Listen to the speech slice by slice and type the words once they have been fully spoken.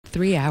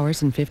3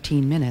 hours and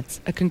 15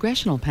 minutes, a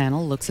congressional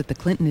panel looks at the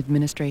Clinton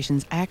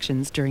administration's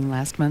actions during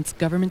last month's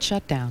government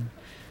shutdown.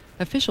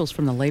 Officials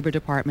from the Labor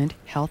Department,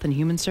 Health and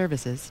Human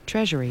Services,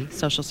 Treasury,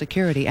 Social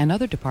Security, and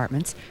other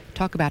departments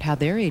talk about how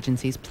their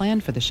agencies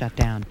planned for the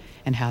shutdown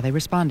and how they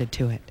responded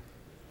to it.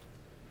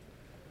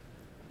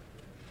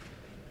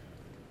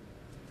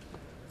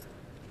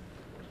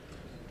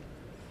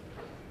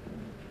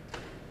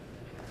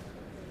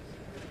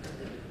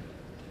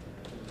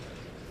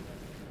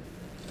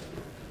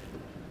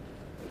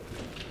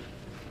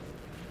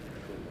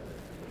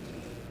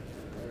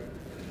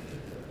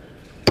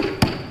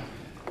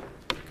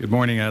 Good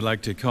morning. I'd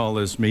like to call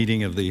this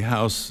meeting of the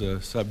House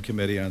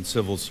Subcommittee on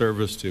Civil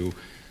Service to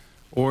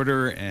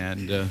order,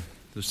 and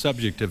the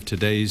subject of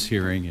today's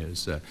hearing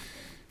is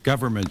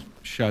government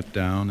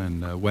shutdown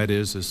and what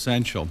is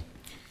essential.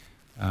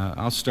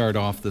 I'll start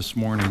off this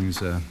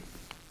morning's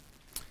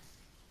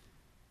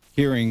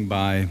hearing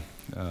by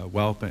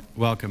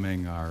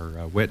welcoming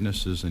our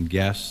witnesses and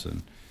guests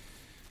and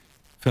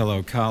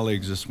fellow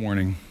colleagues this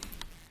morning,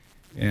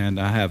 and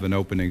I have an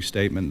opening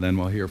statement, then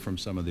we'll hear from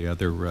some of the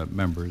other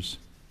members.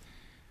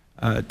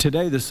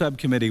 Today, the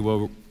subcommittee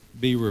will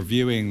be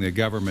reviewing the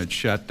government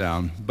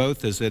shutdown,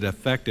 both as it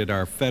affected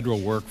our federal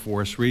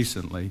workforce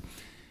recently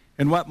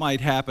and what might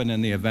happen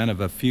in the event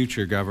of a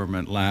future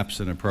government lapse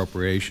in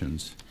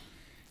appropriations.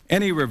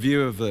 Any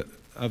review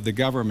of the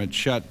government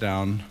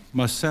shutdown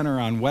must center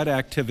on what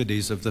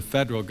activities of the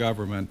federal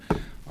government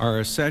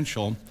are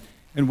essential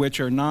and which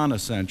are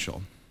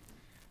non-essential.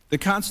 The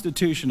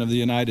Constitution of the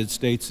United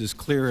States is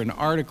clear in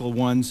Article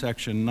 1,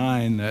 Section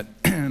 9 that,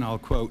 and I'll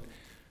quote,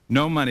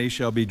 "No money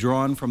shall be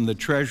drawn from the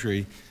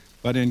Treasury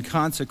but in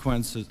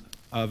consequence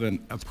of an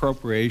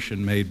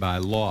appropriation made by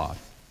law."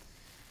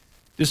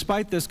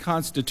 Despite this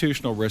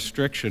constitutional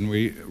restriction,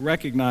 we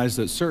recognize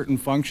that certain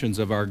functions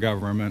of our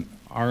government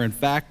are in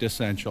fact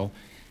essential,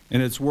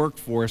 and its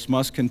workforce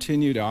must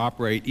continue to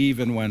operate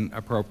even when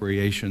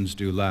appropriations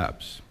do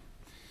lapse.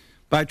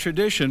 By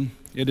tradition,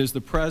 it is the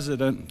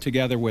President,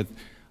 together with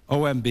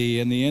OMB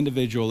and the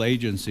individual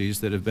agencies,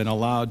 that have been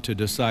allowed to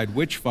decide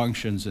which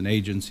functions and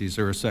agencies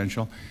are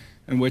essential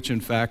and which in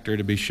fact are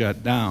to be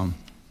shut down.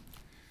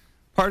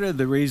 Part of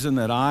the reason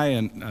that I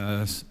and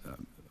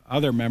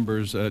other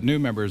members, new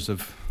members,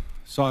 have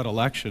sought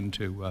election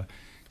to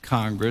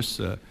Congress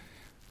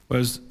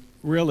was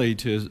really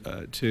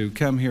to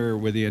come here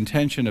with the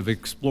intention of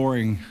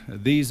exploring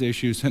these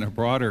issues in a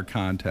broader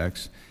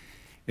context.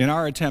 In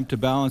our attempt to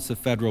balance the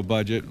federal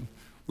budget,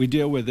 we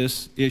deal with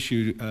this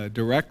issue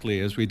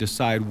directly as we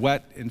decide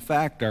what, in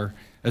fact, are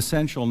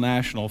essential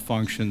national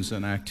functions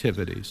and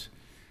activities.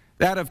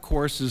 That, of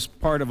course, is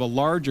part of a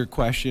larger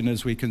question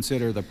as we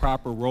consider the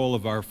proper role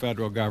of our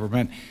federal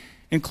government,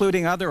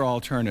 including other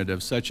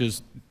alternatives such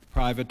as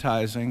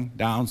privatizing,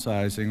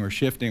 downsizing, or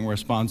shifting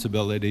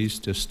responsibilities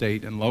to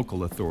state and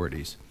local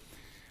authorities.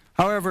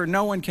 However,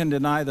 no one can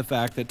deny the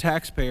fact that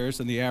taxpayers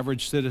and the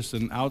average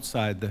citizen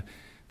outside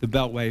the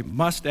Beltway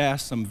must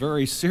ask some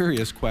very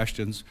serious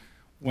questions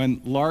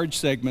when large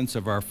segments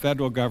of our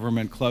federal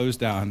government close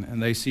down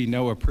and they see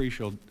no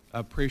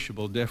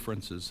appreciable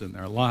differences in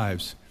their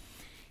lives.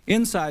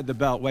 Inside the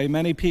Beltway,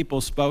 many people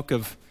spoke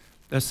of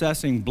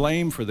assessing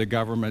blame for the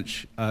government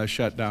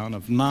shutdown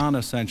of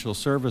non-essential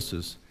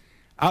services.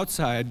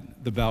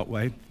 Outside the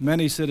Beltway,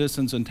 many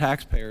citizens and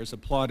taxpayers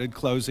applauded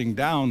closing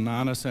down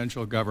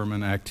non-essential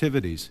government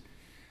activities.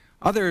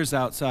 Others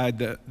outside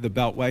the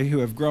Beltway who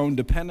have grown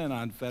dependent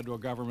on federal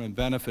government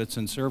benefits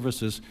and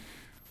services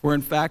were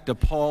in fact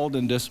appalled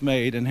and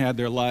dismayed and had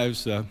their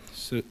lives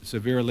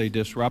severely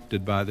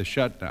disrupted by the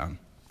shutdown.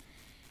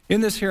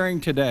 In this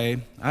hearing today,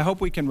 I hope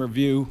we can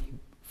review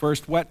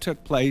first what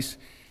took place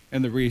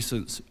in the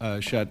recent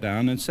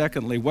shutdown, and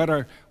secondly,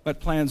 what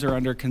plans are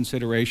under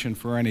consideration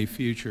for any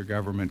future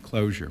government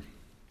closure.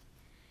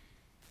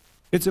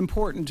 It's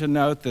important to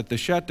note that the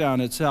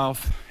shutdown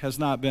itself has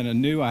not been a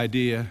new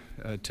idea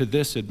to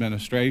this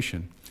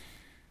administration.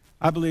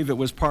 I believe it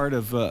was part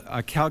of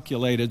a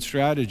calculated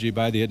strategy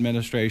by the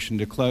administration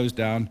to close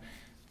down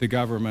the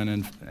government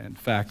and, in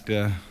fact,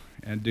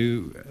 and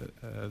do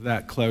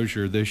that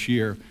closure this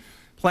year.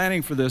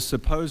 Planning for this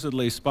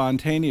supposedly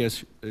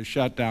spontaneous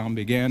shutdown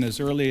began as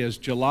early as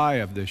July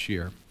of this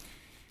year.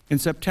 In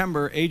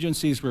September,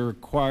 agencies were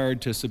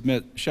required to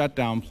submit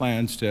shutdown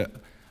plans to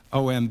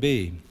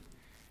OMB.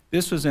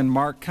 This was in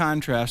marked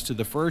contrast to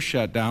the first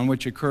shutdown,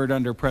 which occurred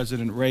under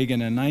President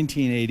Reagan in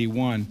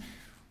 1981,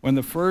 when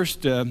the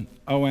first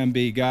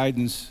OMB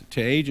guidance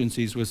to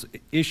agencies was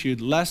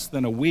issued less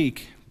than a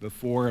week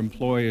before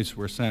employees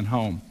were sent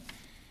home.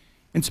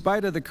 In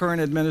spite of the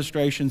current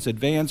administration's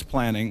advanced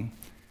planning,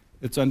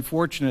 it's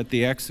unfortunate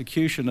the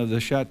execution of the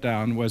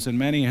shutdown was in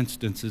many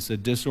instances a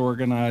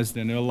disorganized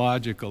and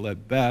illogical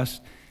at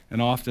best,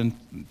 and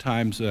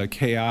oftentimes a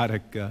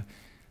chaotic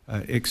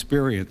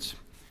experience.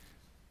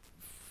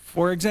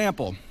 For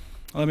example,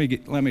 let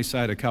me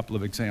cite a couple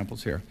of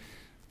examples here,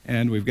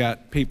 and we've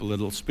got people that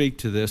will speak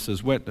to this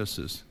as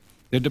witnesses.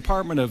 The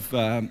Department of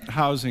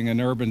Housing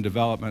and Urban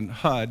Development,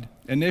 HUD,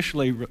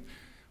 initially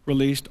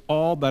released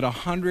all but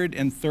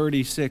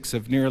 136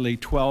 of nearly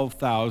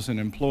 12,000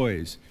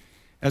 employees.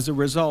 As a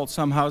result,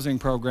 some housing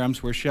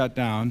programs were shut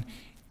down,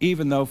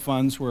 even though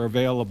funds were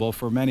available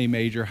for many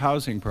major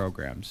housing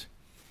programs.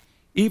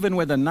 Even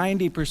with a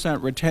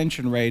 90%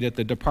 retention rate at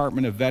the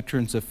Department of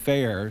Veterans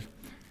Affairs,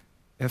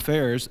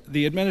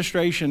 the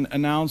administration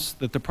announced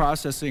that the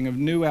processing of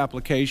new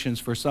applications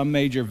for some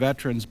major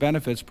veterans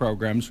benefits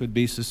programs would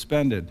be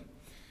suspended.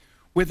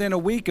 Within a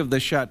week of the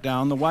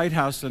shutdown, the White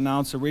House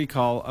announced a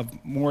recall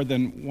of more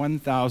than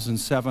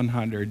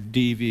 1,700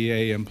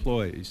 DVA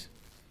employees.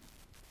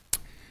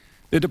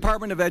 The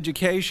Department of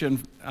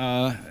Education,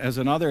 as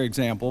another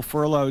example,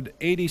 furloughed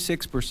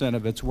 86%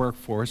 of its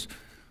workforce,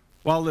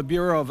 while the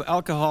Bureau of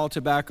Alcohol,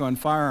 Tobacco, and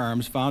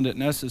Firearms found it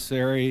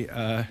necessary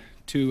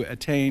to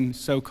attain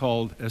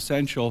so-called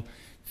essential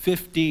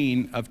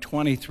 15 of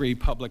 23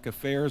 public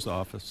affairs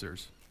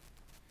officers.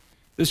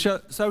 The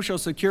Social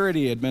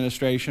Security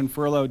Administration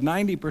furloughed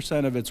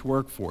 90% of its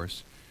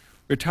workforce.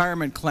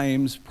 Retirement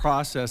claims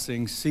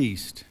processing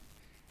ceased.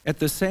 At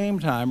the same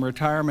time,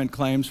 retirement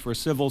claims for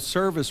civil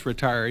service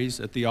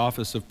retirees at the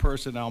Office of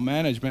Personnel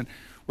Management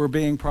were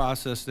being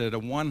processed at a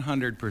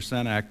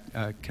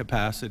 100%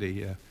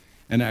 capacity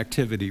and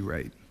activity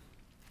rate.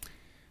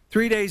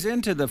 3 days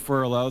into the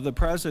furlough, the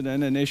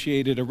President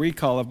initiated a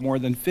recall of more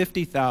than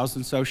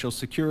 50,000 Social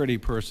Security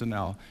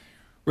personnel,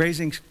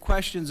 raising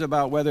questions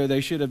about whether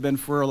they should have been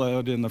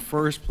furloughed in the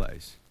first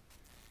place.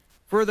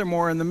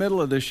 Furthermore, in the middle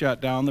of the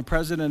shutdown, the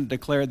President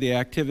declared the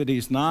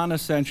activities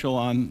non-essential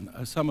on,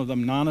 some of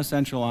them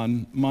non-essential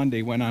on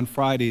Monday, when on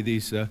Friday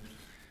these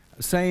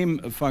same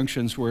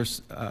functions were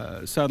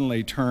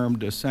suddenly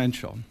termed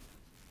essential.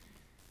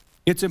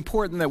 It's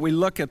important that we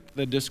look at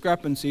the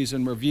discrepancies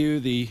and review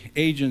the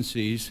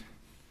agencies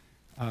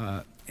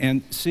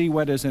and see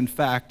what is in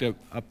fact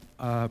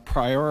a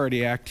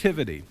priority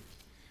activity.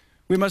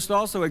 We must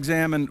also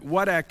examine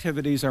what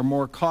activities are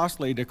more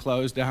costly to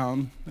close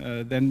down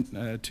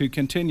than to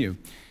continue.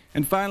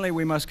 And finally,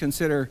 we must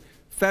consider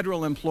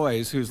federal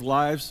employees whose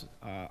lives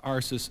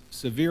are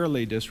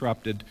severely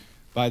disrupted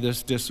by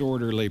this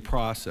disorderly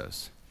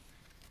process.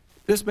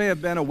 This may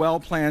have been a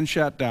well-planned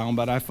shutdown,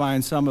 but I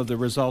find some of the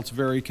results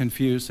very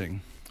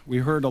confusing. We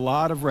heard a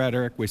lot of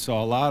rhetoric, we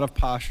saw a lot of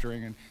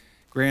posturing and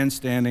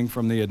grandstanding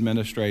from the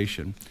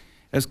administration.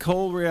 As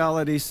cold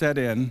reality set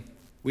in,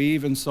 we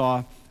even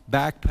saw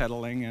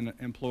backpedaling and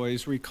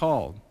employees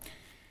recalled.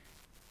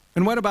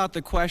 And what about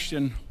the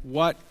question,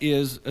 what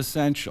is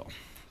essential?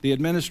 The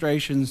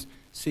administration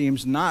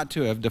seems not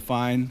to have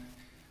defined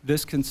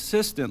this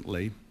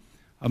consistently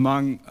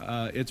among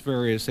its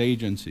various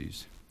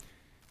agencies.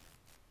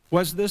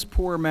 Was this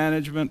poor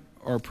management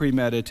or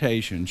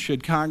premeditation?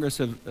 Should Congress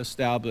have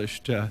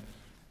established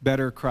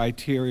better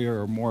criteria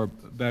or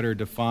better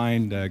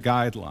defined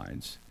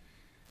guidelines?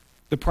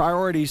 The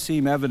priorities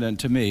seem evident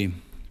to me.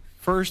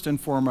 First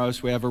and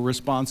foremost, we have a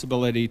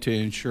responsibility to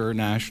ensure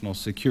national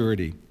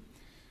security.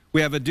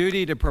 We have a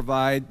duty to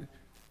provide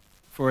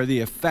for the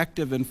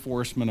effective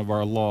enforcement of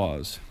our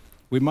laws.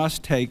 We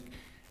must take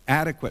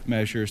adequate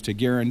measures to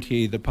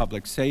guarantee the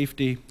public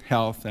safety,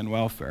 health, and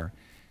welfare.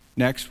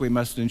 Next, we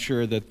must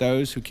ensure that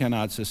those who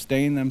cannot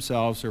sustain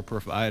themselves are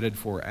provided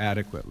for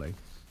adequately.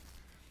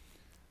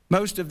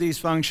 Most of these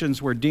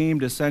functions were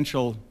deemed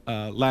essential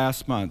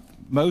last month.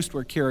 Most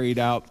were carried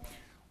out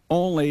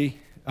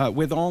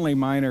with only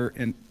minor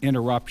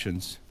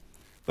interruptions.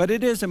 But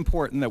it is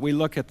important that we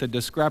look at the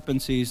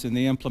discrepancies in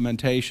the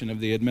implementation of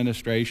the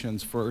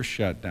administration's first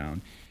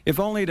shutdown, if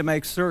only to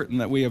make certain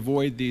that we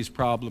avoid these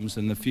problems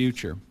in the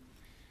future.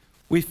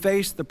 We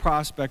face the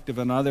prospect of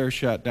another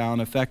shutdown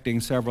affecting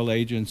several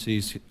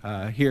agencies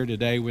here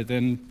today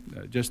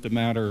within just a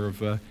matter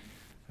of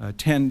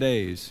 10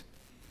 days.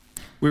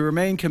 We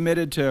remain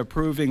committed to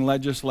approving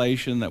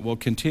legislation that will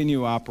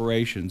continue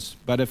operations,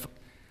 but if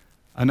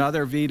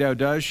another veto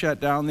does shut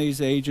down these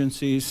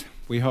agencies,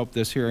 we hope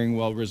this hearing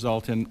will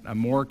result in a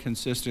more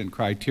consistent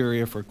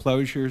criteria for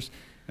closures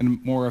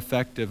and more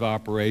effective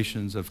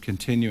operations of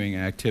continuing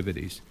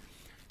activities.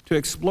 To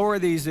explore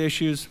these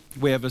issues,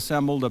 we have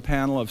assembled a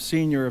panel of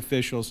senior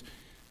officials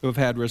who have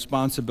had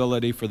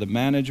responsibility for the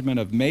management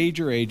of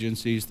major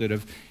agencies that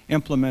have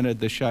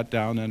implemented the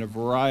shutdown in a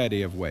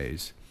variety of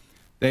ways.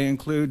 They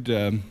include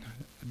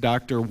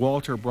Dr.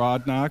 Walter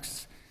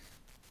Brodnox,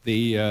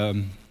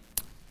 the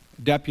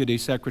Deputy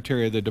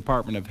Secretary of the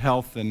Department of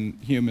Health and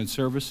Human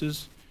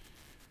Services,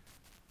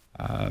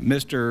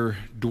 Mr.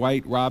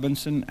 Dwight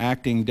Robinson,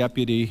 Acting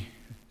Deputy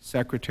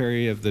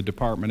Secretary of the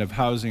Department of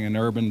Housing and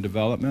Urban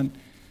Development,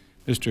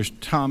 Mr.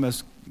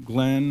 Thomas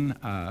Glenn,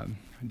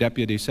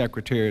 Deputy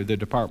Secretary of the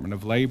Department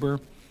of Labor,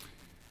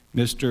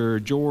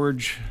 Mr.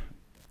 George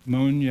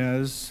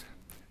Munoz,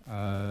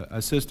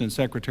 Assistant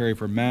Secretary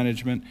for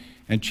Management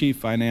and Chief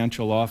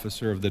Financial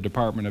Officer of the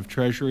Department of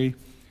Treasury,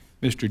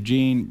 Mr.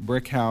 Gene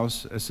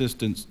Brickhouse,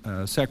 Assistant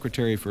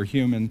Secretary for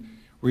Human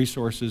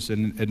Resources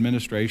and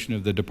Administration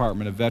of the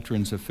Department of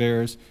Veterans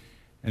Affairs,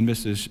 and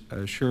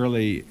Mrs.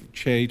 Shirley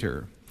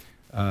Chater,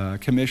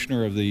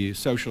 Commissioner of the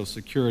Social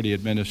Security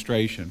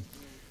Administration.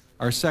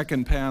 Our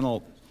second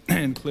panel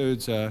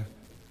includes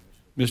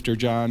Mr.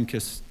 John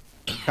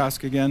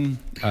Koskinen,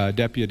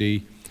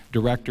 Deputy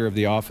Director of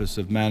the Office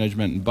of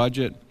Management and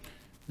Budget,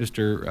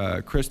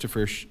 Mr.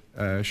 Christopher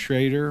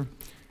Schrader,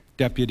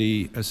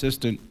 Deputy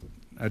Assistant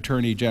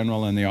Attorney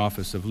General in the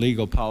Office of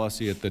Legal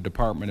Policy at the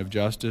Department of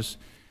Justice,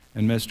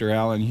 and Mr.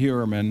 Alan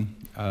Huerman,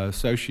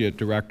 Associate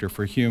Director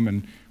for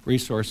Human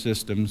Resource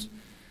Systems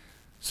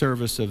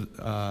Service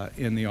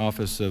in the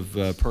Office of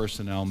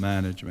Personnel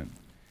Management.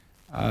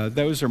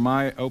 Those are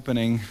my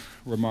opening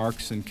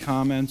remarks and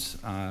comments.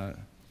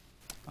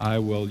 I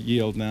will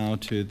yield now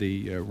to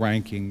the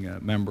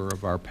ranking member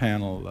of our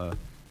panel,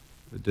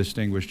 the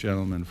distinguished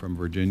gentleman from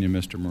Virginia,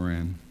 Mr.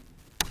 Moran.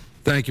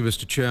 Thank you,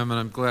 Mr. Chairman.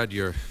 I'm glad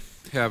you're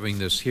having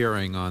this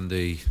hearing on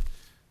the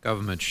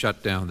government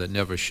shutdown that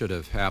never should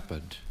have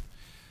happened.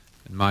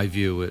 In my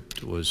view,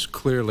 it was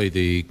clearly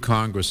the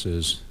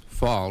Congress's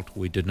fault.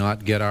 We did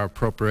not get our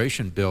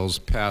appropriation bills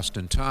passed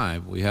in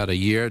time. We had a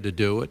year to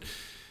do it,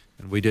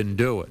 and we didn't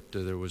do it.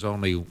 There was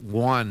only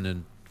one,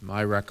 in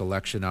my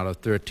recollection, out of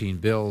 13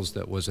 bills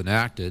that was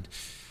enacted.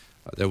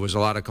 There was a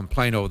lot of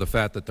complaint over the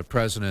fact that the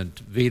President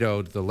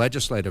vetoed the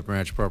legislative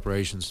branch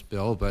appropriations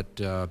bill,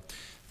 but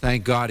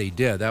thank God he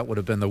did. That would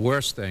have been the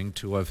worst thing,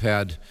 to have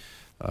had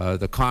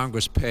the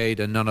Congress paid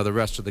and none of the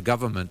rest of the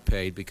government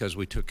paid, because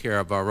we took care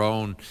of our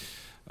own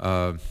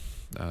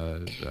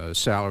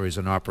salaries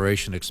and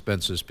operation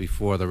expenses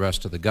before the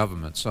rest of the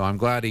government. So I'm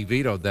glad he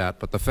vetoed that,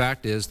 but the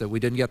fact is that we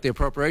didn't get the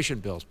appropriation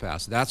bills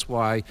passed. That's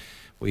why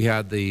we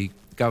had the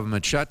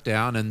government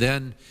shutdown, and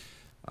then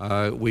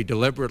we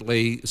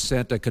deliberately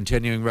sent a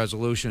continuing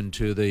resolution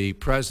to the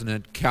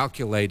President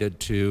calculated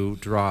to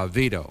draw a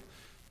veto.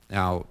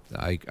 Now,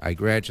 I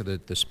grant you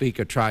that the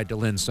Speaker tried to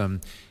lend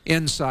some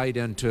insight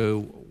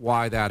into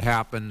why that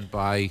happened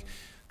by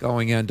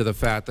going into the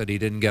fact that he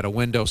didn't get a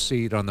window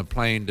seat on the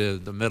plane to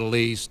the Middle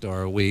East,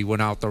 or we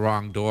went out the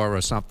wrong door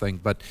or something.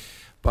 But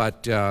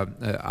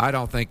I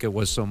don't think it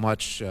was so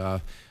much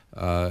the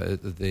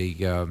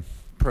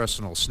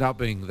personal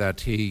snubbing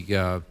that he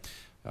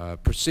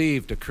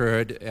perceived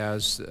occurred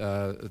as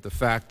the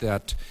fact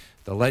that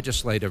the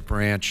legislative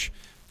branch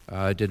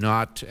did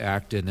not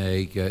act in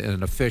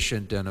an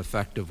efficient and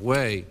effective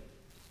way.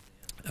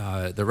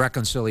 The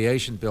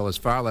reconciliation bill is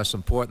far less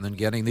important than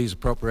getting these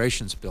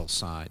appropriations bills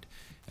signed,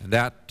 and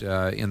that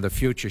in the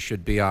future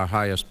should be our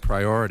highest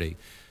priority.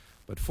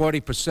 But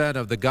 40%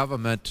 of the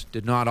government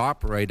did not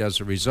operate as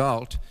a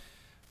result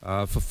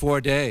for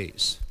 4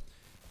 days,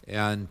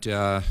 and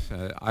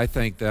I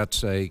think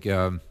that's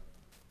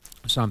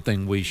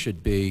something we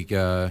should be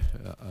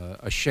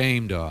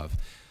ashamed of.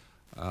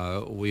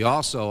 We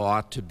also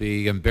ought to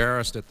be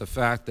embarrassed at the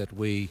fact that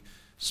we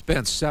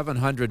spent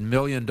 $700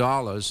 million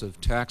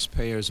of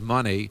taxpayers'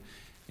 money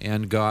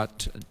and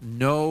got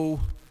no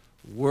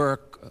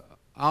work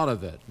out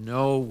of it,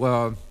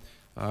 no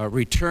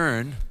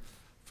return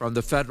from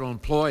the federal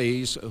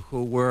employees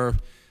who were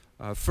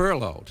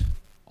furloughed,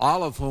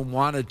 all of whom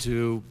wanted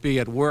to be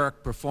at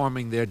work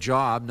performing their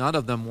job. None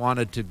of them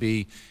wanted to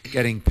be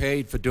getting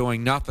paid for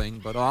doing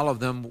nothing, but all of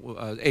them,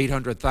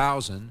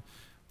 800,000,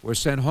 were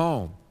sent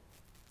home.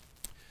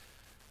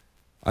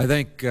 I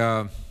think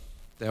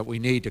that we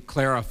need to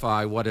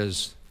clarify what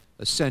is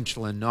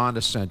essential and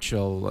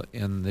non-essential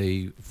in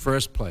the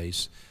first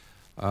place.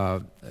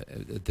 The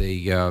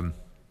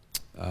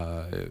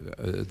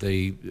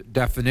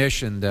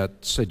definition that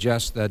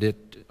suggests that it,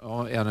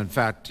 and in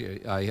fact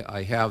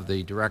I have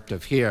the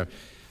directive here,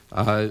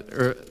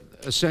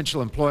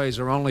 essential employees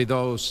are only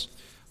those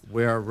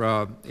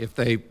where if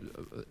they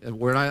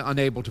were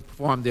unable to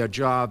perform their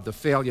job, the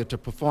failure to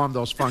perform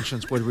those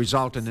functions would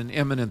result in an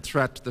imminent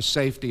threat to the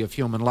safety of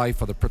human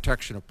life or the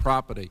protection of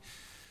property.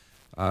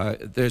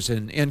 There's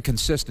an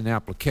inconsistent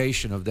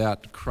application of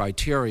that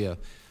criteria,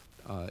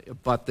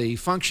 but the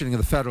functioning of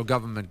the federal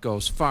government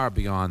goes far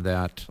beyond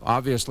that.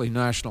 Obviously,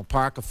 national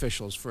park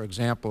officials, for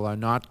example, are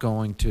not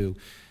going to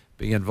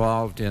be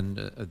involved in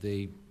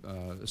the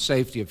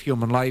safety of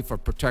human life or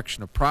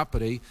protection of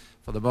property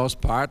for the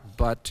most part,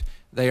 but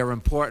they are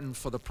important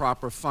for the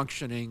proper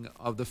functioning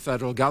of the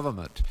federal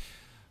government.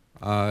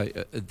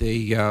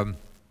 The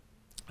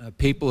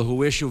people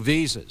who issue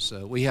visas,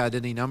 we had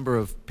any number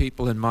of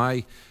people in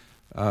my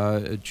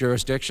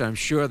jurisdiction, I'm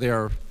sure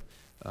there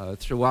are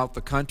throughout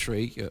the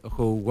country,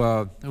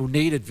 who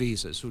needed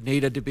visas, who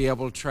needed to be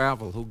able to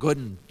travel, who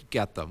couldn't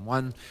get them.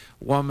 One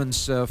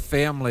woman's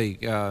family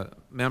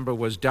member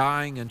was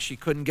dying, and she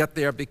couldn't get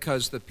there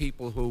because the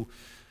people who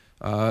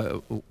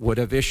would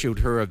have issued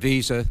her a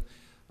visa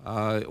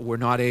were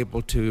not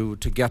able to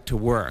get to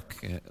work.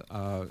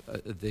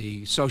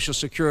 The Social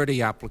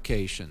Security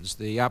applications,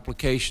 the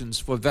applications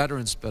for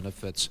veterans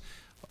benefits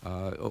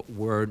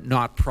were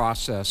not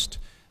processed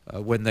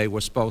when they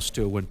were supposed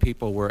to, when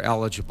people were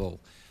eligible.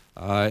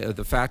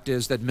 The fact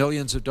is that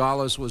millions of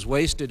dollars was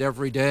wasted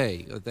every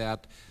day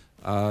that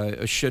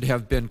should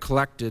have been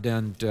collected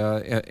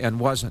and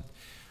wasn't.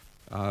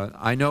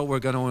 I know we're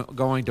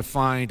going to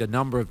find a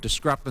number of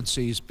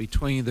discrepancies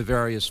between the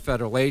various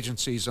federal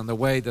agencies and the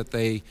way that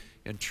they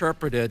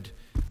interpreted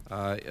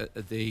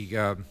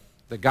the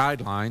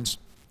guidelines.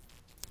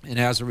 and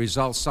as a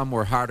result, some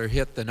were harder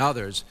hit than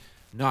others,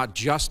 not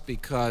just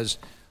because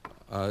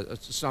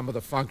some of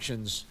the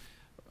functions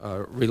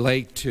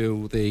relate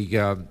to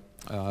the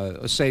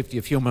safety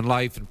of human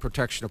life and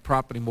protection of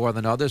property more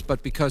than others,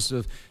 but because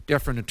of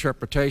different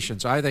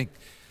interpretations. I think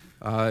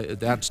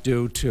that's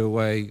due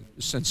to a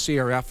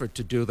sincere effort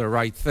to do the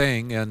right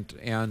thing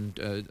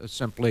and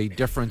simply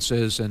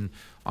differences in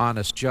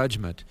honest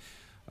judgment.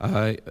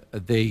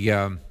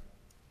 The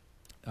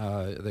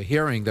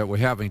hearing that we're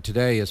having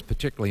today is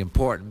particularly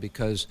important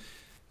because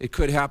it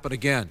could happen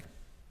again.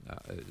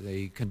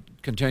 The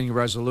continuing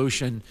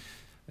resolution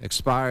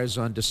expires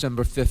on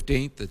December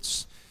 15th.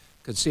 It's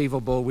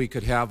conceivable we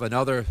could have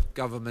another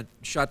government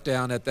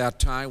shutdown at that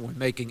time. We're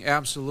making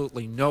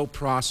absolutely no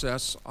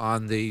process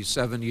on the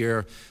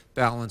 7-year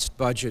balanced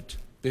budget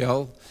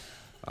bill.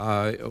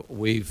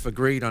 We've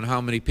agreed on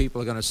how many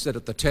people are going to sit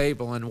at the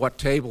table and what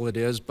table it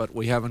is, but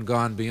we haven't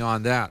gone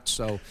beyond that.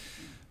 So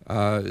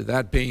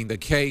that being the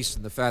case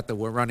and the fact that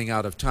we're running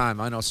out of time,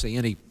 I don't see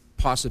any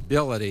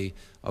possibility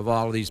of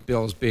all of these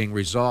bills being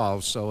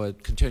resolved, so a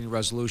continuing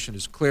resolution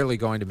is clearly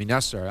going to be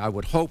necessary. I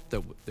would hope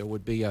that there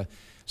would be a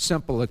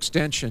simple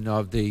extension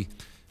of the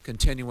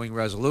continuing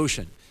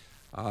resolution.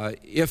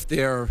 If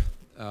there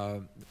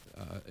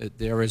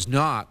is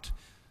not,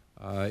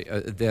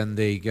 then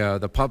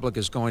the public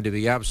is going to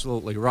be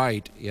absolutely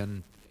right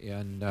in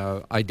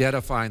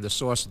identifying the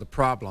source of the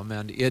problem,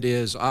 and it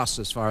is us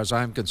as far as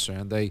I'm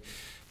concerned.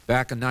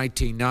 Back in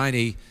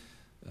 1990,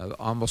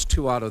 almost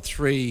 2 out of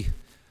 3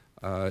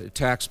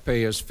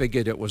 taxpayers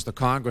figured it was the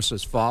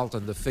Congress's fault,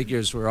 and the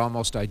figures were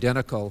almost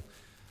identical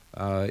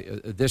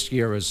this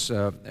year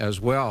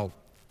as well.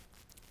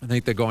 I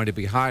think they're going to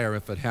be higher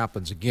if it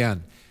happens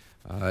again.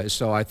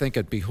 So I think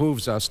it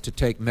behooves us to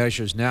take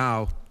measures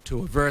now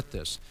to avert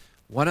this.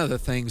 One of the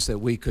things that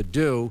we could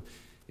do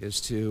is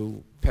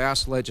to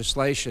pass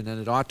legislation, and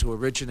it ought to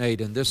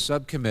originate in this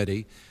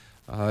subcommittee,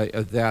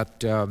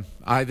 that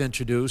I've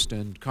introduced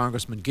and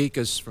Congressman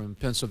Geekus from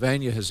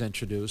Pennsylvania has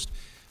introduced,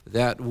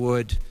 that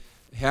would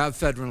have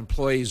federal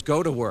employees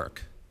go to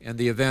work in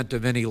the event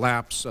of any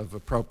lapse of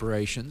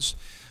appropriations.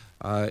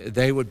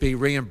 They would be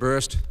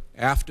reimbursed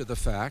after the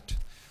fact,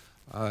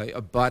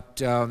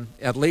 but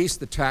at least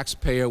the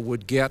taxpayer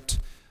would get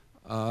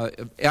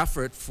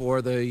effort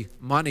for the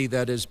money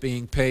that is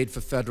being paid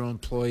for federal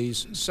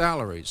employees'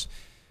 salaries.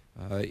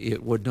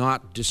 It would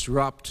not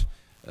disrupt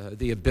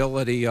the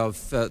ability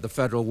of the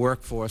federal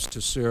workforce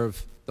to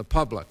serve the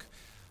public.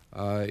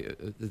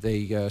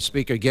 The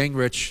Speaker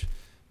Gingrich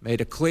made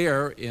it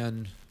clear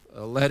in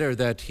a letter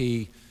that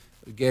he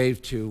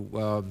gave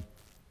to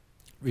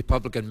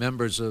Republican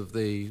members of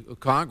the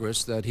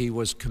Congress that he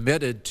was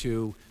committed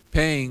to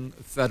paying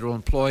federal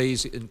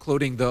employees,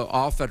 including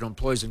all federal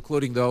employees,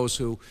 including those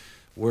who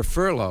were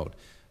furloughed.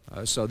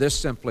 So this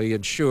simply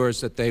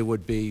ensures that they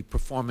would be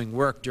performing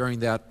work during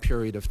that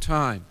period of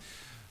time.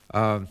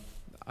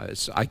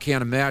 I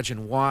can't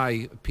imagine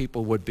why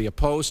people would be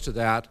opposed to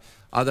that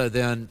other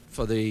than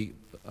for the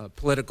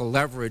political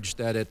leverage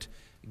that it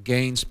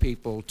gains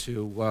people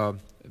to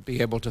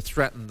be able to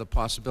threaten the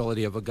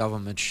possibility of a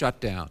government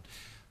shutdown.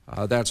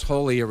 That's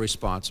wholly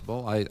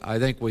irresponsible. I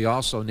think we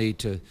also need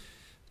to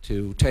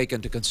take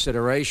into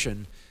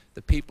consideration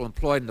the people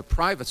employed in the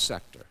private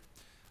sector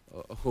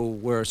who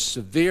were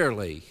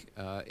severely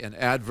and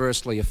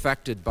adversely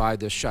affected by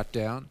this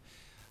shutdown.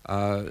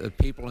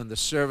 People in the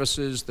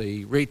services,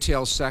 the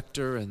retail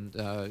sector,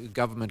 and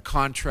government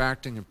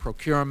contracting and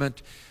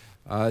procurement.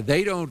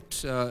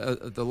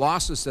 The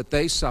losses that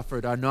they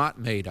suffered are not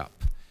made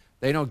up.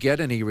 They don't get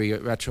any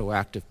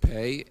retroactive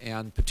pay,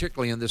 and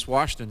particularly in this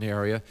Washington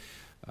area,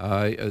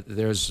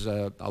 there's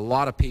a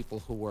lot of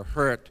people who were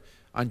hurt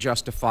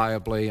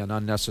unjustifiably and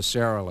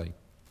unnecessarily.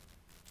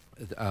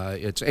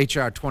 It's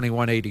H.R.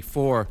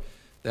 2184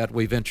 that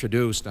we've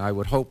introduced, and I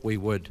would hope we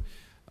would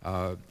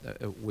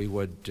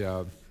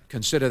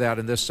consider that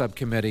in this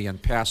subcommittee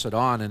and pass it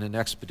on in an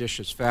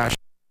expeditious fashion.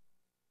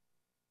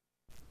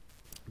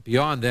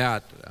 Beyond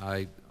that,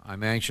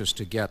 I'm anxious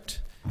to get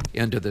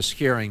into this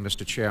hearing,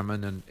 Mr.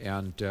 Chairman,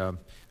 and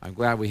I'm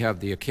glad we have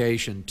the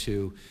occasion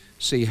to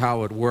see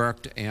how it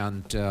worked,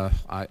 and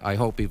I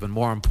hope even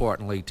more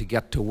importantly to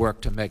get to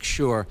work to make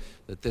sure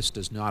that this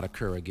does not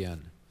occur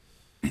again.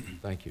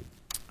 Thank you.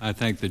 I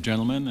thank the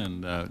gentleman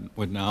and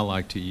would now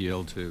like to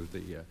yield to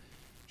the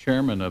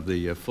chairman of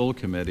the full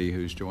committee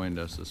who's joined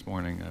us this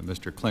morning,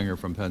 Mr. Klinger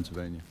from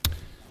Pennsylvania.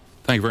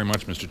 Thank you very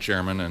much, Mr.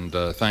 Chairman, and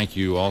thank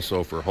you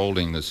also for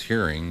holding this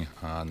hearing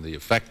on the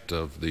effect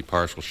of the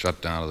partial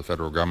shutdown of the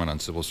federal government on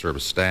civil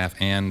service staff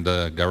and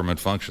government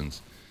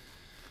functions.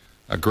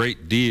 A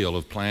great deal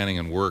of planning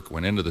and work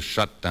went into the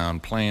shutdown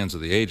plans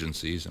of the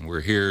agencies, and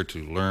we're here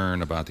to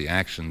learn about the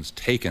actions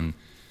taken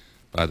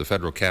by the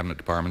federal cabinet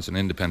departments and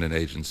independent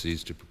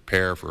agencies to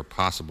prepare for a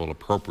possible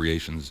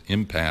appropriations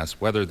impasse,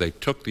 whether they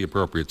took the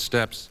appropriate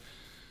steps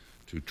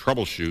to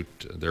troubleshoot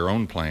their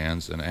own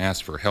plans and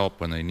ask for help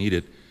when they need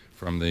it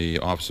from the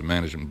Office of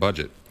Management and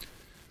Budget.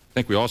 I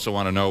think we also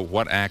want to know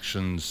what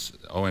actions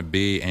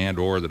OMB and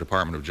or the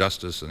Department of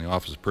Justice and the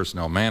Office of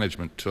Personnel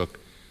Management took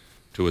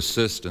to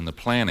assist in the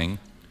planning,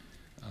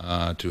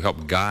 to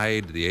help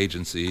guide the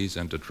agencies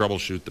and to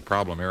troubleshoot the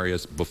problem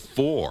areas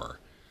before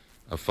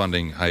a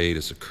funding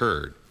hiatus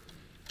occurred.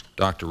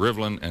 Dr.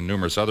 Rivlin and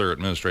numerous other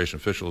administration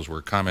officials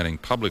were commenting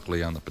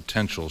publicly on the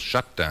potential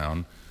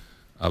shutdown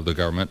of the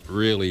government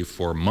really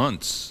for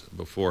months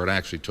before it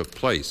actually took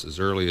place. As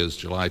early as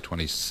July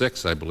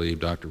 26, I believe,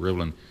 Dr.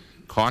 Rivlin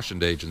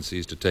cautioned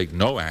agencies to take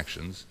no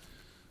actions,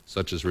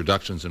 such as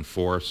reductions in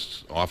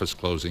force, office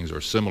closings,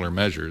 or similar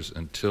measures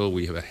until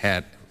we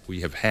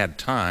have had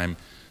time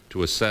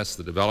to assess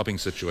the developing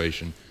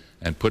situation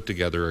and put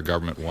together a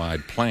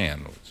government-wide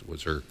plan,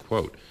 was her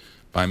quote.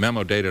 By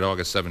memo dated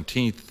August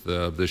 17th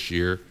of this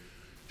year,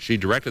 she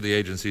directed the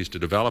agencies to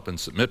develop and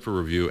submit for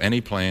review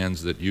any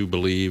plans that you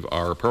believe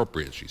are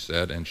appropriate, she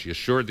said, and she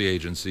assured the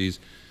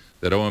agencies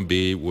that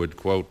OMB would,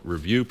 quote,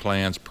 review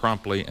plans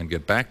promptly and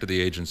get back to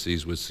the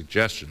agencies with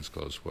suggestions,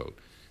 close quote.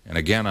 And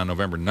again on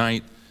November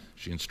 9th,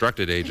 she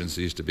instructed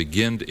agencies to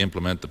begin to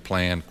implement the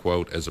plan,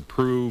 quote, as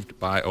approved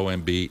by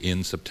OMB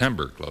in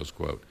September, close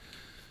quote.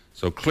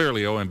 So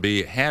clearly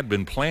OMB had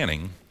been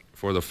planning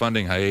for the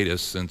funding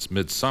hiatus since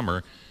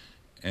midsummer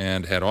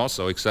and had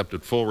also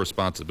accepted full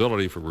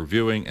responsibility for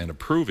reviewing and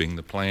approving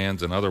the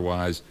plans and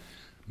otherwise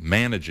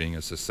managing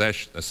a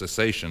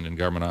cessation in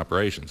government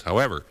operations.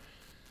 However,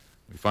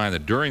 we find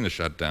that during the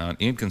shutdown,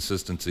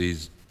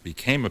 inconsistencies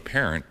became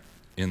apparent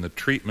in the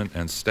treatment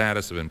and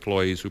status of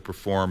employees who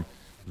perform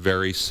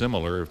very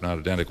similar, if not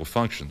identical,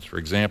 functions. For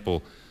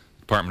example,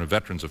 the Department of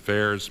Veterans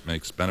Affairs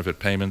makes benefit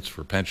payments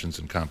for pensions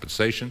and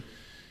compensation.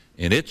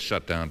 In its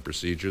shutdown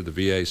procedure, the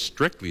VA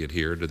strictly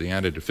adhered to the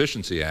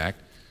Anti-Deficiency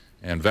Act,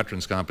 and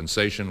veterans'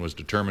 compensation was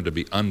determined to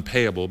be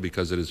unpayable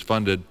because it is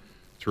funded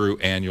through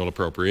annual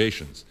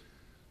appropriations.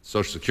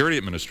 Social Security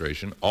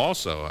Administration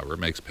also, however,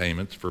 makes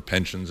payments for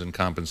pensions and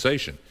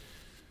compensation.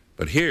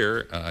 But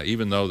here,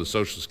 even though the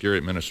Social Security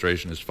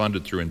Administration is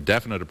funded through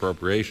indefinite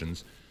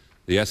appropriations,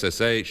 the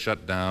SSA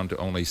shut down to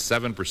only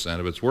 7%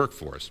 of its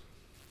workforce.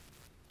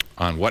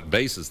 On what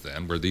basis,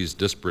 then, were these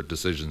disparate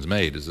decisions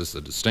made? Is this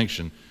a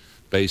distinction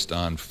based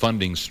on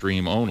funding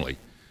stream only?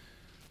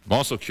 I'm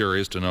also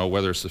curious to know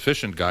whether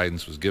sufficient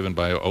guidance was given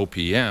by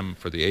OPM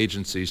for the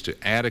agencies to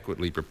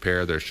adequately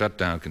prepare their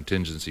shutdown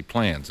contingency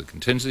plans. The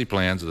contingency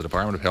plans of the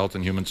Department of Health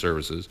and Human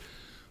Services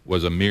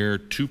was a mere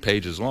 2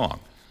 pages long,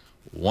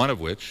 one of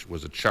which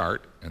was a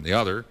chart and the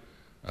other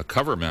a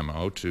cover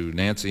memo to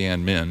Nancy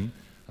Ann Min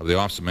of the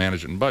Office of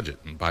Management and Budget.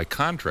 And by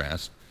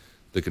contrast,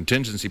 the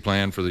contingency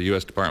plan for the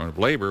U.S. Department of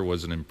Labor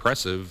was an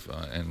impressive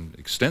and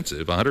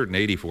extensive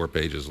 184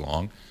 pages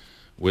long,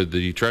 with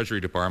the Treasury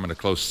Department a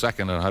close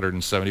second at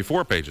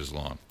 174 pages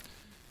long.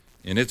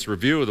 In its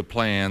review of the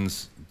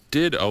plans,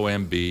 did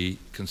OMB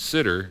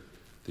consider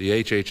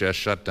the HHS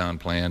shutdown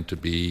plan to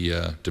be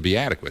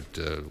adequate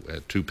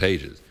at 2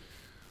 pages?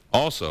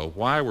 Also,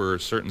 why were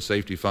certain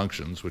safety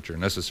functions which are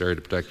necessary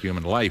to protect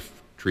human life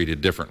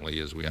treated differently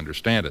as we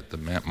understand it?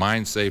 The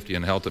Mine Safety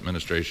and Health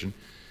Administration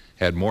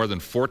had more than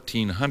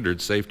 1,400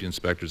 safety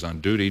inspectors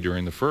on duty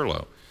during the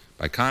furlough.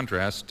 By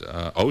contrast,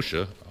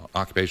 OSHA,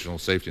 Occupational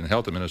Safety and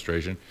Health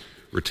Administration,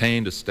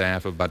 retained a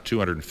staff of about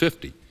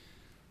 250.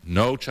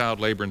 No child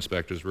labor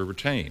inspectors were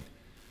retained.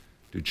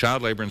 Do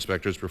child labor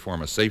inspectors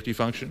perform a safety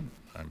function?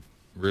 I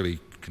really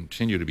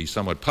continue to be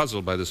somewhat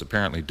puzzled by this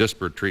apparently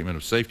disparate treatment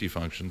of safety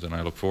functions, and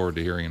I look forward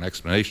to hearing an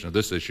explanation of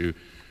this issue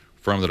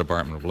from the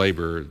Department of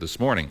Labor this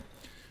morning.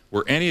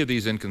 Were any of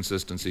these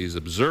inconsistencies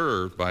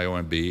observed by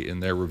OMB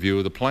in their review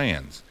of the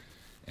plans?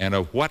 And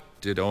of what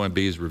did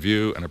OMB's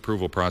review and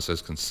approval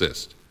process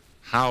consist?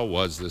 How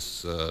was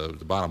this, the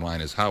bottom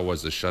line is, how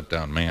was this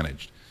shutdown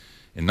managed?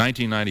 In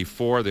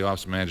 1994, the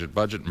Office of Management and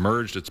Budget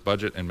merged its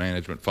budget and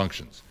management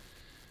functions.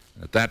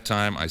 At that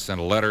time, I sent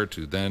a letter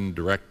to then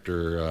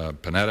Director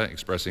Panetta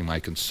expressing my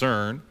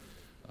concern.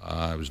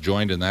 I was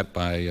joined in that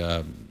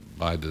by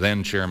the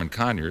then Chairman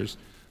Conyers,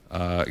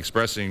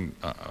 expressing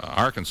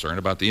our concern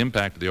about the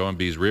impact of the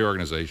OMB's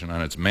reorganization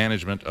on its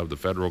management of the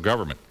federal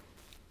government.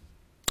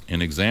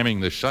 In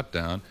examining this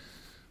shutdown,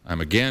 I'm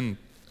again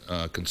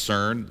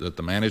concerned that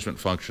the management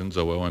functions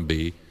of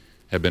OMB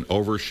have been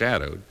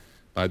overshadowed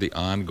by the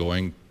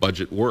ongoing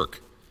budget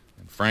work.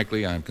 And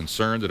frankly, I'm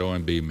concerned that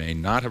OMB may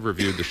not have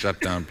reviewed the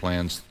shutdown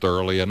plans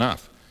thoroughly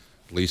enough,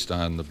 at least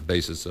on the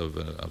basis of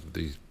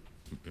the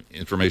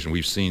information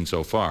we've seen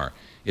so far.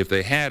 If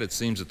they had, it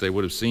seems that they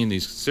would have seen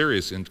these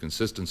serious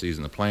inconsistencies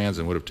in the plans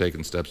and would have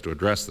taken steps to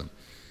address them.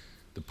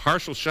 The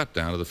partial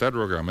shutdown of the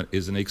federal government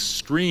is an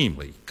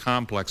extremely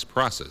complex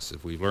process.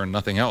 If we've learned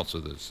nothing else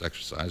of this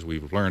exercise,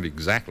 we've learned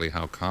exactly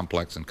how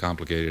complex and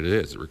complicated it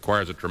is. It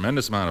requires a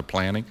tremendous amount of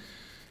planning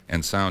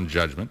and sound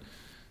judgment.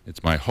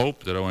 It's my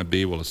hope that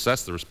OMB will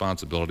assess the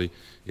responsibility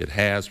it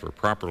has for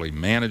properly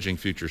managing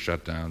future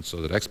shutdowns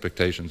so that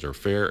expectations are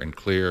fair and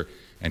clear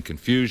and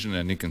confusion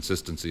and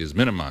inconsistency is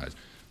minimized.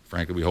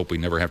 Frankly, we hope we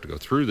never have to go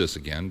through this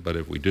again, but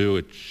if we do,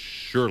 it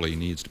surely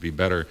needs to be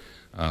better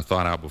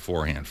thought out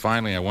beforehand.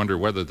 Finally, I wonder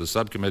whether the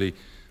subcommittee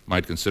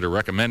might consider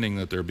recommending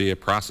that there be a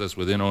process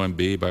within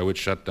OMB by which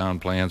shutdown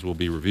plans will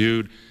be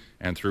reviewed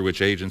and through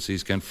which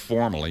agencies can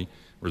formally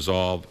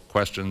resolve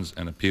questions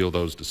and appeal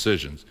those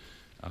decisions.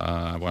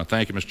 I want to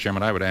thank you, Mr.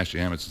 Chairman. I would ask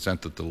unanimous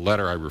consent that the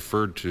letter I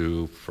referred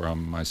to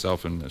from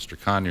myself and Mr.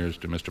 Conyers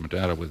to Mr.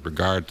 Matata with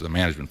regard to the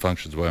management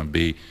functions of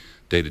OMB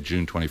dated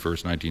June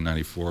 21st,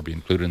 1994 be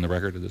included in the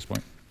record at this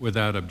point.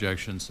 Without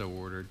objection, so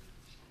ordered.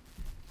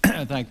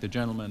 I thank the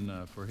gentleman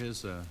for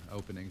his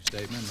opening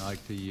statement. I'd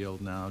like to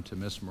yield now to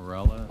Ms.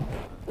 Morella.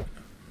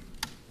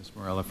 Ms.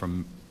 Morella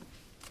from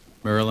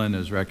Maryland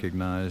is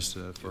recognized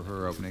for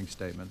her opening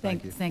statement.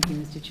 Thank you. Thank you,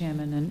 Mr.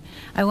 Chairman. And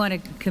I want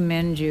to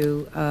commend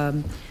you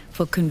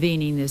for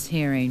convening this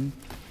hearing.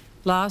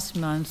 Last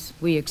month,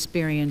 we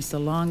experienced the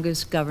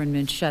longest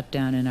government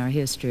shutdown in our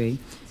history.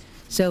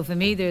 So for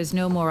me, there's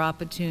no more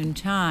opportune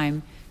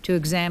time to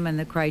examine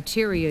the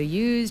criteria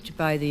used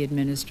by the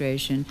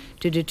administration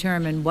to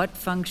determine what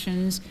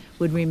functions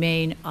would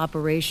remain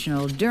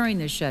operational during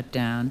the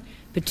shutdown,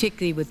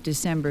 particularly with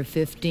December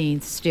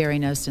 15th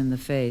staring us in the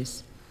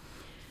face.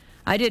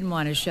 I didn't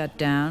want to shut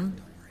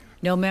down.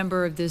 No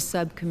member of this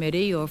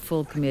subcommittee or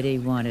full committee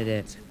wanted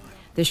it.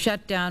 The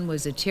shutdown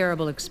was a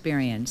terrible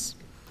experience.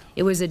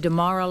 It was a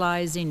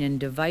demoralizing and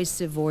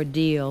divisive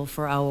ordeal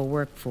for our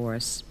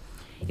workforce.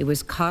 It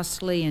was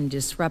costly and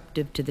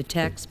disruptive to the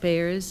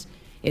taxpayers.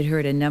 It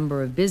hurt a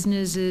number of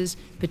businesses,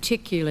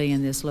 particularly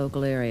in this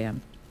local area.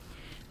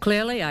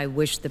 Clearly, I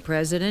wish the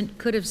President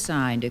could have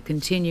signed a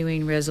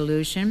continuing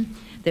resolution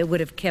that would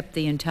have kept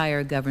the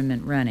entire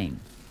government running.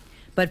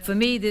 But for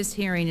me, this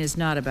hearing is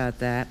not about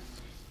that.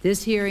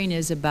 This hearing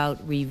is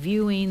about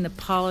reviewing the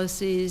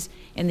policies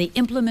and the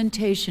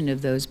implementation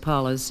of those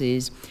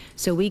policies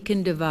so we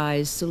can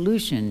devise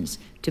solutions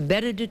to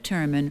better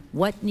determine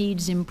what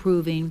needs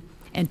improving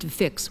and to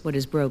fix what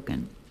is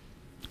broken.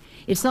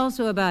 It's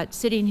also about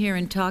sitting here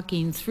and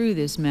talking through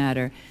this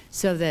matter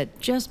so that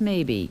just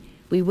maybe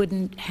we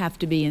wouldn't have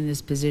to be in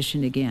this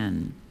position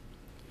again.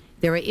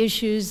 There are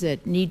issues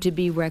that need to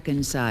be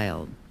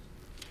reconciled.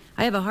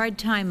 I have a hard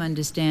time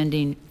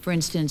understanding, for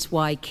instance,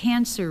 why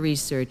cancer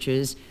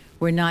researchers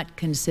were not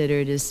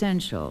considered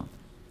essential.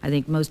 I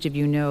think most of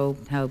you know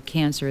how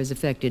cancer has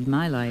affected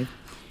my life.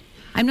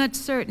 I'm not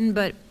certain,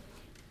 but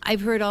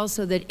I've heard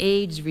also that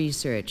AIDS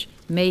research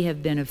may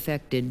have been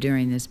affected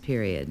during this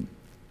period.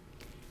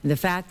 The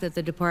fact that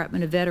the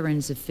Department of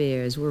Veterans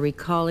Affairs were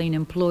recalling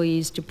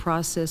employees to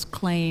process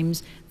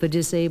claims for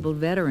disabled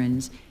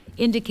veterans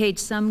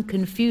indicates some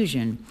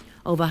confusion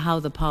over how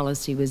the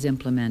policy was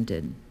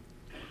implemented.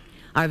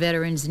 Our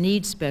veterans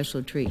need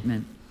special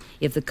treatment.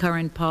 If the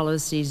current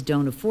policies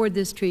don't afford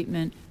this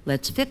treatment,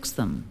 let's fix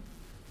them.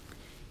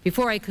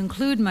 Before I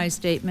conclude my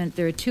statement,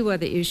 there are two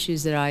other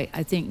issues that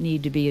I think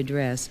need to be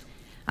addressed.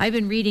 I've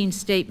been reading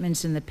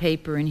statements in the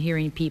paper and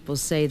hearing people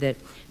say that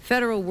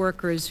federal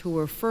workers who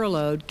were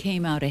furloughed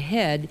came out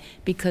ahead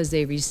because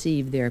they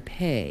received their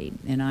pay,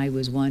 and I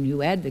was one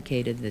who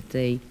advocated that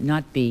they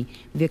not be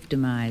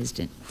victimized.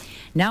 And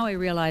now I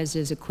realize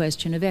there's a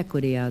question of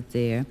equity out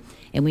there,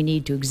 and we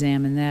need to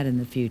examine that in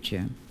the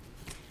future.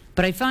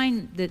 But I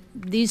find that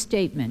these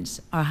statements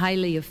are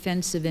highly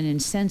offensive and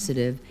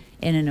insensitive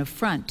and an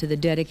affront to the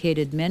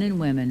dedicated men and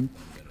women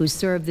who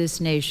serve this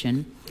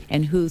nation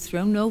and who,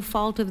 through no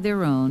fault of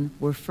their own,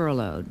 were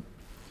furloughed.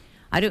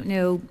 I don't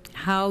know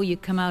how you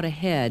come out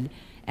ahead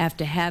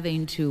after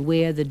having to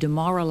wear the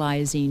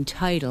demoralizing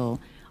title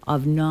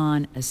of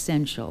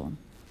non-essential.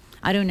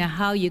 I don't know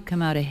how you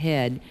come out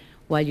ahead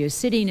while you're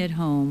sitting at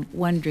home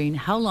wondering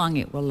how long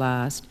it will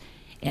last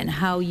and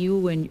how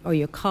you or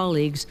your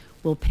colleagues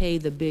will pay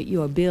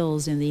your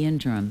bills in the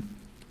interim.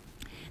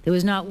 There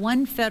was not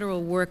one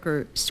federal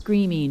worker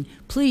screaming,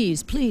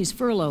 "Please, please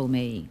furlough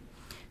me."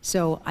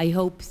 So I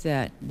hope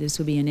that this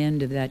will be an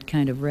end of that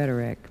kind of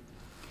rhetoric.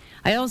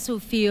 I also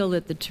feel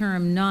that the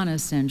term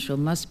non-essential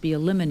must be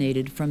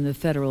eliminated from the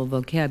federal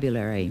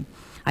vocabulary.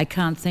 I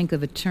can't think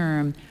of a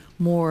term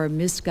more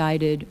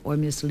misguided or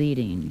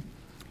misleading.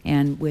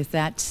 And with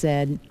that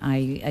said,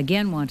 I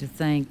again want to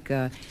thank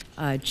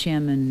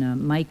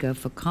Chairman Mica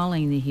for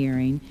calling the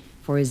hearing,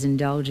 for his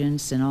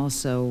indulgence, and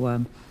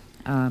also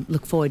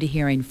look forward to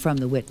hearing from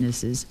the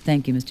witnesses.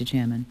 Thank you, Mr.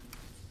 Chairman.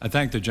 I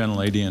thank the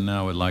gentlelady, and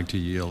now would like to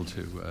yield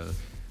to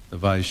the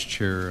Vice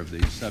Chair of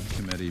the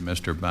subcommittee,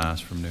 Mr. Bass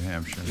from New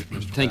Hampshire.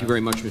 Thank you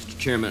very much, Mr.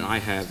 Chairman. I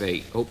have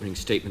an opening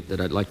statement that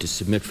I'd like to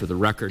submit for the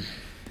record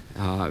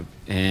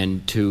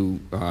and to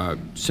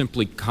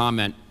simply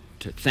comment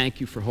to thank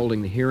you for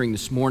holding the hearing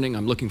this morning.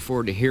 I'm looking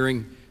forward to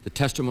hearing the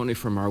testimony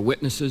from our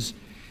witnesses.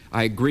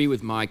 I agree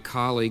with my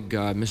colleague,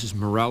 Mrs.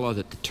 Morella,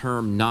 that the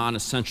term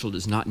non-essential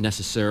does not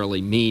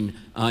necessarily mean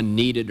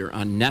unneeded or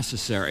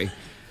unnecessary.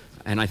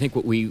 And I think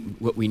what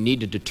we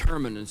need to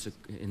determine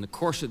in the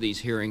course of these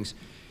hearings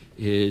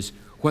is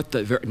what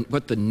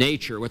the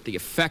nature, what the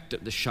effect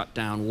of the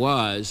shutdown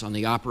was on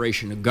the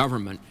operation of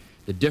government,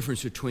 the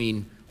difference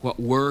between what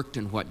worked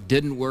and what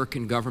didn't work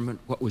in government,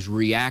 what was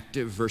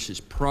reactive versus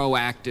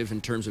proactive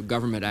in terms of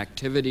government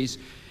activities,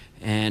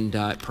 and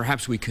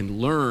perhaps we can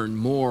learn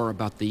more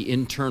about the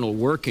internal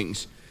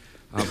workings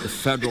of the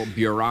federal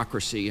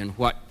bureaucracy and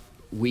what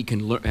we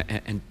can learn,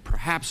 and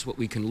perhaps what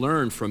we can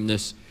learn from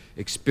this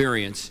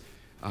experience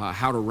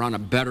how to run a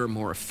better,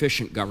 more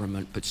efficient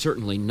government, but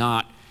certainly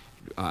not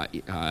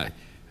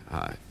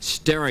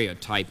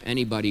stereotype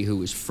anybody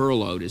who is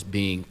furloughed as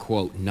being,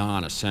 quote,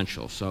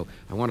 non-essential. So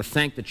I want to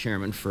thank the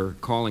Chairman for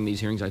calling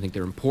these hearings. I think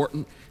they're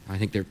important, I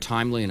think they're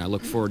timely, and I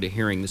look forward to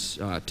hearing this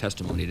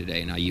testimony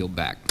today, and I yield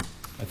back.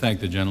 I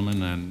thank the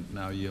gentleman and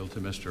now yield to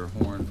Mr.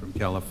 Horn from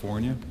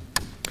California.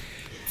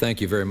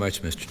 Thank you very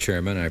much, Mr.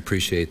 Chairman. I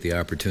appreciate the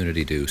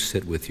opportunity to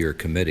sit with your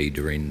committee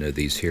during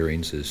these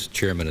hearings. As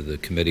chairman of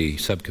the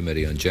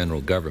subcommittee on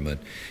general government,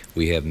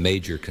 we have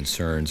major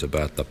concerns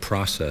about the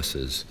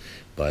processes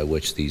by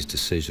which these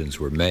decisions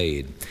were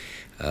made.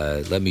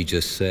 Let me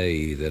just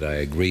say that I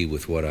agree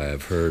with what I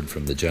have heard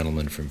from the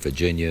gentleman from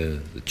Virginia,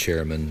 the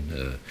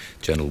chairman,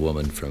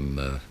 gentlewoman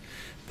from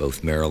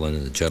both Maryland,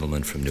 and the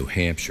gentleman from New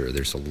Hampshire.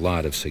 There's a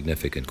lot of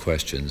significant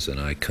questions, and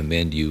I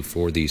commend you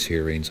for these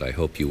hearings. I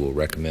hope you will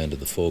recommend to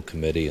the full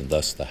committee and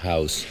thus the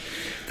House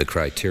the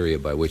criteria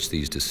by which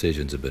these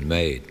decisions have been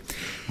made.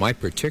 My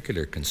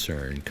particular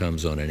concern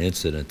comes on an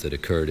incident that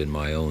occurred in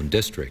my own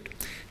district,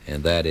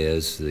 and that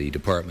is the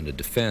Department of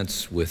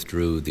Defense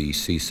withdrew the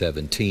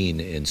C-17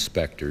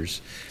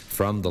 inspectors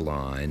from the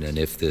line, and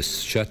if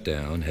this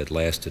shutdown had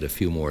lasted a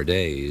few more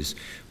days,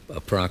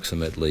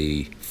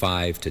 approximately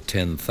 5,000 to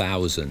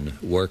 10,000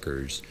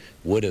 workers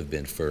would have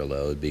been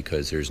furloughed,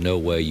 because there's no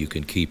way you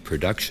can keep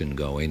production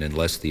going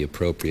unless the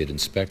appropriate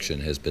inspection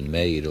has been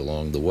made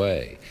along the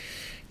way.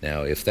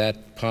 Now, if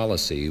that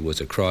policy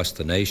was across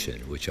the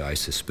nation, which I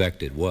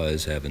suspect it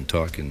was, having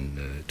talking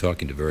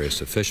to various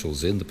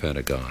officials in the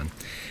Pentagon,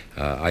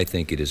 I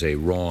think it is a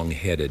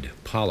wrong-headed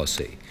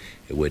policy.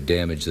 It would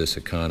damage this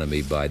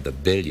economy by the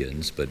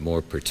billions, but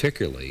more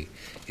particularly,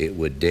 it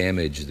would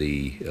damage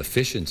the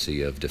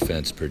efficiency of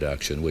defense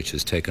production, which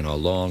has taken a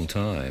long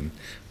time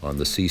on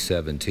the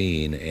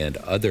C-17 and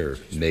other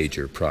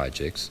major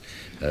projects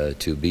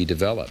to be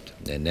developed.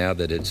 And now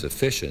that it's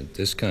efficient,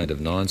 this kind of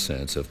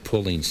nonsense of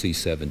pulling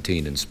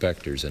C-17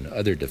 inspectors and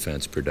other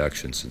defense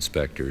productions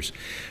inspectors,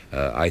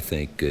 I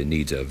think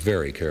needs a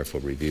very careful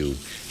review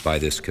by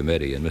this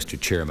committee. And Mr.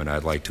 Chairman,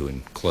 I'd like to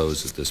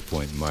enclose at this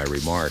point in my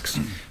remarks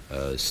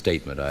a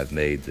statement I've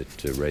made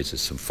that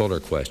raises some fuller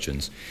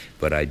questions,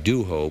 but I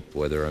do hope,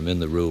 whether I'm in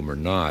the room or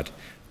not,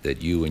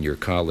 that you and your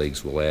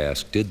colleagues will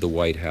ask, did the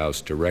White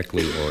House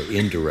directly or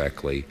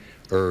indirectly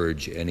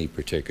urge any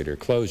particular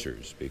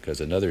closures?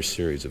 Because another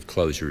series of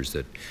closures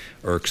that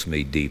irks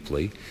me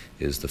deeply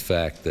is the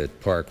fact that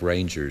park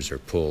rangers are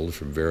pulled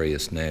from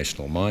various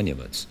national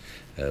monuments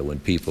when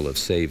people have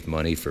saved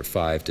money for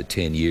 5 to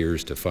 10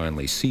 years to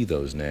finally see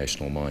those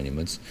national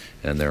monuments,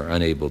 and they're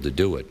unable to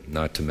do it,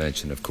 not to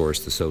mention, of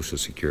course, the Social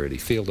Security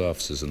field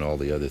offices and all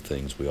the other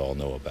things we all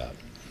know about.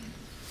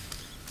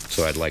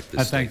 So I'd like this.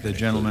 I thank the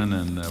gentleman,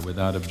 and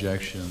without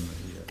objection,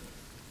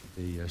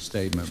 the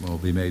statement will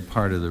be made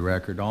part of the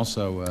record.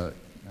 Also, a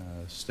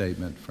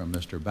statement from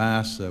Mr.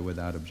 Bass,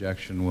 without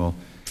objection, will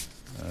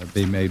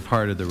be made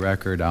part of the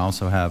record. I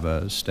also have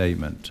a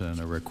statement and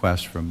a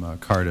request from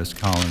Cardis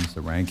Collins,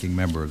 the ranking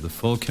member of the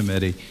full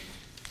committee,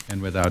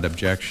 and without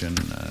objection,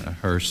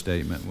 her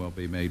statement will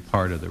be made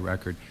part of the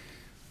record.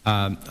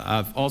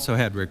 I've also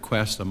had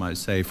requests, I might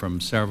say, from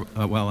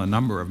several, a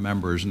number of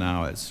members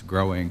now. It's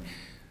growing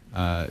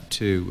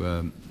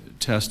to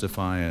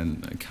testify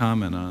and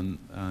comment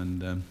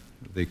on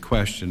the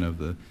question of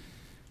the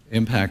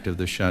impact of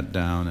the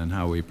shutdown and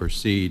how we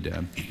proceed.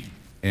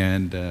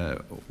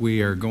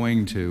 We are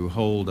going to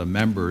hold a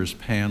members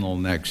panel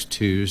next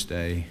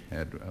Tuesday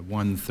at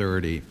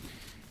 1:30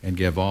 and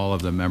give all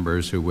of the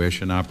members who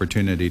wish an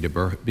opportunity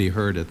to be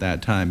heard at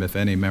that time. If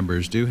any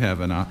members do have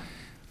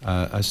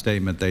a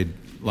statement they'd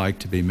like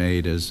to be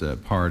made as a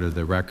part of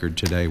the record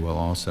today, we'll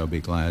also be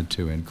glad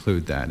to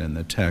include that in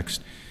the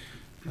text.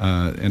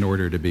 In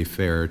order to be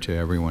fair to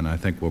everyone, I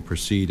think we'll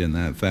proceed in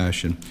that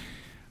fashion.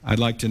 I'd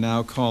like to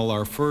now call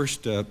our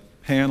first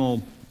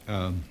panel,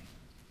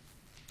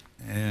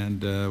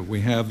 and we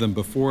have them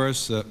before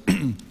us.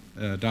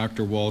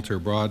 Dr. Walter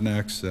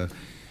Broadnax,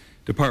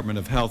 Department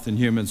of Health and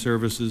Human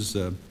Services,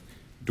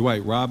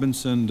 Dwight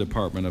Robinson,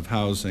 Department of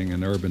Housing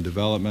and Urban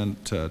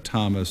Development,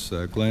 Thomas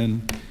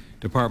Glenn,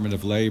 Department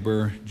of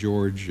Labor,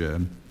 George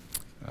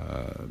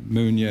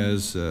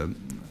Munoz,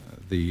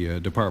 the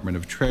Department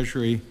of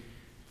Treasury,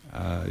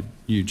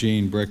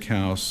 Eugene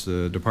Brickhouse,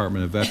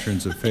 Department of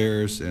Veterans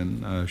Affairs,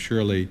 and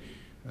Shirley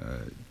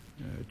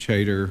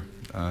Chater,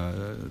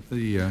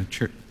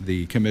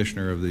 the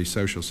Commissioner of the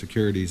Social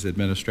Security's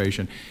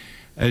Administration.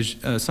 As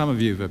some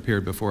of you have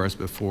appeared before us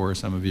before,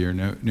 some of you are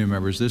new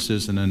members, this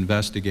is an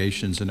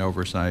Investigations and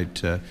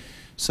Oversight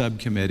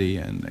Subcommittee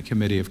and a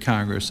Committee of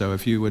Congress. So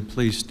if you would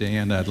please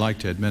stand, I'd like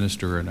to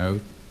administer an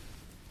oath.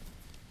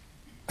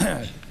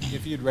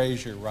 If you'd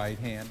raise your right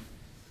hand.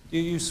 Do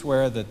you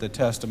swear that the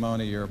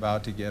testimony you're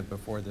about to give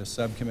before this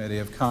subcommittee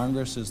of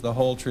Congress is the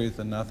whole truth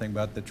and nothing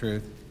but the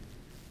truth?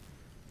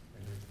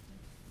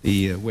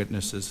 The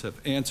witnesses have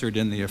answered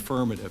in the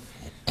affirmative.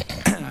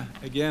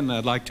 Again,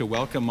 I'd like to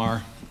welcome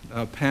our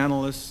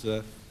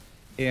panelists,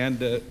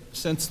 and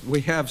since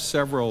we have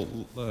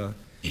several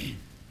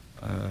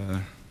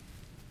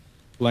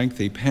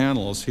lengthy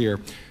panels here.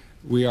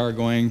 We are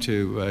going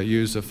to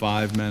use a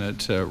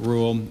 5-minute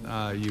rule.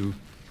 You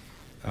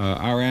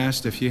are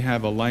asked if you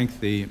have a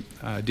lengthy,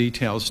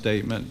 detailed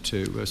statement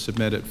to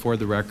submit it for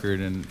the record,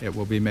 and it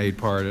will be made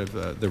part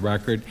of the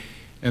record.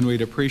 And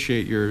we'd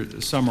appreciate your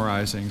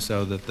summarizing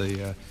so that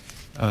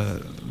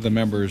the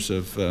members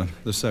of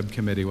the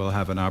subcommittee will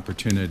have an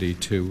opportunity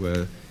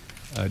to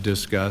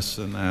discuss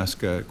and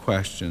ask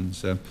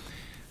questions.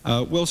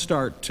 We'll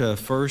start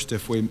first,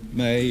 if we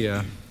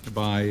may,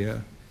 by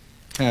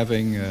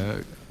having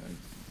a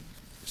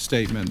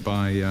statement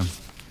by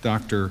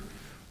Dr.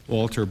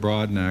 Walter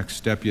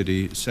Brodnax,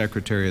 Deputy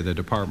Secretary of the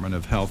Department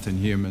of Health and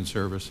Human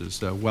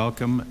Services.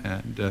 Welcome,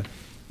 and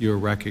you are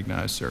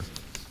recognized, sir.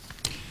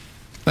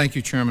 Thank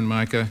you, Chairman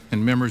Micah,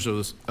 and members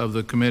of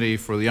the committee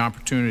for the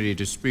opportunity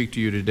to speak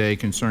to you today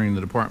concerning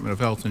the Department of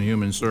Health and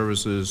Human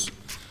Services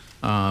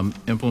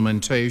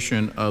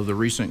implementation of the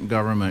recent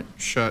government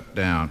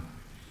shutdown.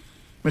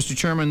 Mr.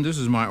 Chairman, this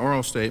is my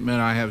oral statement.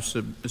 I have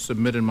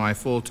submitted my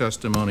full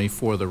testimony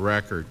for the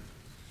record.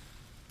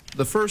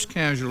 The first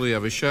casualty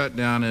of a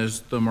shutdown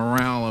is the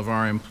morale of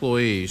our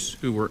employees,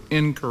 who were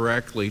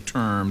incorrectly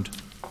termed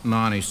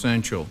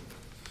non-essential.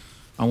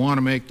 I want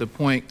to make the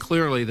point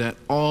clearly that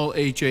all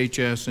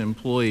HHS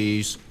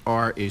employees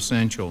are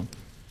essential.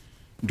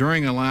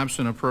 During a lapse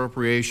in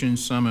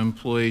appropriations, some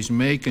employees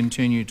may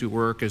continue to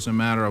work as a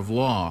matter of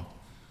law.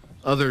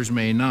 Others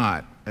may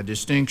not, a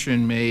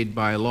distinction made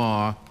by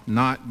law,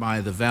 not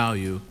by the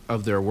value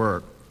of their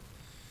work.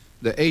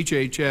 The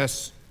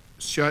HHS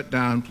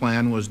shutdown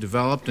plan was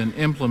developed and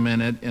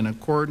implemented in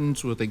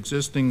accordance with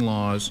existing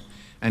laws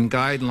and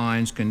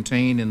guidelines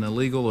contained in the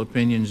legal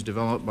opinions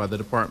developed by the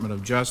Department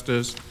of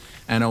Justice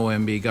and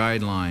OMB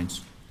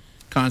guidelines.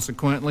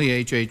 Consequently,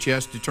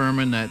 HHS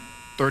determined that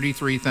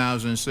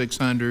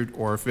 33,600,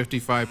 or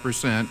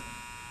 55%,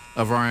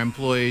 of our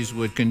employees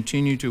would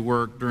continue to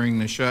work during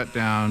the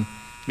shutdown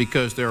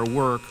because their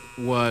work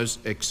was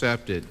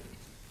accepted.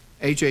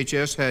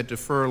 HHS had to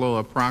furlough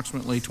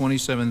approximately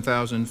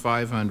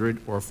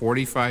 27,500, or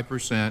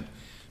 45%,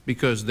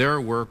 because their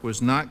work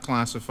was not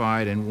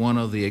classified in one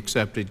of the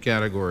accepted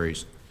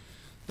categories.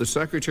 The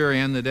Secretary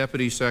and the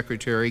Deputy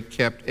Secretary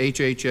kept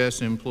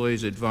HHS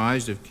employees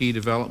advised of key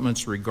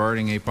developments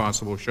regarding a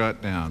possible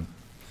shutdown.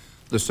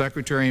 The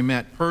Secretary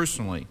met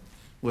personally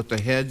with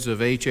the heads of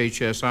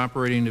HHS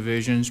operating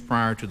divisions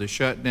prior to the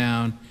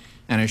shutdown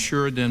and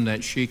assured them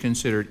that she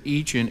considered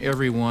each and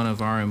every one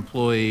of our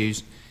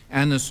employees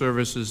and the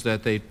services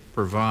that they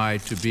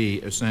provide to be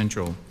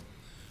essential.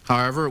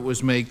 However, it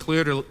was made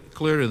clear to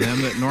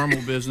them that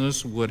normal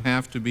business would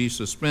have to be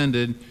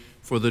suspended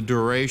for the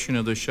duration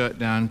of the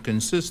shutdown,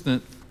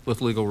 consistent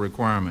with legal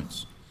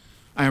requirements.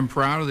 I am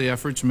proud of the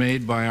efforts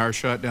made by our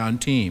shutdown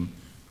team,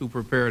 who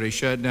prepared a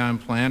shutdown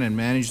plan and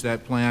managed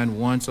that plan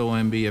once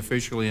OMB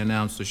officially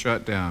announced the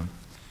shutdown.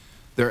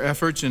 Their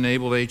efforts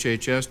enabled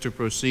HHS to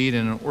proceed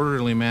in an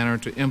orderly manner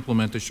to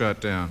implement the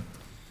shutdown.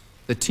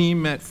 The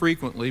team met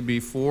frequently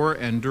before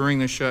and during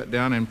the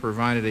shutdown and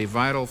provided a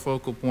vital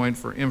focal point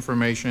for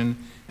information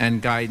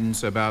and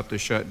guidance about the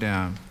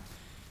shutdown.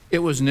 It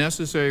was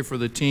necessary for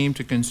the team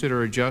to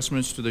consider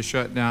adjustments to the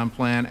shutdown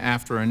plan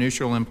after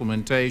initial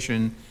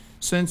implementation,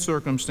 since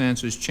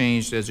circumstances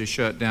changed as the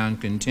shutdown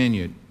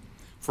continued.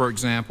 For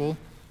example,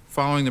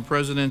 following the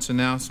President's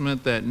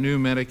announcement that new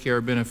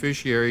Medicare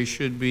beneficiaries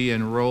should be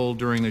enrolled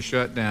during the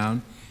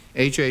shutdown,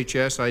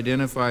 HHS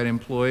identified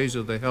employees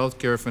of the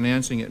Healthcare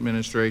Financing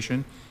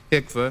Administration,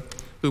 HCFA,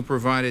 who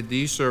provided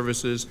these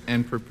services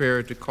and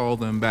prepared to call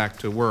them back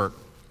to work.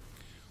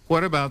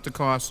 What about the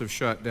costs of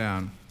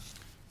shutdown?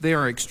 They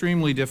are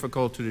extremely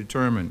difficult to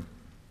determine.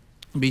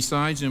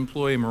 Besides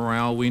employee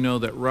morale, we know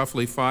that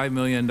roughly $5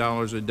 million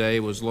a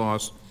day was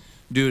lost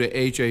due to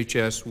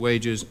HHS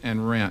wages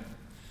and rent.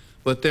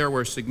 But there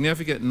were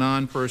significant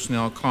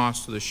non-personnel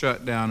costs to the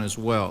shutdown as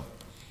well.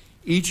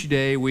 Each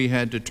day we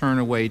had to turn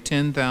away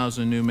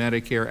 10,000 new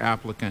Medicare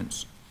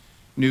applicants.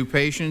 New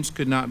patients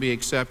could not be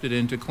accepted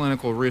into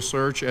clinical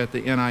research at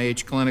the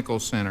NIH Clinical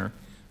Center.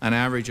 An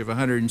average of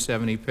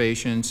 170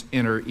 patients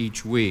enter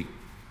each week.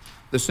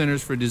 The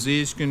Centers for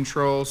Disease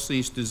Control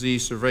ceased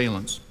disease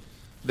surveillance.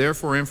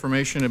 Therefore,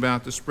 information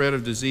about the spread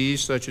of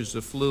disease such as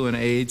the flu and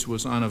AIDS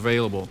was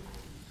unavailable.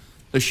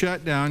 The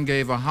shutdown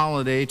gave a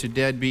holiday to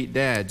deadbeat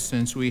dads,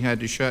 since we had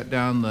to shut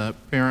down the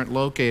parent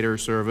locator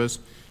service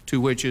to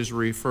which is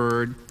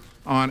referred,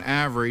 on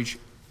average,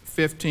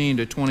 15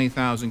 to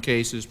 20,000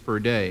 cases per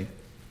day.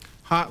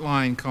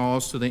 Hotline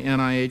calls to the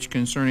NIH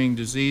concerning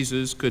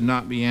diseases could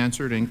not be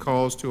answered, and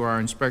calls to our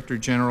Inspector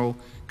General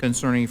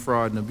concerning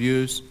fraud and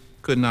abuse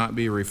could not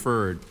be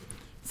referred.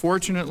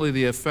 Fortunately,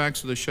 the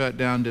effects of the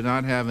shutdown did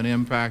not have an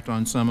impact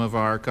on some of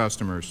our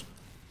customers.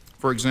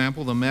 For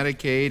example, the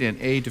Medicaid and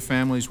Aid to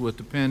Families with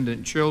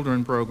Dependent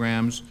Children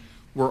programs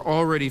were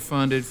already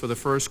funded for the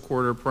first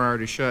quarter prior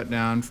to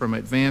shutdown from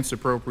advance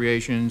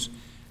appropriations,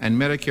 and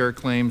Medicare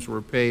claims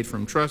were paid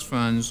from trust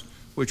funds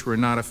which were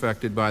not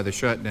affected by the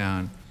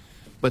shutdown.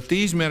 But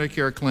these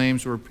Medicare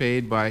claims were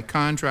paid by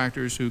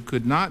contractors who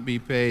could not be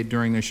paid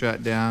during the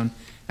shutdown,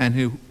 and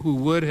who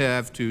would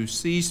have to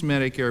cease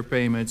Medicare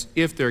payments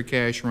if their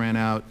cash ran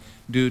out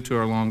due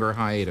to a longer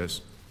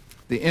hiatus.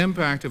 The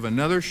impact of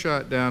another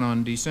shutdown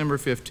on December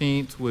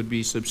 15th would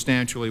be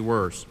substantially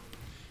worse.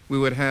 We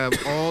would have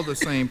all the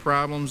same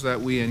problems that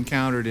we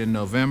encountered in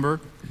November,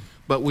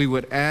 but we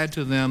would add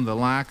to them the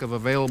lack of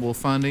available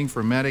funding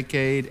for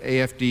Medicaid,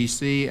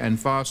 AFDC, and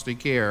foster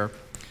care,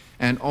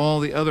 and all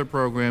the other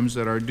programs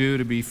that are due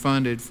to be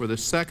funded for the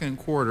second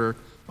quarter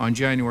on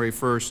January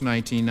 1st,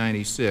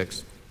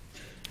 1996.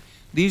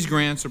 These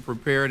grants are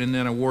prepared and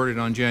then awarded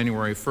on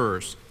January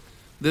 1st.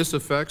 This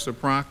affects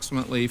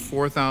approximately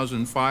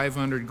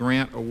 4,500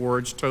 grant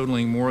awards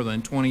totaling more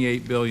than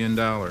 $28 billion.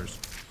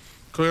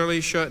 Clearly,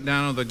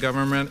 shutdown of the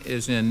government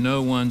is in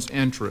no one's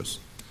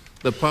interest.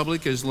 The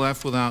public is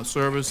left without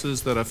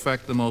services that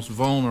affect the most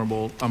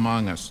vulnerable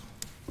among us.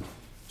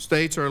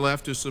 States are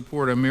left to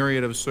support a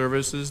myriad of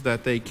services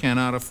that they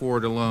cannot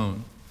afford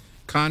alone.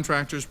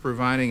 Contractors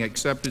providing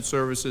accepted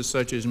services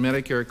such as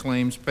Medicare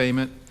claims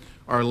payment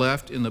are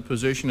left in the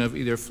position of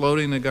either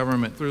floating the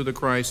government through the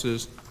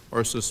crisis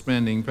or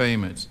suspending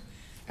payments.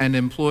 And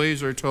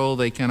employees are told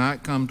they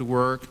cannot come to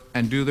work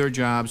and do their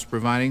jobs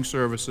providing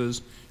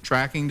services,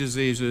 tracking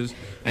diseases,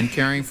 and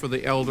caring for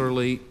the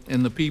elderly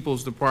in the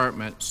People's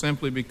Department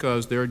simply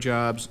because their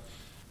job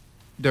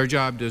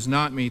does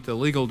not meet the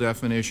legal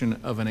definition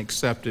of an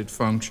accepted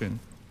function.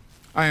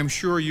 I am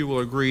sure you will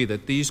agree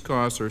that these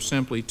costs are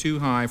simply too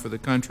high for the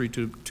country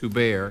to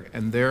bear,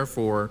 and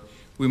therefore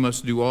we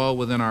must do all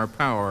within our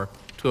power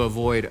to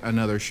avoid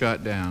another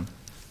shutdown.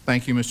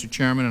 Thank you, Mr.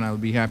 Chairman, and I would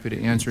be happy to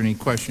answer any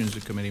questions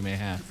the committee may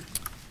have.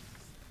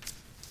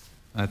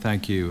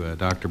 Thank you,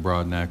 Dr.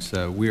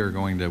 Broadnax. We are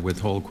going to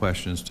withhold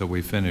questions till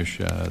we finish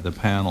the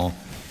panel.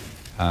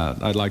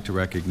 I'd like to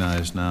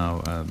recognize now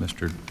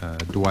Mr.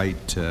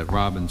 Dwight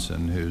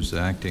Robinson, who's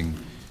Acting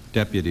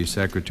Deputy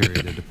Secretary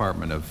of the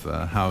Department of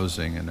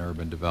Housing and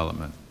Urban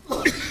Development.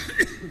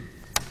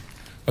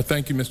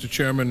 Thank you, Mr.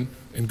 Chairman,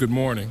 and good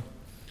morning.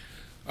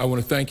 I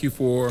want to thank you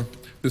for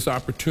this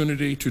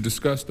opportunity to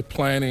discuss the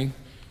planning,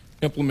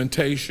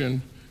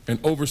 implementation, and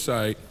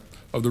oversight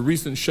of the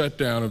recent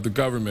shutdown of the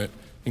government,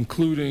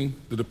 including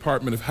the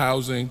Department of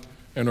Housing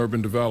and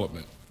Urban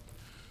Development.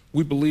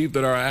 We believe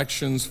that our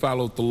actions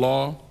followed the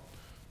law,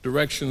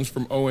 directions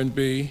from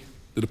ONB,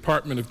 the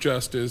Department of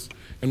Justice,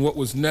 and what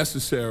was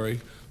necessary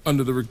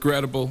under the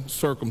regrettable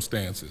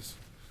circumstances.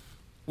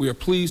 We are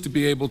pleased to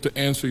be able to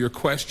answer your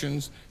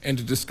questions and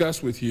to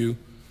discuss with you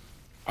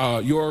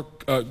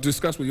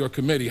discuss with your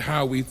committee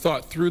how we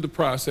thought through the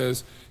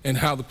process and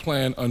how the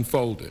plan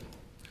unfolded.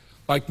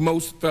 Like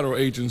most federal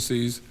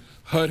agencies,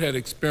 HUD had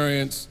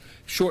experienced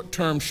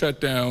short-term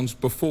shutdowns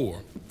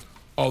before,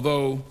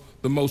 although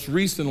the most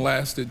recent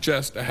lasted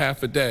just a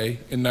half a day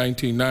in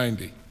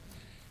 1990.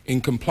 In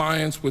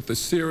compliance with a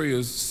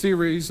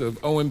series of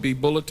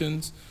OMB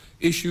bulletins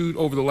issued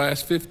over the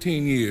last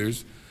 15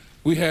 years,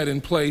 we had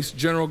in place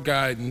general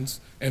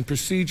guidance and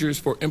procedures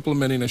for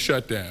implementing a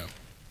shutdown.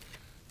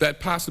 That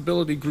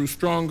possibility grew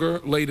stronger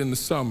late in the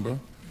summer,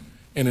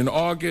 and in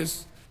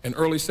August and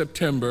early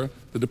September,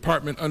 the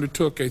Department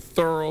undertook a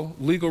thorough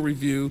legal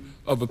review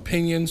of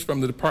opinions from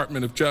the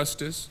Department of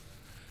Justice,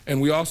 and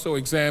we also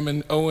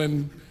examined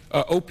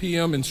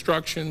OPM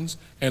instructions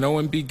and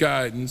OMB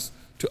guidance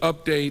to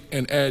update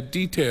and add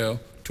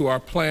detail to our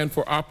plan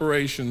for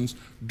operations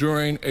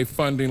during a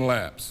funding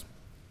lapse.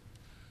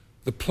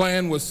 The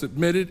plan was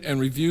submitted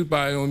and reviewed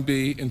by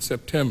OMB in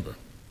September.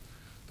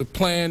 The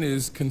plan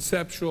is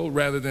conceptual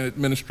rather than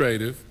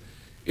administrative.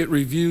 It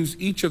reviews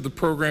each of the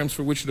programs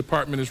for which the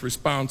Department is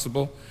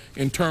responsible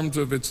in terms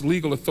of its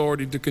legal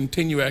authority to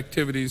continue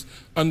activities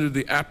under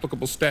the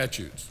applicable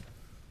statutes.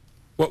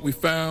 What we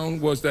found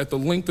was that the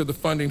length of the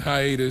funding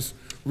hiatus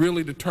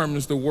really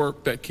determines the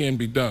work that can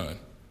be done.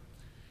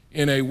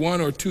 In a 1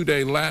 or 2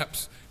 day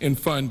lapse in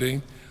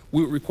funding,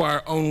 we would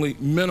require only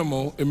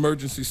minimal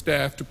emergency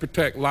staff to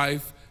protect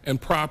life and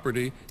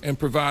property and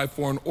provide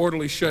for an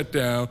orderly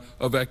shutdown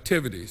of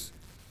activities.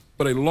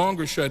 But a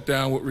longer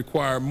shutdown would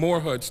require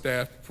more HUD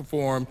staff to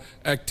perform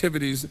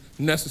activities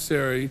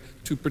necessary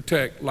to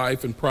protect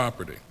life and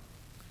property.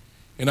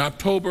 In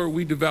October,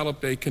 we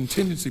developed a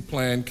contingency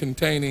plan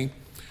containing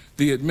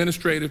the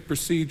administrative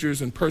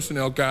procedures and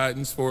personnel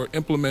guidance for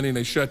implementing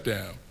a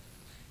shutdown.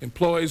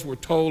 Employees were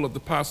told of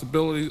the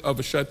possibility of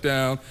a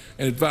shutdown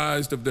and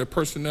advised of their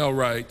personnel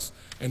rights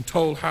and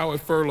told how a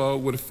furlough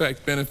would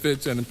affect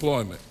benefits and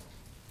employment.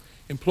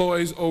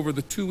 Employees over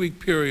the 2-week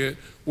period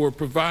were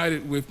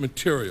provided with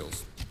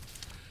materials.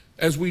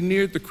 As we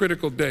neared the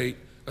critical date,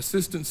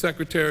 assistant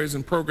secretaries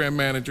and program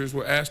managers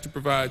were asked to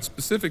provide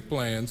specific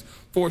plans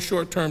for a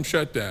short-term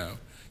shutdown,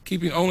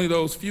 keeping only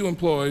those few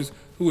employees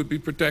who would be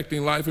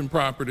protecting life and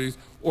properties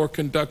or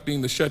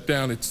conducting the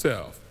shutdown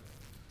itself.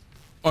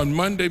 On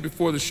Monday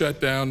before the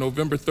shutdown,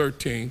 November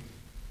 13th,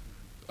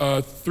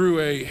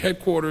 through a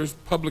headquarters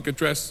public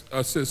address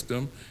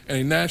system and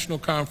a national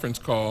conference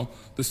call,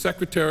 the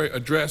Secretary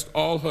addressed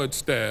all HUD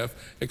staff,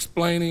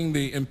 explaining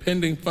the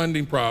impending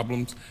funding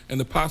problems and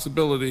the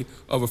possibility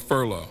of a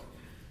furlough.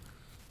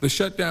 The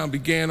shutdown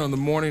began on the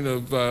morning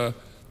of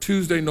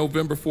Tuesday,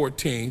 November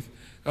 14th,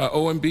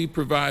 OMB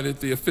provided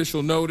the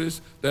official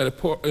notice that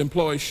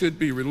employees should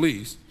be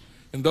released,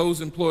 and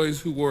those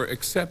employees who were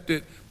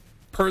accepted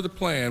per the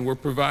plan were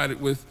provided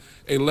with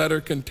a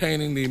letter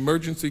containing the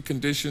emergency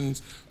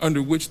conditions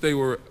under which they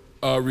were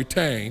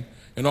retained,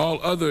 and all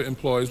other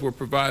employees were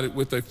provided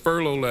with a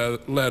furlough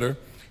letter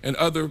and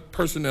other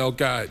personnel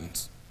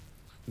guidance.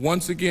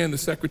 Once again, the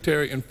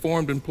Secretary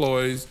informed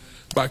employees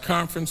by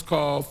conference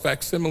call,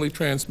 facsimile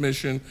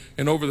transmission,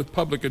 and over the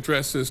public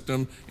address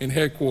system in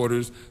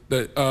headquarters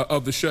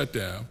of the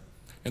shutdown.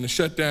 And the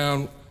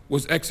shutdown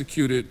was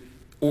executed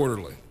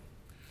orderly.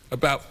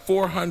 About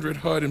 400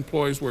 HUD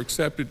employees were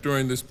accepted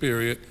during this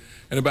period,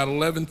 and about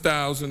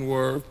 11,000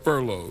 were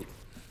furloughed.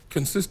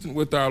 Consistent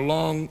with our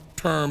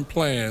long-term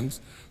plans,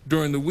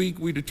 during the week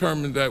we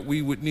determined that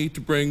we would need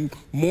to bring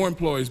more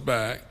employees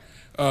back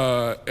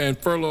and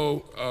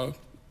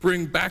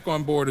bring back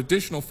on board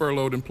additional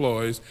furloughed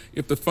employees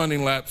if the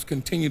funding lapse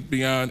continued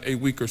beyond a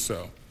week or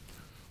so.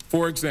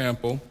 For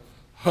example,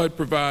 HUD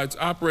provides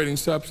operating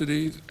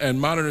subsidies and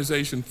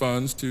modernization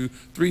funds to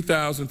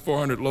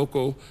 3,400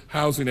 local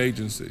housing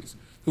agencies,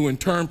 who in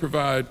turn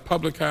provide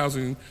public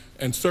housing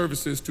and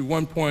services to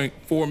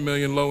 1.4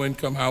 million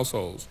low-income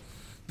households.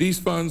 These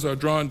funds are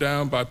drawn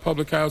down by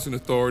public housing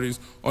authorities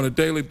on a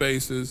daily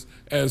basis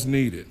as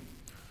needed.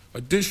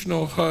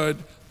 Additional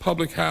HUD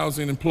public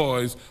housing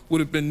employees would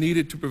have been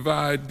needed to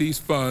provide these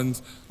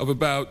funds of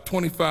about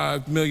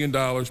 $25 million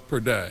per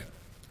day.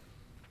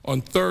 On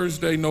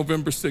Thursday,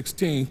 November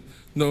 16th,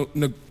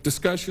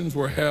 discussions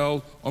were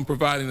held on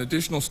providing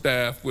additional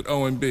staff with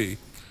OMB,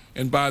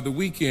 and by the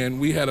weekend,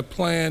 we had a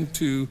plan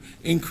to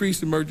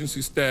increase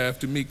emergency staff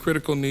to meet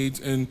critical needs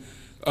in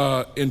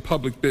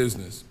public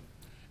business.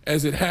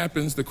 As it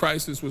happens, the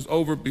crisis was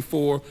over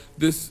before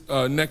this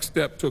next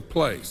step took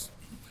place.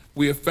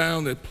 We have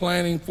found that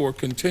planning for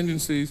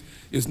contingencies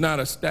is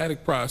not a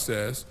static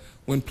process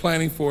when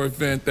planning for an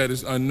event that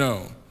is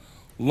unknown.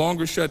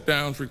 Longer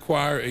shutdowns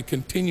require a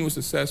continuous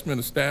assessment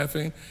of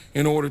staffing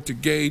in order to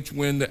gauge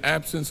when the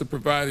absence of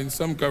providing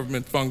some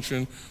government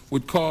function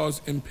would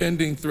cause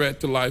impending threat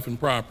to life and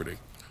property.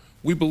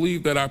 We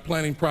believe that our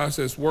planning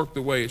process worked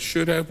the way it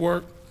should have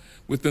worked,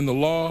 within the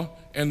law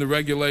and the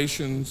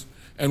regulations,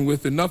 and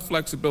with enough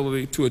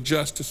flexibility to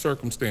adjust to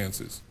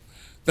circumstances.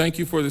 Thank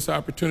you for this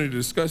opportunity to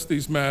discuss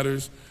these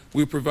matters.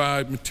 We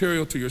provide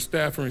material to your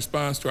staff in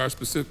response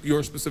to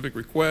your specific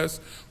requests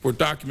for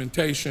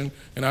documentation,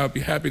 and I would be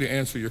happy to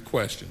answer your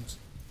questions.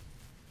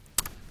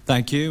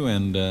 Thank you,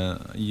 and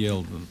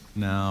yield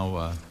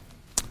now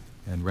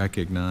and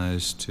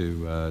recognize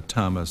to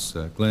Thomas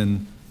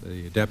Glenn,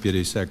 the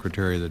Deputy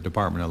Secretary of the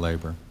Department of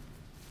Labor.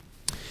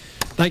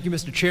 Thank you,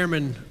 Mr.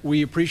 Chairman.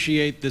 We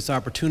appreciate this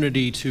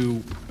opportunity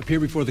to appear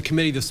before the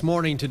committee this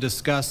morning to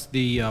discuss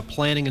the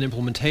planning and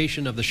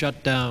implementation of the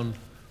shutdown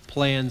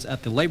plans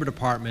at the Labor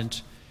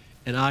Department,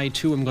 and I,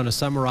 too, am going to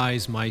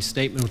summarize my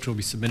statement, which will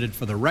be submitted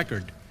for the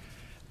record.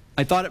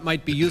 I thought it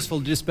might be useful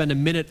to just spend a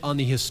minute on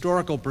the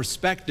historical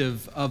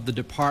perspective of the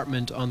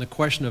Department on the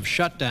question of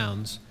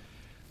shutdowns.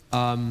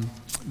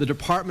 The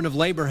Department of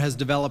Labor has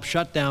developed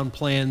shutdown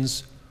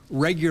plans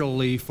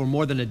regularly for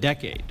more than a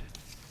decade.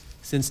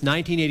 Since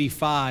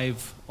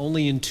 1985,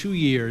 only in 2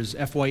 years,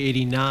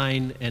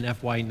 FY89 and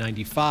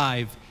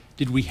FY95,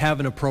 did we have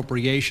an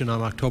appropriation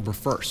on October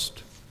 1st.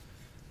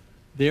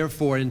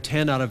 Therefore, in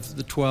 10 out of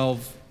the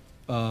 12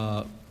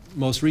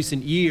 most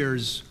recent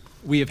years,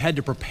 we have had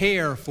to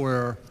prepare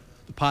for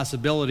the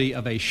possibility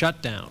of a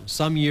shutdown.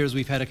 Some years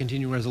we've had a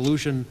continuing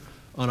resolution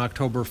on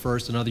October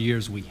 1st, and other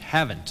years we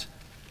haven't.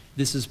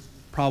 This is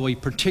probably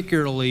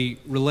particularly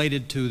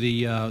related to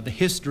the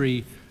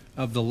history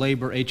of the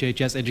labor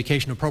HHS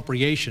education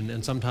appropriation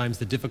and sometimes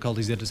the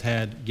difficulties it has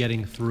had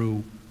getting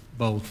through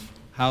both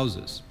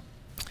houses.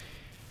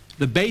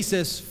 The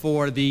basis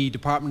for the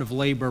Department of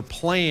Labor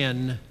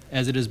plan,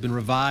 as it has been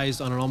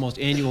revised on an almost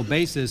annual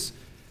basis,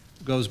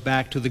 goes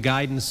back to the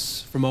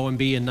guidance from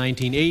OMB in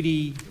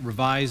 1980,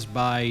 revised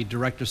by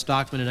Director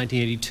Stockman in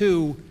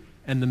 1982,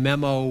 and the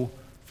memo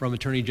from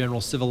Attorney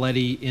General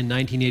Civiletti in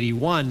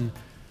 1981.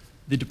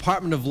 The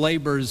Department of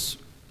Labor's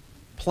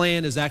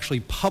plan is actually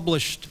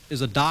published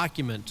as a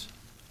document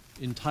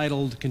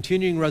entitled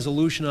Continuing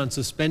Resolution on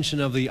Suspension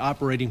of the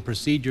Operating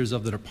Procedures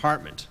of the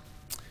Department.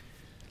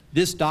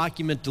 This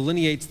document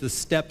delineates the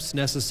steps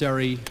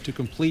necessary to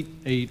complete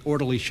an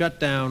orderly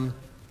shutdown.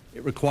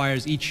 It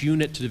requires each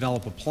unit to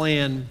develop a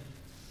plan,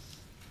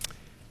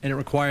 and it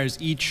requires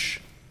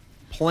each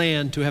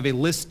plan to have a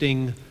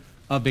listing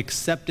of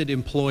accepted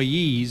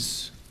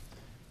employees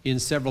in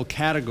several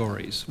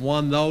categories.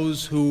 One,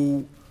 those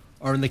who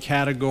are in the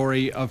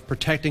category of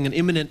protecting an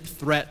imminent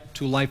threat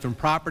to life and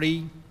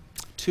property.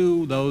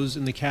 Two, those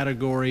in the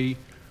category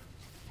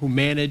who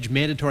manage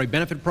mandatory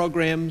benefit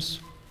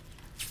programs.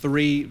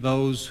 Three,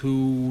 those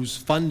whose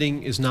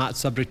funding is not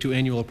subject to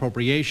annual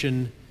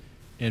appropriation.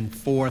 And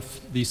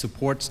fourth, the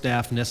support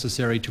staff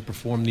necessary to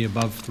perform the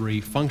above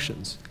three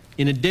functions.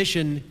 In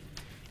addition,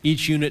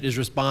 each unit is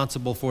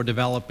responsible for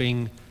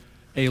developing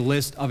a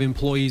list of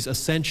employees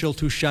essential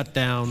to shut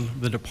down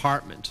the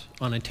department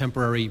on a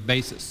temporary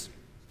basis.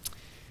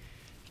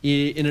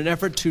 In an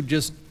effort to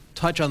just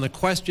touch on the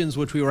questions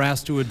which we were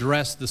asked to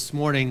address this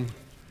morning,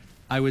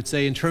 I would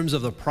say in terms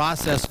of the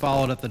process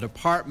followed at the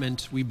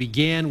department, we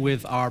began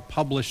with our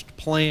published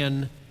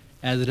plan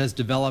as it has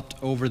developed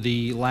over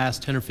the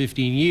last 10 or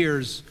 15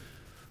 years,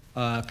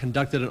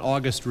 conducted an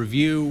August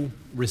review,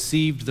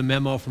 received the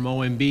memo from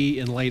OMB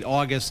in late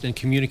August, and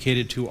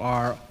communicated to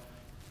our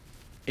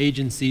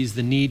agencies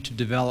the need to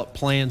develop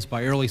plans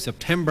by early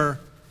September.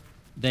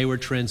 They were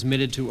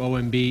transmitted to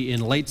OMB in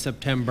late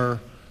September.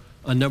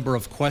 A number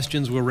of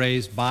questions were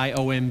raised by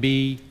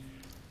OMB,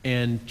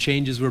 and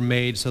changes were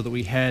made so that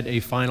we had a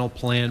final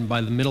plan by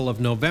the middle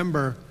of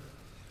November,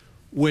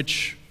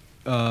 which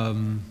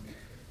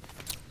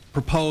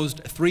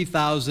proposed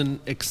 3,000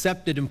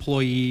 accepted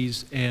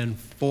employees and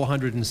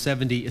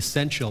 470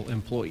 essential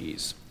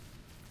employees.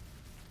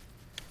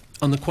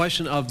 On the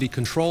question of the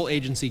control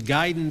agency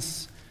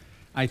guidance,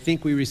 I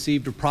think we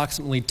received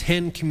approximately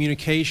 10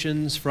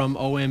 communications from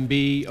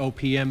OMB,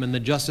 OPM, and the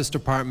Justice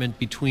Department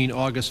between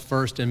August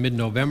 1st and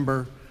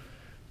mid-November.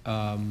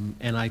 And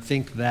I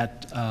think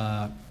that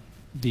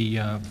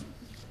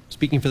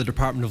speaking for the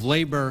Department of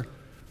Labor,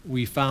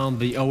 we found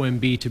the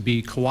OMB to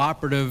be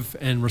cooperative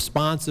and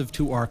responsive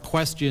to our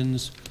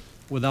questions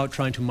without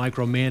trying to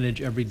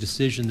micromanage every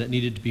decision that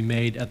needed to be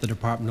made at the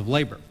Department of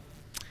Labor.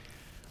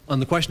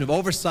 On the question of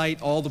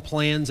oversight, all the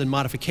plans and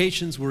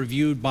modifications were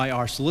reviewed by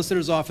our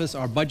Solicitor's Office,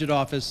 our Budget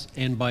Office,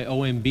 and by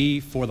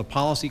OMB for the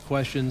policy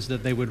questions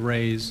that they would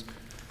raise.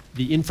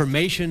 The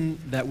information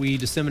that we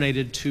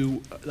disseminated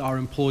to our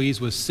employees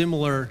was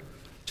similar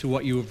to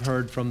what you have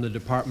heard from the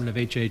Department of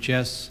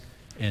HHS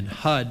and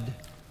HUD.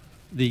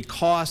 The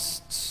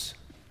costs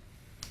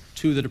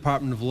to the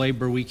Department of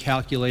Labor we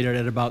calculated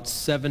at about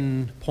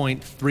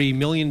 $7.3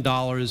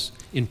 million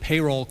in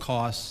payroll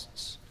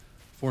costs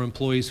for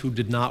employees who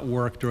did not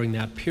work during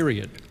that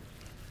period.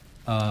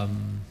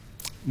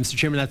 Mr.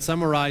 Chairman, that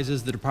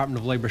summarizes the Department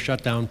of Labor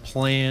shutdown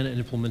plan and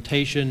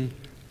implementation.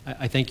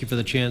 I thank you for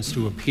the chance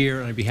to appear,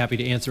 and I'd be happy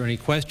to answer any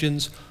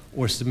questions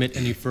or submit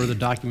any further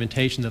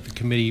documentation that the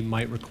committee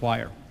might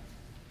require.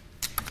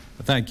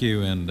 Thank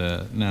you, and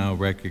now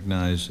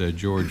recognize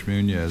George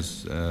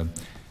Munoz,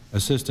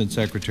 Assistant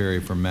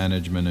Secretary for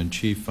Management and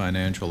Chief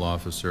Financial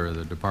Officer of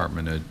the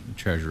Department of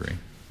Treasury.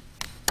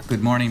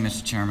 Good morning,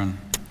 Mr. Chairman.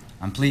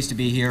 I'm pleased to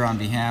be here on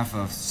behalf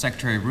of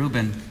Secretary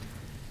Rubin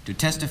to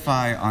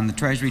testify on the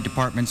Treasury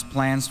Department's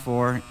plans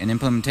for and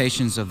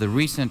implementations of the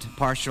recent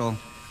partial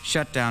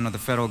shutdown of the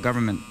federal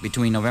government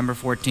between November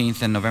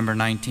 14th and November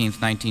 19th,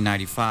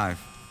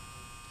 1995.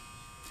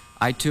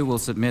 I too will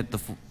submit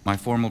my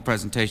formal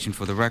presentation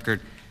for the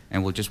record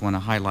and will just want to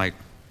highlight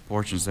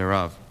portions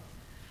thereof.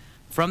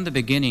 From the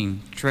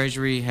beginning,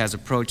 Treasury has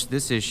approached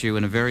this issue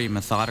in a very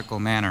methodical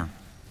manner.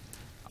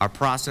 Our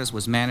process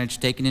was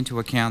managed taking into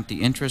account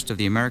the interest of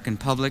the American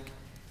public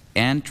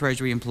and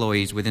Treasury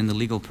employees within the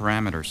legal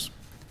parameters.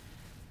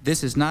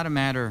 This is not a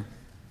matter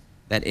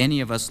that any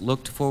of us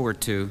looked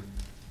forward to,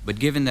 but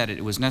given that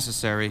it was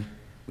necessary,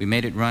 we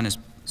made it run as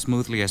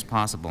smoothly as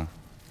possible.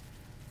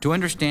 To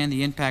understand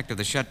the impact of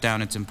the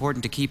shutdown, it's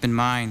important to keep in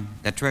mind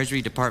that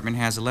Treasury Department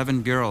has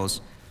 11 bureaus,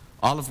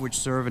 all of which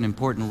serve an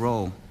important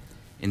role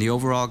in the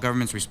overall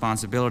government's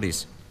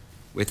responsibilities,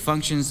 with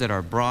functions that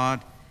are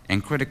broad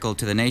and critical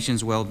to the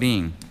nation's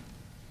well-being.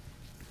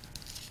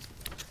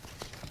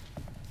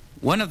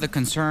 One of the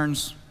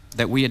concerns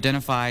that we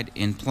identified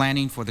in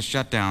planning for the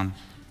shutdown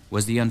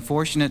was the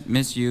unfortunate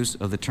misuse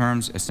of the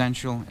terms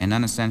essential and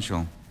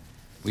unessential.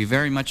 We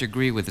very much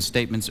agree with the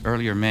statements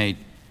earlier made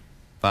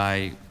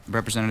by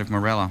Representative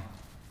Morella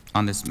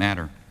on this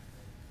matter.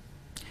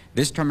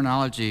 This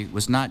terminology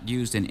was not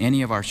used in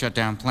any of our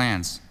shutdown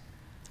plans.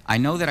 I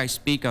know that I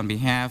speak on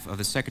behalf of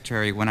the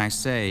Secretary when I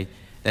say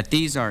that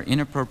these are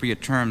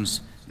inappropriate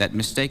terms that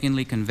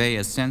mistakenly convey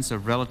a sense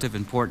of relative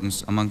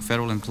importance among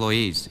federal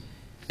employees.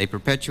 They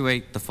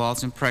perpetuate the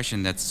false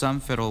impression that some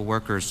federal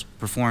workers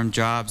perform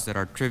jobs that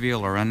are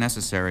trivial or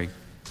unnecessary.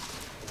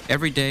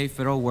 Every day,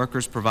 federal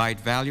workers provide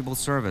valuable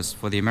service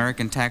for the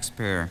American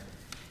taxpayer.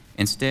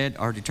 Instead,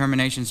 our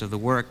determinations of the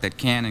work that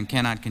can and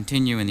cannot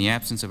continue in the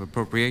absence of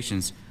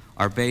appropriations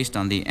are based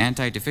on the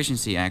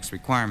Anti-Deficiency Act's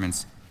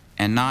requirements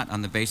and not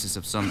on the basis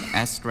of some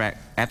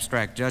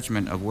abstract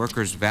judgment of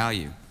workers'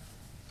 value.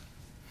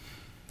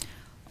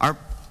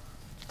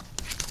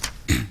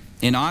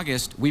 In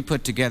August, we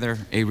put together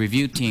a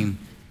review team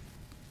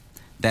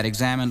that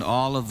examined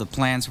all of the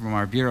plans from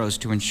our bureaus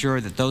to ensure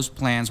that those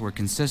plans were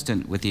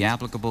consistent with the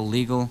applicable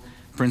legal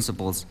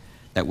principles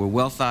that were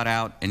well thought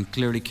out and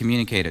clearly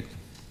communicated.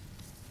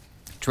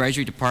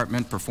 Treasury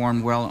Department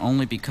performed well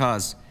only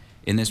because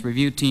in this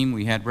review team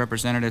we had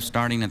representatives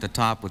starting at the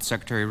top with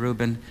Secretary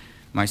Rubin,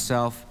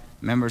 myself,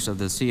 members of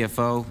the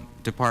CFO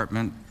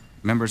department,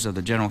 members of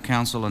the General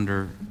Counsel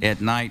under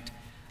Ed Knight,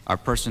 our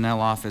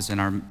personnel office, and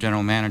our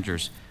general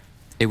managers.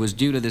 It was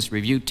due to this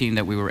review team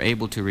that we were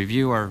able to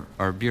review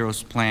our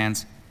bureau's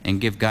plans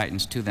and give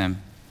guidance to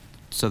them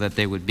so that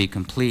they would be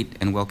complete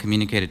and well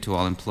communicated to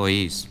all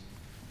employees.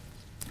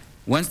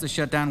 Once the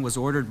shutdown was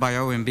ordered by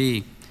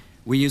OMB,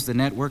 we used the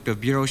network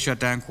of Bureau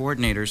shutdown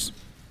coordinators,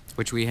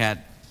 which we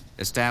had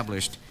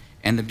established,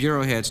 and the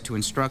Bureau heads to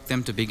instruct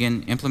them to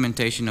begin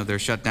implementation of their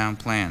shutdown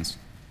plans.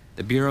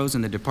 The bureaus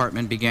and the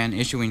department began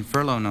issuing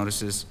furlough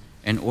notices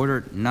and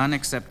ordered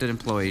non-accepted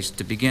employees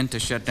to begin to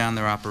shut down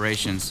their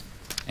operations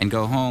and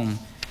go home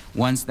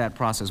once that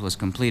process was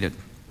completed.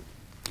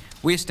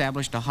 We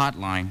established a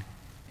hotline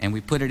and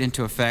we put it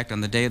into effect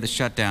on the day of the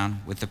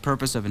shutdown with the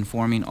purpose of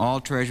informing all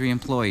Treasury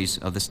employees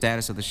of the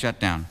status of the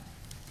shutdown.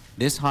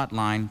 This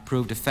hotline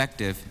proved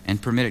effective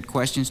and permitted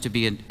questions to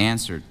be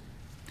answered.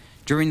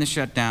 During the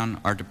shutdown,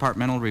 our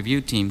departmental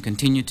review team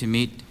continued to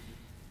meet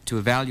to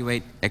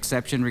evaluate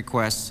exception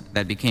requests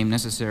that became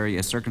necessary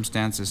as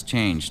circumstances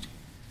changed.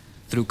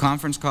 Through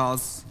conference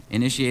calls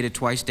initiated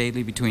twice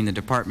daily between the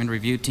department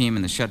review team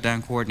and the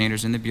shutdown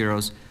coordinators in the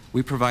bureaus,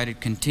 we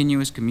provided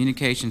continuous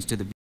communications to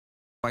the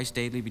twice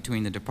daily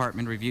between the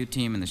department review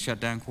team and the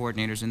shutdown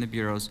coordinators in the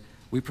bureaus.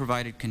 We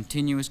provided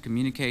continuous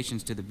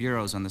communications to the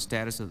bureaus on the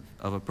status of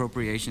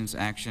appropriations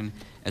action,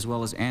 as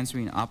well as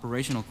answering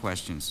operational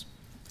questions.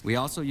 We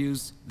also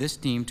used this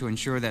team to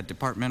ensure that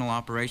departmental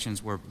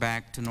operations were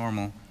back to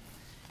normal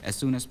as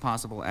soon as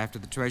possible after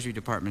the Treasury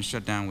Department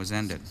shutdown was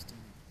ended.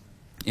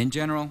 In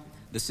general,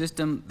 the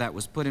system that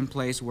was put in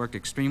place worked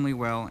extremely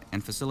well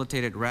and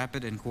facilitated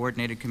rapid and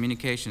coordinated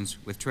communications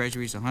with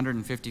Treasury's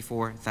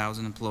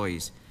 154,000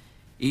 employees,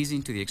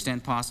 easing to the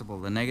extent possible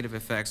the negative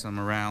effects on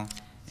morale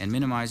and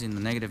minimizing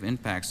the negative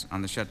impacts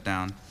on the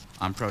shutdown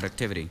on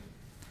productivity.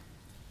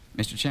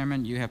 Mr.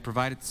 Chairman, you have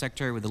provided the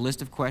Secretary with a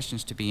list of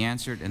questions to be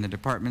answered, and the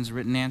Department's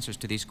written answers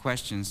to these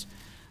questions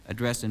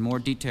address in more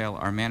detail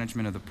our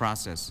management of the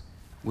process.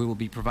 We will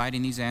be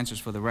providing these answers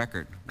for the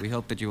record. We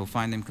hope that you will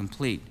find them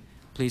complete.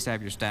 Please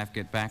have your staff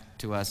get back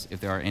to us if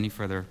there are any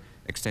further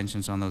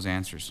extensions on those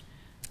answers.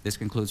 This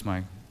concludes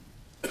my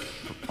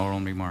oral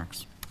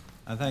remarks.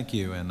 Thank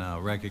you, and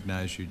I'll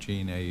recognize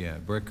Eugene A.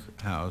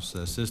 Brickhouse,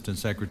 Assistant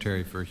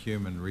Secretary for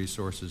Human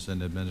Resources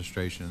and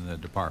Administration in the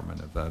Department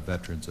of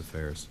Veterans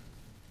Affairs.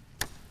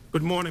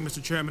 Good morning,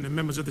 Mr. Chairman and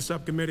members of the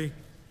subcommittee.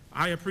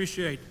 I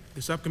appreciate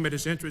the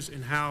subcommittee's interest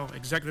in how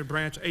executive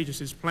branch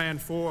agencies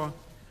planned for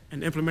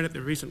and implemented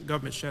the recent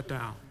government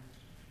shutdown,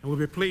 and we'll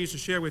be pleased to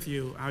share with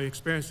you our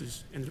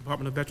experiences in the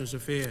Department of Veterans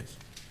Affairs.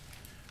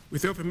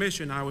 With your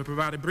permission, I will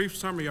provide a brief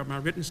summary of my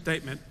written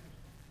statement,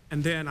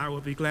 and then I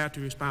will be glad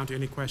to respond to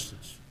any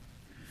questions.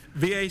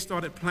 VA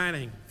started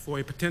planning for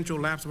a potential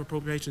lapse of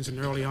appropriations in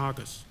early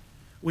August.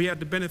 We had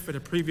the benefit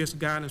of previous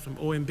guidance from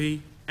OMB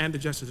and the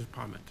Justice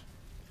Department.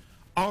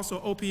 Also,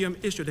 OPM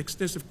issued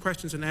extensive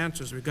questions and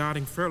answers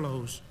regarding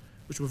furloughs,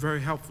 which were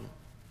very helpful.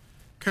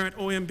 Current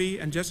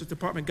OMB and Justice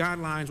Department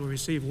guidelines were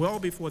received well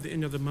before the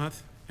end of the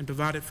month and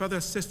provided further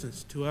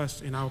assistance to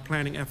us in our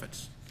planning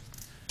efforts.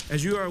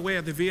 As you are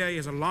aware, the VA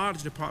is a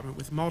large department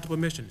with multiple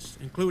missions,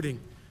 including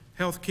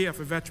health care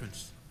for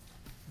veterans,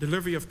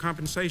 delivery of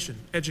compensation,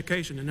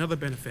 education, and other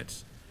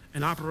benefits,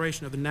 and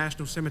operation of the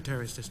National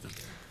Cemetery System.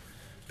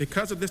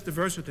 Because of this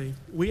diversity,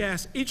 we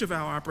asked each of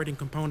our operating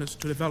components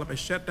to develop a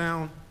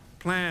shutdown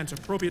plans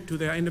appropriate to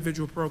their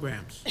individual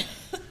programs.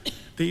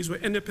 These were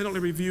independently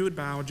reviewed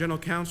by our General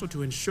Counsel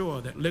to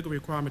ensure that legal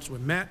requirements were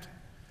met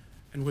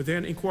and were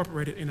then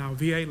incorporated in our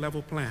VA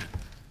level plan.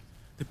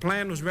 The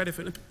plan was ready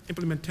for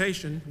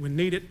implementation when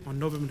needed on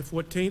November the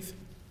 14th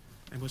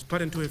and was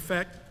put into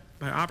effect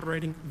by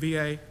operating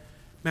VA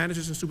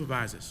managers and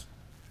supervisors.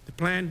 The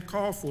plan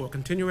called for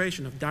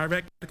continuation of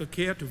direct medical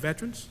care to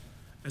veterans,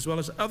 as well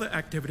as other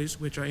activities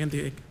which are in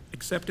the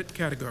accepted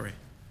category.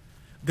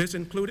 This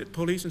included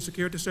police and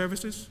security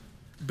services,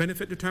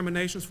 benefit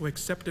determinations for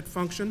accepted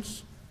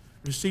functions,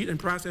 receipt and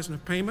processing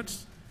of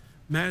payments,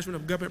 management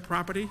of government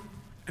property,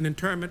 and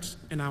interments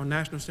in our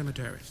national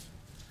cemeteries.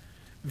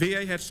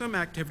 VA had some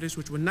activities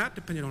which were not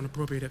dependent on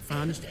appropriated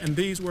funds, and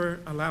these were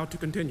allowed to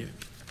continue.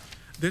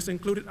 This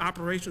included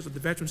operations of the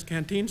Veterans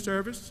Canteen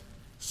Service,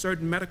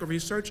 certain medical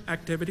research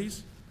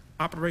activities,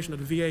 operation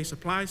of the VA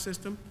supply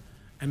system,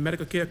 and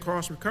medical care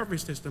cost recovery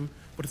system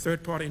for the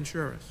third-party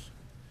insurers.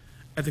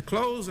 At the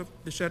close of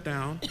the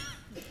shutdown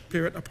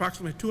period,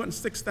 approximately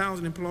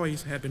 206,000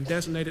 employees had been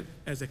designated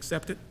as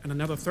accepted, and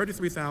another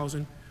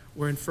 33,000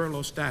 were in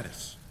furlough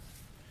status.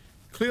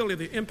 Clearly,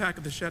 the impact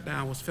of the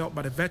shutdown was felt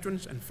by the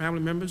veterans and family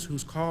members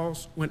whose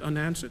calls went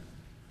unanswered,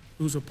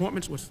 whose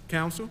appointments were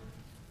canceled,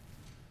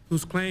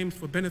 whose claims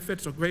for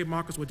benefits or grave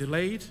markers were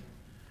delayed,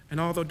 and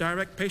although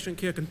direct patient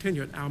care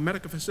continued, our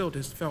medical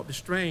facilities felt the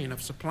strain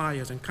of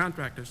suppliers and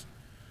contractors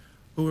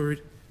who were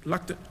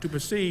reluctant to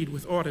proceed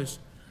with orders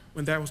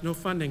when there was no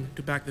funding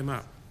to back them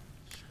up.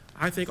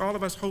 I think all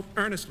of us hope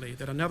earnestly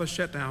that another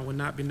shutdown would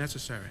not be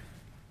necessary.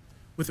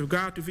 With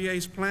regard to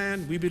VA's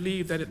plan, we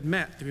believe that it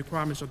met the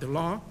requirements of the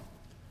law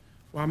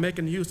while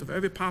making use of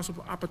every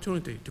possible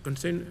opportunity to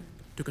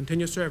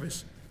continue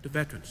service to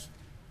veterans.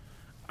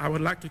 I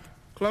would like to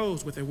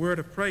close with a word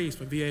of praise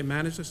for VA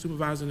managers,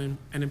 supervisors,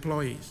 and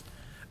employees.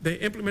 They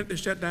implemented the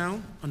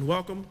shutdown,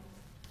 unwelcome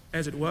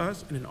as it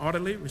was, in an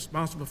orderly,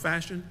 responsible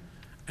fashion,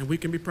 and we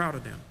can be proud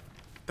of them.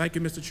 Thank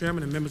you, Mr.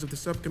 Chairman and members of the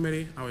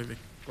subcommittee. I will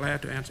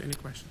Glad to answer any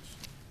questions.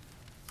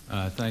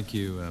 Thank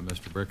you,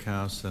 Mr.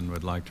 Brickhouse, and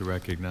would like to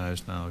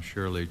recognize now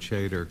Shirley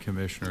Chater,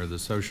 Commissioner of the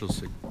Social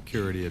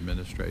Security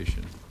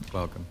Administration.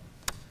 Welcome.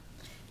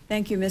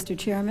 Thank you, Mr.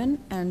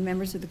 Chairman and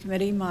members of the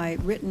committee. My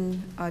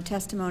written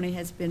testimony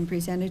has been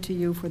presented to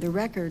you for the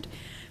record.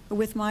 But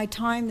with my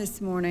time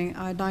this morning,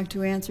 I'd like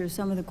to answer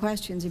some of the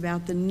questions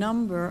about the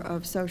number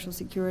of Social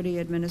Security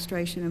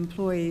Administration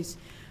employees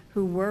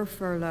who were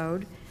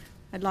furloughed.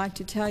 I'd like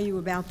to tell you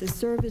about the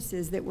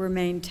services that were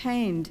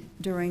maintained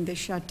during the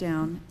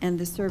shutdown and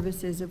the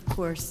services, of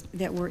course,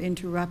 that were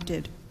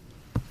interrupted.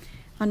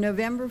 On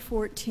November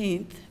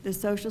 14th, the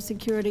Social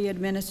Security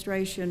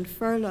Administration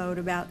furloughed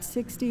about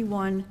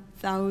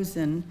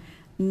 61,000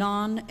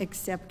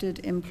 non-accepted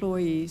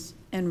employees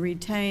and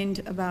retained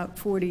about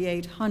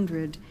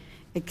 4,800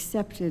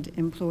 accepted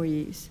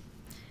employees.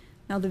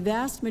 Now, the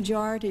vast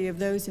majority of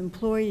those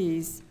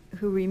employees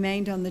who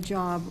remained on the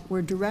job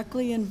were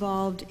directly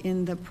involved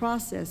in the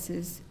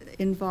processes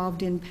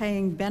involved in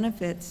paying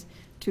benefits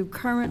to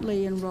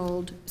currently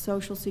enrolled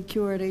Social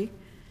Security,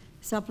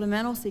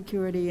 supplemental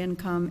security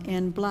income,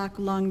 and black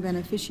lung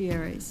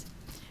beneficiaries.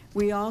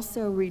 We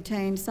also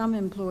retained some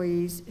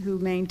employees who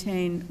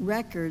maintain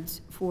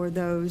records for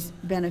those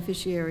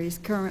beneficiaries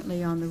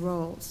currently on the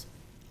rolls.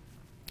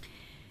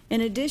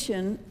 In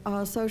addition,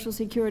 Social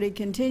Security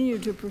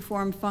continued to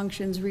perform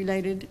functions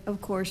related, of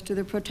course, to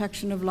the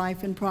protection of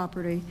life and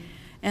property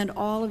and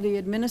all of the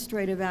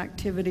administrative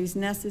activities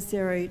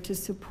necessary to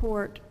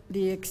support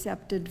the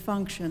accepted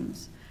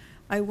functions.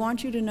 I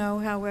want you to know,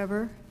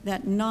 however,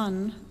 that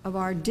none of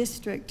our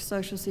district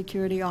Social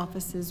Security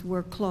offices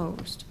were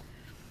closed.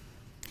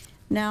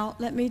 Now,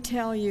 let me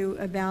tell you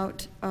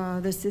about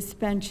the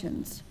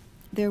suspensions.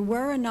 There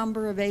were a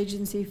number of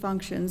agency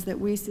functions that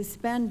we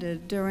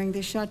suspended during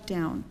the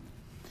shutdown.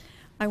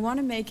 I want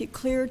to make it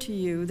clear to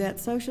you that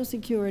Social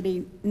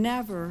Security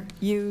never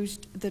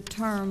used the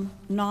term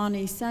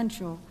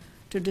non-essential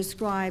to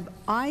describe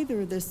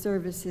either the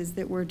services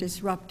that were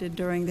disrupted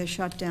during the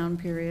shutdown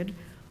period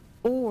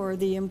or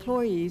the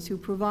employees who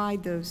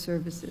provide those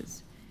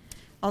services.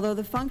 Although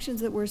the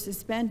functions that were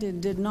suspended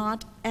did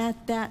not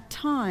at that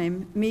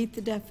time meet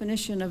the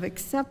definition of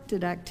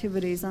accepted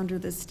activities under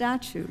the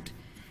statute,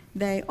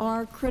 they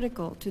are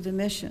critical to the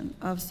mission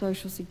of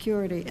Social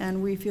Security,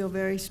 and we feel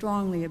very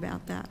strongly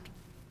about that.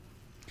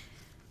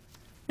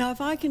 Now,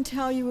 if I can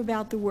tell you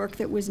about the work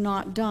that was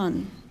not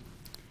done,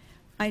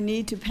 I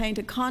need to paint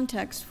a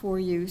context for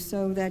you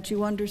so that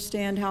you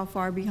understand how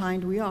far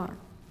behind we are.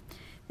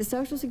 The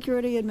Social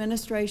Security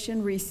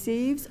Administration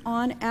receives,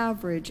 on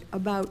average,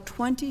 about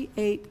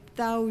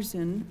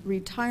 28,000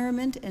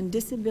 retirement and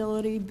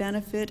disability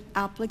benefit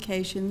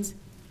applications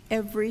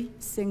every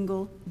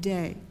single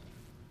day.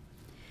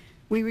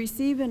 We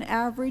receive an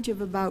average of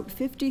about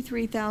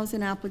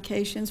 53,000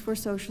 applications for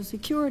Social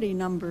Security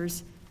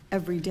numbers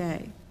every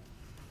day.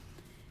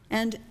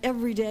 And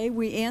every day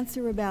we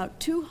answer about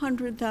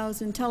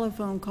 200,000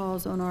 telephone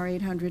calls on our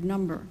 800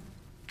 number.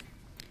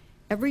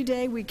 Every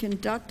day we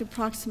conduct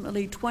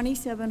approximately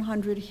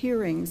 2,700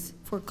 hearings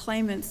for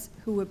claimants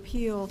who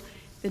appeal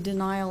the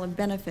denial of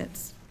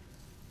benefits.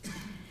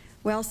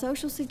 While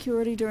Social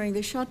Security during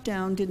the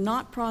shutdown did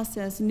not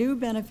process new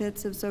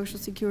benefits of Social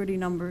Security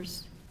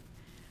numbers,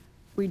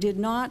 we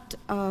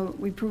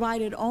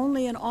provided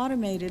only an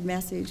automated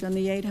message on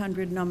the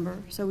 800 number,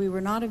 so we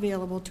were not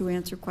available to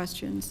answer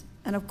questions.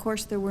 And of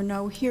course, there were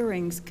no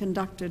hearings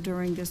conducted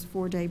during this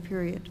 4-day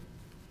period.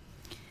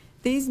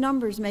 These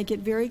numbers make it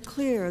very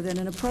clear that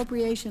an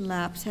appropriation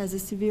lapse has a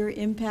severe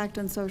impact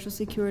on Social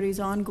Security's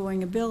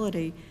ongoing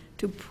ability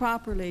to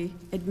properly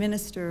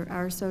administer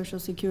our Social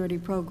Security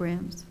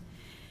programs.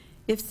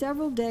 If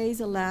several days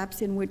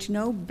elapse in which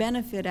no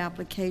benefit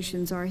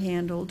applications are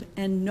handled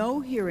and no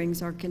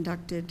hearings are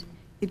conducted,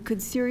 it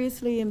could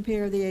seriously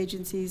impair the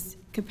agency's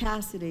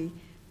capacity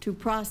to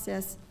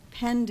process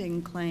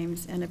pending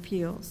claims and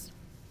appeals.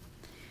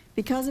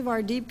 Because of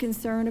our deep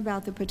concern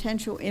about the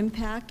potential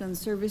impact on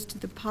service to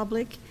the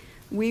public,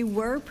 we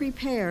were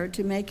prepared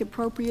to make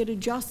appropriate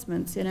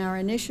adjustments in our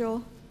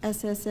initial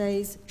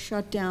SSA's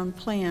shutdown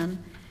plan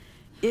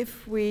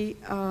if we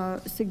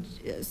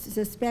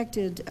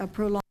suspected a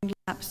prolonged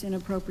lapse in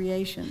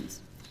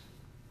appropriations.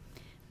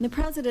 The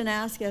President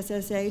asked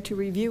SSA to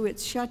review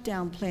its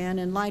shutdown plan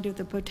in light of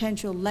the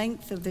potential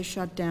length of the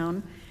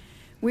shutdown.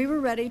 We were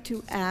ready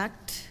to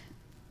act.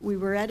 We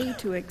were ready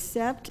to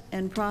accept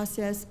and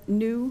process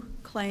new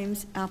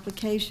claims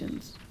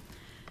applications.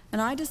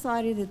 And I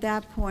decided at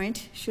that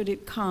point, should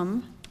it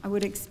come, I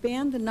would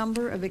expand the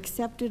number of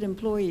accepted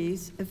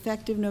employees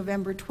effective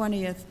November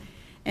 20th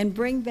and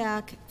bring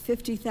back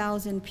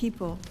 50,000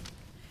 people,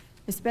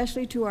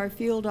 especially to our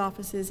field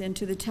offices and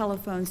to the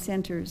telephone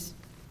centers.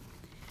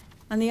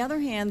 On the other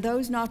hand,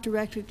 those not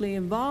directly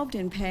involved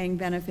in paying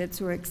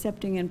benefits or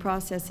accepting and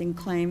processing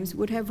claims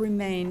would have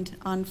remained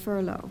on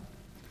furlough.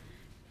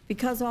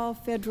 Because all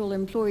federal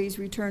employees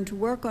returned to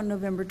work on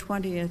November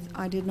 20th,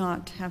 I did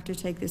not have to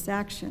take this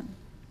action.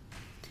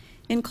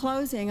 In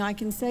closing, I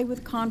can say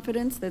with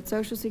confidence that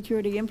Social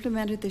Security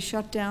implemented the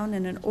shutdown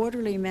in an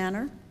orderly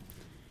manner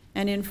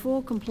and in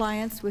full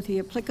compliance with the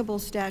applicable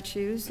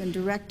statutes and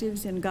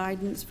directives and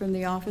guidance from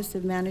the Office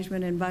of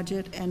Management and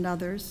Budget and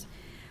others,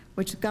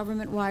 which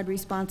government-wide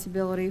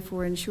responsibility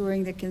for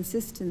ensuring the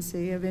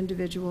consistency of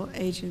individual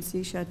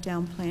agency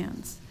shutdown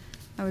plans.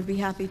 I would be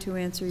happy to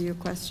answer your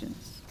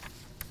questions.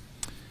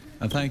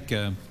 I thank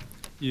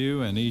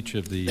you and each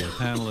of the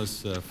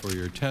panelists for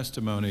your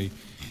testimony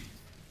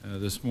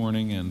this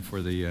morning and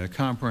for the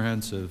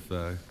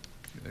comprehensive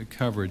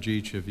coverage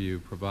each of you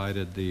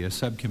provided the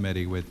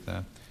subcommittee with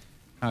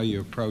how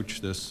you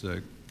approach this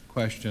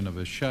question of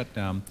a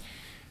shutdown.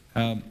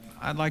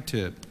 I'd like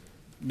to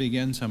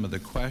begin some of the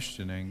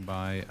questioning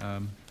by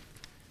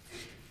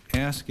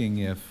asking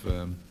if,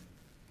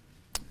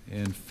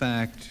 in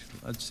fact,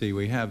 let's see,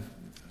 we have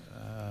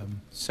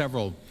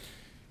several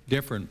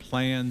different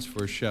plans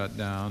for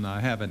shutdown. I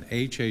have an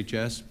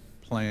HHS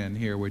plan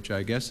here, which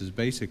I guess is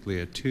basically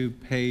a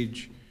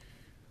 2-page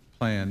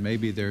plan.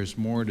 Maybe there's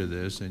more to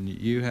this, and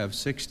you have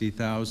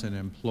 60,000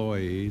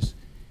 employees,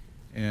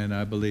 and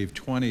I believe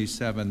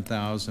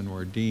 27,000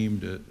 were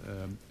deemed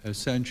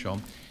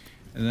essential.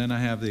 And then I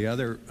have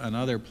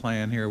another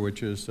plan here,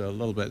 which is a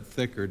little bit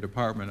thicker,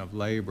 Department of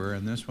Labor,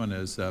 and this one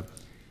is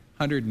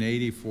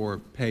 184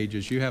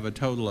 pages. You have a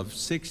total of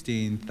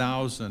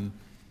 16,000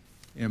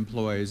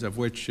 employees, of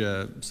which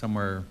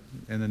somewhere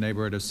in the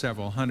neighborhood of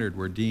several hundred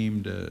were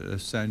deemed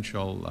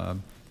essential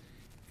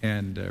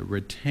and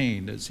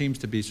retained. It seems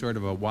to be sort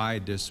of a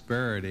wide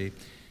disparity.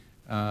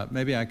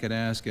 Maybe I could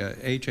ask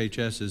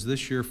HHS, is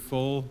this your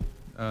full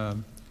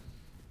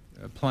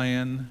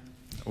plan,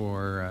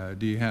 or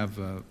do you have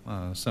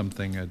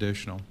something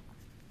additional?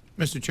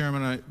 Mr.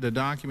 Chairman, the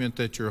document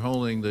that you're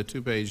holding, the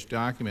 2-page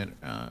document,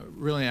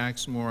 really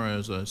acts more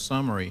as a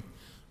summary.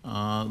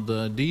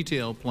 The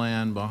detailed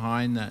plan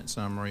behind that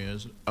summary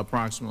is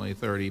approximately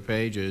 30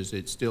 pages.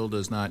 It still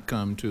does not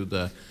come to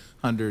the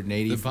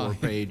 184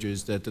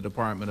 pages that the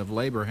Department of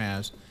Labor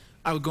has.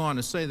 I would go on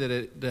to say that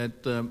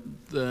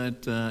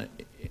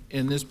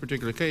in this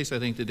particular case, I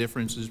think the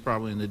difference is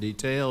probably in the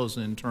details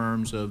in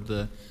terms of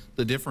the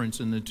difference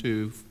in the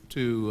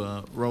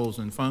two roles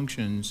and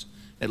functions,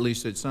 at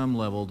least at some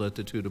level, that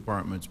the two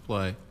departments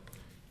play.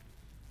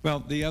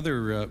 Well, the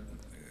other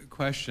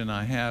question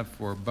I have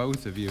for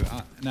both of you,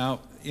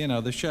 now, you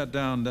know, the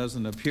shutdown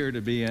doesn't appear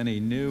to be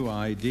any new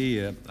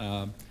idea.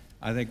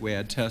 I think we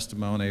had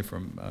testimony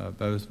from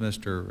both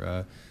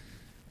Mr.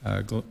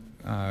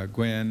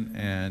 Gwynn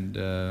and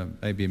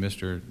maybe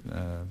Mr.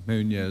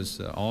 Munoz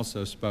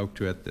also spoke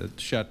to it, that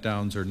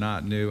shutdowns are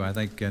not new. I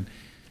think in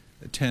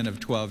 10 of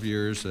 12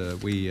 years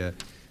we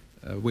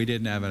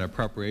didn't have an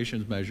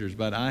appropriations measures,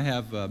 but I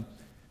have a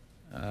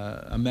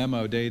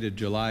memo dated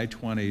July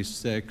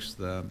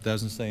 26th.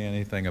 Doesn't say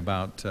anything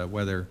about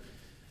whether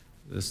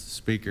the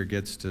speaker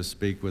gets to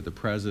speak with the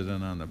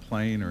president on the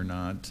plane or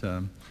not,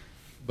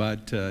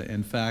 but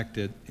in fact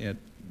it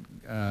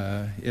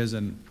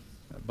isn't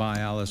by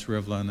Alice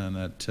Rivlin, and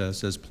it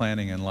says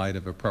planning in light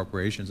of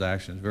appropriations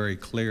actions, very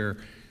clear,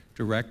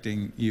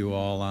 directing you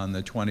all on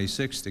the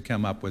 26th to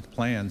come up with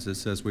plans. It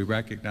says we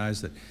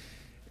recognize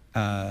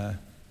that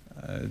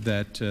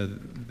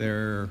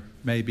there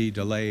may be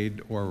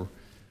delayed or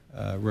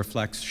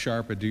reflects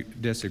sharp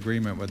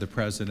disagreement with the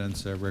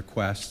President's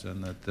request,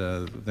 and that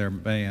there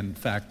may, in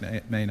fact,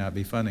 may not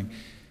be funding.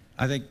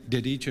 I think,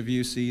 did each of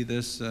you see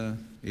this?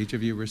 Each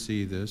of you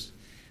receive this?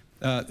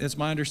 It's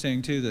my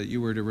understanding, too, that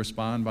you were to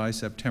respond by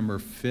September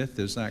 5th.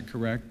 Is that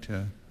correct?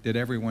 Did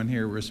everyone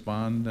here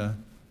respond?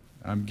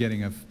 I'm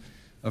getting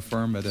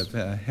affirmative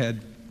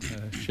head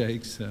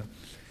shakes.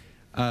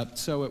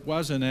 So it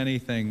wasn't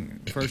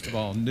anything, first of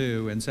all,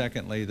 new, and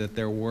secondly, that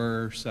there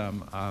were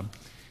some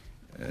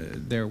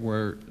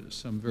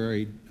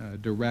very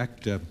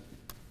direct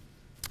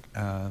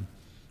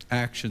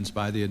actions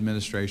by the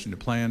administration to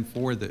plan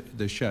for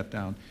the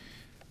shutdown.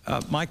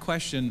 My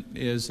question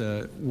is,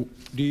 do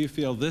you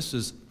feel this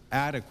is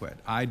adequate?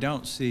 I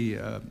don't see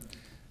a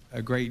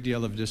great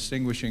deal of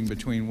distinguishing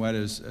between what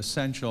is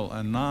essential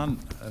and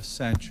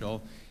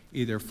non-essential,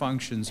 either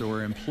functions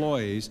or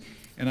employees,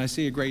 and I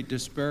see a great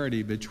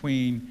disparity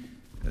between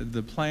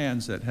the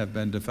plans that have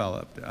been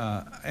developed.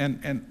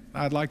 And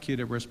I'd like you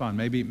to respond.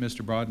 Maybe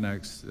Mr.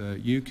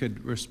 Broadnax, you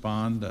could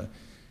respond,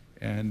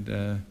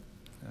 and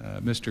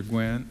Mr.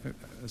 Gwynn,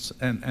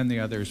 and the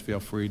others feel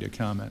free to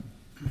comment.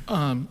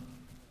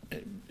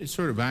 It's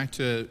sort of back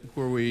to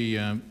where we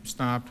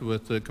stopped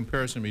with the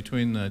comparison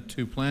between the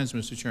two plans,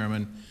 Mr.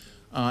 Chairman.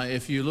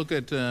 If you look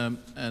at the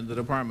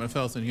Department of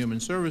Health and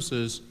Human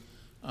Services,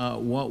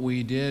 what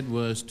we did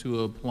was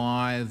to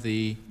apply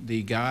the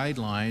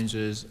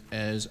guidelines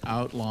as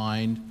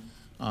outlined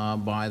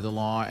by the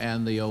law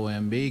and the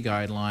OMB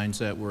guidelines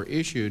that were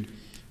issued,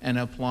 and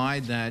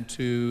applied that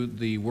to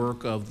the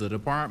work of the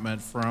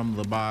department from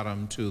the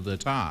bottom to the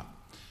top.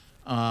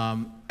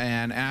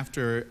 And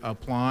after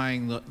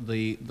applying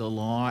the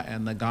law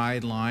and the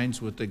guidelines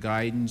with the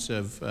guidance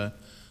of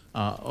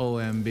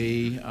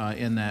OMB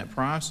in that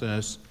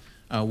process,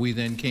 we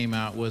then came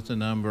out with a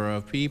number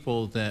of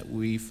people that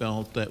we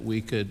felt that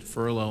we could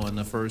furlough in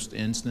the first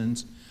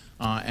instance,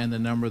 and the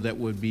number that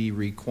would be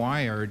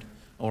required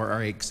or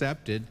are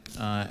accepted,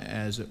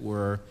 as it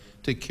were,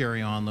 to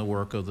carry on the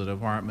work of the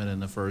department in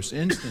the first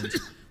instance,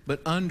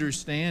 but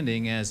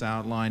understanding, as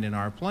outlined in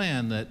our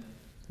plan,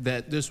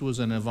 that this was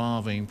an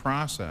evolving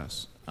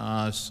process.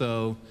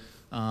 So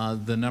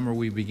the number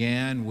we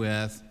began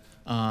with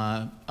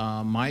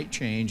might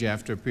change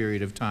after a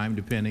period of time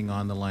depending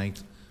on the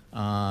length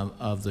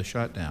of the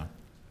shutdown.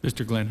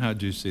 Mr. Glenn, how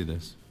do you see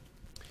this?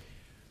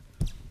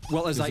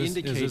 Well, as I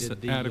indicated, is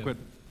this adequate?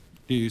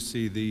 Do you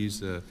see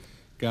these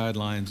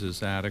guidelines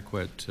as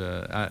adequate?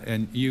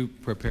 And you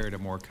prepared a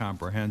more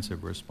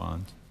comprehensive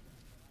response.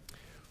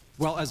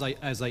 Well, as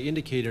I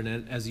indicated,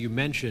 and as you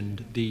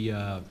mentioned,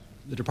 the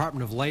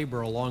Department of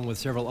Labor, along with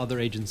several other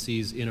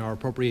agencies in our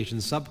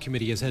Appropriations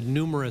Subcommittee, has had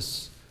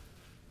numerous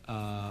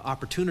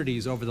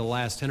opportunities over the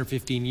last 10 or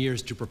 15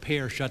 years to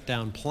prepare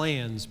shutdown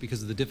plans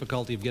because of the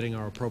difficulty of getting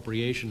our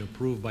appropriation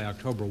approved by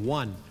October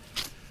 1.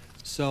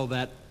 So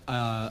that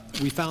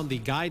we found the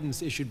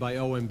guidance issued by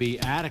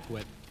OMB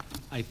adequate.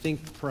 I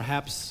think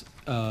perhaps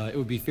it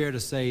would be fair to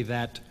say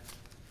that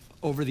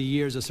over the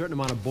years a certain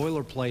amount of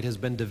boilerplate has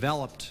been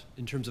developed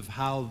in terms of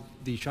how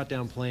the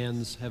shutdown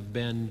plans have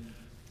been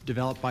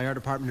developed by our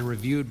department and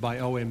reviewed by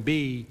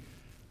OMB.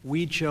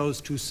 We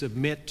chose to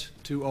submit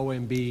to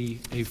OMB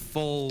a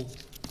full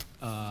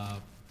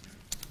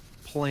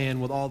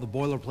plan with all the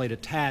boilerplate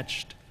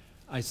attached.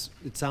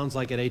 It sounds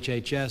like at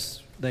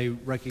HHS they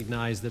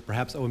recognize that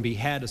perhaps OMB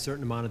had a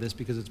certain amount of this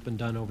because it's been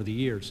done over the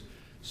years.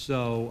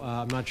 So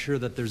I'm not sure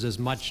that there's as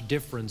much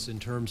difference in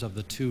terms of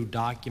the two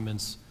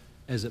documents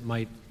as it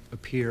might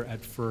appear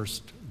at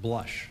first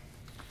blush.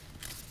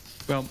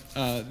 Well,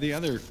 the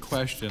other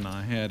question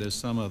I had is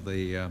some of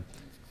the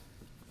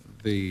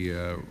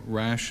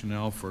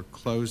rationale for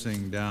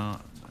closing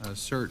down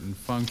certain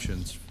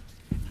functions,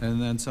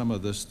 and then some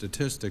of the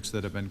statistics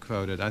that have been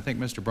quoted. I think,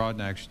 Mr.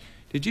 Broadnax,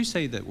 did you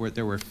say that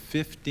there were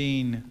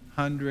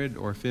 1,500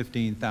 or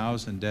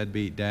 15,000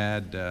 deadbeat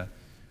dad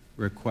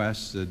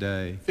requests a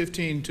day?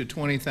 15 to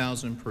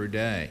 20,000 per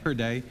day. Per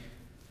day?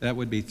 That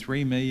would be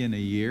 $3 million a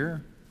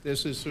year?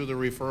 This is through the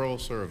referral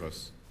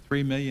service.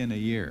 $3 million a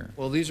year.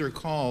 Well, these are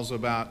calls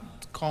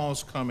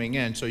coming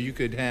in, so you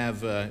could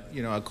have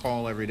you know, a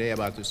call every day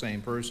about the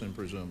same person,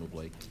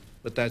 presumably,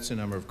 but that's the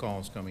number of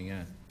calls coming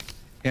in.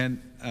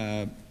 And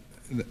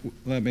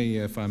let me,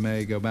 if I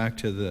may, go back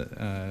to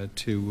the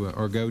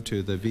go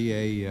to the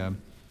VA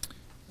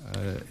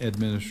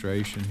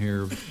administration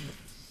here.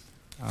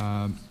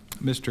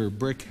 Mr.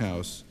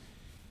 Brickhouse,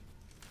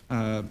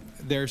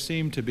 there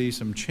seemed to be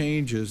some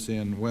changes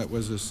in what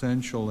was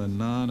essential and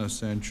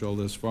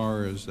non-essential as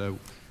far as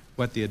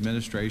what the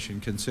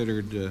administration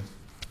considered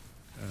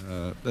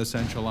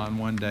essential on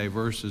one day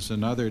versus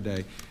another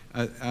day.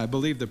 I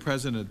believe the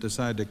President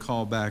decided to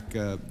call back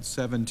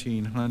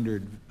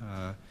 1,700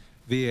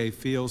 VA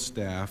field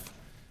staff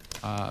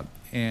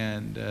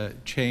and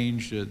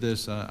changed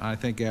this, I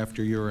think,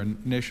 after your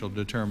initial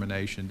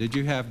determination. Did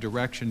you have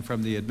direction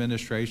from the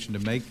administration to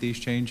make these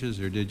changes,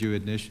 or did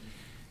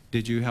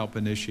you help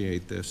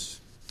initiate this?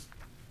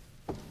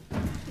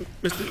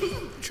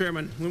 Mr.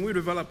 Chairman, when we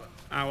developed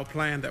our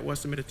plan that was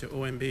submitted to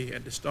OMB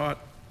at the start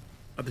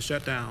of the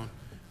shutdown,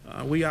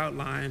 we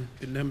outlined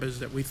the numbers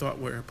that we thought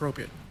were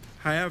appropriate.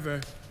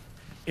 However,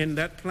 in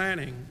that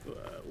planning,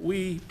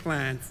 we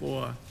planned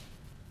for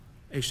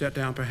a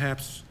shutdown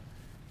perhaps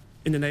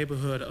in the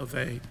neighborhood of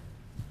a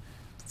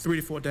 3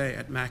 to 4 day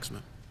at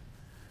maximum.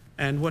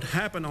 And what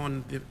happened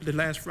on the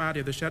last Friday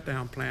of the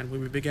shutdown plan,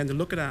 when we began to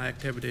look at our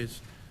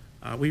activities,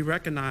 we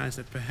recognized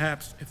that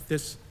perhaps if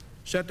this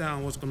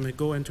shutdown was going to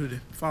go into the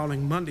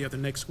following Monday of the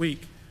next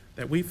week,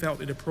 that we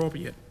felt it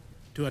appropriate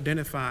to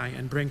identify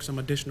and bring some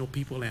additional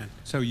people in.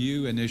 So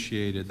you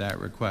initiated that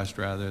request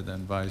rather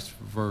than vice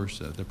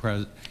versa.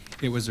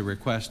 It was a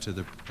request to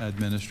the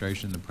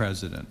administration, the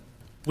President.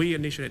 We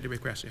initiated the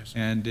request, yes.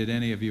 And did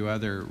any of you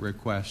other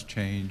request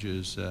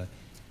changes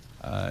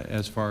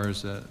as far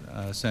as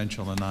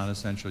essential and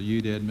non-essential?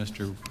 You did,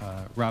 Mr.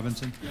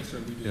 Robinson? Yes, sir,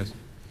 we did. Yes.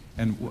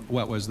 And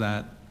what was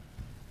that?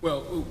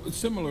 Well,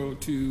 similar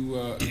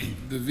to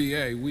the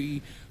VA,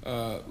 we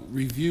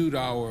reviewed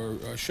our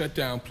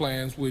shutdown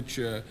plans, which,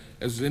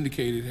 as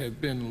indicated,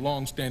 have been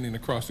long-standing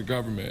across the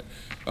government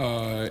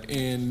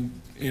in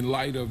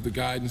light of the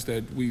guidance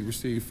that we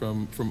received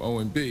from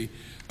OMB.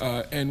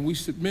 And we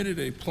submitted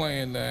a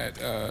plan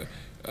that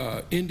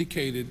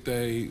indicated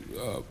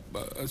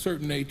a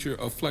certain nature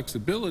of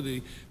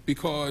flexibility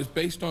because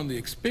based on the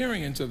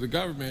experience of the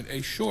government,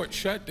 a short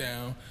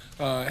shutdown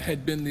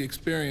had been the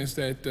experience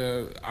that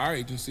our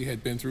agency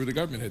had been through, the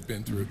government had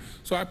been through.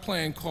 So our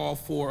plan called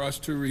for us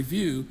to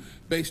review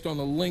based on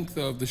the length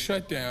of the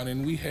shutdown,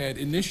 and we had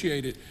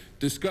initiated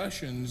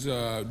discussions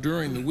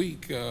during the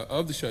week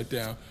of the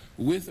shutdown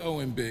with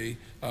OMB,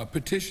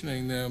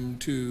 petitioning them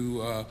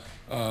to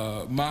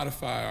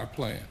modify our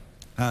plan.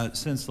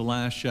 Since the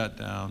last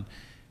shutdown,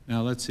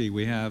 now let's see,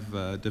 we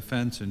have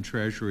Defense and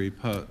Treasury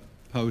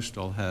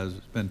Postal has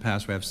been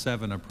passed. We have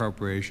 7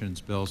 appropriations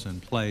bills in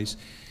place.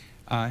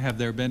 Have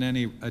there been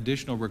any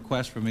additional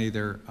requests from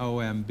either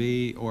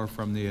OMB or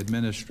from the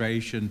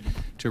administration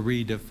to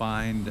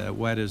redefine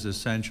what is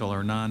essential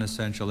or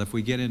non-essential? If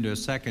we get into a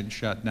second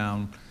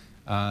shutdown,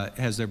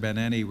 has there been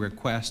any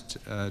request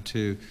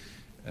to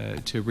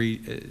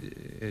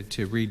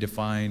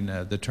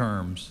redefine the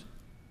terms?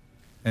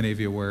 Any of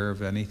you aware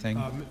of anything?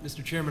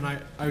 Mr. Chairman,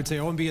 I would say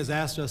OMB has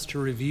asked us to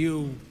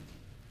review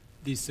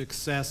the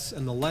success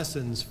and the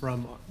lessons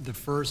from the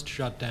first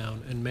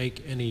shutdown and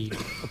make any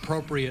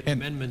appropriate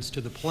amendments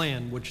to the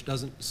plan, which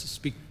doesn't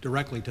speak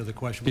directly to the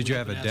question. Did you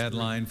have a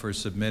deadline for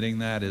submitting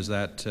that? Is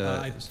that?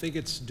 I think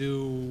it's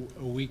due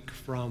a week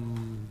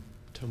from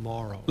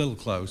tomorrow. A little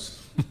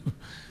close,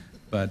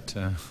 but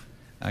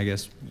I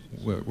guess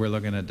we're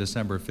looking at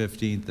December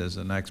 15th as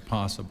the next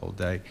possible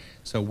day.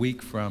 So a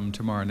week from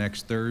tomorrow,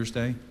 next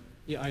Thursday?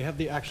 Yeah, I have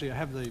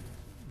the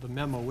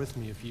memo with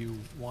me if you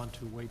want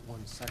to wait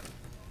 1 second.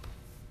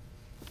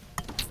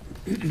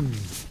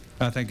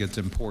 I think it's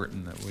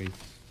important that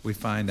we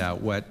find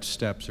out what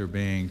steps are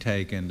being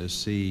taken to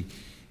see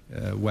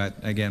what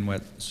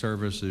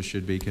services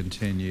should be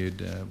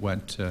continued,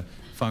 what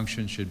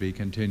functions should be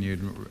continued,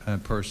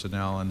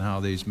 personnel, and how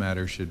these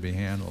matters should be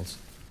handled.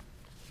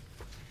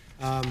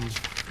 I'm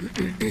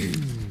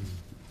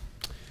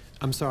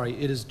sorry,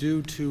 it is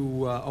due to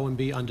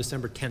OMB on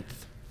December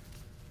 10th.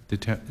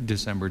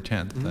 December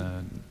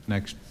 10th,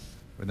 next,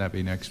 would that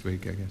be next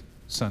week, I guess?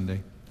 Sunday?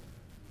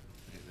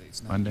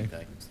 Monday?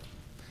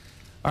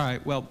 All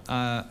right, well,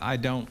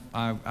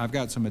 I've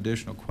got some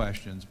additional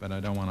questions, but I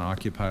don't want to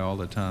occupy all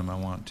the time. I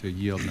want to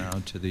yield now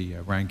to the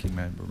ranking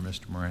member,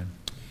 Mr. Moran.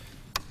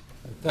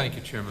 Thank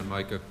you, Chairman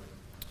Micah.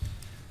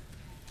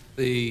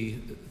 The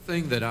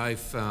thing that I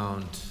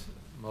found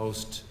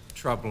most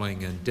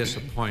troubling and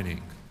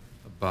disappointing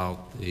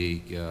about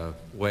the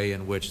way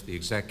in which the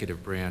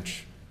executive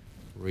branch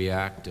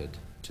reacted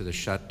to the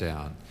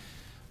shutdown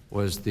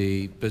was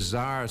the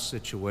bizarre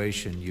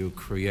situation you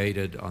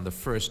created on the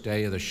first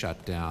day of the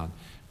shutdown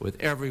with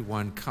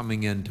everyone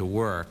coming into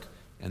work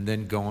and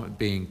then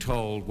being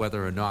told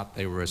whether or not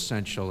they were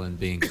essential and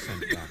being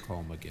sent back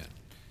home again.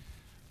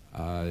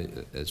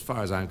 As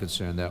far as I'm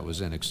concerned, that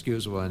was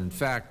inexcusable. And in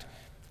fact,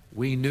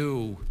 we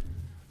knew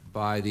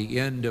by the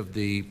end of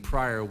the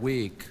prior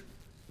week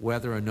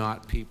whether or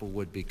not people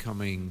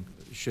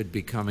should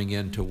be coming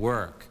into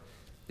work.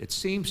 It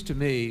seems to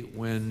me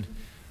when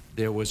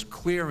there was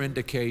clear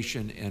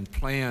indication and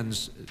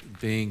plans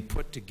being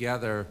put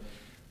together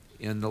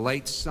in the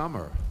late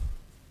summer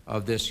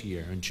of this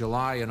year, in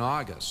July and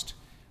August,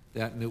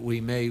 that we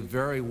may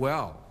very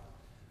well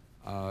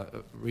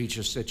reach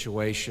a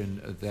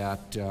situation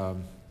that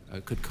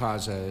could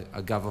cause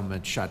a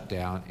government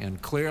shutdown.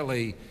 And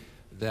clearly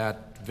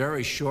that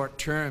very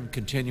short-term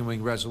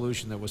continuing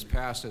resolution that was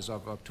passed as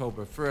of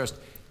October 1st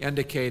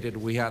indicated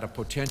we had a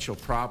potential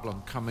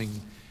problem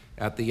coming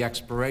at the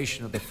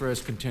expiration of the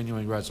first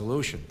continuing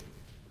resolution.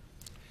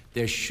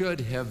 There should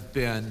have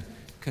been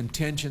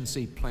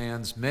contingency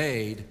plans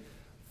made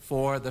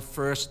for the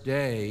first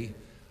day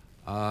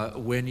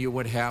when you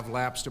would have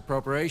lapsed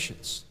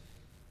appropriations.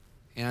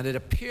 And it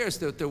appears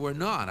that there were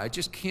not. I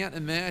just can't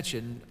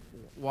imagine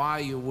why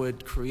you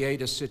would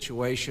create a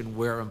situation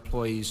where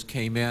employees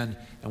came in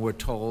and were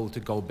told to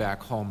go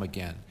back home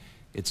again.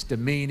 It's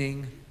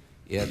demeaning,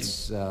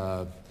 it's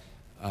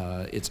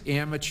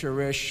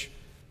amateurish,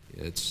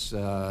 it's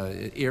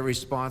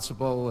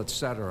irresponsible,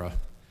 etc.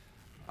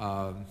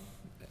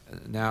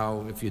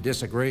 Now, if you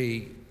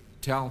disagree,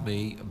 tell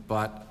me,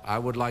 but I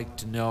would like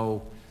to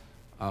know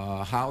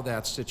how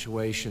that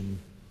situation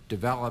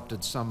developed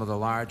in some of the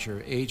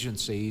larger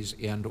agencies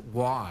and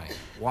why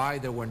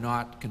there were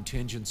not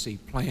contingency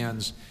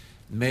plans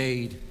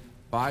made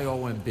by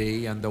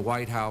OMB and the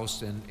White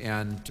House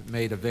and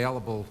made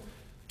available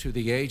to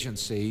the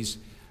agencies,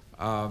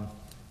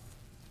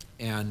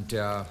 and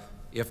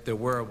if there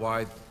were,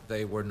 why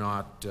they were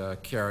not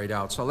carried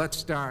out. So let's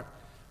start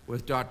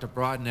with Dr.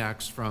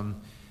 Broadnax from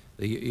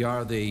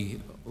you're the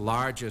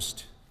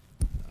largest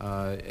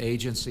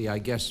agency, I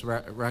guess,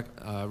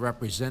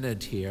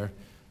 represented here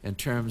in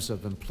terms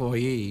of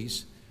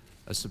employees,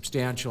 a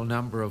substantial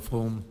number of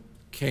whom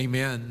came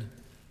in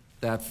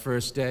that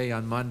first day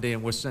on Monday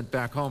and were sent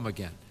back home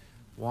again.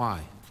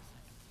 Why?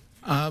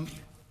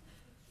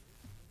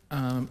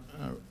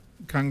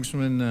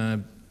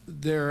 Congressman,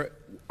 there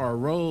are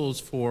roles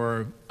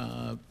for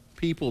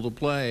people to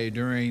play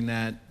during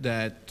that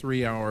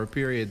 3-hour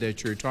period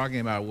that you're talking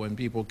about when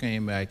people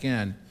came back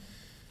in.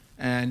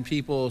 And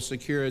people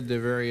secured the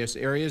various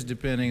areas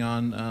depending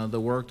on the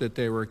work that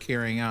they were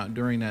carrying out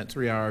during that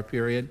 3-hour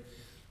period.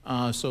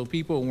 So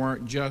people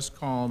weren't just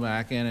called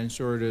back in and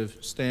sort of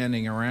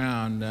standing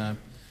around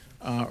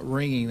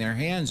wringing their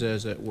hands,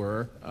 as it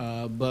were,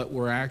 but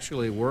were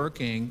actually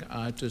working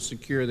to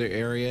secure their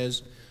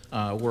areas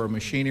where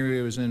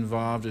machinery was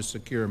involved, to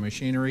secure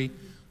machinery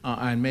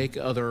and make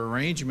other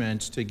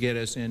arrangements to get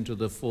us into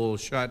the full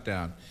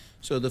shutdown.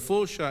 So the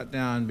full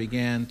shutdown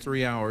began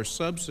 3 hours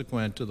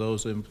subsequent to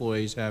those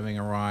employees having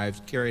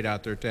arrived, carried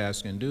out their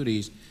tasks and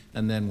duties,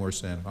 and then were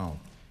sent home.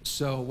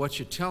 So what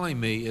you're telling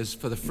me is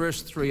for the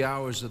first 3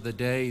 hours of the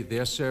day,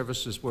 their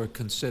services were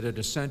considered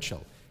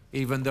essential,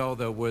 even though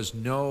there was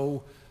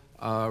no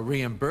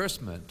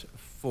reimbursement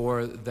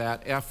for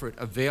that effort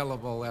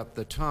available at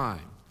the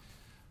time.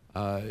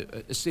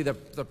 See,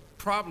 the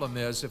problem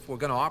is if we're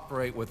going to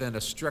operate within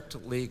a strict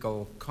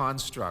legal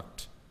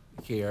construct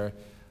here,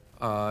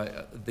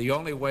 the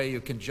only way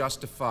you can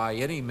justify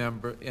any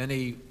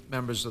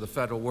members of the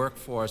federal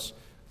workforce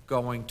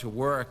going to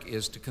work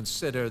is to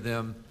consider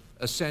them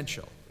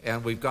essential.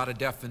 And we've got a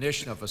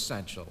definition of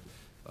essential,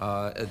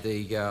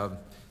 the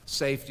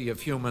safety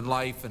of human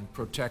life and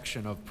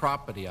protection of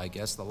property. I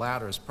guess the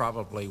latter is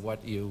probably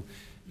what you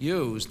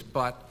used,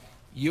 but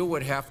you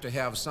would have to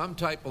have some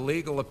type of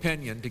legal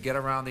opinion to get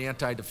around the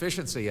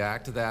Anti-Deficiency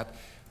Act that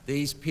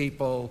these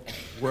people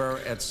were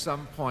at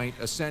some point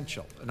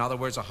essential. In other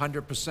words,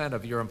 100%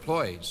 of your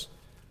employees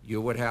you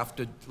would have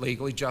to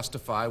legally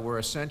justify were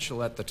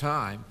essential at the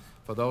time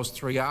for those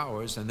 3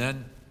 hours, and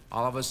then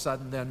all of a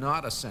sudden they're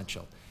not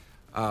essential.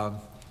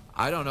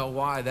 I don't know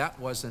why that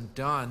wasn't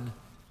done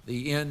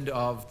the end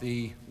of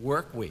the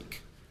work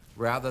week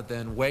rather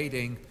than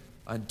waiting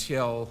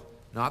until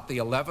not the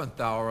 11th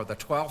hour or the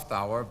 12th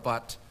hour,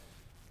 but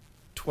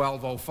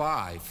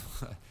 12:05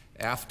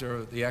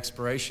 after the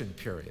expiration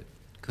period.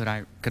 Could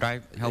I help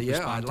respond to this?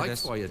 Yeah, I'd like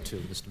for you to,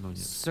 Mr. Munoz.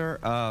 Sir,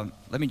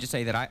 let me just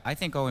say that I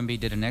think OMB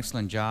did an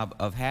excellent job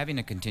of having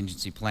a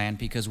contingency plan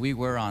because we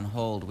were on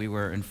hold. We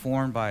were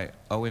informed by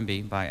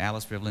OMB, by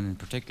Alice Rivlin in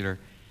particular,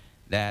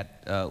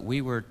 that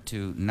we were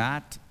to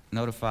not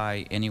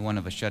notify anyone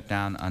of a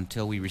shutdown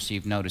until we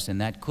received notice,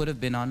 and that could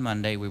have been on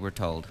Monday, we were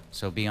told.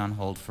 So be on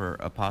hold for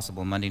a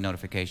possible Monday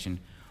notification,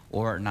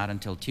 or not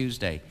until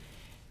Tuesday.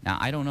 Now,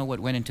 I don't know what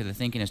went into the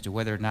thinking as to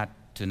whether or not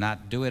to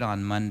not do it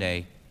on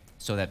Monday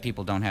so that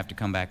people don't have to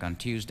come back on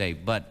Tuesday,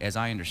 but as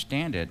I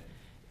understand it,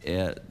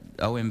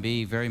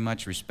 OMB very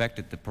much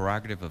respected the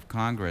prerogative of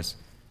Congress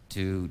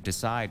to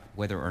decide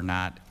whether or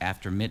not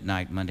after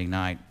midnight Monday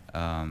night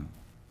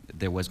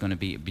there was going to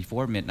be,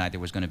 before midnight there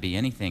was going to be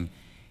anything.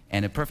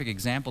 And a perfect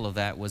example of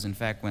that was, in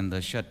fact, when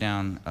the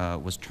shutdown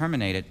was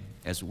terminated,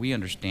 as we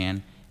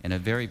understand, in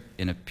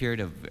a period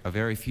of a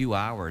very few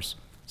hours,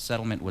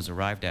 settlement was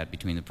arrived at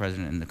between the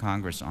President and the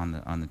Congress on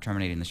the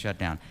terminating the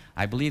shutdown.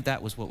 I believe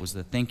that was what was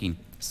the thinking.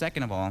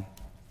 Second of all,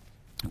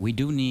 we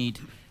do need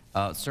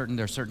there are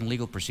certain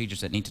legal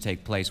procedures that need to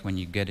take place when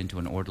you get into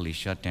an orderly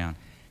shutdown.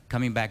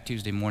 Coming back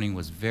Tuesday morning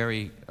was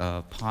very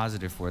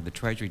positive for the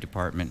Treasury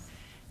Department,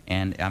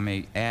 and I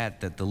may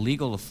add that the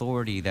legal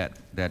authority that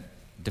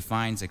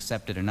defines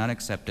accepted and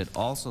unaccepted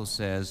also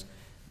says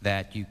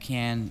that you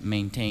can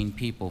maintain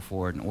people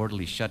for an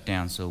orderly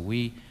shutdown. So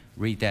we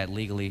read that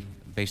legally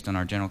based on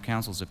our general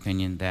counsel's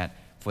opinion that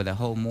for the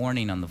whole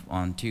morning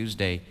on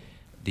Tuesday,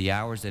 the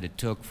hours that it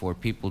took for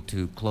people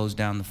to close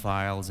down the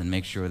files and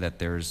make sure that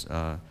there's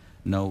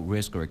no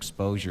risk or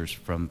exposures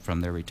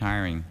from their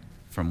retiring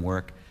from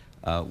work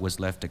was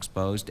left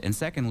exposed. And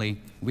secondly,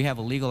 we have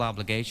a legal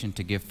obligation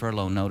to give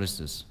furlough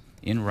notices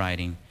in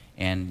writing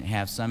and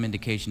have some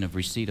indication of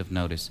receipt of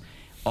notice.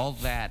 All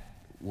that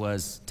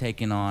was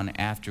taken on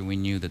after we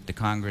knew that the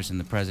Congress and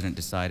the President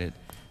decided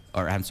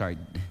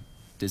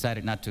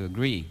not to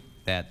agree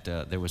that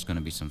there was going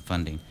to be some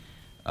funding.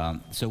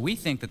 So we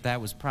think that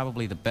that was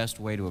probably the best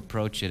way to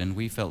approach it, and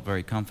we felt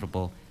very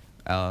comfortable.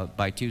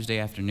 By Tuesday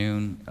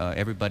afternoon,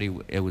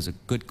 it was a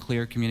good,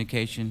 clear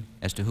communication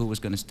as to who was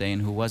going to stay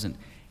and who wasn't.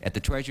 At the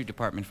Treasury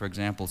Department, for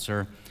example,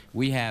 sir,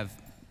 we have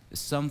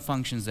some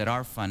functions that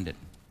are funded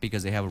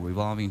because they have a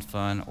revolving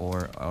fund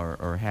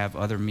or have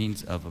other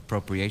means of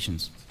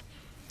appropriations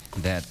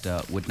that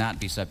would not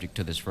be subject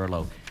to this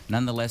furlough.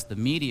 Nonetheless, the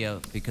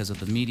media, because of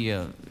the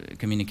media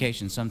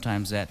communication,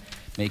 sometimes that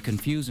may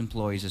confuse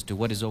employees as to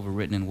what is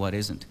overwritten and what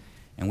isn't.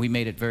 And we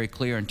made it very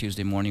clear on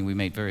Tuesday morning. We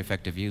made very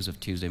effective use of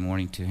Tuesday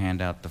morning to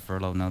hand out the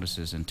furlough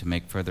notices and to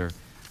make further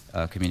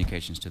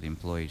communications to the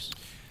employees.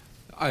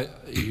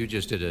 You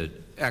just did an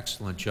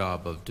excellent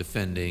job of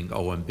defending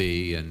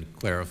OMB and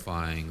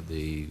clarifying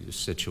the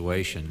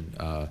situation,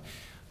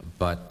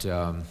 but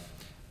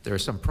there are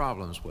some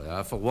problems with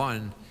it. For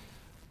one,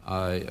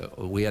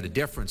 we had a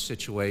different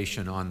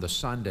situation on the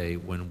Sunday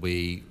when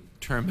we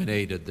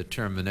terminated the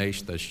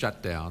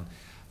shutdown,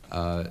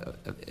 that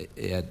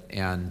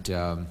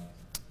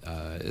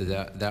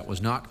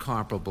was not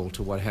comparable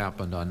to what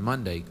happened on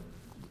Monday.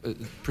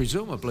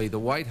 Presumably, the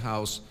White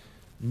House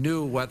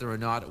knew whether or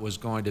not it was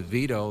going to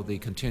veto the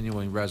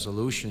continuing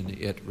resolution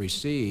it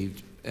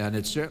received, and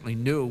it certainly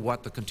knew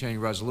what the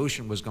continuing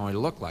resolution was going to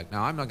look like.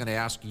 Now, I'm not going to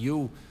ask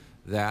you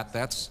that.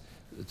 That's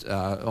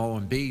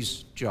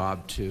OMB's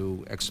job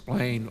to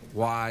explain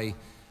why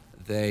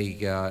they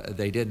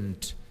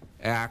didn't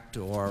act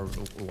or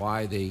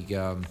why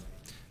the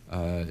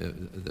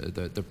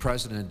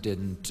President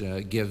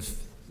didn't give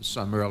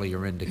some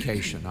earlier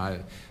indication.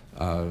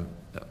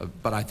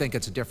 But I think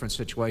it's a different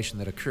situation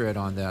that occurred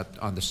on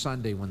the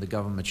Sunday when the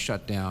government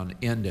shutdown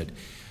ended.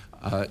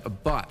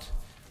 But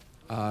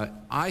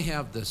I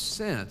have the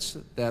sense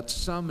that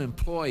some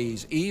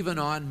employees, even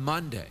on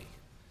Monday,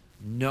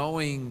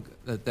 knowing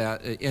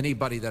that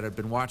anybody that had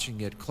been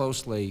watching it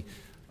closely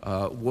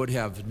would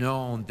have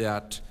known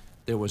that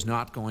there was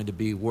not going to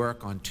be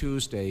work on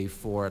Tuesday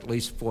for at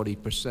least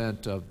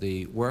 40% of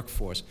the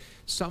workforce.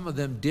 Some of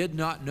them did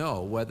not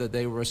know whether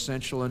they were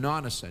essential or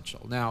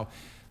non-essential. Now,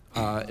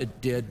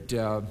 did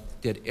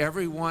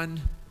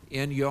everyone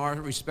in your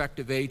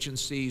respective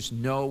agencies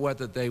know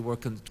whether they were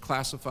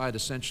classified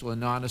essential or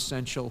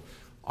non-essential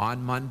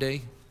on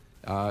Monday?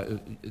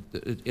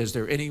 Is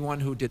there anyone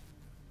who did?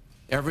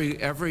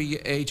 Every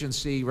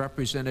agency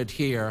represented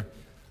here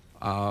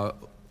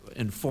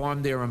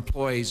informed their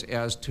employees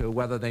as to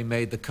whether they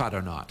made the cut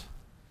or not.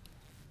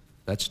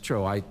 That's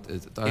true.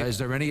 Is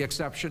there any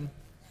exception?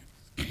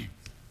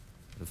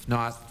 If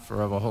not,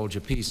 forever hold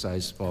your peace, I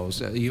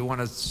suppose. You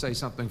want to say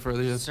something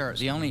further? Sir,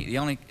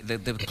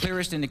 the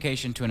clearest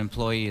indication to an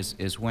employee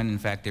is when, in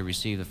fact, they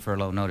receive the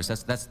furlough notice.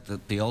 That's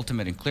the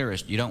ultimate and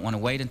clearest. You don't want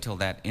to wait until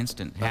that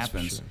instant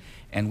happens. Sure.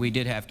 And we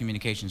did have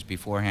communications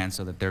beforehand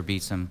so that there be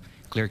some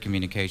clear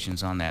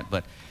communications on that.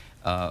 But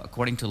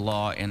according to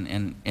law,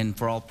 and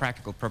for all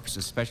practical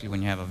purposes, especially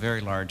when you have a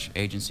very large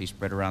agency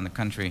spread around the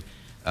country,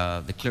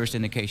 the clearest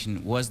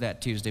indication was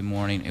that Tuesday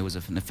morning. It was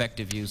an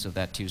effective use of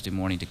that Tuesday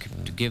morning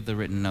to give the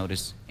written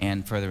notice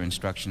and further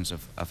instructions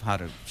of how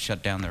to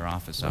shut down their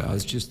office. Well,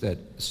 it's just that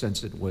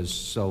since it was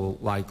so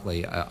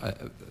likely,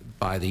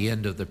 by the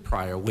end of the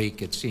prior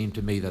week, it seemed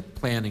to me that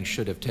planning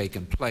should have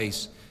taken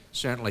place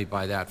certainly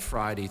by that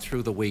Friday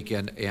through the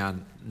weekend,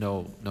 and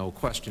no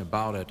question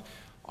about it,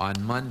 on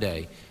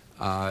Monday.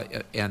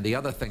 And the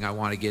other thing I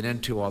want to get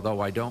into, although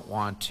I don't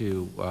want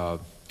to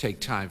take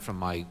time from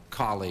my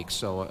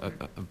colleagues,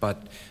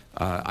 but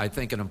I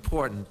think an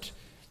important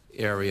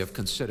area of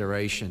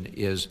consideration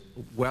is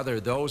whether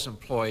those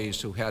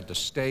employees who had to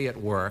stay at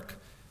work,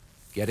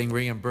 getting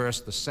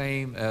reimbursed the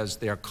same as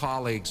their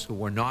colleagues who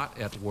were not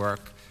at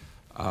work,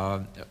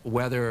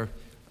 whether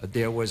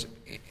there was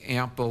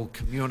ample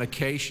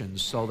communication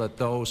so that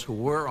those who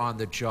were on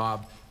the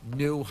job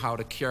knew how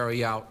to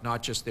carry out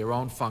not just their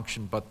own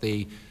function, but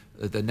the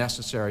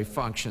necessary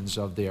functions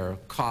of their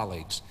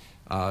colleagues.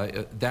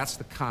 That's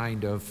the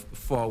kind of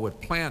forward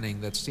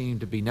planning that seemed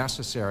to be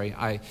necessary.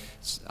 I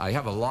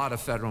have a lot of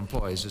federal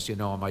employees, as you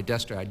know, on my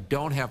desk. I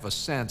don't have a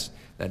sense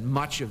that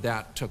much of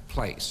that took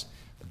place,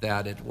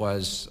 that it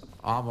was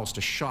almost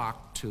a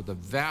shock to the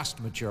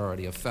vast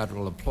majority of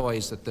federal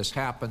employees that this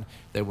happened.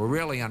 They were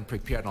really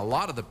unprepared. And a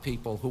lot of the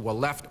people who were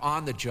left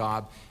on the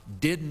job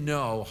didn't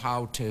know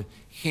how to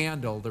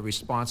handle the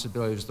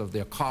responsibilities of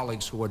their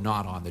colleagues who were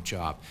not on the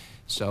job.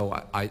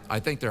 So I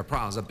think there are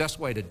problems. The best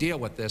way to deal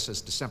with this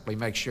is to simply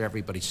make sure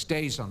everybody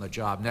stays on the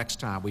job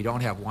next time. We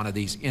don't have one of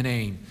these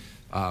inane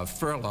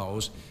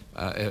furloughs.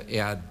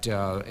 And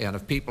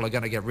if people are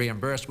going to get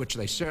reimbursed, which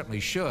they certainly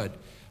should,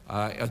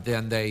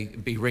 then they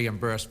be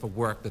reimbursed for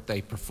work that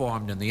they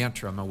performed in the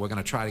interim, and we're going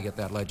to try to get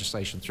that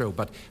legislation through.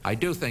 But I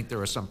do think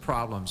there are some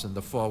problems in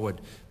the forward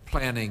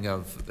planning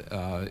of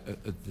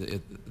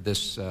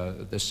this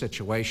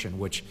situation,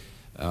 which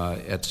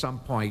at some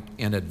point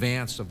in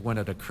advance of when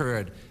it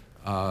occurred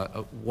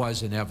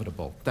was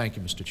inevitable. Thank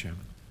you, Mr.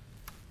 Chairman.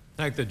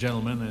 Thank the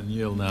gentleman, and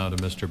yield now to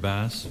Mr.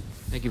 Bass.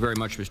 Thank you very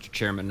much, Mr.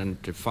 Chairman.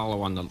 And to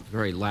follow on the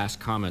very last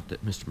comment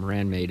that Mr.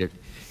 Moran made,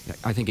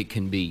 I think it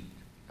can be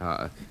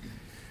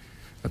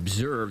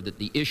observed that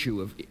the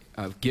issue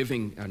of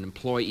giving an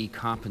employee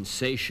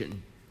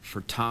compensation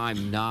for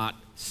time not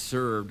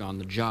served on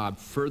the job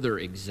further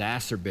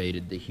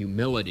exacerbated the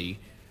humility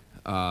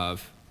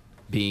of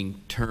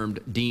being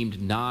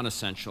deemed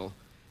non-essential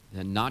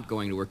and not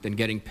going to work, than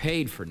getting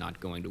paid for not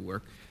going to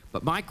work.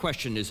 But my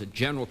question is a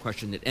general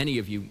question that any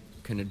of you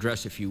can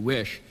address if you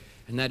wish,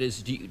 and that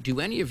is, do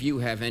any of you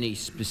have any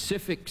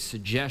specific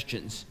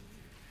suggestions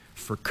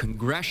for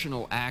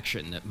congressional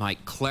action that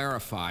might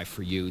clarify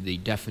for you the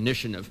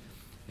definition of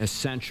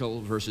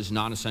essential versus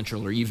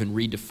non-essential, or even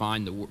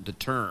redefine the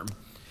term,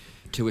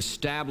 to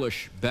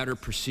establish better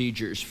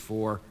procedures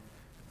for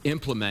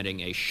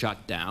implementing a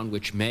shutdown,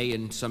 which may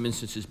in some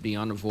instances be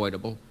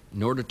unavoidable,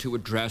 in order to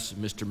address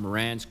Mr.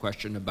 Moran's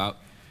question about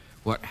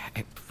what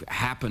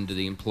happened to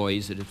the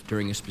employees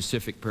during a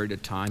specific period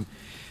of time,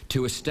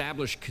 to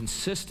establish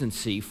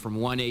consistency from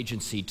one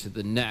agency to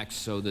the next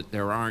so that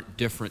there aren't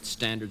different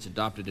standards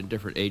adopted in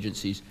different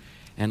agencies,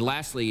 and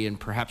lastly, and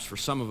perhaps for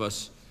some of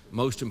us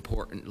most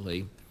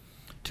importantly,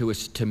 to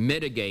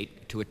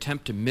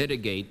attempt to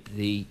mitigate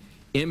the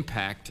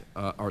impact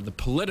or the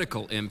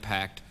political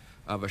impact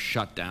of a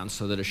shutdown,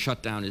 so that a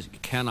shutdown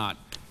cannot,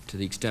 to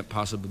the extent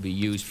possible, be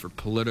used for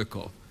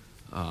political,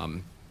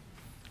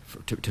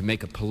 to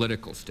make a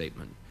political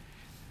statement.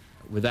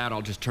 With that,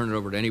 I'll just turn it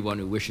over to anyone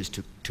who wishes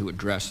to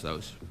address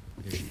those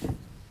issues.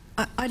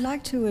 I'd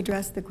like to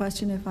address the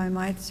question, if I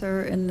might,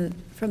 sir,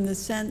 from the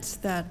sense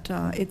that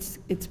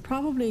it's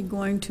probably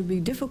going to be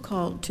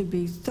difficult to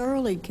be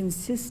thoroughly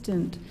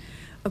consistent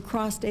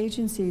across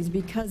agencies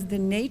because the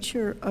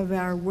nature of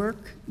our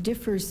work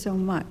differs so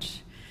much.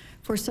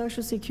 For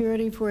Social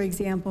Security, for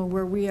example,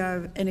 where we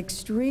are an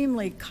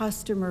extremely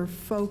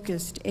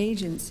customer-focused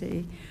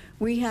agency,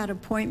 we had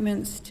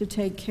appointments to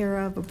take care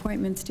of,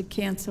 appointments to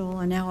cancel,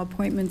 and now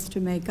appointments to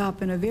make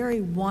up, in a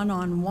very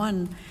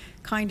one-on-one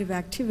kind of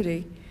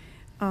activity.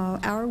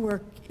 Our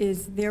work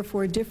is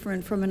therefore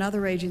different from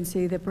another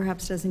agency that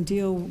perhaps doesn't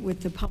deal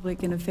with the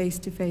public in a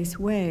face-to-face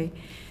way.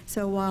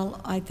 So while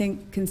I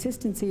think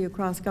consistency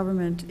across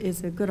government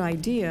is a good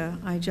idea,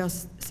 I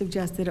just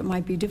suggest that it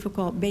might be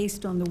difficult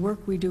based on the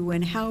work we do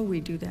and how we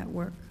do that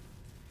work.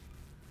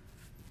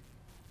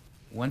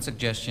 One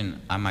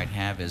suggestion I might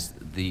have is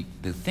the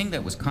thing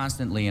that was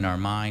constantly in our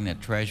mind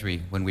at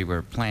Treasury when we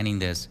were planning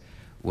this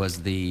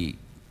was the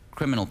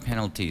criminal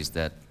penalties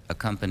that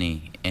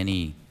accompany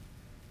any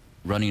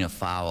running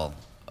afoul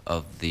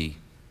of the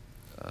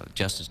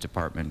Justice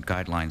Department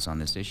guidelines on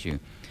this issue.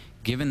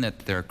 Given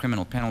that there are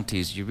criminal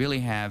penalties, you really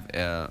have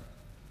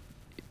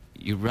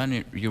you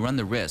run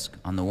the risk,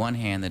 on the one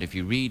hand, that if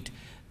you read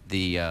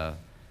the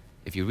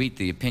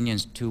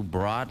opinions too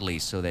broadly,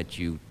 so that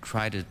you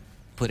try to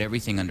put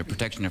everything under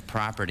protection of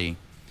property,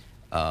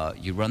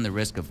 you run the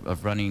risk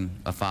of running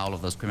afoul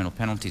of those criminal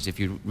penalties. If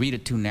you read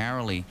it too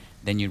narrowly,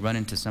 then you run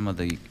into some of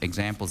the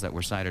examples that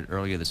were cited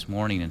earlier this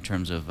morning in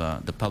terms of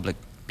the public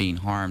being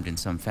harmed in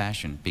some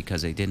fashion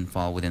because they didn't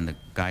fall within the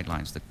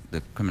guidelines,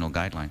 the criminal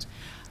guidelines.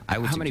 I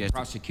would How many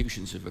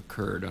prosecutions have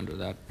occurred under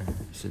that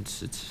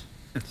since its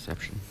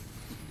inception?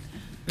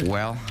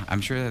 Well, I'm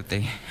sure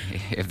that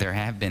if there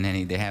have been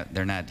any,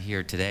 they're not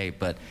here today,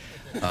 but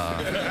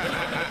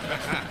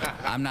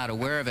I'm not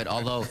aware of it,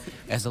 although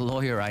as a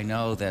lawyer I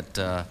know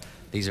that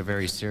these are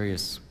very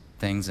serious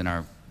things, and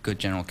our good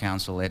general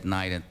counsel Ed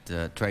Knight at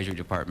the Treasury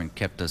Department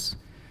kept us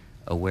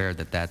aware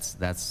that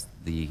that's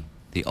the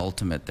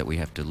ultimate that we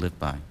have to live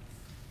by.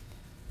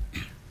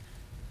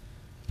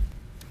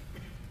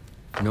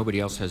 Nobody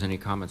else has any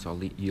comments.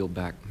 I'll yield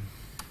back.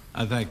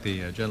 I thank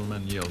the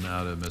gentleman. Yield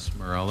now to Ms.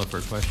 Morella for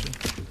a question.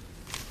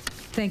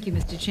 Thank you,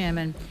 Mr.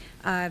 Chairman.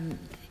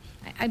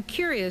 I'm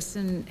curious,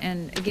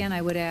 and again,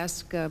 I would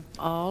ask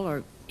all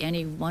or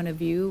any one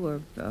of you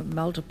or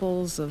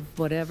multiples of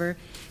whatever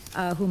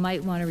who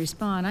might want to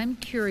respond. I'm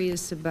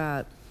curious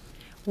about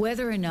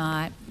whether or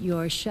not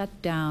your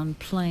shutdown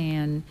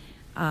plan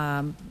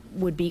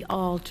would be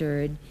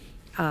altered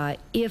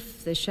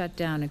if the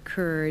shutdown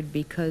occurred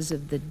because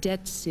of the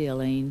debt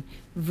ceiling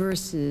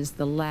versus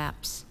the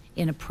lapse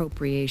in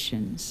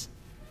appropriations.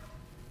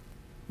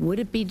 Would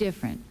it be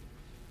different,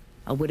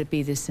 or would it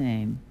be the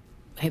same?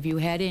 Have you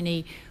had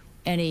any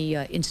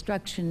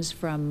instructions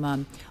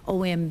from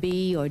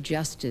OMB or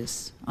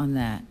Justice on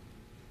that?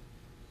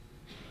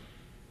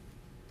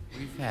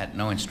 We've had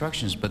no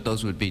instructions, but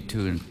those would be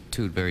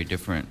two very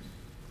different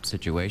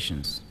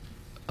situations.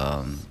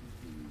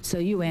 So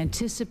you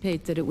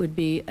anticipate that it would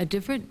be a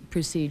different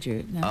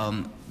procedure?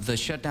 No? The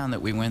shutdown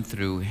that we went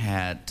through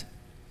had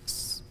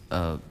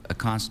a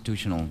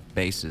constitutional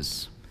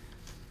basis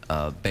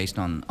based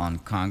on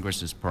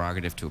Congress's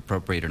prerogative to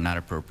appropriate or not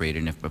appropriate,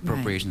 and if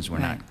appropriations were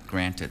not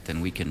granted, then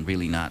we can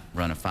really not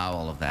run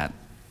afoul of that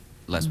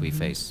lest we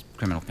face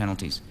criminal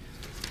penalties.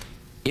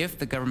 If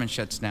the government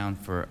shuts down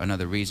for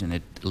another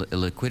reason, a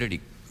liquidity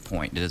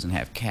point, it doesn't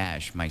have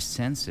cash, my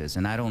sense is,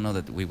 and I don't know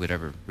that we would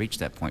ever reach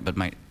that point, but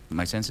my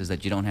sense is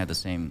that you don't have the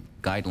same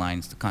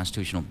guidelines, the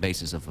constitutional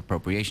basis of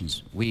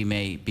appropriations. We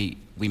may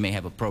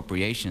have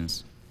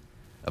appropriations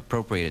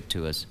appropriated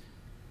to us,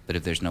 but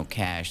if there's no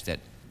cash, that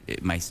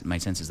my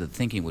sense is that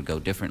thinking would go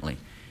differently.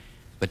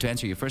 But to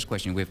answer your first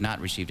question, we have not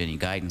received any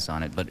guidance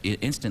on it, but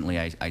instantly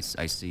I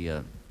see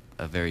a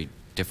very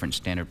different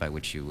standard by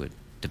which you would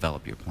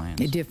develop your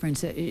plans. A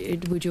difference.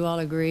 Would you all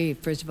agree,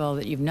 first of all,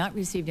 that you've not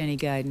received any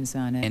guidance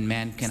on it? And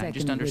man, can I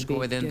just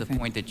underscore then the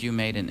point that you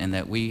made and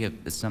that we have,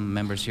 some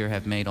members here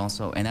have made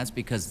also, and that's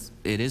because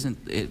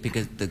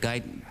because the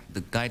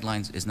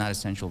guidelines is not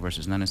essential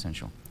versus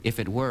non-essential. If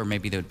it were,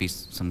 maybe there would be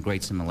some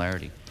great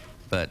similarity,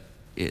 but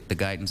the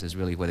guidance is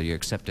really whether you're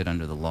accepted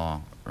under the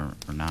law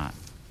or not.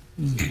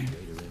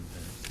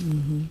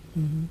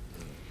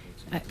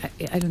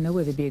 I don't know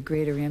whether it'd be a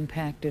greater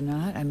impact or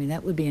not. I mean,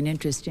 that would be an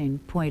interesting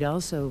point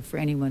also for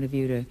any one of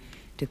you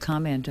to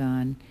comment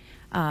on.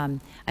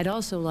 I'd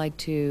also like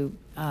to,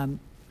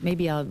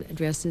 maybe I'll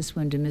address this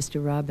one to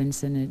Mr.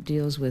 Robinson. It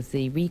deals with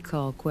the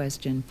recall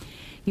question.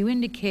 You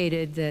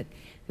indicated that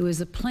there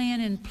was a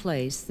plan in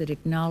place that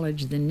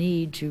acknowledged the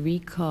need to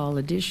recall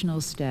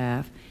additional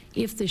staff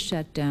if the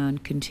shutdown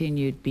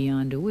continued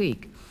beyond a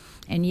week.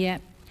 And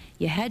yet,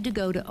 you had to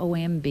go to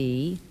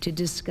OMB to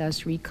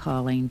discuss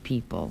recalling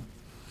people.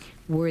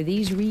 Were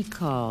these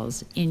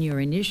recalls in your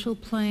initial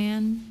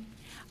plan?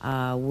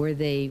 Were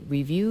they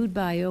reviewed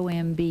by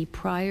OMB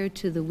prior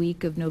to the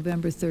week of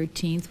November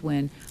 13th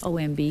when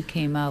OMB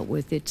came out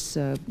with its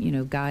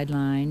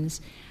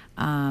guidelines?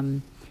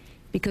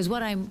 Because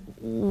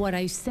what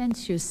I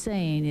sense you're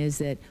saying is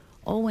that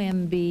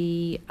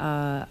OMB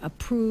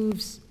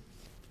approves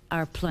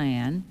our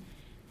plan,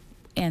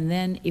 and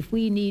then if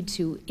we need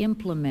to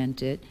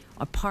implement it,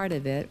 or part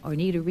of it, or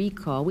need a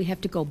recall, we have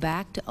to go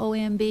back to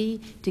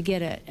OMB to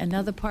get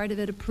another part of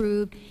it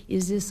approved.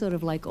 Is this sort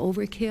of like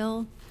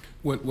overkill?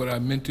 What I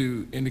meant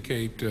to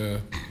indicate,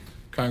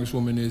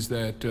 Congresswoman, is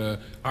that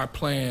our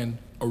plan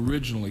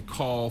originally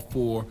called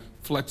for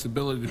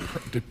flexibility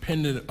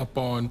dependent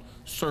upon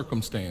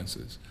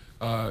circumstances.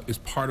 Is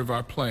part of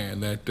our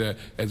plan that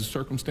as the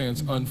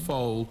circumstance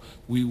unfold,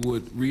 we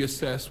would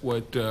reassess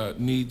what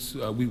needs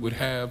we would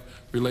have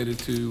related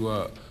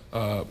to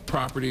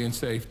property and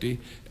safety,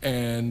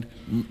 and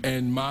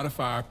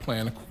modify our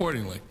plan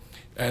accordingly.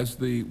 As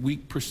the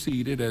week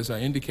proceeded, as I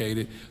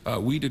indicated,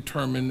 we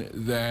determined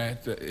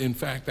that, in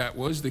fact, that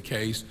was the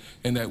case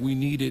and that we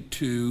needed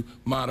to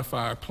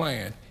modify our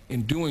plan.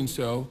 In doing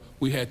so,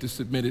 we had to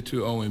submit it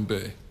to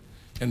OMB,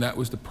 and that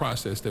was the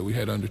process that we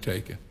had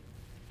undertaken.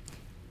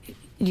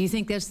 Do you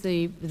think that's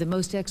the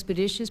most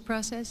expeditious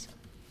process?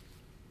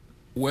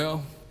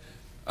 Well,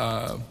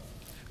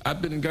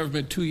 I've been in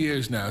government 2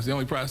 years now. It's the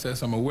only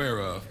process I'm aware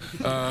of.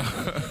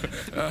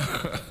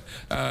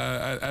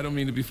 I don't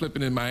mean to be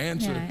flippant in my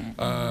answer,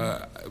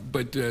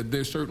 but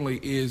there certainly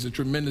is a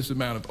tremendous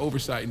amount of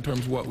oversight in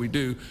terms of what we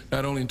do,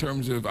 not only in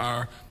terms of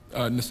our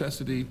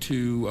necessity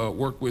to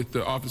work with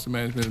the Office of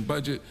Management and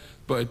Budget,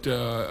 but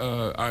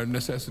our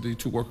necessity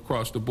to work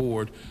across the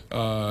board.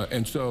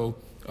 And so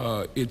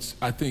it's,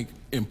 I think,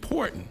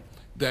 important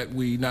that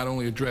we not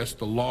only address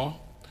the law,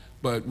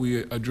 but we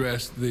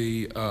address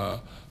the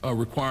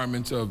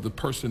requirements of the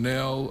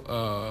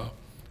personnel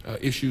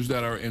issues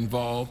that are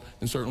involved,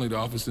 and certainly the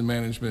Office of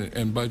Management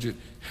and Budget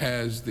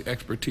has the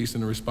expertise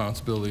and the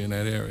responsibility in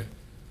that area.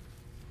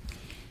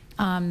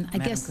 Madam,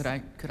 guess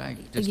could I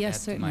just yes,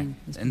 add certainly.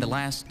 In the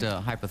last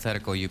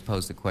hypothetical, you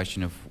posed the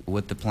question of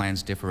would the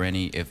plans differ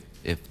any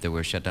if there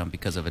were shut down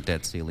because of a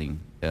debt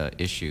ceiling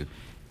issue.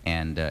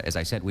 And as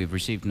I said, we've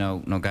received no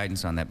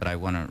guidance on that, but I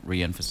want to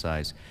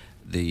reemphasize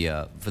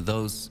for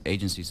those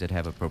agencies that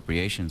have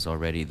appropriations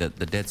already, the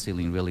debt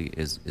ceiling really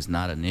is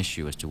not an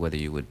issue as to whether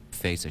you would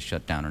face a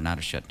shutdown or not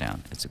a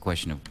shutdown. It's a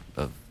question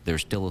of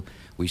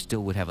we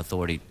still would have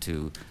authority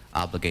to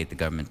obligate the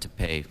government to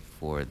pay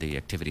for the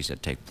activities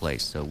that take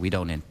place. So we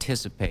don't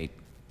anticipate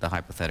the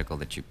hypothetical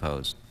that you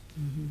posed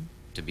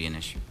to be an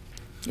issue.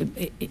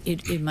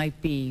 It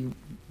might be,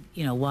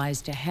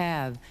 wise to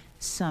have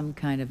some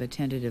kind of a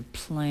tentative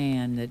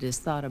plan that is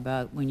thought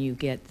about when you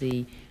get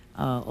the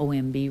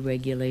OMB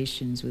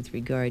regulations with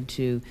regard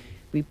to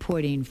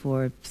reporting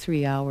for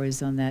 3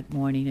 hours on that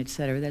morning, et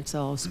cetera. That's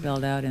all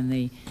spelled out in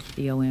the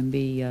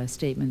OMB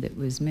statement that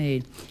was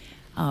made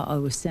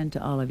or was sent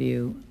to all of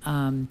you.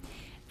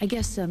 I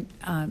guess,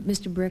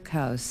 Mr.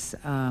 Brickhouse,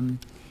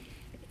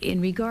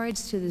 in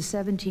regards to the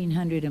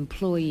 1,700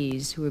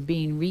 employees who are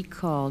being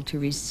recalled to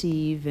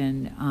receive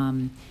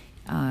and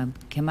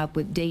come up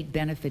with date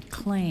benefit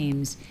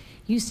claims,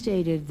 you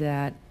stated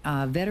that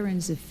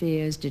Veterans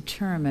Affairs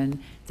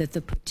determined that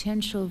the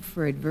potential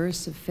for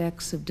adverse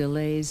effects of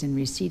delays in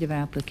receipt of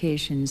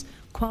applications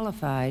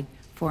qualified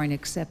for an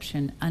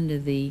exception under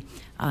the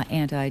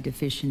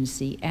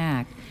Anti-Deficiency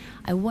Act.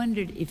 I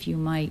wondered if you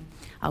might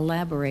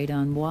elaborate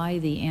on why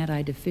the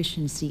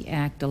Anti-Deficiency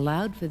Act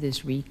allowed for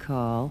this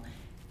recall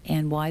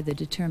and why the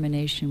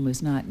determination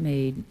was not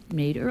made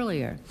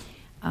earlier.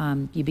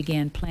 You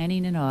began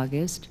planning in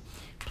August.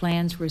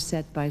 Plans were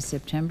set by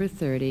September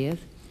 30th.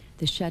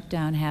 The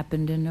shutdown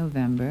happened in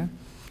November,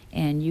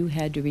 and you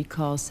had to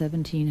recall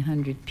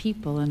 1,700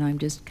 people, and I'm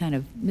just kind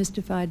of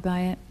mystified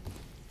by it.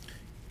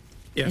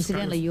 Yes,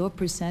 incidentally, your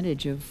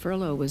percentage of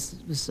furlough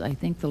was I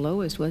think, the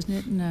lowest, wasn't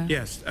it?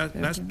 Yes,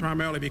 that's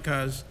primarily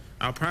because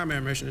our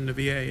primary mission in the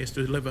VA is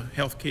to deliver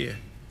health care.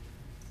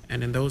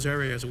 And in those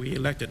areas, we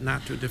elected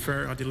not to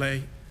defer or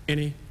delay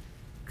any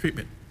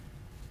treatment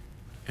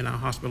in our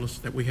hospitals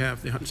that we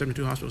have, the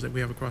 172 hospitals that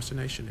we have across the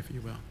nation, if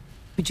you will.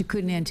 But you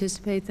couldn't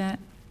anticipate that?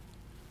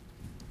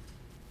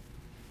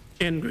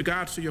 In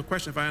regards to your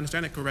question, if I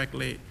understand it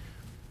correctly,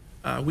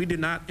 we did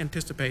not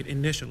anticipate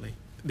initially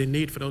the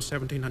need for those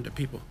 1,700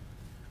 people.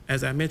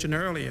 As I mentioned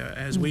earlier,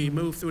 as we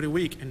moved through the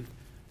week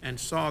and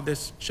saw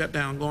this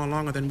shutdown going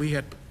longer than we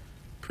had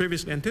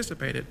previously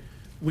anticipated,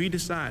 we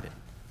decided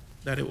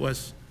that it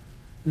was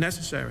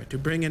necessary to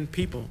bring in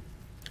people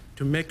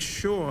to make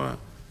sure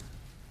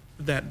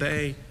that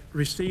they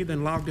received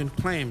and logged in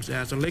claims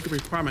as a legal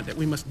requirement that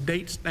we must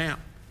date stamp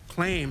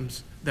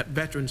claims that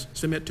veterans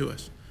submit to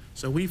us.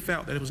 So we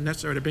felt that it was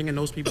necessary to bring in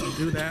those people to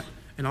do that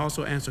and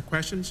also answer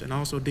questions and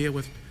also deal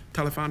with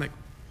telephonic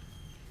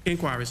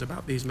inquiries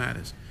about these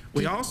matters.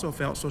 We also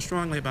felt so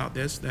strongly about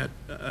this that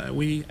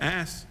we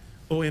asked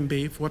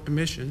OMB for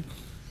permission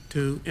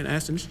to, in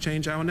essence,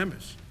 change our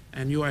numbers.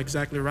 And you are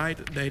exactly right.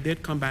 They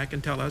did come back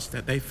and tell us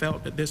that they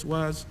felt that this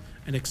was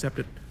an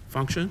accepted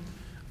function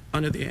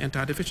under the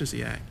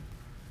Anti-Deficiency Act.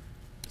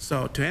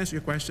 So to answer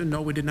your question,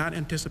 no, we did not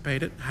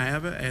anticipate it.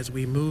 However, as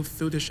we moved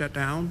through the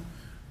shutdown,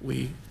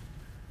 we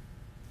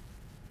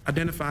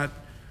identified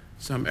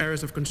some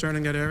areas of concern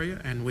in that area,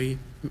 and we...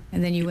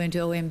 And then you went to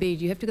OMB. Do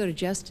you have to go to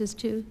Justice,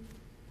 too?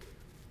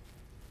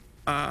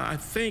 I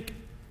think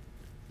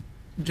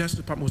Justice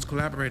Department was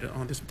collaborated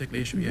on this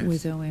particular issue, yes.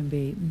 With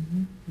OMB.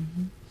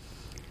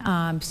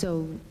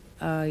 So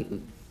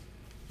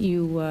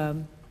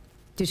you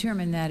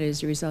determine that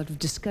as a result of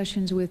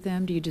discussions with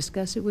them? Do you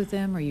discuss it with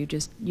them, or you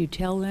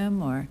tell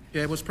them, or?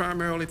 Yeah, it was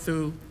primarily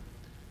through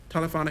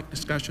telephonic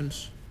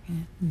discussions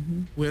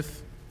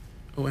with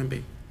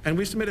OMB. And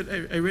we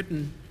submitted a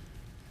written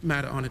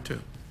matter on it, too.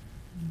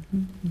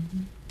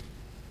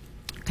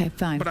 Okay,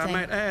 fine. But I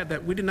might add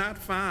that we did not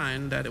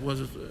find that it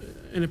was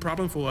any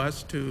problem for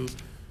us to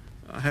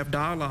have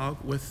dialogue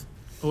with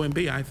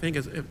OMB. I think,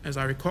 as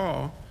I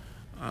recall,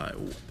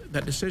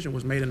 that decision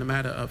was made in a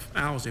matter of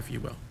hours, if you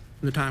will,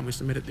 from the time we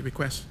submitted the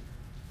request.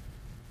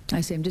 I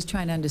see. I'm just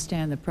trying to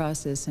understand the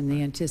process and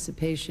the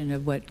anticipation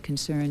of what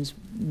concerns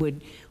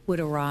would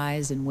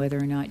arise, and whether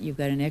or not you've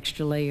got an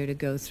extra layer to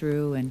go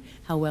through, and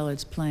how well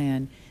it's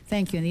planned.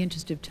 Thank you. In the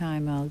interest of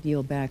time, I'll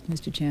yield back.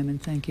 Mr. Chairman,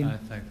 thank you. I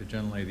thank the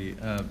gentlelady.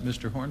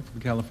 Mr. Horn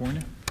from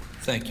California.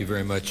 Thank you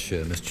very much,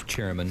 Mr.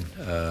 Chairman.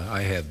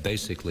 I have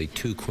basically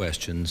two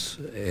questions,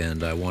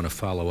 and I want to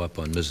follow up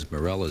on Mrs.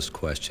 Morella's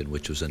question,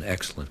 which was an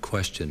excellent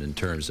question in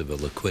terms of a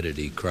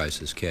liquidity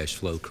crisis, cash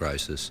flow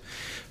crisis,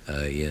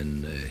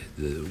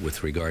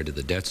 with regard to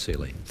the debt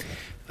ceiling.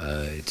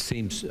 It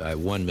seems,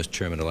 one, Mr.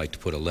 Chairman, I'd like to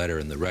put a letter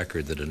in the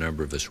record that a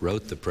number of us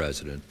wrote the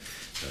President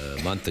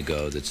a month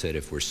ago that said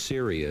if we're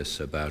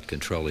serious about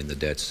controlling the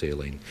debt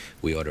ceiling,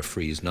 we ought to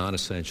freeze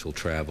non-essential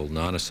travel,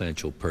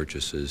 non-essential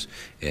purchases,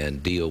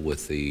 and deal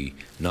with the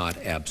not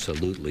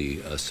absolutely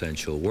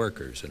essential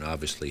workers. And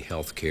obviously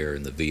health care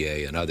and the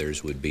VA and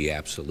others would be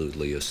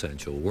absolutely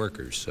essential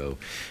workers, so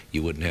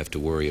you wouldn't have to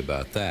worry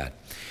about that.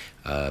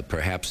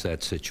 Perhaps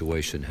that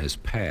situation has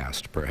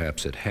passed,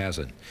 perhaps it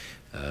hasn't.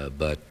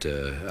 But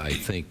I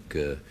think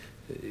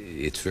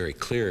it's very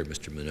clear,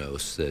 Mr.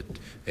 Munoz, that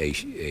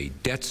a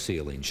debt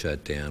ceiling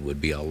shutdown would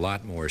be a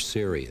lot more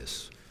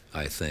serious,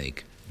 I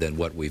think, than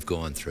what we've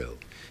gone through.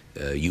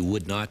 You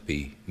would not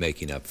be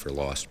making up for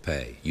lost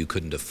pay. You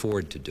couldn't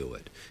afford to do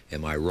it.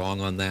 Am I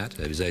wrong on that?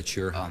 Is that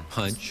your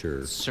hunch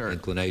or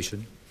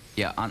inclination?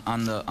 Yeah,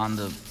 on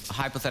the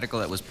hypothetical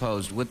that was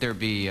posed, would there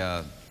be,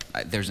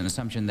 there's an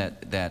assumption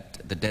that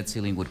the debt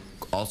ceiling would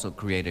also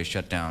create a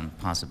shutdown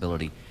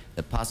possibility.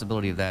 The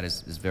possibility of that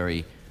is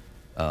very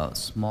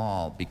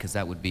small, because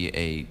that would be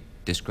a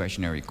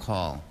discretionary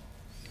call.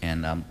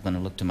 And I'm going to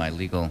look to my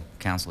legal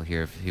counsel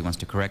here if he wants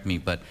to correct me.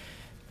 But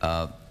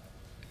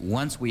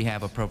once we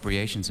have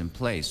appropriations in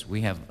place,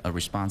 we have a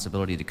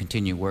responsibility to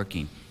continue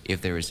working.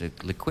 If there is a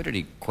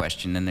liquidity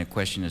question, then the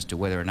question is to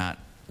whether or not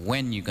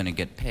when you're going to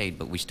get paid,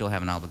 but we still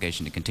have an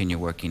obligation to continue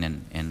working,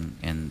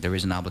 and there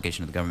is an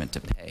obligation of the government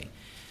to pay.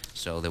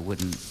 So there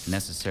wouldn't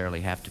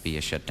necessarily have to be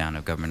a shutdown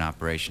of government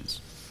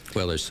operations.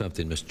 Well, there's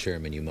something, Mr.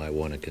 Chairman, you might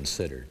want to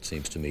consider. It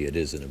seems to me it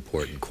is an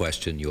important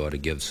question. You ought to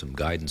give some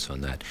guidance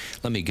on that.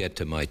 Let me get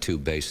to my two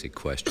basic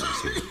questions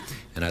here.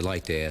 And I'd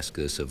like to ask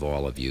this of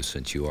all of you,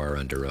 since you are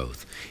under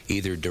oath.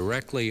 Either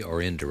directly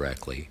or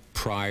indirectly,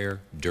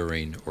 prior,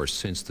 during, or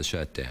since the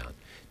shutdown,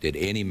 did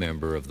any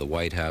member of the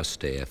White House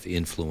staff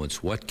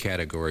influence what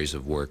categories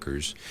of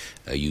workers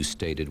you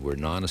stated were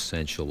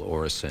non-essential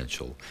or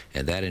essential?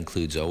 And that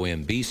includes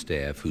OMB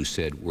staff who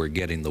said, we're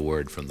getting the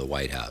word from the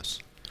White House.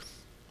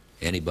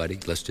 Anybody?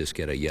 Let's just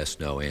get a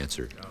yes/no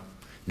answer.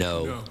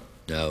 No. No.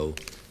 No.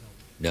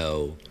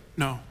 No.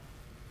 No.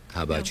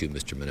 How about you,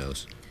 Mr.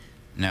 Munoz?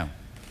 No.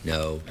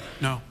 No.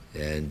 No.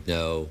 And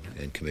no,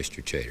 and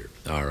Commissioner Chater.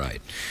 All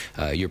right.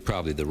 You're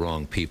probably the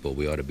wrong people.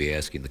 We ought to be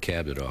asking the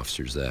cabinet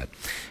officers that.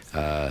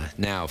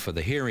 Now, for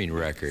the hearing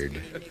record,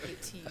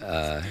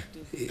 for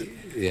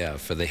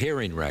the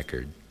hearing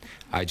record,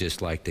 I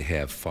just like to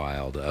have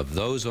filed of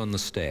those on the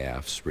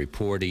staffs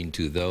reporting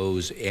to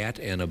those at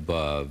and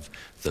above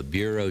the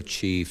bureau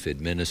chief,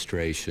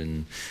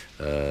 administrator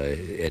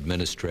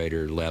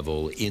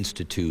level,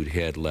 institute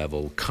head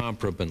level,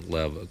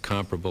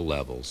 comparable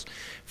levels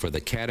for the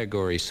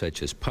categories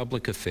such as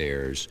public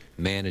affairs,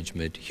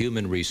 management,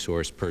 human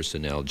resource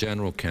personnel,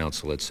 general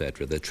counsel,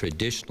 etc., the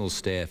traditional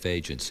staff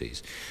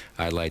agencies.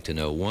 I'd like to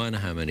know, one,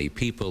 how many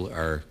people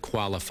are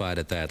qualified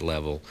at that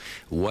level,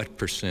 what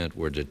 %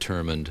 were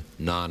determined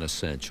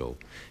non-essential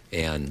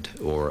and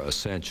or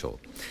essential.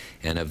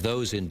 And of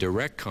those in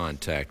direct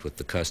contact with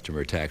the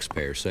customer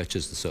taxpayer, such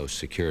as the Social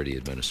Security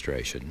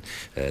Administration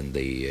and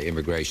the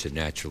Immigration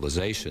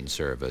Naturalization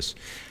Service,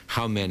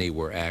 how many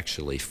were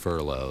actually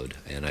furloughed?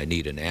 And I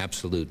need an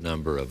absolute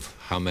number of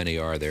how many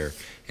are there,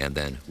 and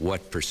then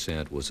what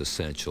 % was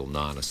essential,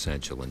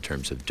 non-essential in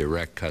terms of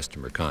direct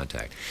customer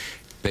contact.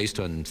 Based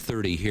on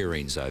 30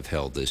 hearings I've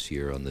held this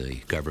year on the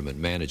Government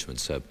Management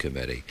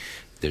Subcommittee,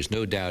 there's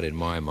no doubt in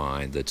my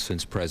mind that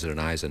since President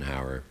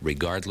Eisenhower,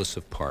 regardless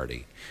of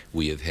party,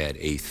 we have had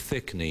a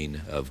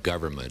thickening of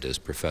government, as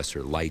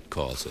Professor Light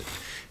calls it,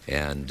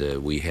 and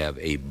we have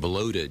a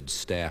bloated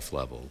staff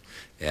level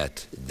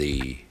at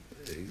the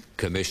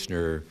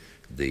commissioner,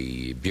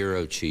 the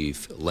bureau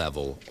chief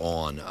level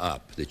on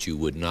up that you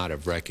would not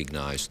have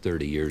recognized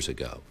 30 years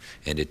ago.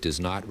 And it does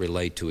not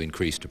relate to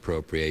increased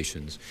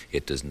appropriations.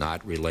 It does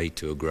not relate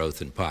to a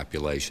growth in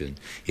population.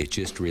 It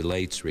just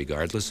relates,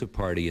 regardless of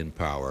party and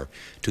power,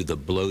 to the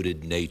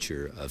bloated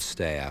nature of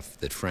staff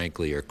that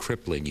frankly are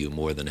crippling you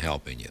more than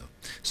helping you.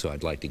 So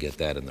I'd like to get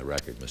that in the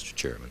record, Mr.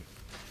 Chairman.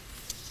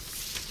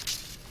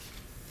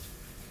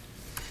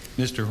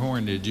 Mr.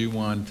 Horn, did you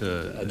want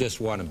to? I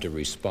just want him to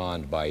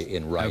respond by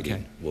in writing.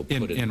 Okay. We'll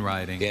put in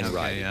writing. In okay,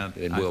 writing,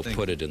 and we'll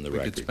put it in the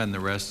record. We could spend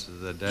the rest of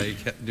the day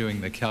doing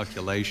the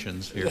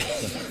calculations here.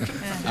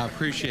 I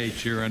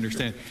appreciate your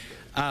understanding.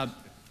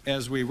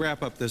 As we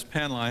wrap up this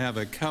panel, I have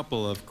a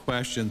couple of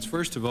questions.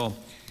 First of all,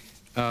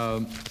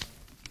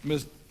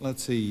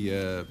 let's see,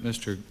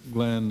 Mr.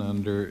 Glenn,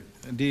 under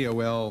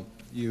DOL,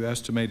 you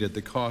estimated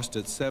the cost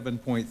at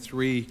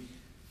 $7.3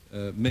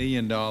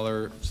 million,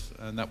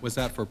 and was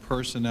that for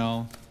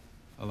personnel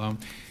alone?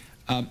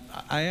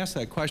 I asked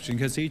that question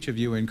because each of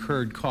you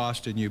incurred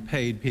cost and you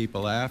paid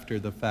people after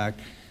the fact.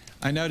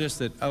 I noticed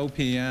that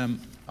OPM,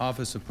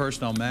 Office of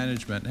Personnel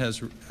Management,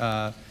 has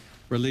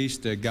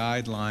released a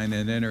guideline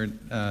and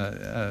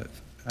a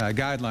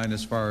guideline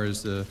as far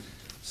as the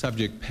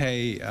subject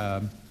pay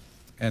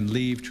and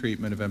leave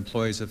treatment of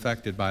employees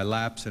affected by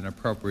lapse in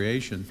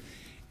appropriation.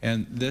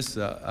 And this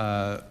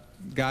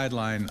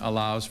guideline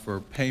allows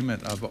for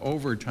payment of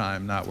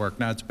overtime not work.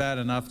 Now, it's bad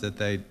enough that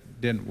they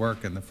didn't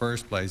work in the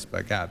first place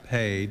but got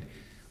paid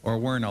or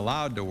weren't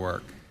allowed to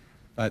work.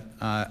 But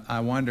I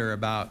wonder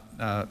about,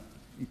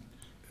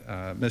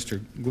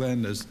 Mr.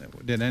 Glenn,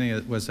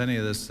 was any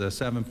of this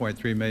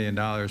 $7.3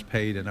 million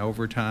paid in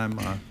overtime?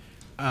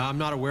 I'm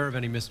not aware of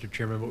any, Mr.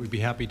 Chairman, but we'd be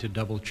happy to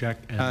double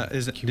check.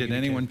 Did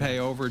anyone pay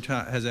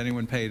overtime? Has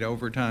anyone paid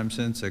overtime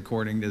since,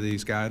 according to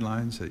these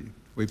guidelines?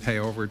 We pay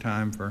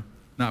overtime for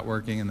not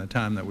working in the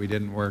time that we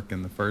didn't work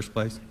in the first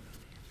place?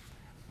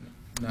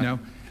 No?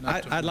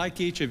 I'd like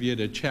each of you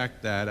to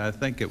check that. I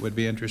think it would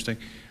be interesting.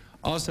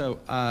 Also,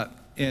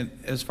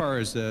 as far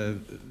as the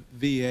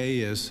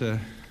VA is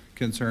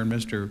concerned,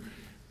 Mr.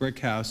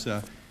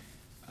 Brickhouse,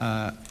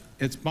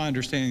 it's my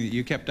understanding that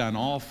you kept on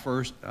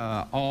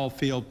all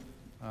field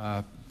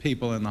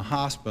people in the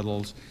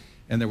hospitals,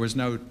 and there was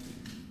no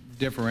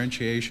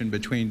differentiation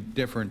between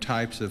different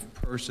types of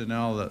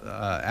personnel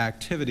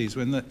activities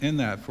in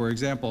that. For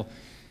example,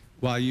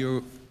 while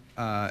you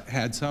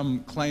had some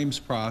claims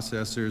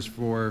processors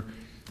for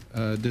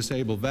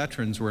disabled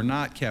veterans were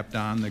not kept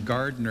on, the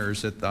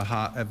gardeners at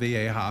the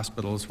VA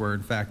hospitals were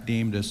in fact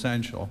deemed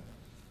essential.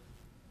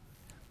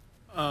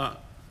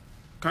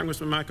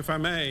 Congressman Mike, if I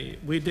may,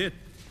 we did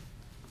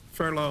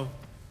furlough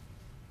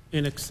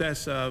in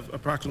excess of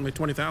approximately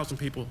 20,000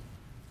 people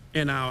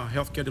in our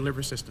healthcare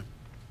delivery system.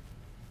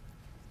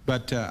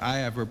 But I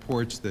have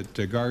reports that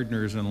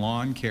gardeners and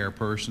lawn care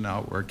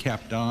personnel were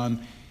kept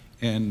on,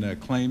 and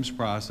claims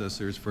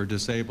processors for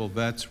disabled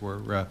vets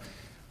were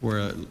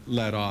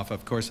let off.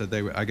 Of course,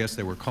 I guess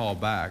they were called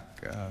back.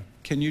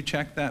 Can you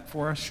check that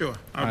for us? Sure,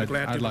 I'd be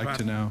glad to. I'd like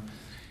to know.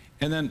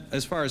 And then,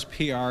 as far as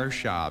PR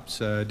shops,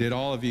 did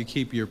all of you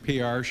keep your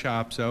PR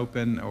shops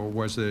open, or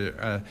was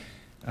there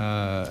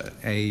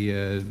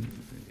a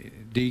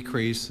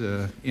decrease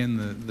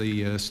in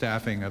the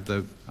staffing of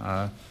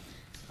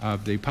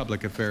the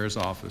public affairs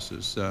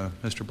offices?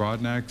 Mr.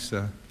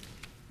 Broadnax?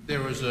 There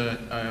was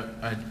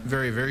a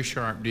very, very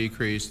sharp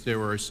decrease. There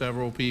were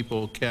several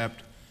people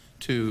kept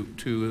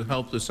to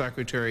help the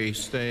Secretary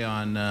stay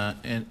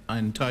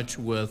in touch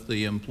with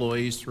the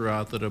employees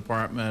throughout the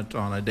department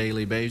on a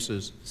daily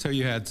basis. So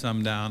you had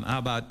some down. How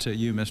about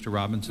you, Mr.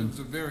 Robinson? It was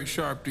a very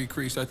sharp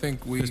decrease. I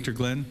think we... Mr.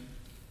 Glenn?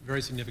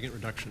 Very significant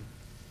reduction.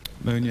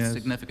 Munoz?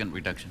 Significant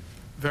reduction.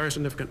 Very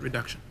significant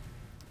reduction.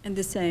 And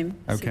the same.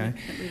 Okay.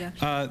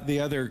 The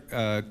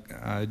other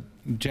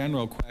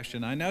general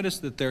question, I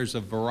noticed that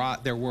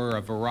there were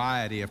a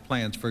variety of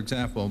plans. For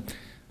example,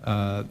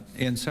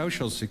 in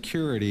Social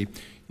Security,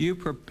 you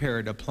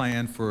prepared a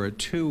plan for a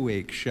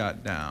 2-week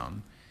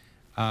shutdown.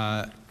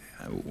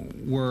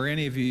 Were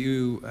any of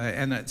you,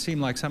 and it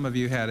seemed like some of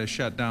you had a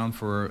shutdown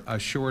for a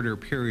shorter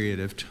period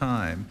of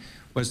time.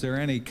 Was there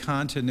any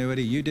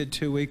continuity? You did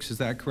 2 weeks, is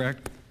that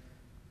correct?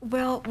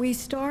 Well, we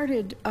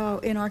started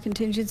in our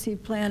contingency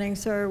planning,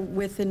 sir,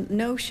 with the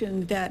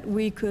notion that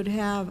we could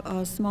have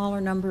a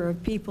smaller number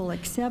of people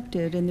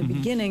accepted in the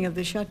beginning of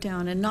the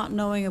shutdown, and not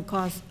knowing, of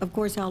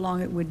course, how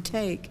long it would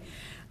take.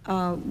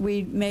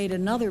 We made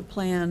another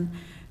plan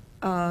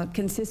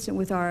consistent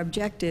with our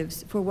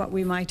objectives for what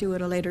we might do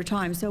at a later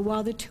time. So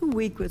while the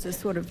 2-week was a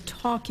sort of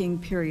talking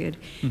period,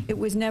 it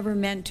was never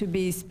meant to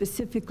be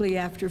specifically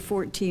after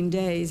 14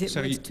 days. It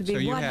was to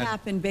be what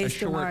happened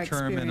based on our experience.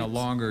 A short term and a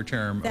longer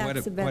term.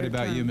 What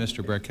about you,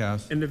 Mr.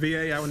 Brickhouse? In the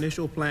VA, our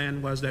initial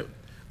plan was that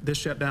this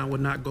shutdown would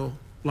not go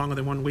longer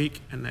than 1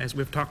 week, and as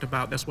we've talked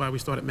about, that's why we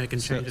started making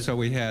changes. So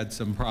we had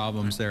some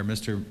problems there.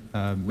 Mr.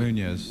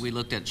 Munoz? We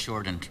looked at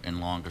short and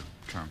longer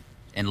term.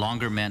 And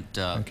longer meant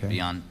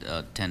beyond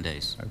 10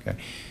 days. Okay.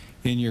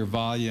 In your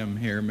volume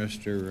here,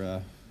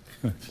 Mr.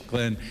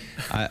 Glenn,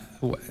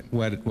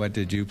 what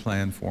did you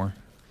plan for?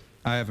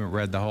 I haven't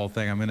read the whole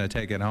thing. I'm going to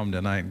take it home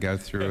tonight and go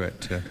through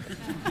it.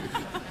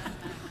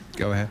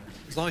 Go ahead.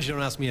 As long as you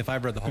don't ask me if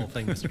I've read the whole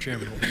thing, Mr.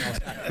 Chairman.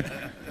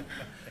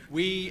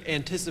 We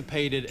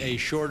anticipated a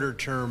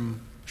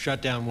shorter-term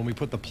shutdown when we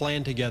put the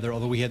plan together,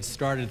 although we had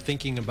started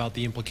thinking about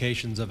the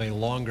implications of a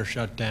longer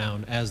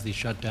shutdown as the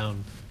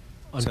shutdown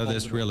unfolded. So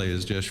this really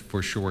is just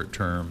for short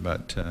term,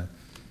 but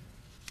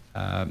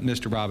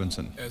Mr.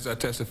 Robinson. As I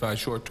testified,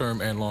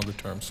 short-term and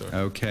longer-term, sir.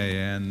 Okay,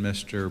 and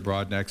Mr.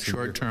 Broadneck.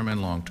 Short-term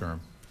and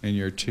long-term. In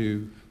your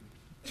two-page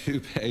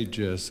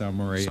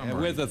summary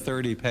with a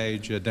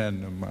 30-page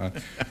addendum.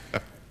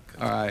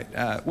 All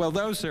right. Well,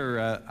 those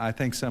are, I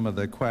think, some of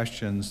the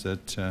questions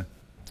that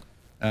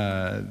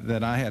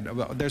that I had.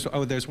 Well,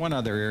 there's one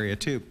other area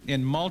too.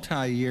 In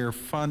multi-year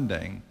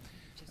funding,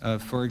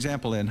 for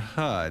example, in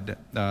HUD,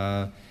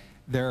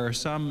 there are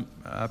some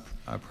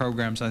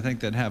programs, I think,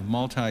 that have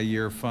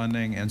multi-year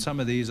funding, and some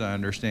of these, I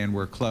understand,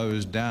 were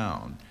closed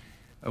down.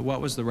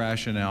 What was the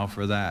rationale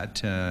for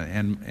that,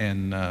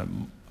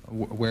 and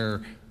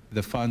where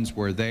the funds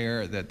were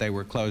there, that they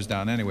were closed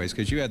down anyways?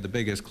 Because you had the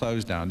biggest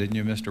close down, didn't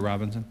you, Mr.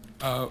 Robinson?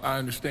 I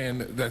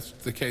understand that's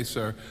the case,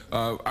 sir.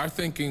 Our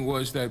thinking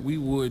was that we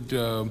would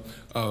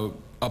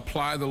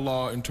apply the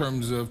law in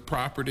terms of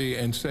property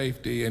and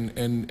safety,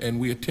 and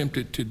we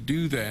attempted to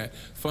do that.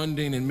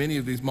 Funding in many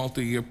of these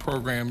multi-year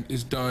programs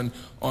is done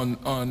on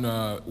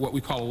what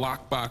we call a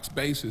lockbox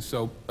basis.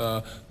 So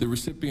the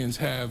recipients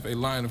have a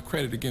line of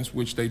credit against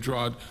which they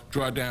draw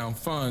down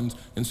funds,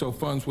 and so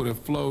funds would have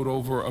flowed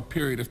over a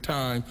period of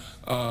time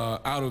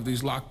out of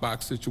these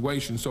lockbox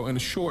situations. So in a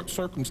short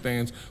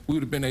circumstance, we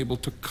would have been able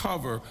to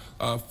cover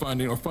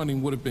funding, or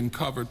funding would have been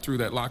covered through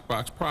that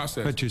lockbox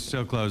process. But you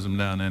still close them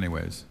down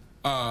anyways.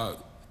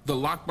 The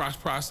lockbox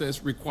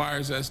process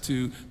requires us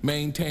to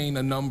maintain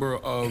a number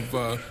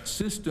of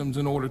systems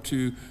in order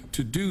to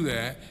do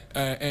that,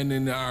 and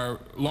in our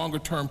longer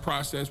term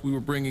process we were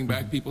bringing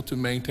back people to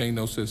maintain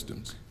those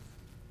systems.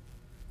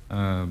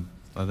 I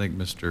think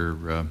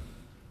Mr.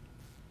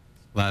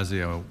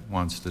 Lazio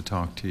wants to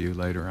talk to you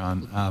later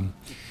on.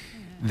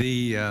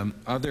 The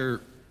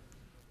other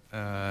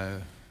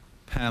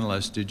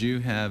panelists, did you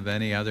have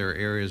any other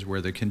areas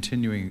where the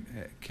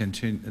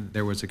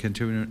there was a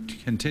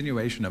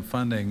continuation of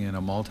funding in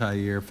a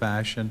multi-year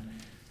fashion?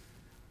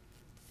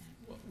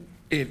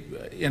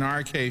 In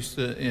our case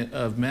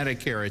of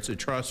Medicare, it's a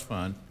trust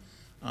fund.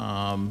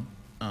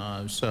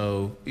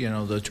 So, you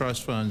know, the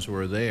trust funds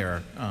were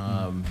there.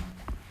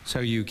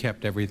 So you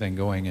kept everything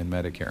going in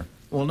Medicare?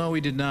 Well, no,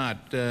 we did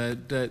not.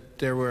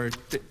 There were,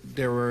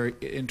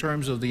 in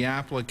terms of the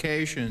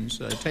applications,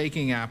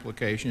 taking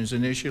applications,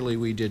 initially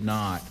we did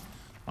not.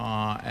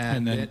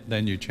 And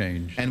then you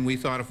changed. And we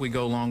thought if we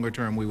go longer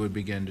term, we would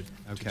begin to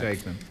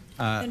take them.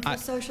 And for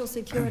Social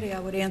Security, I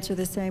would answer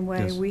the same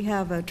way. Yes. We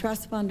have a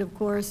trust fund, of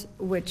course,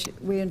 which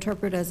we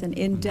interpret as an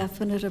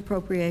indefinite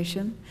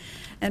appropriation.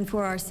 And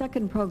for our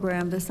second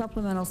program, the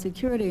Supplemental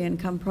Security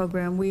Income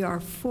Program, we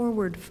are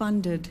forward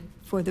funded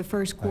for the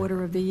first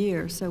quarter of the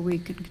year, so we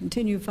could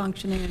continue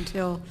functioning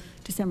until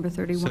December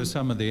 31. So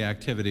some of the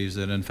activities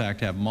that in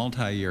fact have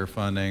multi-year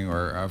funding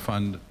or are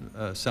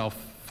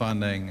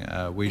self-funding,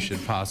 we should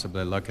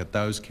possibly look at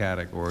those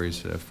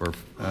categories for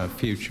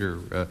future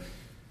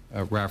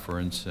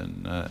reference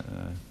and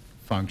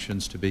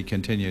functions to be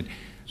continued.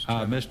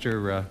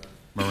 Mr.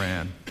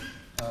 Moran.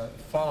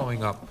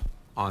 Following up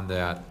on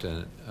that,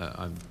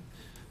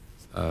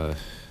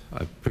 I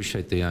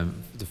appreciate the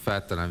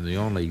fact that I'm the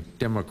only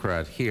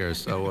Democrat here,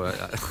 so I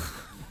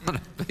want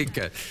to make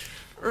an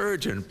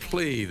urgent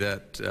plea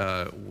that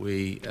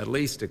we at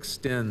least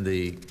extend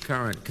the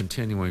current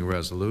continuing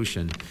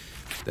resolution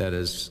that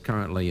is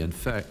currently in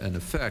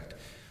effect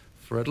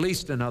for at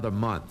least another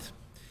month.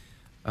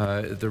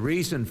 The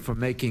reason for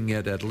making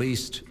it at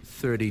least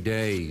 30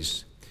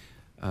 days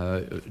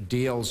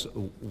deals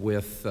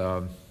with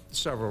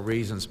several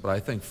reasons, but I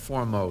think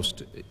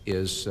foremost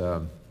is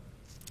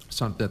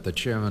something that the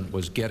chairman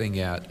was getting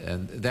at,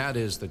 and that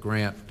is the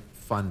grant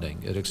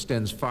funding. It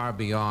extends far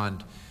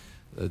beyond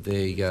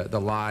the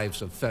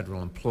lives of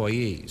federal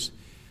employees.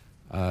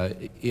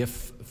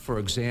 If, for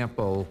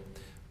example,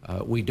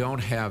 we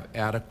don't have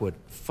adequate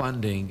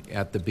funding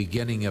at the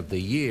beginning of the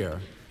year,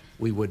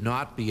 we would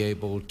not be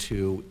able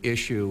to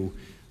issue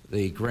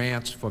the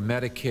grants for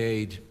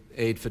Medicaid,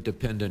 aid for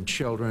dependent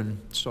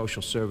children,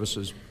 social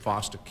services,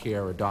 foster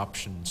care,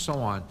 adoption, and so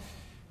on.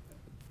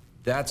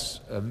 That's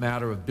a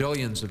matter of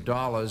billions of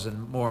dollars,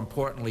 and more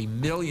importantly,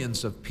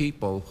 millions of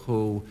people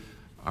who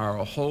are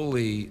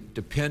wholly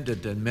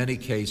dependent in many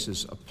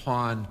cases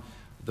upon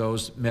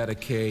those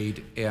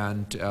Medicaid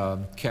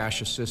and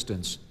cash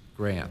assistance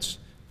grants,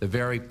 the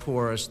very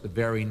poorest, the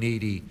very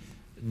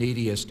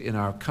neediest in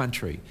our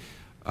country.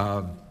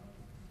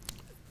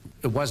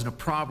 It wasn't a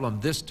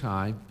problem this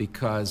time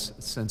because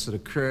since it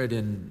occurred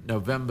in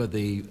November,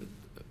 the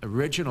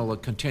original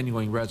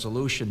continuing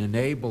resolution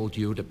enabled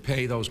you to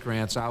pay those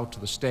grants out to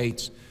the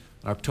states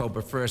on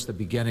October 1st, the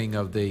beginning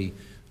of the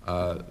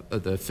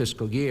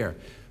fiscal year.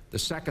 The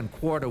second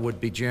quarter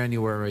would be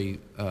January,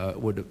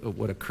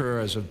 would occur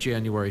as of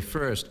January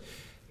 1st.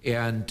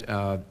 And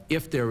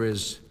if there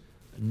is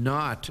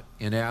not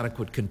an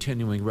adequate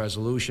continuing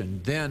resolution,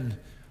 then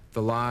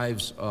the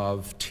lives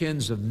of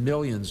tens of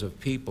millions of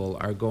people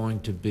are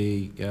going to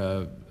be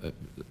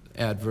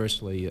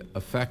adversely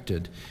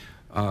affected.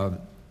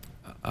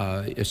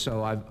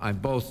 So I'm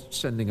both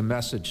sending a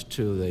message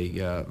to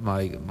the,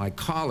 my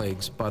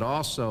colleagues, but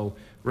also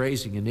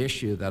raising an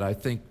issue that I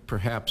think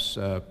perhaps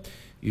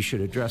you should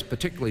address,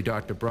 particularly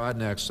Dr.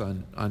 Broadnax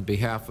on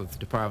behalf of the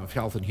Department of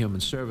Health and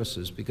Human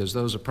Services, because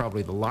those are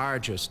probably the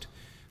largest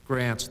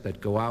grants that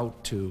go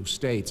out to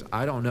states.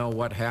 I don't know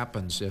what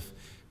happens if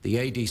the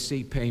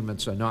ADC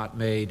payments are not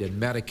made in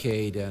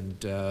Medicaid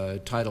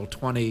and Title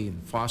 20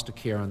 and foster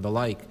care and the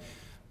like.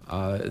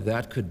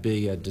 That could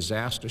be a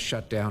disaster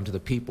shutdown to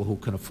the people who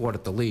can afford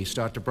it the least.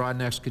 Dr.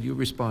 Broadnax, could you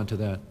respond to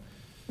that?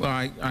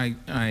 Well,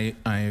 I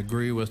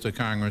agree with the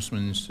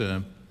Congressman's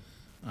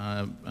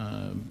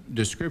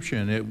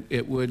description.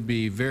 It would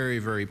be very,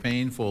 very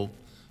painful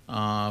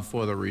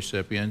for the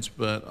recipients,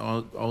 but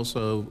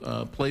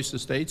also place the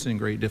states in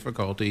great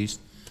difficulties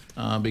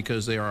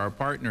because they are our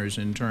partners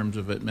in terms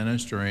of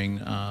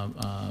administering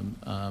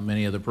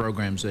many of the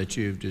programs that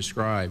you've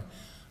described.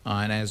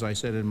 And as I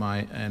said in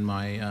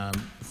my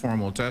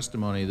formal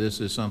testimony, this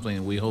is something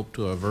that we hope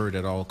to avert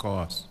at all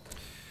costs.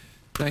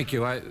 Thank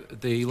you.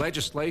 The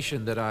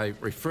legislation that I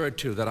referred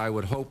to that I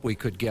would hope we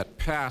could get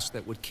passed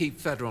that would keep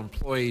federal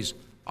employees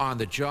on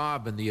the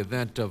job in the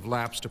event of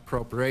lapsed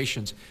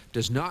appropriations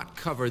does not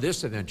cover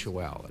this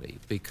eventuality,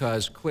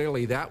 because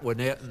clearly that would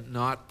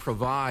not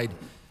provide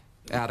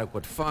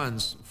adequate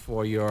funds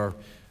for your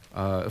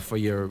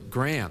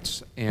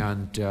grants.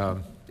 And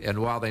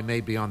while they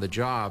may be on the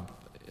job,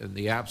 in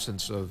the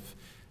absence of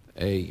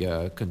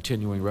a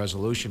continuing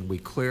resolution, we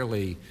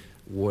clearly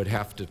would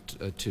have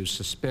to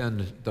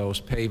suspend those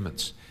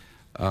payments.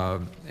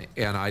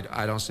 And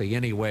I don't see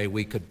any way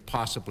we could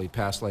possibly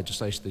pass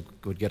legislation that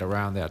would get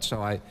around that.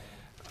 So I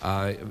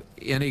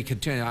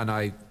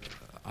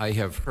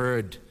have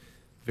heard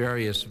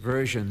various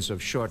versions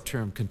of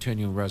short-term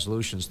continuing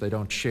resolutions. They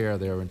don't share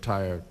their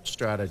entire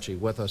strategy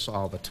with us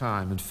all the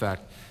time. In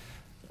fact,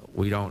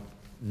 we don't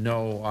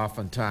know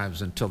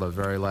oftentimes until the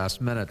very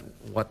last minute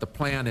what the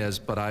plan is,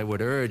 but I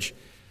would urge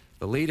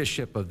the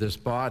leadership of this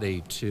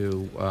body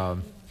to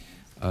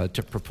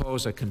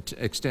propose an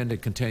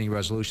extended continuing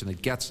resolution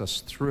that gets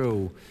us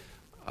through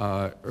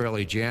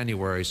early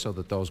January so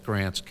that those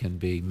grants can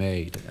be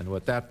made. And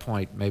at that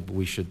point, maybe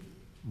we should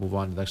move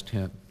on to the next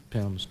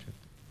panel, Mr. Chairman.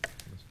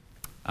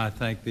 I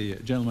thank the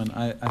gentleman.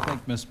 I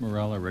think Ms.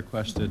 Morella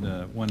requested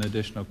one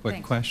additional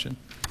quick question.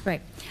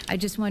 Right. I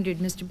just wondered,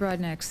 Mr.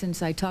 Broadnax,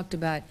 since I talked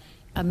about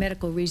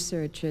medical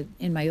research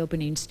in my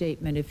opening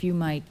statement, if you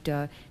might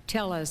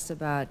tell us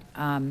about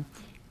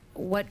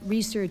what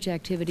research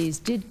activities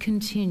did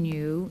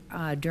continue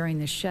during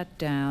the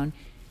shutdown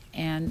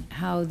and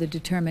how the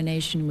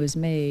determination was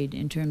made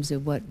in terms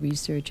of what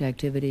research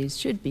activities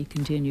should be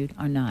continued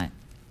or not.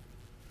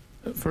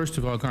 First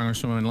of all,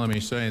 Congresswoman, let me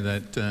say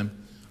that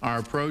our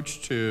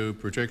approach to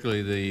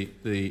particularly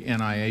the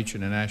NIH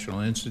and the National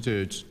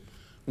Institutes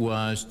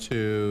was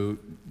to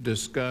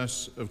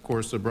discuss, of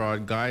course, the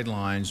broad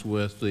guidelines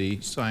with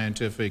the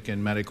scientific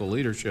and medical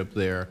leadership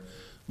there,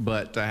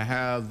 but to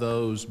have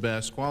those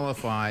best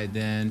qualified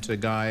then to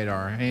guide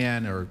our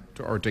hand or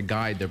to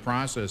guide the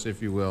process, if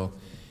you will,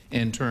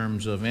 in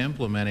terms of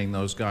implementing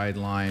those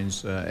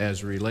guidelines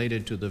as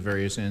related to the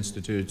various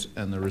institutes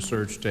and the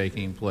research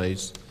taking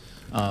place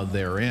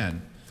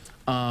therein.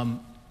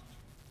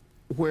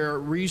 Where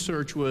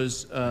research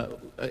was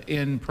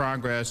in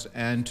progress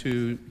and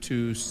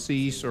to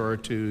cease or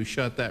to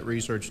shut that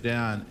research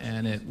down,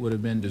 and it would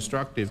have been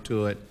destructive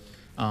to it,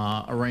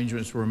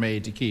 arrangements were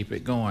made to keep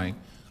it going.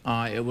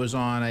 It was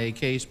on a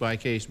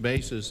case-by-case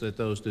basis that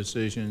those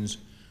decisions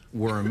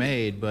were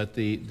made, but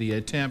the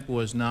attempt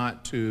was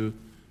not to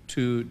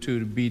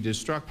be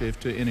destructive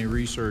to any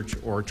research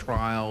or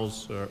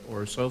trials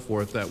or so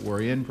forth that were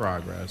in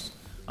progress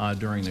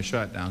during the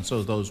shutdown,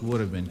 so those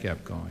would have been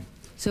kept going.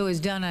 So it's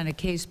done on a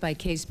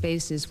case-by-case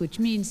basis, which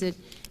means that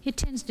it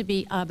tends to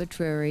be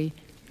arbitrary,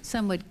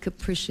 somewhat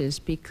capricious,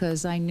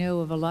 because I know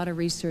of a lot of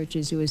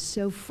researchers who are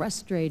so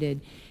frustrated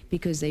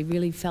because they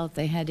really felt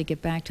they had to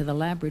get back to the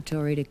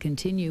laboratory to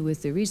continue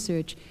with the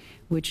research,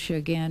 which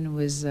again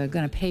was going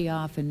to pay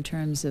off in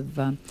terms of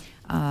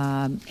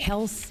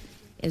health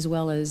as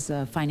well as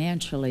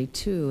financially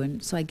too.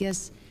 And so I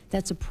guess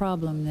that's a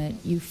problem that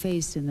you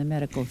face in the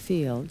medical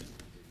field.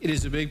 It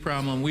is a big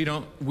problem.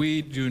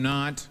 We do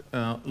not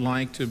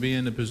like to be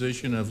in the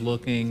position of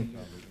looking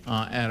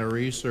at a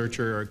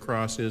researcher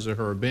across his or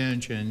her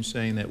bench and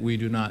saying that we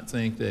do not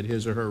think that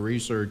his or her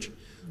research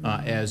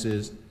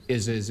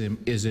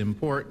is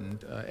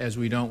important, as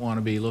we don't want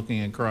to be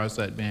looking across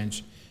that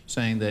bench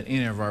saying that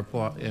any of our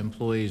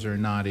employees are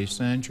not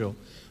essential.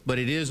 But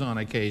it is on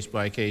a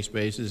case-by-case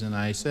basis, and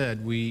I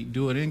said we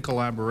do it in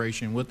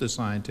collaboration with the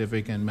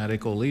scientific and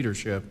medical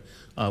leadership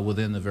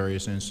within the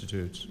various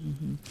institutes.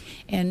 Mm-hmm.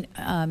 And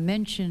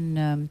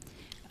mention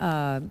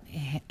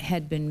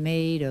had been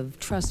made of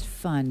trust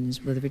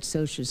funds, whether it's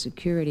Social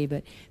Security,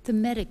 but the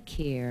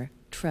Medicare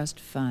trust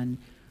fund,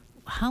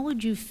 how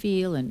would you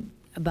feel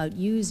about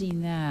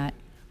using that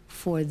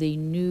for the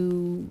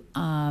new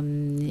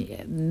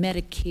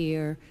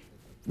Medicare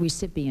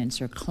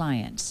recipients or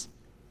clients?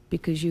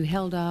 Because you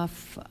held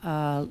off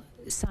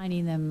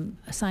signing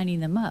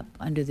them up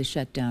under the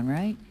shutdown,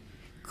 right?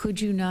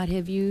 Could you not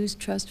have used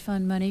trust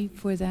fund money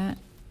for that?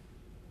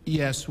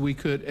 Yes, we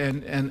could,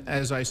 and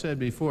as I said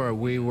before,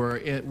 we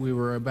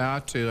were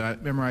about to.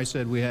 Remember, I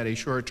said we had a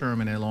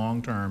short-term and a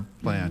long-term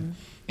plan. Mm-hmm.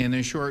 In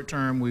the short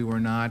term, we were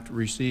not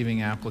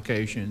receiving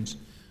applications.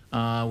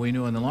 We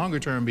knew in the longer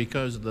term,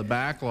 because of the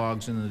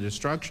backlogs and the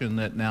destruction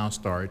that now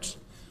starts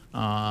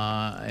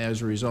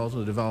as a result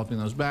of developing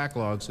those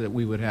backlogs, that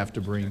we would have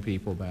to bring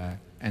people back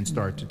and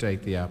start to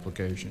take the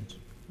applications.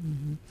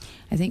 Mm-hmm.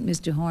 I think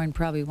Mr. Horn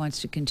probably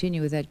wants to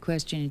continue with that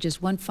question. And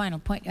just one final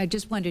point. I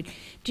just wondered,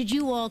 did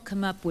you all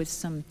come up with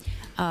some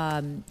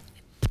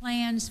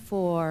plans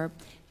for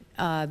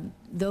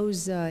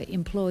those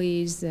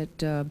employees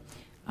that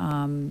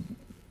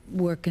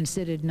were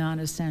considered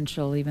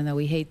non-essential, even though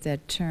we hate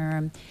that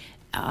term,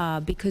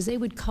 because they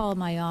would call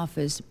my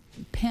office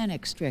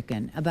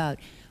panic-stricken about,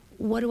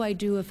 what do I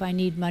do if I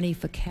need money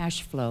for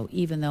cash flow,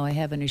 even though I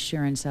have an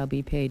assurance I'll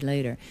be paid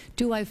later?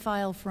 Do I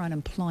file for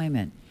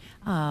unemployment?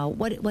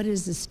 What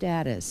is the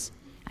status?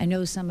 I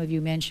know some of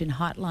you mentioned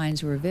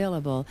hotlines were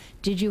available.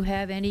 Did you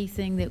have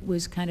anything that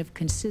was kind of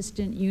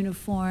consistent,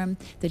 uniform,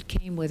 that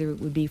came, whether it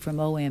would be from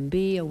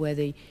OMB or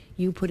whether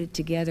you put it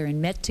together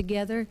and met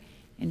together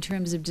in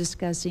terms of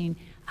discussing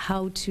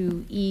how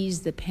to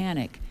ease the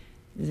panic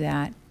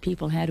that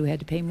people had who had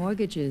to pay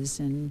mortgages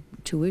and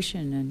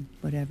tuition and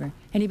whatever?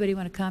 Anybody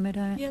want to comment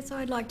on it? Yes,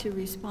 I'd like to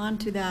respond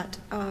to that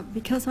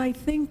because I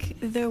think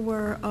there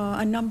were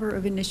a number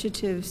of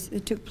initiatives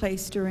that took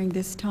place during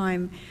this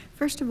time.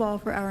 First of all,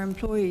 for our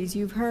employees,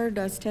 you've heard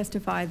us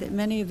testify that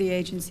many of the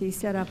agencies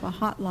set up a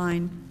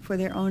hotline for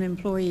their own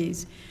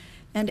employees,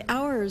 and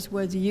ours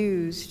was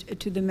used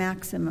to the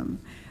maximum.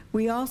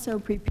 We also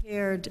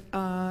prepared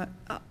on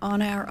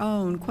our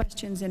own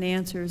questions and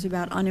answers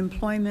about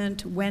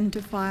unemployment, when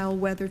to file,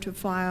 whether to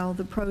file,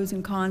 the pros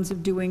and cons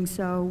of doing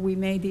so. We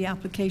made the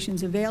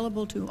applications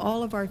available to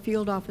all of our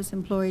field office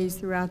employees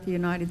throughout the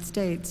United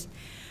States.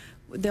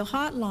 The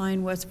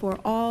hotline was for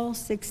all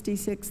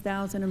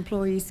 66,000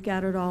 employees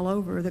scattered all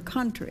over the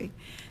country.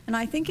 And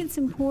I think it's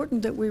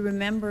important that we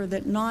remember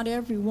that not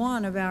every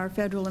one of our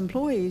federal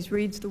employees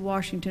reads the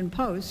Washington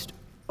Post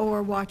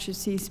or watches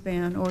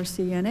C-SPAN or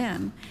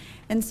CNN.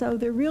 And so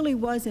there really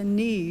was a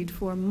need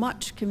for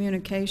much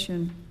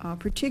communication,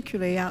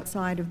 particularly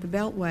outside of the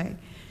Beltway.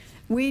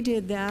 We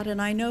did that, and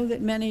I know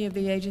that many of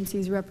the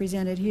agencies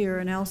represented here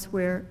and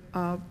elsewhere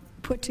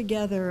put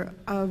together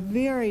a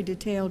very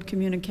detailed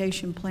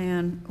communication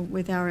plan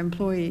with our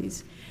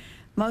employees.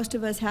 Most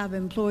of us have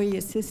employee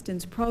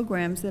assistance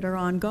programs that are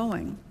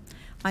ongoing.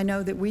 I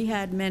know that we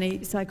had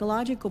many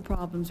psychological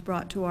problems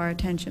brought to our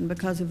attention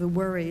because of the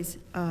worries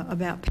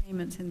about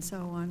payments and so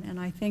on, and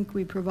I think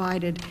we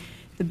provided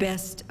the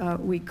best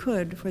we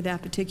could for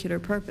that particular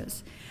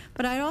purpose.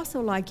 But I'd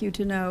also like you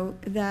to know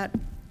that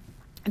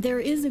there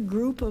is a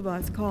group of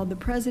us called the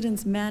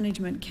President's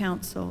Management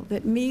Council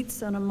that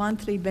meets on a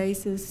monthly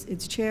basis.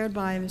 It's chaired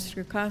by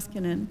Mr.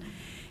 Koskinen.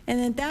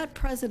 And at that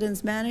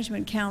President's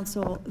Management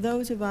Council,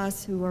 those of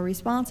us who are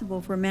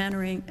responsible for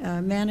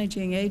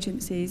managing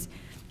agencies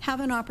have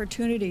an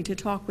opportunity to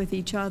talk with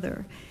each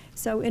other.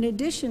 So in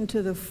addition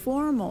to the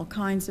formal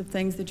kinds of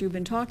things that you've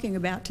been talking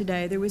about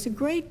today, there was a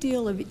great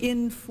deal of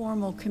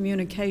informal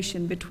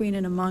communication between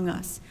and among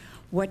us.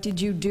 What did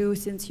you do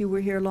since you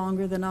were here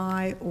longer than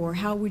I? Or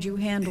how would you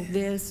handle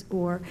this?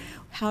 Or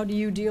how do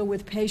you deal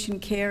with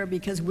patient care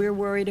because we're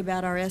worried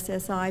about our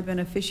SSI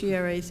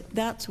beneficiaries?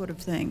 That sort of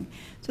thing.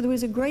 So there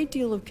was a great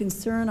deal of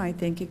concern, I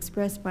think,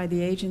 expressed by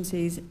the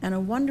agencies, and a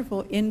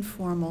wonderful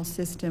informal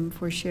system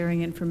for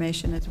sharing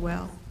information as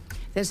well.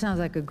 That sounds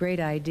like a great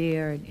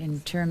idea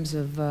in terms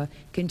of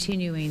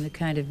continuing the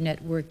kind of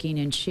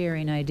networking and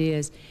sharing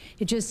ideas.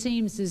 It just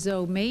seems as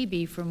though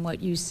maybe from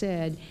what you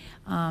said,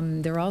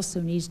 there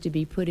also needs to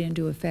be put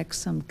into effect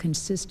some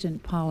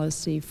consistent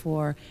policy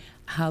for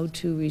how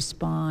to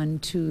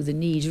respond to the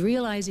needs,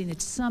 realizing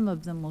that some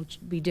of them will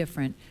be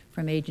different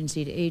from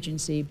agency to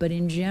agency, but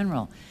in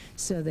general,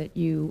 so that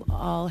you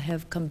all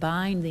have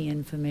combined the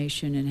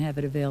information and have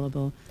it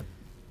available.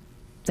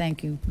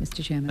 Thank you,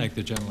 Mr. Chairman. Thank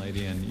the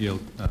gentlelady, and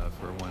yield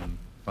for one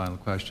final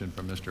question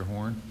from Mr.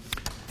 Horn.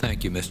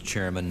 Thank you, Mr.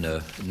 Chairman.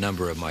 A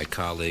number of my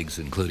colleagues,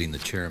 including the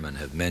chairman,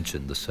 have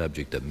mentioned the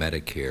subject of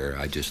Medicare.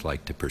 I'd just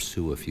like to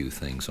pursue a few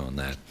things on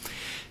that.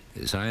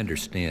 As I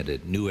understand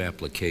it, new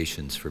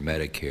applications for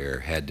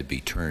Medicare had to be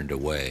turned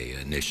away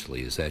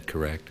initially. Is that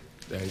correct?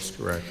 That is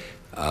correct.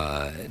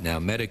 Now,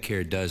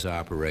 Medicare does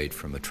operate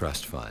from a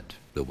trust fund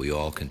that we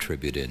all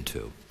contribute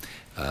into.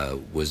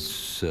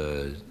 Was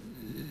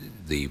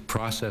the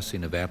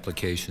processing of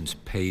applications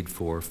paid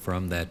for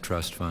from that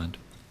trust fund?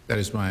 That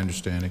is my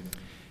understanding.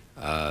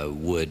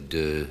 Would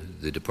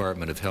the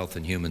Department of Health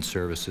and Human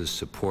Services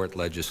support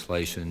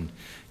legislation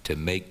to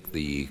make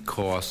the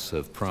costs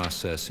of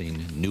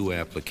processing new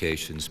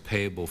applications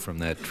payable from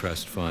that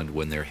trust fund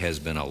when there has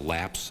been a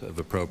lapse of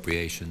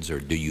appropriations, or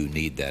do you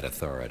need that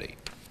authority?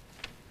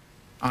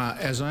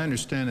 As I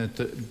understand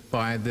it,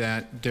 by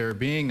that there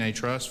being a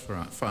trust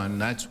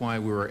fund, that's why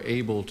we were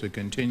able to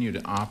continue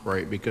to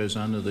operate, because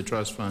under the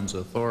trust fund's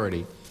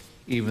authority,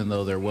 even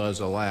though there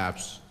was a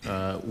lapse,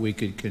 we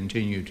could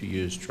continue to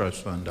use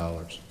trust fund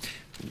dollars.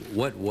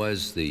 What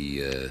was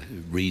the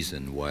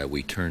reason why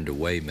we turned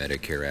away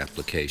Medicare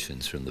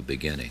applications from the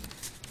beginning?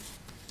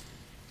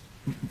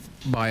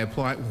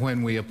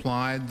 When we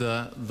applied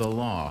the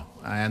law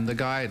and the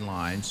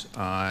guidelines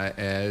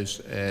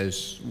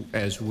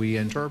as we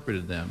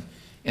interpreted them.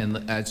 And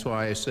that's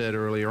why I said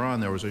earlier on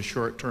there was a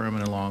short-term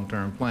and a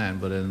long-term plan.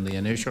 But in the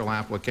initial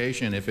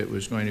application, if it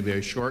was going to be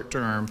a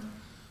short-term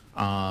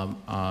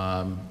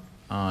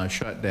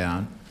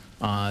shutdown,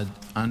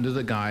 under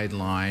the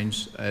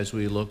guidelines, as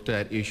we looked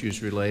at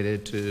issues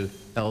related to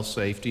health,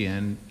 safety,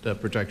 and the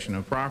protection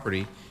of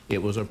property,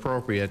 it was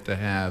appropriate to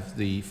have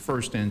the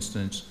first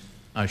instance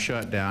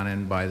shutdown,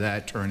 and by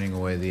that turning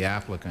away the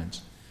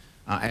applicants.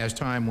 As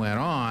time went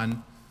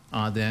on,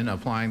 then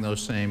applying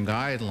those same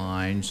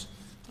guidelines,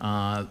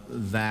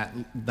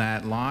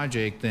 that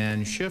logic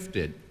then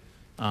shifted,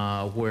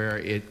 where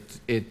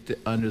it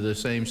under the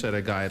same set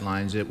of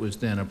guidelines, it was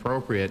then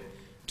appropriate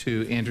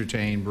to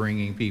entertain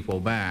bringing people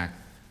back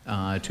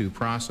to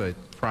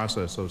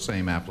process those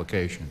same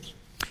applications.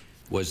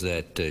 Was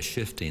that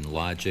shifting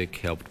logic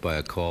helped by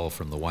a call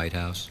from the White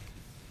House?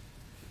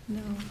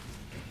 No.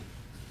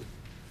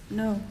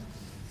 No.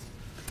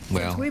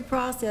 Well, Since we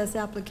process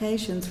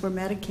applications for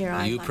Medicare,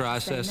 I'd you like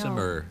process to say no.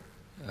 them, or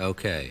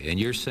okay? And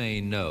you're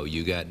saying no.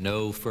 You got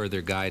no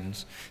further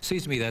guidance.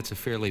 Seems to me that's a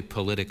fairly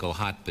political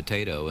hot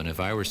potato. And if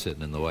I were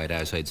sitting in the White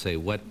House, I'd say,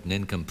 what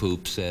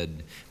nincompoop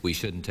said we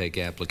shouldn't take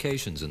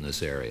applications in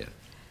this area?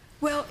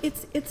 Well,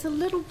 it's a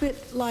little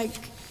bit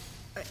like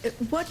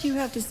what you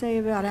have to say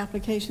about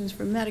applications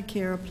for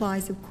Medicare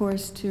applies, of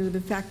course, to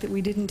the fact that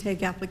we didn't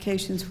take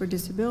applications for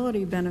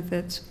disability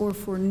benefits or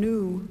for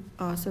new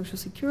Social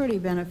Security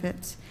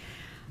benefits.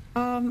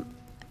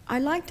 I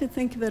like to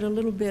think of it a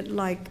little bit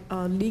like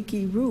a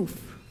leaky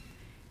roof.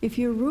 If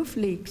your roof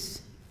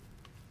leaks,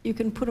 you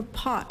can put a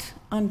pot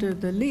under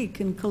the leak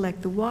and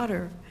collect the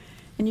water,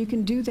 and you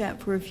can do that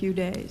for a few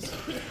days.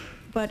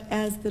 But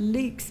as the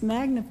leaks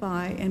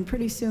magnify and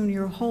pretty soon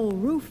your whole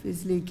roof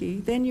is leaky,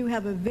 then you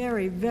have a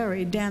very,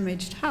 very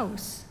damaged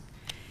house.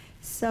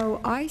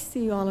 So I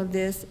see all of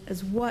this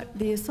as what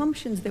the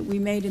assumptions that we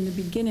made in the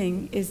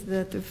beginning is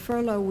that the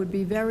furlough would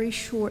be very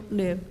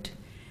short-lived,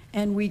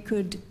 and we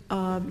could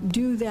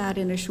do that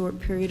in a short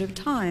period of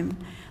time.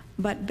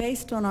 But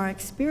based on our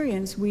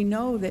experience, we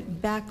know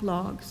that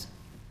backlogs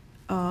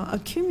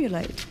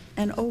accumulate,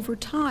 and over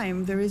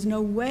time there is no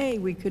way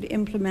we could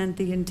implement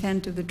the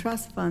intent of the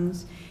trust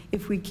funds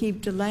if we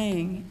keep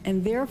delaying,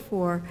 and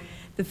therefore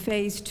the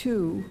phase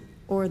 2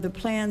 or the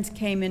plans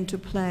came into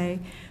play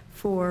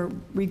for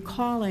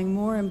recalling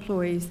more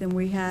employees than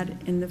we had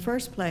in the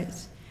first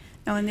place.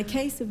 Now in the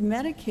case of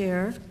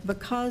Medicare,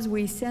 because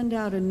we send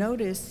out a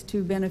notice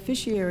to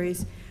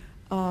beneficiaries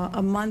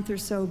a month or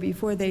so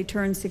before they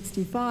turn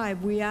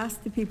 65, we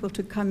ask the people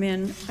to come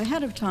in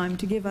ahead of time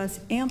to give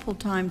us ample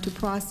time to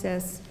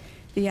process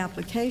the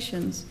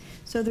applications.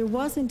 So there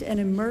wasn't an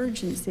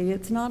emergency.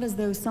 It's not as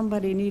though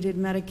somebody needed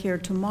Medicare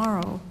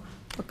tomorrow,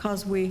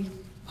 because we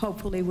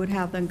hopefully would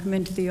have them come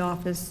into the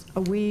office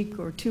a week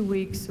or 2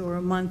 weeks or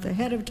a month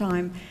ahead of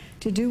time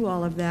to do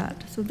all of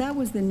that. So that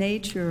was the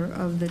nature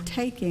of the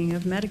taking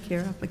of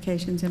Medicare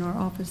applications in our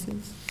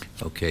offices.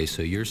 Okay,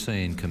 so you're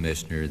saying,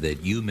 Commissioner,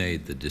 that you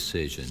made the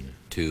decision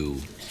to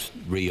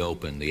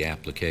reopen the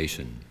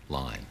application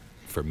line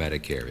for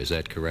Medicare. Is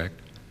that correct?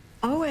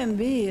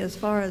 OMB, as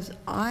far as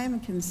I'm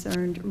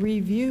concerned,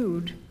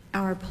 reviewed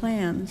our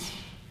plans,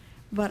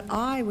 but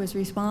I was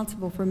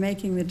responsible for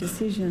making the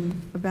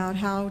decision about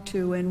how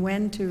to and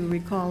when to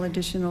recall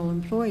additional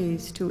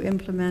employees to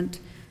implement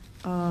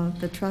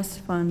the trust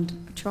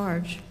fund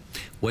charge.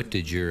 What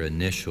did your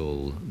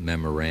initial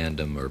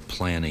memorandum or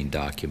planning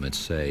documents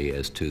say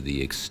as to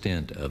the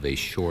extent of a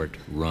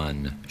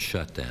short-run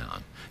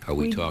shutdown? Are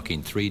we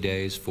talking 3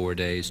 days, 4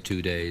 days,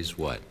 2 days,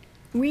 what?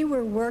 We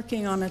were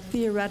working on a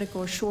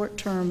theoretical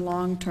short-term,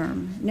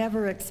 long-term,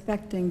 never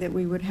expecting that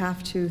we would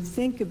have to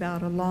think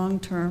about a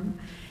long-term.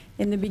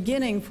 In the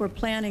beginning, for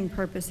planning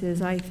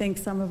purposes, I think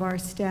some of our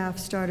staff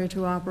started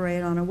to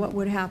operate on what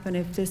would happen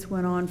if this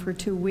went on for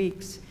 2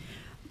 weeks.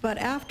 But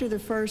after the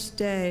first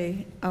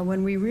day,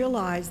 when we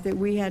realized that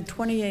we had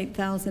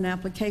 28,000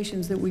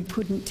 applications that we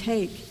couldn't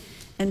take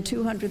and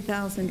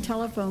 200,000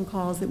 telephone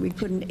calls that we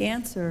couldn't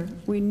answer,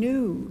 we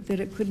knew that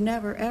it could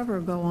never, ever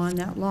go on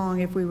that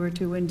long if we were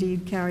to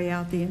indeed carry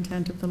out the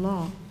intent of the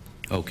law.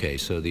 Okay,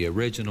 so the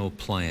original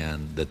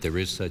plan that there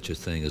is such a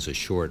thing as a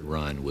short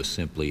run was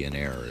simply an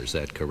error. Is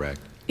that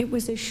correct? It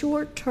was a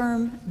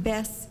short-term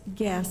best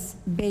guess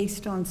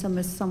based on some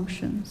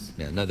assumptions.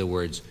 Now, in other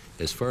words,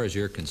 as far as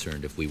you're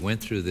concerned, if we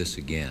went through this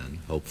again,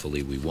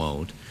 hopefully we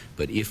won't,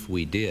 but if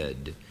we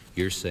did,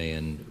 you're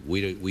saying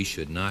we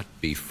should not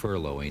be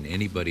furloughing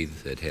anybody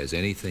that has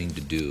anything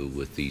to do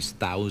with these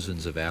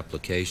thousands of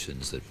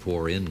applications that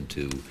pour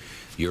into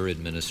your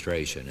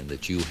administration and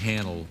that you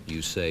handle,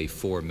 you say,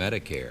 for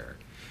Medicare,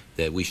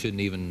 that we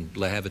shouldn't even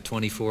have a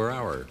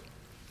 24-hour.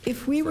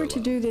 If we were to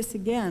do this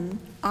again,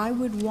 I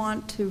would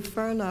want to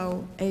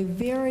furlough a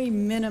very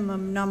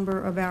minimum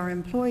number of our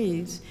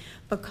employees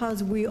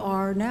because we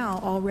are now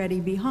already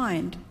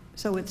behind.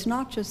 So it's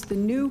not just the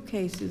new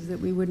cases that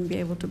we wouldn't be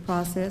able to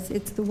process,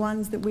 it's the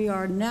ones that we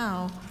are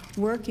now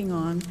working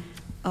on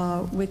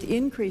with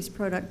increased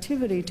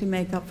productivity to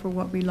make up for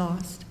what we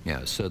lost.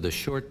 Yeah, so the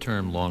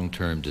short-term,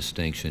 long-term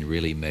distinction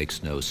really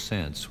makes no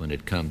sense when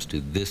it comes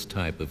to this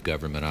type of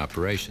government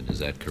operation. Is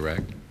that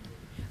correct?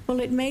 Well,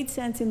 it made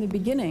sense in the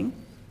beginning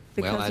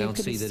because well, I don't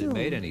see assume that it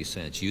made any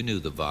sense. You knew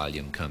the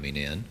volume coming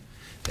in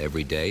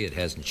every day. It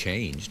hasn't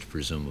changed,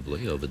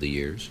 presumably, over the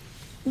years.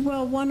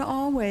 Well, one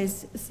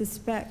always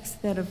suspects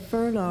that a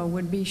furlough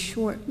would be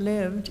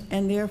short-lived,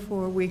 and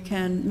therefore we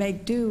can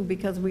make do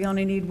because we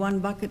only need one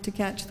bucket to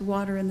catch the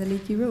water in the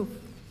leaky roof.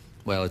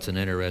 Well, it's an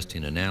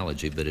interesting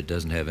analogy, but it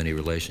doesn't have any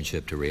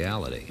relationship to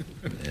reality,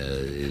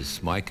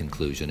 is my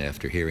conclusion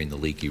after hearing the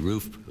leaky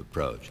roof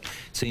approach.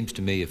 It seems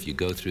to me if you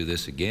go through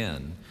this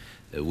again,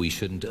 we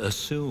shouldn't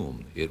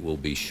assume it will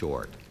be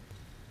short.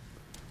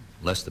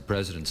 Unless the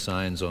President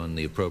signs on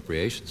the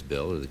appropriations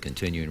bill or the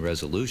continuing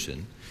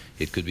resolution,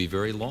 it could be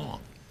very long.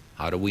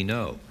 How do we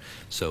know?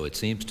 So it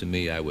seems to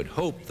me I would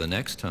hope the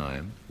next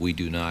time we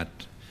do not,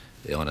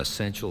 on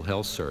essential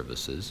health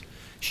services,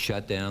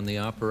 shut down the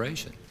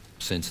operation,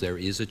 since there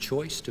is a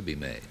choice to be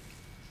made.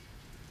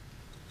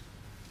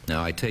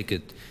 Now, I take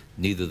it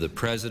neither the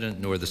President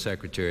nor the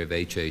Secretary of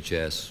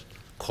HHS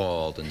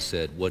called and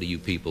said, what are you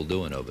people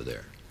doing over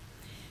there?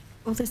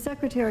 Well, the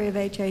Secretary of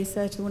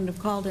HHS wouldn't have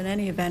called in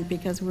any event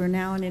because we're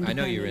now an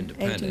independent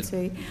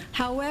agency.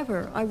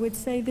 However, I would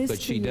say this to you.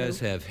 But she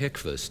does have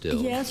HCFA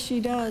still. Yes, she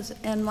does.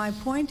 And my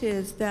point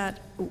is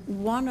that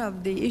one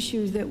of the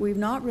issues that we've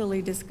not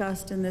really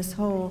discussed in this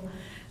whole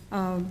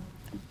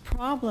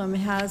problem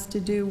has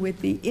to do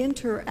with the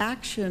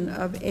interaction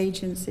of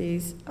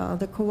agencies,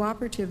 the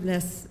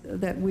cooperativeness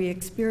that we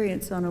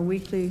experience on a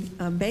weekly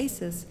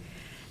basis.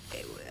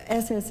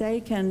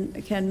 SSA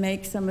can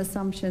make some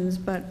assumptions,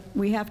 but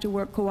we have to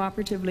work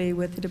cooperatively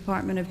with the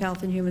Department of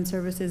Health and Human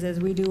Services as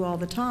we do all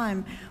the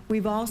time.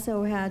 We've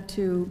also had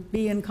to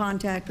be in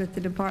contact with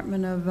the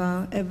Department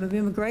of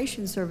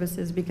Immigration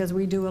Services because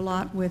we do a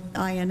lot with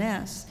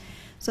INS.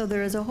 So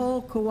there is a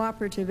whole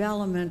cooperative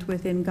element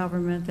within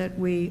government that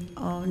we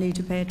need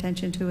to pay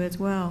attention to as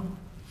well.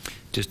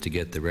 Just to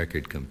get the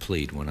record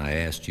complete, when I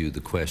asked you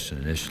the question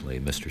initially,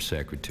 Mr.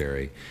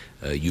 Secretary,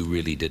 you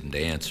really didn't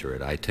answer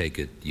it. I take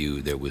it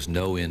there was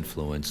no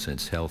influence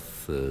since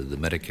the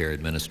Medicare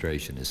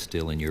administration is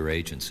still in your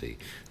agency.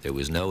 There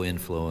was no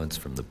influence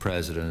from the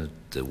President,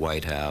 the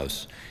White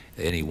House,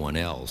 anyone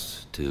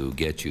else to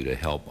get you to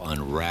help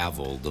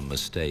unravel the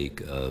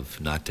mistake of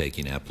not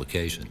taking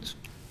applications.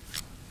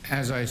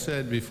 As I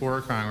said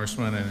before,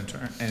 Congressman,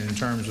 and in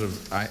terms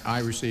of, I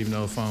received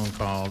no phone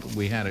call.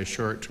 We had a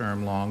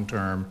short-term,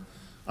 long-term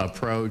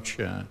approach.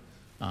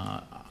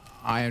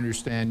 I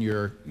understand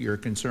your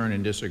concern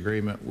and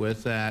disagreement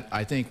with that.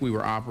 I think we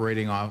were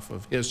operating off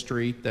of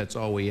history. That's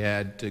all we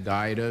had to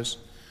guide us.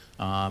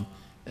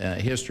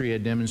 History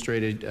had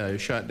demonstrated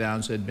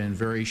shutdowns had been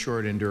very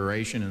short in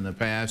duration in the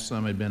past.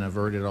 Some had been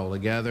averted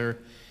altogether.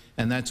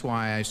 And that's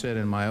why I said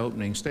in my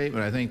opening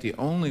statement, I think the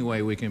only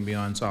way we can be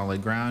on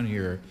solid ground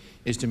here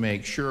is to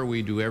make sure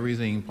we do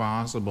everything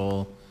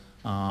possible,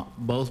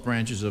 both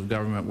branches of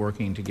government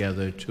working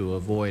together to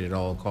avoid at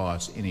all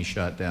costs any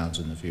shutdowns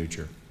in the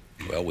future.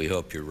 Well, we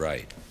hope you're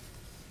right.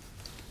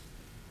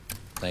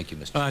 Thank you,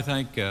 Mr. I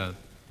thank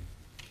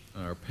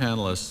our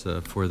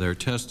panelists for their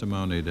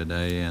testimony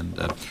today, and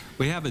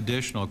we have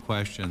additional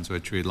questions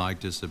which we'd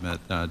like to submit.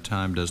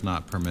 Time does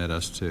not permit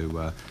us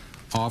to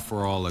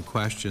offer all the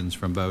questions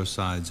from both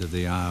sides of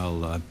the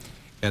aisle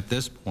at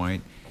this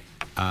point.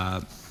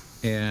 I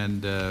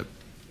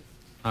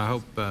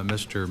hope,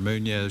 Mr.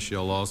 Munoz,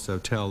 you'll also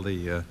tell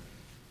the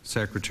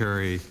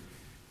Secretary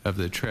of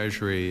the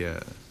Treasury,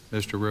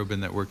 Mr. Rubin,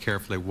 that we're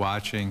carefully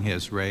watching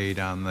his raid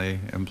on the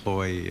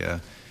employee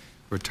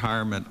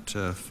retirement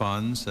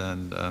funds,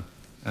 and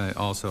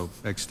also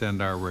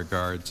extend our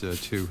regards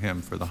to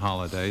him for the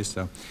holidays.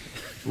 So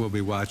we'll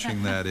be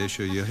watching that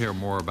issue. You'll hear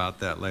more about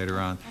that later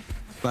on.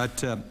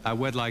 But I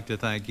would like to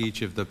thank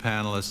each of the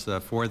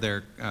panelists for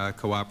their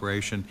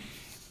cooperation,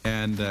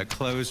 and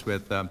close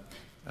with a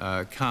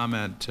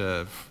comment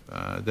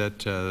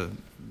that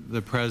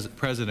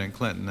President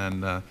Clinton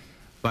and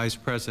Vice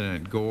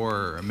President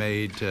Gore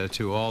made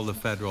to all the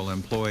federal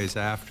employees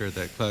after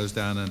that closed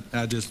down. And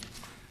I'll just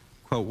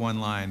quote one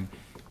line: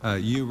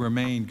 you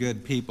remain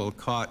good people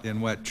caught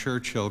in what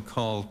Churchill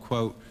called,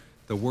 quote,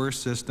 the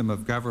worst system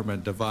of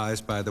government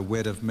devised by the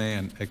wit of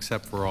man,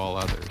 except for all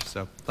others.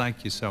 So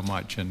thank you so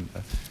much, and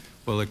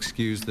we'll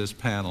excuse this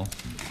panel.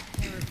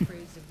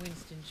 Paraphrase of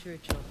Winston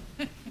Churchill.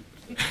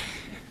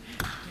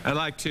 I'd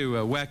like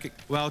to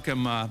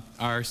welcome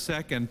our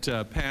second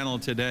panel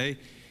today.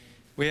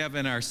 We have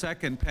in our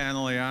second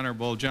panel the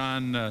Honorable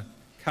John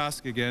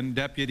Costigan,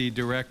 Deputy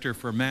Director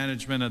for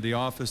Management of the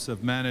Office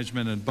of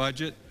Management and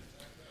Budget.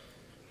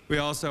 We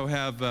also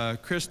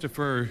have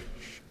Christopher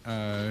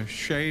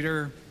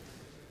Shader,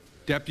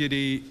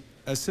 Deputy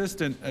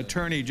Assistant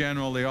Attorney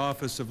General, the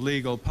Office of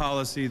Legal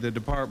Policy, the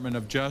Department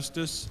of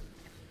Justice.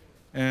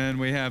 And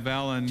we have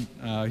Alan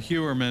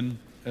Hewerman,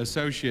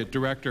 Associate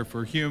Director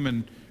for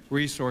Human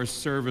Resource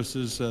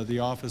Services, the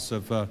Office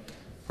of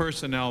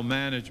Personnel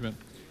Management.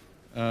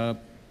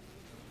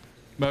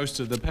 Most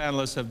of the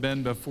panelists have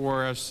been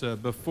before us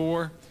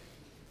before.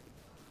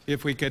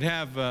 If we could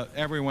have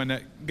everyone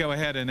go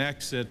ahead and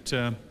exit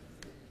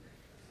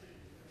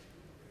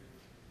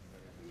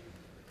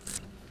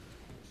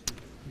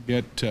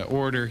get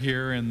order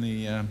here in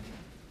the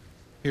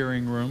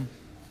hearing room.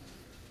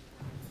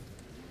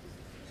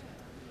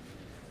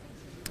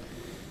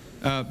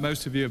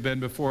 Most of you have been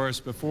before us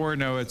before.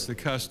 Know it's the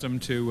custom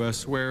to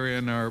swear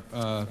in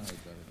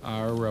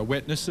our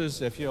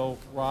witnesses. If you'll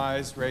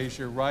rise, raise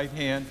your right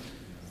hand.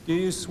 Do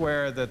you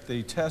swear that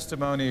the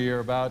testimony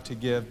you're about to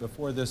give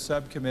before this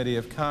subcommittee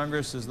of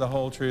Congress is the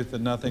whole truth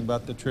and nothing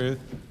but the truth?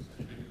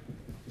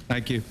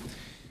 Thank you.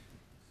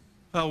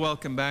 Well,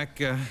 welcome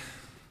back,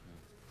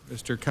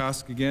 Mr.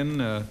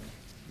 Koskinen,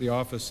 the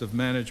Office of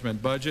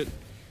Management Budget.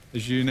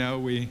 As you know,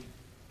 we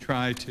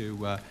try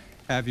to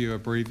have you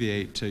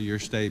abbreviate your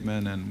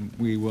statement, and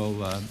we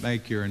will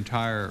make your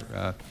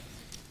entire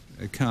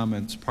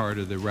comments part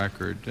of the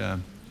record.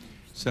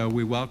 So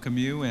we welcome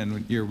you,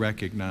 and you're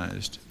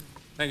recognized.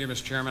 Thank you,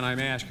 Mr. Chairman. I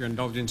may ask your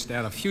indulgence to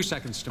add a few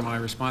seconds to my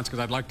response, because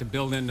I'd like to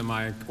build into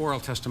my oral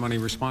testimony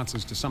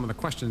responses to some of the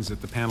questions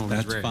that the panel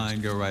has raised. That's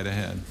fine. Go right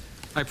ahead.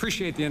 I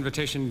appreciate the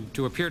invitation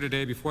to appear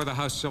today before the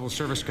House Civil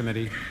Service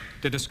Committee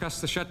to discuss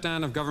the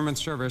shutdown of government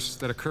service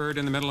that occurred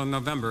in the middle of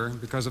November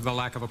because of the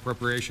lack of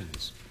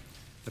appropriations.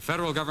 The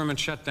federal government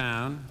shut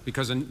down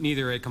because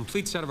neither a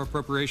complete set of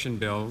appropriation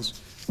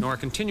bills nor a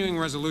continuing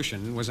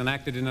resolution was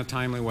enacted in a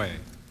timely way.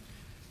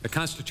 The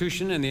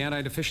Constitution and the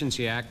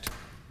Anti-Deficiency Act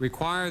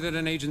require that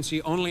an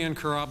agency only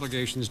incur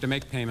obligations to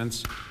make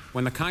payments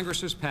when the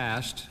Congress has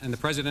passed and the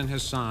President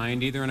has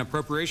signed either an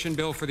appropriation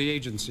bill for the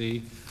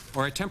agency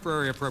or a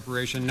temporary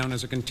appropriation known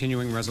as a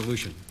continuing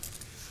resolution.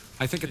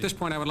 I think at this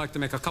point I would like to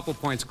make a couple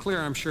points clear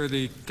I'm sure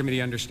the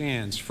committee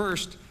understands.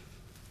 First,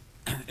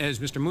 as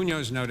Mr.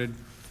 Munoz noted,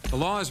 the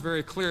law is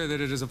very clear that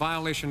it is a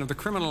violation of the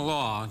criminal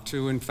law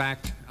to, in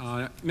fact,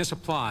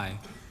 misapply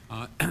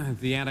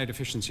the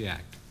Anti-Deficiency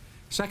Act.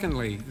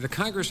 Secondly, the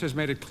Congress has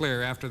made it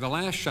clear after the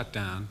last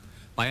shutdown,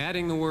 by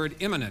adding the word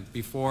imminent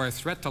before a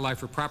threat to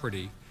life or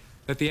property,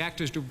 that the act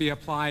is to be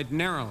applied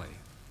narrowly.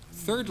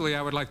 Thirdly,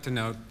 I would like to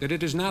note that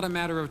it is not a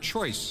matter of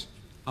choice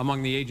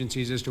among the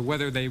agencies as to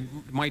whether they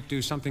might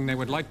do something they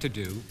would like to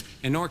do,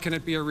 and nor can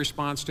it be a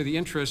response to the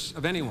interests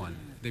of anyone.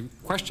 The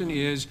question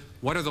is,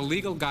 what are the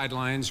legal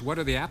guidelines, what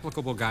are the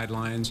applicable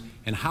guidelines,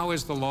 and how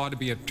is the law to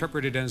be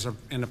interpreted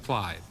and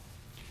applied?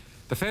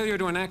 The failure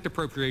to enact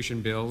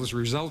appropriation bills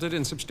resulted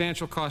in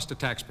substantial cost to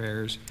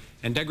taxpayers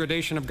and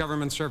degradation of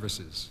government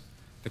services.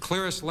 The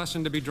clearest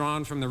lesson to be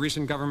drawn from the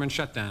recent government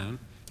shutdown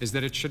is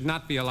that it should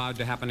not be allowed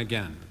to happen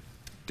again.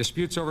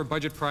 Disputes over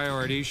budget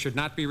priorities should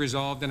not be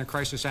resolved in a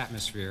crisis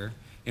atmosphere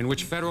in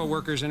which federal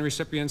workers and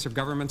recipients of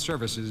government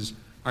services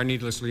are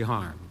needlessly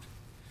harmed.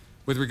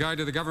 With regard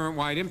to the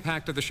government-wide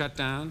impact of the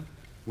shutdown,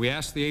 we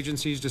ask the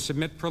agencies to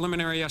submit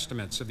preliminary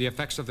estimates of the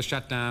effects of the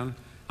shutdown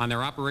on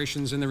their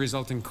operations and the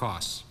resulting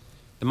costs.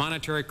 The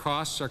monetary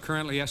costs are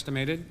currently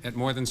estimated at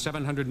more than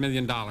 $700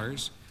 million,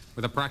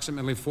 with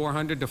approximately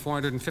 $400 to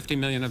 $450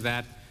 million of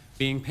that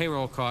being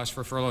payroll costs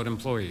for furloughed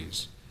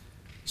employees.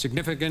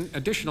 Significant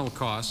additional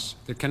costs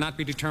that cannot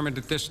be determined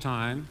at this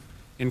time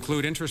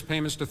include interest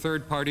payments to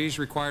third parties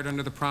required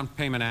under the Prompt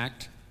Payment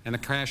Act and the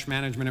Cash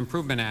Management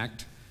Improvement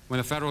Act when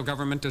the federal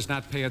government does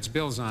not pay its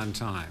bills on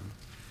time.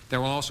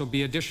 There will also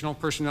be additional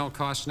personnel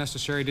costs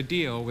necessary to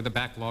deal with the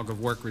backlog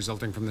of work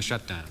resulting from the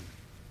shutdown.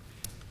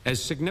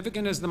 As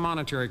significant as the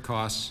monetary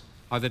costs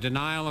are the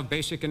denial of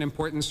basic and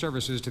important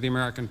services to the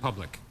American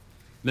public.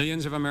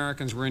 Millions of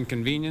Americans were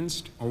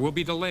inconvenienced or will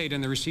be delayed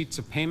in the receipts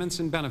of payments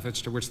and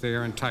benefits to which they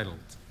are entitled.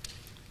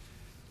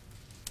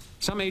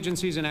 Some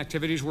agencies and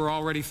activities were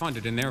already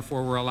funded and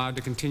therefore were allowed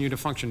to continue to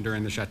function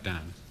during the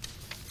shutdown.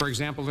 For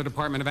example, the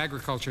Department of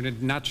Agriculture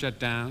did not shut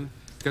down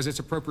because its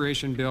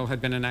appropriation bill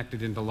had been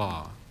enacted into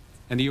law.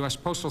 And the U.S.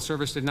 Postal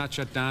Service did not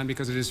shut down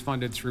because it is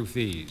funded through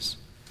fees.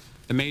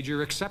 The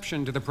major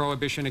exception to the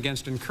prohibition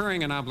against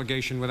incurring an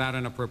obligation without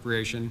an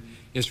appropriation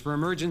is for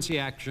emergency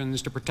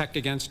actions to protect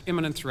against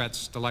imminent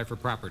threats to life or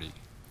property.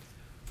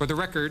 For the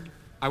record,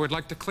 I would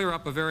like to clear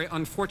up a very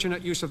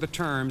unfortunate use of the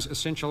terms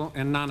essential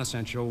and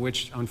non-essential,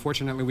 which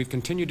unfortunately we've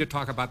continued to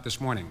talk about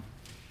this morning.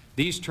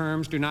 These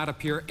terms do not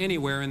appear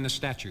anywhere in the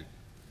statute.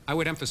 I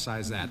would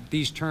emphasize that.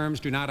 These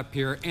terms do not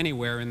appear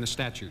anywhere in the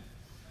statute.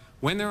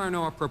 When there are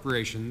no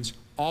appropriations,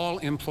 all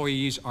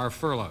employees are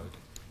furloughed,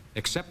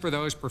 except for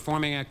those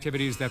performing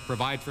activities that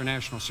provide for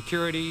national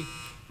security,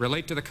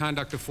 relate to the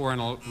conduct of foreign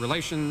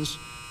relations,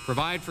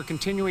 provide for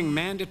continuing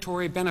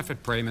mandatory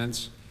benefit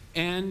payments,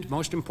 and,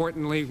 most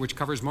importantly, which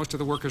covers most of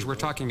the workers we're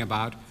talking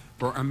about,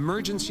 for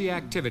emergency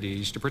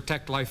activities to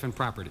protect life and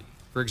property.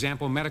 For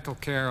example, medical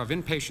care of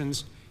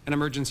inpatients and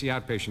emergency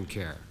outpatient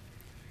care.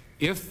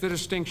 If the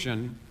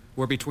distinction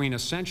were between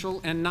essential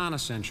and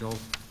non-essential,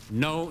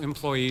 no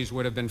employees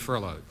would have been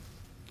furloughed.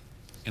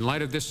 In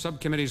light of this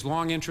subcommittee's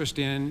long interest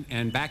in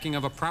and backing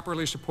of a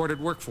properly supported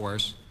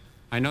workforce,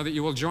 I know that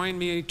you will join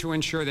me to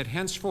ensure that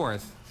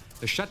henceforth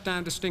the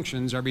shutdown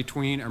distinctions are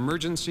between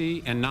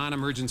emergency and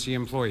non-emergency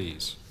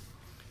employees.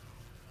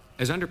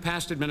 As under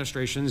past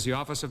administrations, the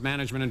Office of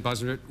Management and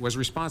Budget was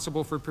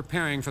responsible for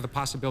preparing for the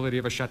possibility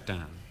of a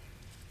shutdown.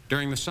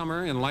 During the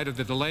summer, in light of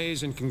the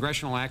delays in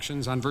congressional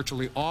actions on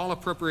virtually all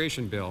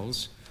appropriation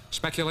bills,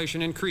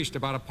 speculation increased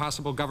about a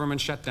possible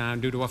government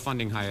shutdown due to a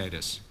funding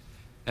hiatus.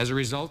 As a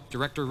result,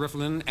 Director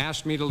Rivlin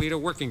asked me to lead a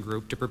working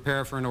group to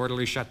prepare for an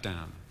orderly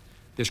shutdown.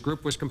 This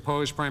group was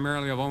composed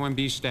primarily of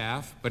OMB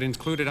staff, but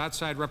included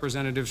outside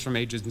representatives from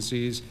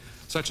agencies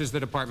such as the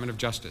Department of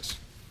Justice.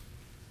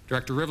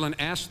 Director Rivlin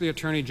asked the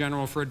Attorney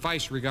General for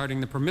advice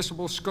regarding the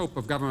permissible scope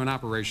of government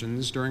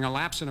operations during a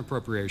lapse in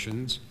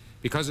appropriations,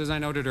 because, as I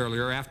noted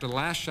earlier, after the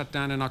last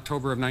shutdown in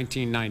October of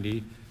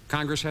 1990,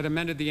 Congress had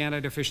amended the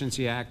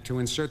Anti-Deficiency Act to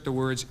insert the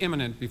words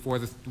imminent before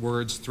the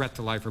words threat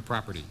to life or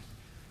property.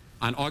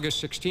 On August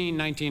 16,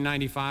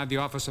 1995, the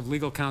Office of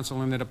Legal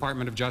Counsel in the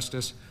Department of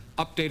Justice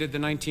updated the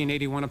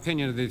 1981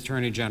 opinion of the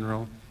Attorney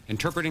General,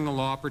 interpreting the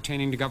law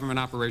pertaining to government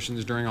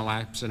operations during a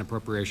lapse in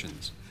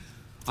appropriations.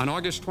 On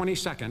August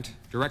 22nd,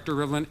 Director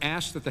Rivlin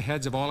asked that the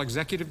heads of all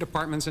executive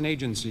departments and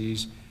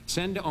agencies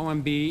send to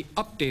OMB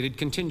updated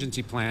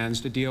contingency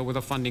plans to deal with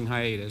a funding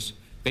hiatus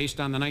based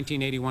on the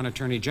 1981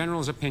 Attorney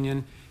General's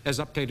opinion as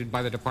updated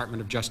by the Department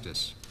of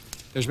Justice.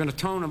 There's been a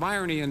tone of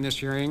irony in this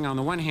hearing. On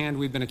the one hand,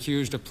 we've been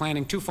accused of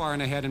planning too far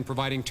ahead and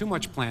providing too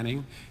much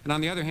planning, and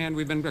on the other hand,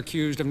 we've been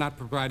accused of not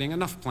providing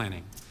enough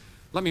planning.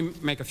 Let me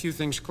make a few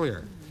things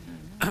clear.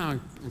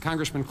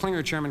 Congressman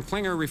Clinger, Chairman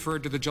Clinger,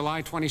 referred to the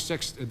July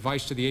 26th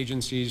advice to the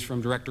agencies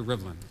from Director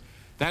Rivlin.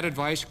 That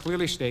advice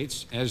clearly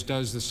states, as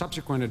does the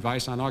subsequent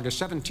advice on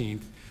August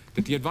 17th,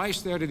 that the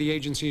advice there to the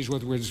agencies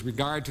was with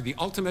regard to the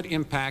ultimate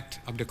impact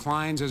of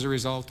declines as a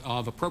result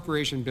of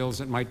appropriation bills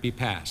that might be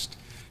passed.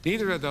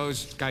 Neither of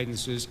those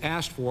guidances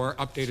asked for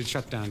updated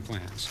shutdown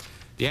plans.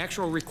 The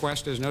actual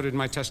request, as noted in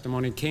my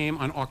testimony, came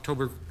on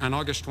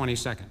August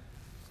 22nd.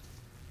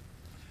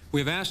 We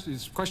have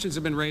asked, questions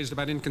have been raised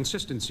about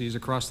inconsistencies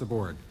across the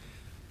board.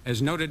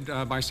 As noted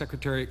by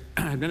Secretary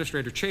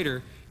Administrator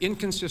Chater,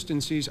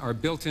 inconsistencies are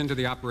built into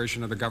the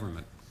operation of the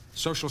government.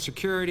 Social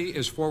Security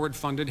is forward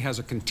funded, has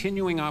a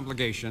continuing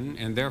obligation,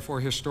 and therefore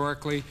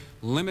historically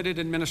limited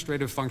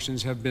administrative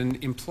functions have been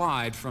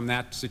implied from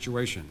that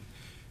situation.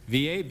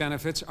 VA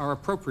benefits are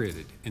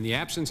appropriated. In the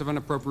absence of an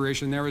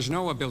appropriation, there is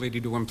no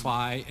ability to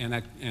imply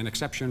an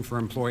exception for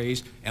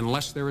employees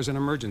unless there is an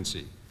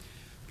emergency.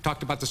 We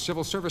talked about the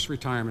Civil Service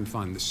Retirement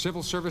Fund. The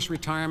Civil Service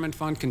Retirement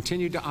Fund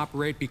continued to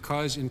operate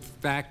because, in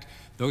fact,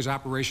 those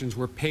operations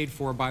were paid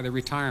for by the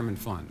Retirement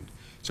Fund.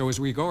 So as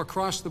we go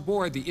across the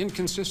board, the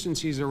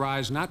inconsistencies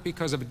arise not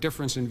because of a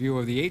difference in view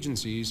of the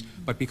agencies,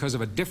 but because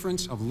of a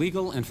difference of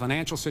legal and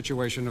financial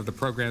situation of the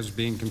programs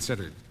being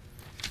considered.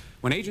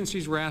 When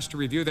agencies were asked to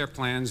review their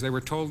plans, they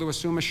were told to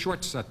assume a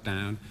short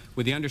shutdown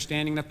with the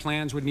understanding that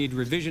plans would need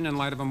revision in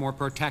light of a more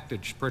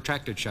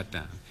protracted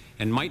shutdown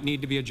and might need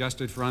to be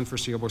adjusted for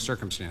unforeseeable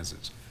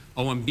circumstances.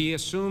 OMB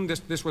assumed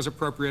this was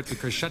appropriate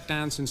because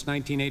shutdowns since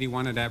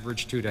 1981 had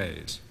averaged 2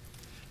 days.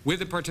 With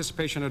the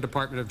participation of the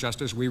Department of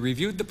Justice, we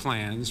reviewed the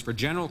plans for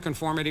general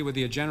conformity with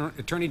the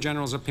Attorney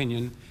General's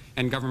opinion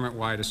and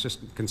government-wide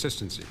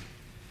consistency.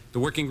 The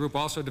working group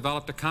also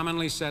developed a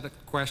commonly set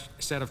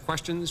of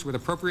questions with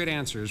appropriate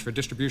answers for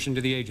distribution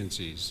to the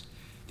agencies.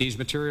 These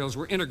materials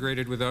were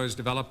integrated with those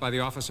developed by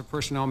the Office of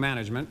Personnel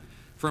Management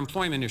for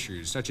employment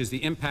issues, such as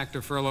the impact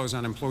of furloughs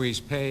on employees'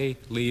 pay,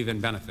 leave,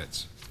 and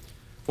benefits.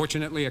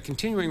 Fortunately, a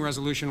continuing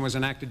resolution was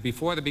enacted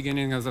before the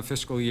beginning of the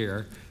fiscal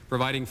year,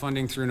 providing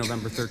funding through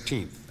November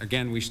 13th.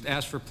 Again, we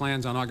asked for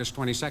plans on August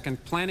 22nd,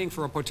 planning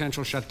for a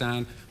potential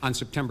shutdown on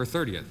September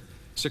 30th,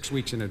 6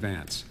 weeks in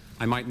advance.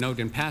 I might note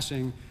in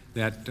passing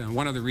that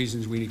one of the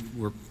reasons we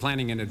were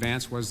planning in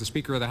advance was the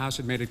Speaker of the House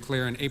had made it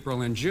clear in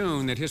April and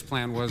June that his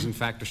plan was, in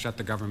fact, to shut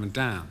the government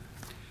down.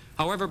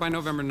 However, by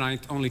November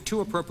 9th, only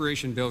 2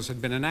 appropriation bills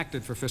had been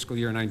enacted for fiscal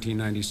year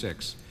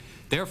 1996.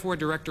 Therefore,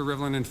 Director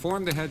Rivlin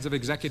informed the heads of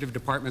executive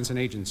departments and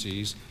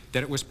agencies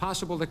that it was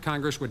possible that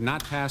Congress would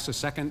not pass a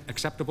second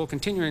acceptable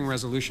continuing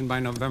resolution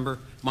by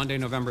Monday,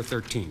 November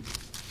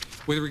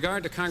 13th. With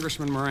regard to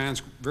Congressman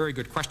Moran's very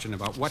good question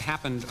about what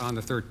happened on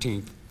the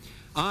 13th,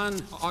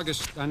 on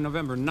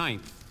November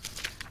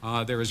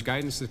 9th, there is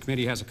guidance the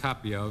committee has a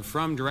copy of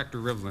from Director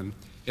Rivlin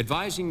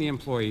advising the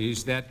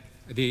employees that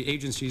the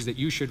agencies that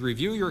you should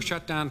review your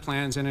shutdown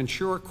plans and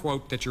ensure,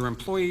 quote, that your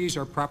employees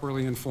are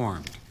properly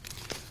informed.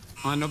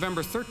 On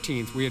November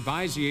 13th, we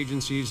advised the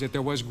agencies that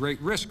there was great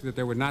risk that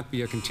there would not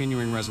be a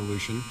continuing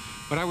resolution,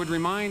 but I would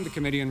remind the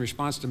committee in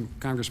response to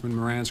Congressman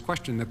Moran's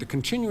question that the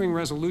continuing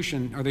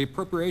resolution, or the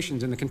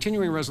appropriations in the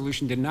continuing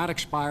resolution, did not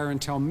expire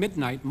until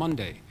midnight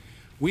Monday.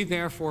 We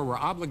therefore were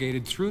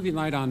obligated through the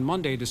night on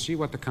Monday to see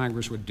what the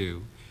Congress would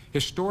do.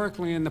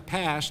 Historically in the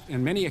past,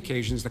 in many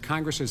occasions, the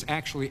Congress has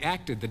actually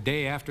acted the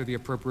day after the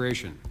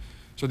appropriation.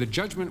 So the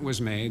judgment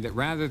was made that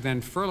rather than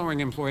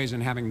furloughing employees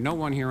and having no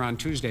one here on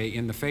Tuesday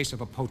in the face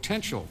of a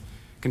potential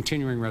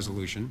continuing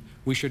resolution,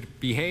 we should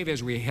behave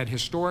as we had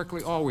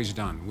historically always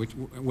done,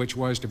 which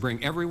was to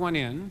bring everyone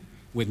in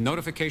with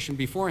notification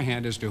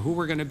beforehand as to who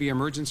were going to be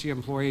emergency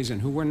employees and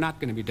who were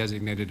not going to be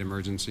designated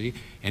emergency.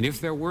 And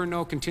if there were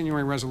no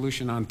continuing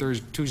resolution on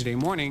Tuesday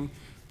morning,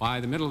 by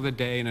the middle of the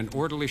day in an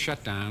orderly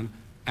shutdown,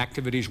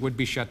 activities would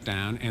be shut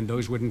down, and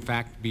those would in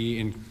fact be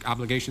in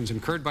obligations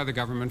incurred by the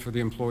government for the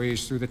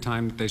employees through the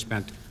time that they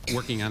spent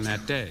working on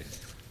that day.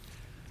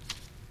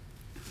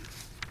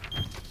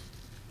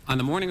 On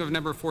the morning of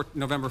November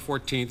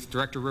 14th,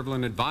 Director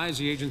Rivlin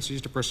advised the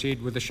agencies to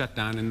proceed with the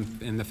shutdown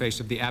in the face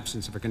of the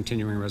absence of a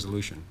continuing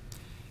resolution.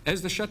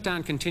 As the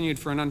shutdown continued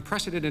for an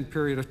unprecedented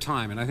period of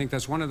time, and I think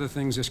that's one of the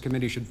things this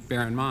committee should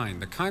bear in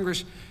mind, the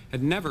Congress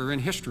had never in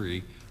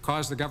history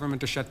caused the government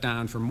to shut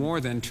down for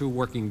more than 2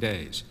 working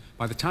days.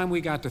 By the time we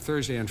got to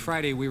Thursday and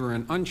Friday, we were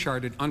in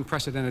uncharted,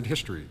 unprecedented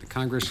history. The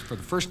Congress, for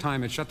the first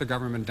time, had shut the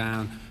government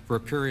down for a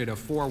period of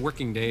 4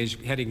 working days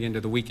heading into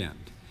the weekend.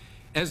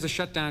 As the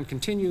shutdown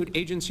continued,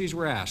 agencies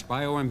were asked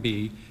by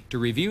OMB to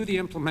review the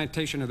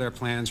implementation of their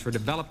plans for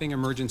developing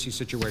emergency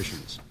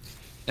situations.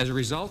 As a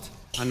result,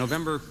 on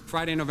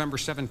Friday, November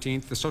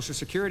 17th, the Social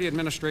Security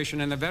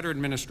Administration and the Veteran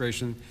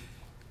Administration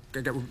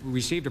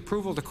received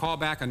approval to call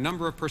back a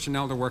number of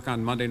personnel to work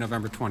on Monday,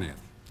 November 20th.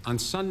 On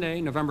Sunday,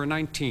 November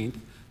 19th,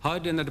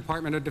 HUD and the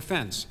Department of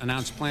Defense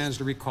announced plans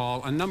to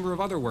recall a number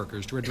of other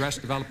workers to address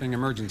developing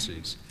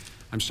emergencies.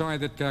 I'm sorry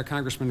that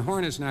Congressman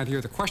Horn is not here.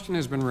 The question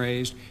has been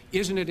raised,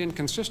 isn't it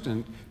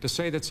inconsistent to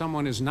say that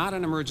someone is not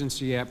an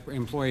emergency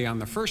employee on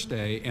the first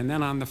day and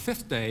then on the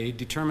 5th day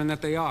determine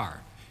that they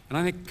are? And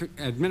I think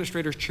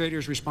Administrator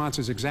Chater's response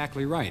is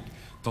exactly right.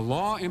 The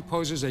law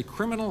imposes a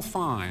criminal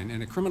fine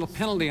and a criminal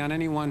penalty on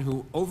anyone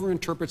who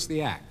overinterprets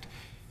the act.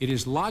 It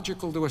is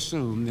logical to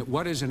assume that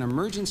what is an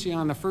emergency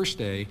on the first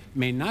day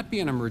may not be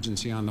an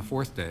emergency on the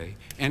 4th day,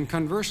 and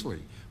conversely,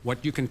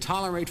 what you can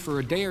tolerate for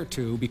a day or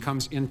 2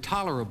 becomes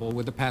intolerable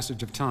with the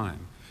passage of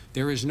time.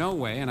 There is no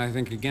way, and I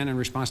think again in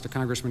response to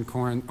Congressman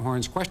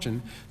Horn's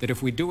question, that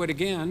if we do it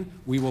again,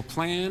 we will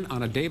plan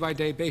on a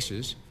day-by-day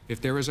basis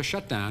if there is a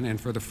shutdown, and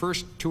for the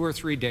first 2 or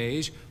 3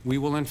 days, we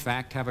will in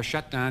fact have a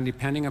shutdown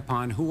depending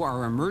upon who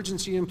are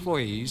emergency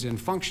employees and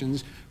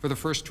functions for the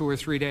first 2 or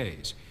 3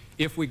 days.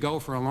 If we go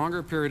for a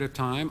longer period of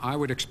time, I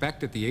would expect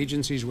that the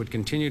agencies would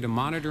continue to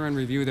monitor and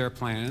review their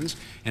plans,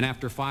 and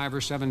after 5 or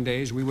 7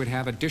 days, we would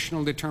have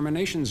additional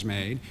determinations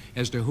made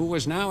as to who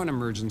was now an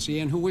emergency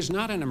and who was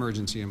not an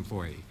emergency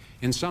employee.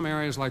 In some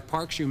areas like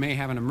parks, you may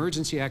have an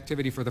emergency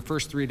activity for the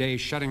first 3 days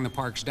shutting the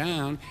parks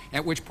down,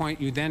 at which point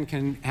you then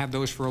can have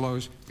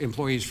those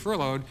employees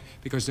furloughed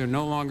because they're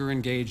no longer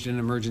engaged in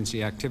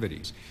emergency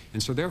activities.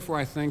 And so therefore,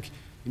 I think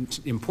it's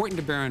important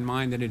to bear in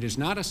mind that it is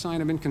not a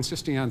sign of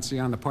inconsistency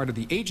on the part of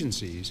the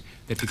agencies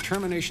that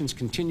determinations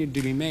continued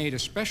to be made,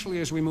 especially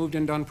as we moved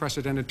into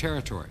unprecedented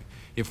territory.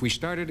 If we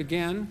started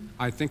again,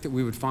 I think that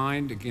we would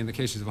find, in the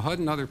cases of HUD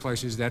and other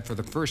places, that for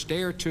the first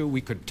day or 2,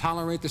 we could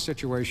tolerate the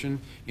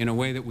situation in a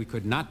way that we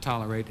could not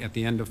tolerate at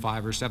the end of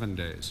 5 or 7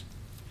 days.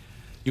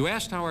 You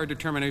asked how our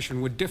determination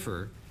would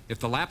differ if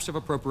the lapse of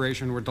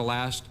appropriation were to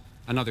last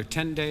another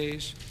 10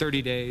 days,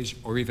 30 days,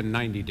 or even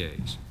 90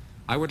 days.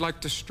 I would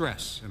like to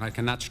stress, and I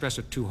cannot stress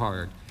it too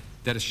hard,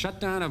 that a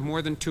shutdown of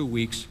more than 2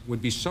 weeks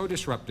would be so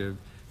disruptive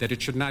that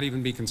it should not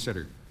even be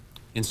considered.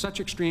 In such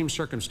extreme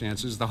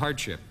circumstances, the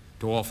hardship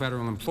to all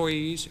federal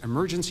employees,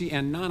 emergency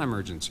and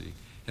non-emergency,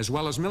 as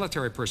well as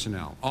military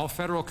personnel, all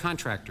federal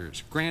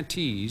contractors,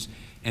 grantees,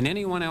 and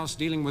anyone else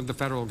dealing with the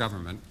federal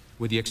government,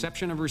 with the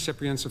exception of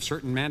recipients of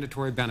certain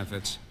mandatory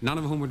benefits, none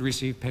of whom would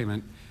receive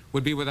payment,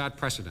 would be without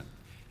precedent.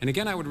 And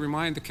again, I would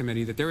remind the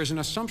committee that there is an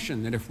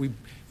assumption that if we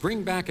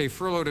bring back a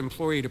furloughed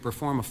employee to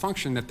perform a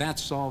function, that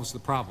solves the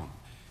problem.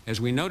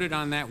 As we noted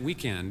on that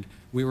weekend,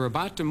 we were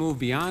about to move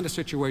beyond a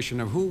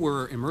situation of who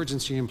were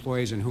emergency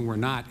employees and who were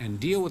not, and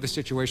deal with a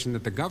situation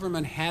that the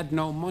government had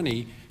no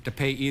money to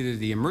pay either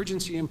the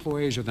emergency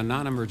employees or the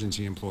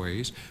non-emergency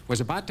employees, was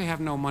about to have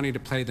no money to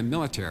pay the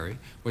military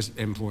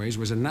employees,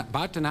 was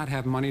about to not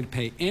have money to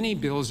pay any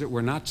bills that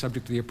were not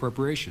subject to the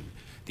appropriation.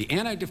 The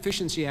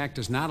Anti-Deficiency Act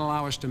does not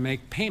allow us to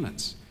make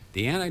payments.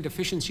 The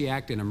Anti-Deficiency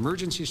Act in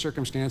emergency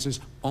circumstances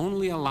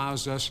only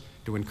allows us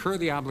to incur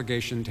the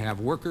obligation to have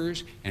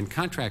workers and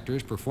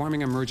contractors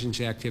performing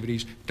emergency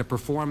activities to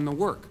perform the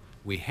work.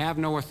 We have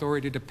no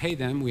authority to pay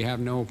them. We have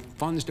no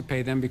funds to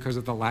pay them because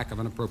of the lack of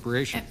an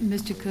appropriation.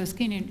 Mr.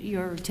 Koskinen,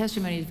 your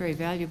testimony is very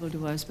valuable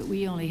to us, but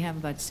we only have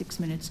about 6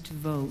 minutes to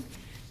vote.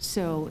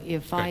 So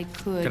if I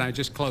could... Can I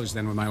just close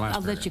then with my last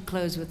I'll let you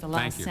close with the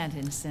last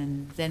sentence,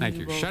 and then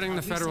we will... Shutting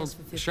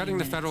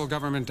the federal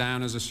government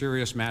down is a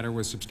serious matter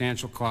with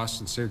substantial costs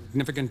and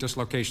significant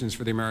dislocations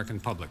for the American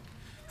public.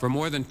 For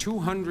more than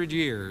 200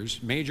 years,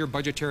 major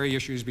budgetary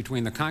issues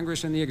between the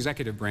Congress and the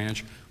executive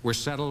branch were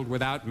settled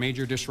without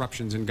major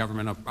disruptions in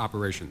government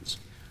operations.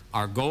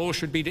 Our goal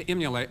should be to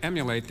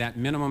emulate that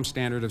minimum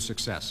standard of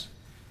success.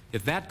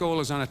 If that goal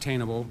is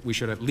unattainable, we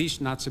should at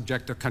least not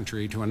subject the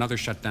country to another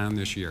shutdown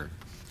this year.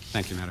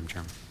 Thank you, Madam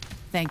Chairman.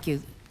 Thank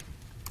you.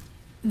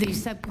 The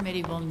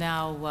subcommittee will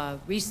now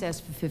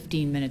recess for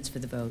 15 minutes for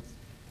the vote.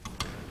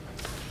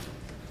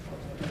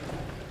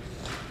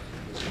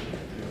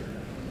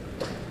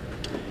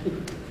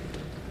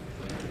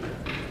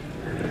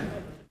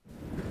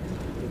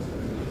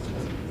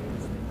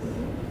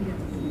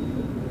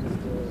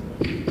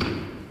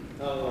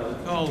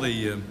 Call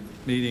the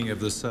meeting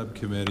of the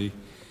subcommittee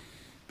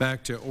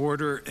back to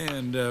order,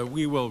 and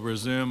we will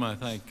resume. I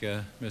thank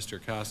Mr.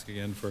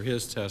 Koskinen for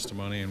his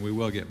testimony, and we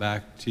will get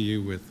back to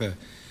you with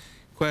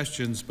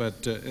questions,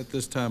 but at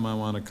this time I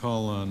want to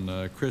call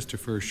on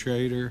Christopher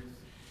Schrader,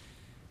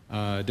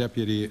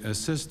 Deputy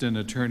Assistant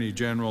Attorney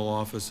General,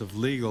 Office of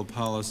Legal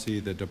Policy,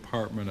 the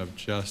Department of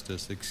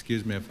Justice.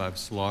 Excuse me if I've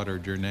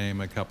slaughtered your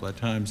name a couple of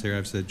times here.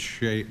 I've said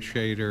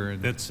Schrader.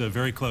 And that's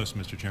very close,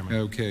 Mr. Chairman.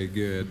 Okay,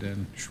 good.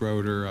 And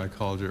Schroeder, I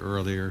called you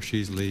earlier.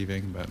 She's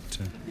leaving, but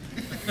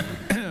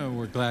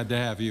we're glad to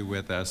have you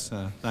with us.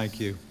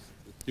 Thank you.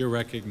 You're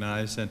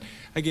recognized. And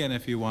again,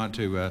 if you want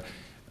to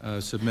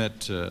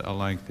submit a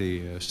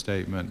lengthy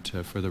statement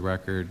for the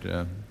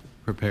record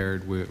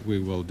prepared, we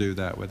will do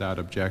that without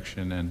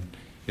objection, and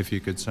if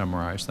you could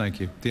summarize. Thank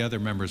you. The other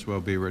members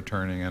will be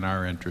returning and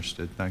are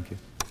interested. Thank you.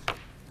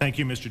 Thank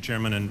you, Mr.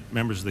 Chairman and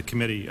members of the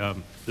committee.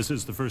 This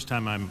is the first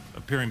time I'm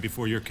appearing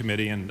before your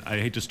committee, and I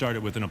hate to start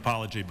it with an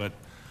apology, but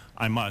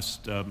I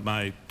must.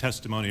 My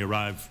testimony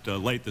arrived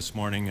late this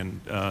morning,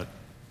 and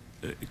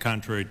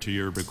contrary to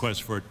your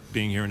request for it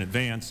being here in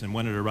advance, and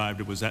when it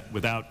arrived it was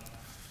without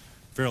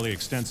fairly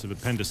extensive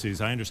appendices.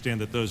 I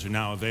understand that those are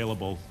now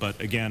available, but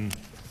again,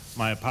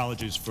 my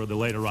apologies for the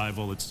late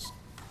arrival. It's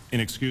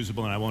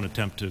inexcusable, and I won't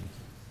attempt to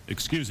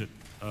excuse it.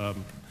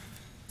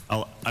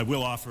 I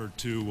will offer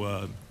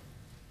to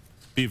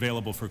be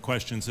available for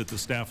questions at the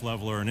staff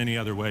level or in any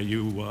other way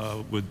you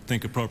would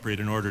think appropriate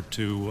in order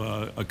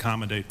to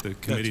accommodate the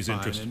committee's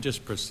interest. And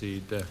just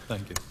proceed.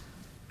 Thank you.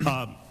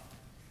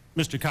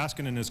 Mr.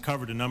 Koskinen has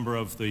covered a number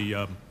of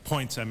the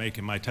points I make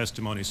in my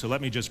testimony, so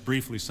let me just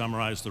briefly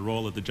summarize the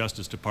role of the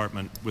Justice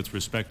Department with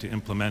respect to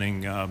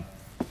implementing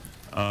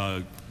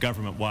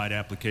government-wide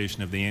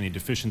application of the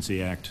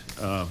Anti-Deficiency Act.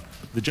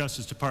 The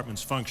Justice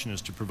Department's function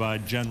is to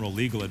provide general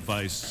legal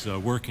advice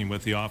working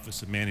with the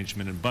Office of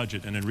Management and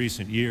Budget, and in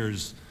recent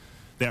years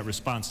that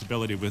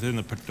responsibility within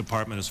the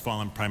department has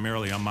fallen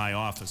primarily on my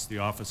office, the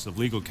Office of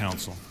Legal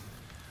Counsel.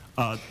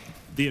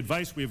 The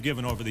advice we have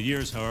given over the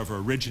years, however,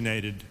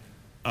 originated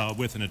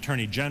with an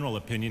Attorney General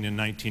opinion in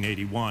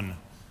 1981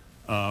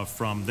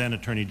 from then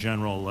Attorney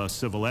General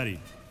Civiletti.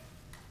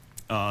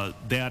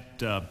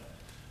 That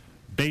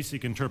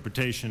basic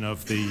interpretation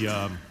of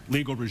the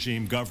legal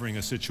regime governing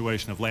a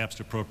situation of lapsed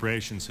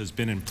appropriations has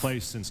been in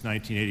place since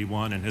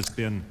 1981 and has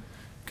been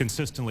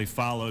consistently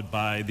followed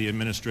by the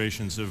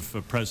administrations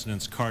of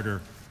Presidents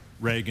Carter,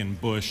 Reagan,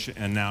 Bush,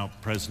 and now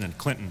President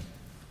Clinton.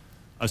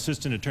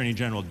 Assistant Attorney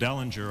General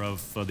Dellinger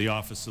of the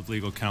Office of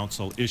Legal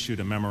Counsel issued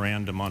a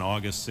memorandum on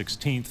August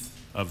 16th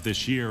of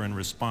this year in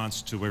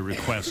response to a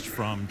request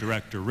from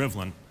Director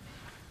Rivlin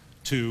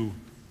to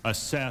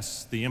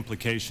assess the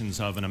implications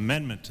of an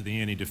amendment to the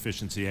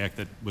Anti-Deficiency Act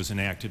that was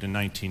enacted in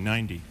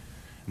 1990.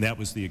 And that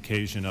was the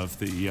occasion of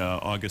the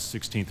August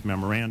 16th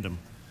memorandum.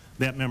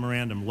 That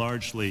memorandum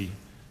largely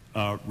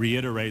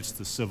reiterates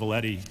the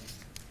Civiletti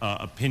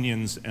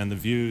opinions and the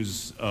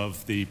views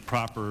of the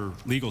proper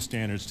legal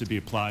standards to be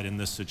applied in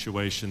this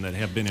situation that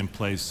have been in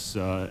place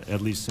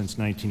at least since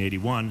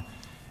 1981,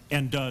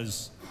 and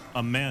does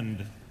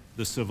amend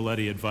the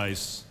Civiletti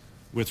advice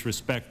with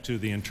respect to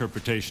the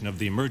interpretation of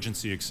the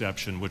emergency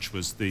exception, which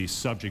was the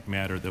subject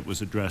matter that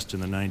was addressed in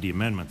the 90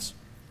 amendments.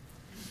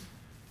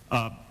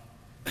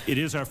 It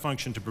is our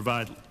function to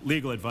provide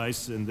legal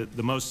advice, and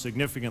the most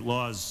significant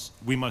laws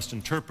we must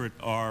interpret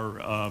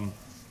are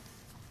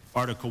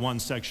Article 1,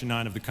 Section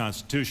 9 of the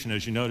Constitution,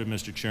 as you noted,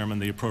 Mr. Chairman,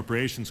 the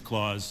Appropriations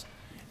Clause,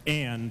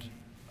 and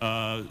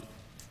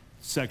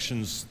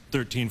Sections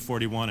 13,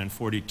 41, and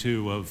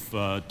 42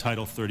 of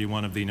Title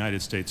 31 of the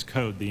United States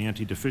Code, the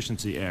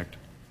Anti-Deficiency Act.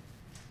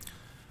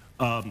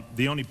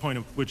 The only point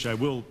of which I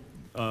will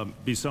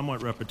be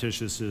somewhat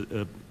repetitious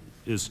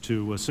is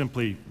to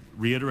simply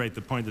reiterate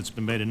the point that's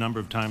been made a number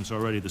of times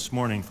already this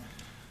morning.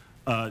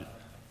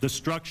 The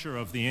structure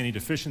of the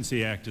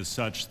Anti-Deficiency Act is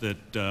such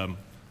that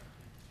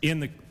in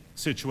the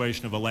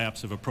situation of a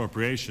lapse of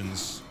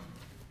appropriations,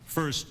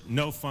 first,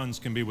 no funds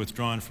can be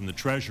withdrawn from the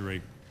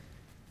Treasury,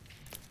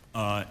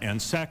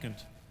 and second,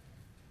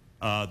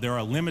 there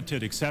are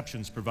limited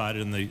exceptions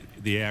provided in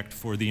the Act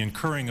for the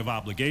incurring of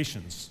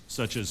obligations,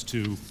 such as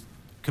to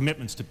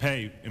commitments to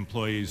pay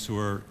employees who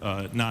are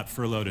not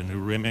furloughed and who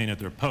remain at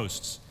their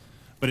posts.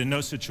 But in no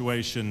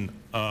situation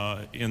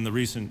in the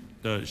recent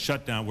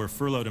shutdown were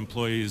furloughed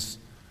employees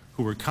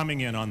who were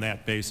coming in on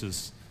that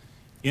basis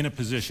in a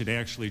position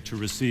actually to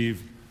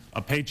receive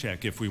a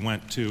paycheck if we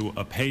went to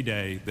a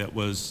payday that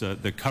was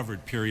the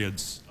covered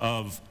periods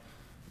of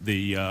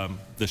the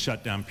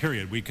shutdown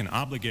period. We can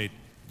obligate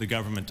the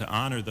government to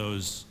honor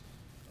those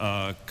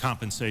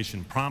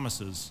compensation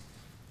promises,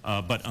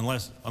 but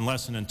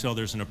unless and until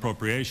there's an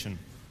appropriation,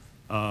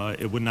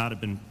 it would not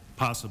have been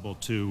possible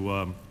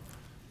to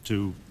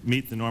to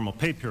meet the normal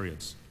pay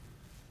periods.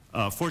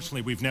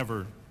 Fortunately, we've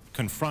never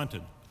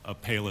confronted a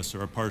payless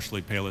or a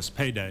partially payless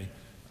payday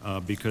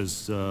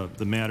because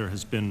the matter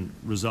has been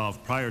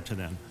resolved prior to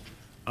then.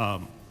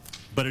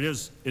 But it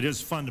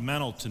is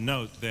fundamental to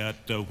note that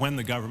when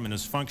the government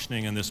is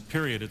functioning in this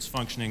period, it's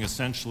functioning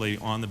essentially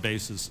on the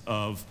basis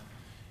of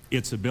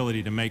its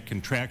ability to make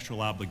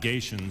contractual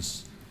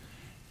obligations,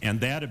 and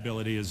that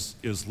ability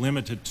is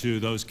limited to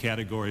those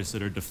categories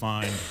that are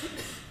defined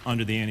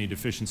under the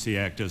Anti-Deficiency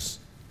Act as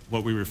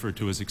what we refer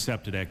to as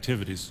accepted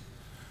activities.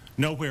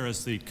 Nowhere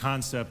is the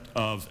concept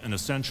of an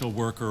essential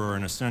worker or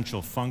an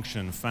essential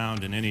function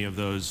found in any of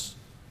those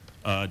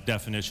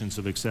definitions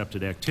of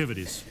accepted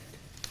activities.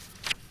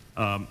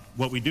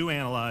 What we do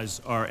analyze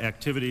are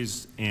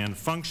activities and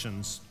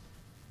functions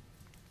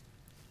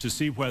to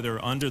see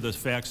whether under the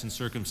facts and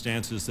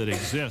circumstances that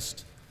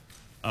exist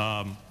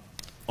on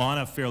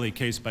a fairly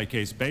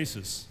case-by-case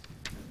basis,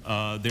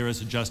 there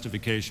is a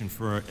justification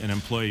for an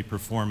employee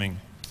performing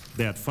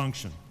that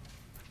function.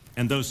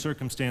 And those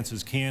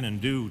circumstances can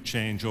and do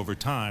change over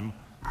time,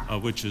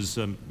 which, as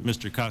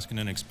Mr.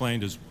 Koskinen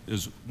explained,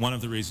 is one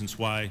of the reasons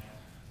why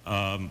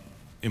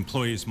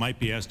employees might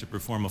be asked to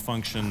perform a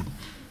function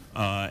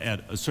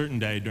at a certain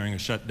day during a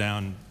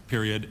shutdown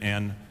period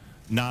and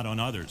not on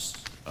others.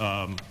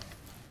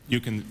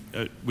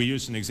 We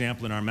used an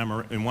example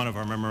in one of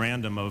our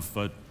memorandum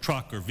of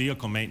truck or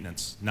vehicle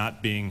maintenance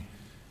not being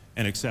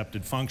an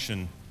accepted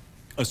function,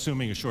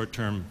 assuming a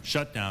short-term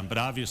shutdown. But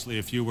obviously,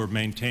 if you were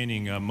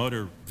maintaining a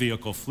motor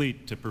vehicle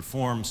fleet to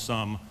perform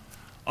some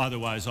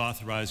otherwise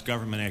authorized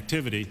government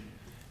activity,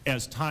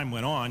 as time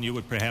went on, you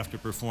would have to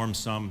perform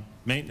some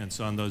maintenance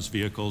on those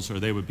vehicles, or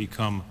they would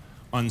become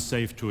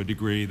unsafe to a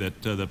degree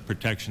that the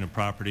protection of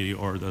property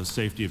or the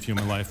safety of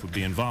human life would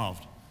be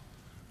involved.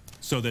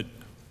 So that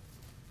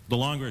the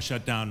longer a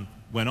shutdown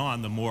went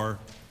on, the more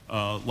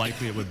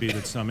likely it would be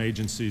that some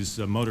agency's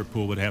motor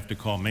pool would have to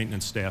call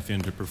maintenance staff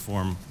in to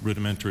perform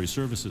rudimentary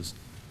services.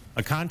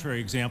 A contrary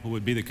example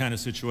would be the kind of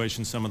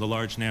situation some of the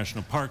large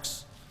national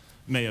parks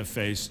may have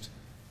faced,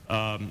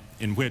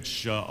 in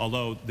which,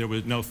 although there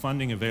was no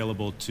funding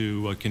available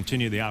to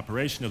continue the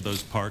operation of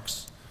those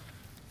parks,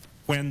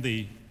 when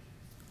the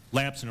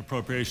lapse in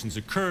appropriations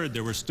occurred,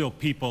 there were still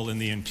people in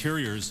the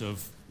interiors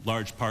of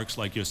large parks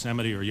like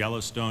Yosemite or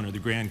Yellowstone or the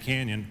Grand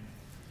Canyon,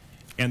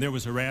 and there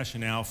was a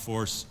rationale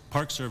for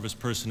Park Service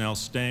personnel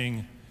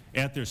staying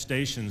at their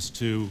stations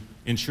to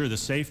ensure the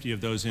safety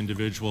of those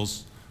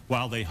individuals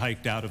while they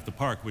hiked out of the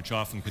park, which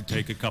often could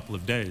take a couple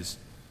of days.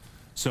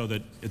 So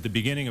that at the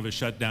beginning of a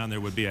shutdown, there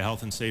would be a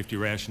health and safety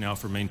rationale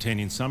for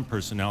maintaining some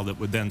personnel that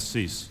would then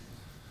cease.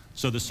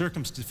 So the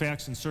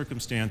facts and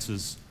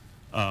circumstances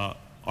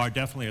are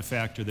definitely a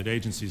factor that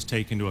agencies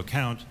take into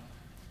account,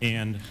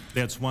 and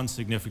that's one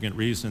significant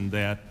reason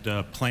that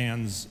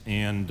plans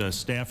and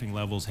staffing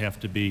levels have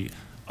to be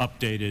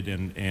updated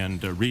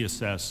and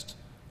reassessed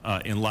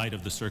in light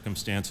of the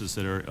circumstances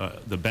that are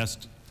the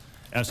best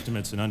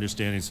estimates and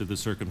understandings of the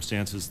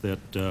circumstances that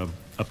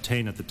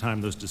obtain at the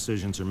time those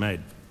decisions are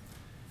made.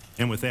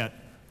 And with that,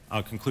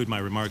 I'll conclude my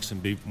remarks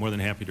and be more than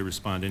happy to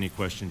respond to any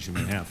questions you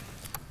may have.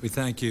 We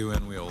thank you,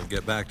 and we'll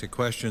get back to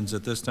questions.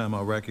 At this time,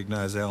 I'll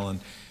recognize Alan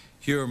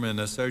Huerman,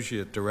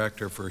 Associate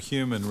Director for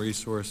Human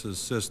Resources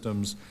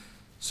Systems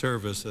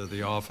Service at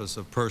the Office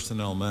of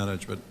Personnel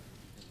Management.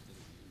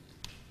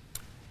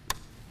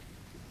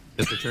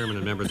 Mr. Chairman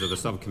and members of the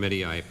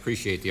subcommittee, I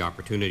appreciate the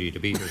opportunity to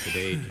be here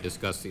today to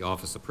discuss the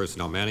Office of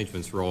Personnel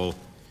Management's role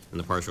in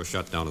the partial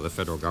shutdown of the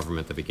federal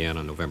government that began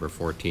on November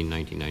 14,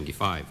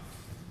 1995.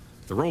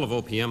 The role of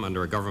OPM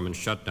under a government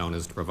shutdown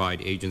is to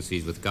provide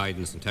agencies with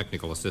guidance and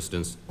technical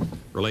assistance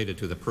related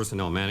to the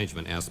personnel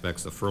management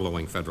aspects of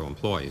furloughing federal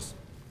employees.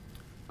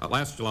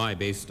 Last July,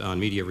 based on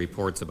media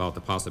reports about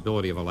the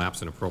possibility of a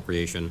lapse in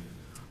appropriation,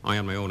 I,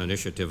 on my own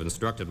initiative,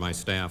 instructed my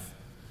staff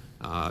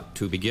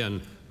to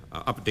begin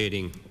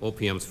updating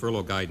OPM's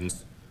furlough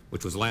guidance,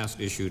 which was last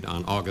issued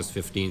on August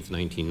 15,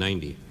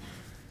 1990.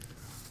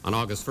 On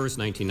August 1,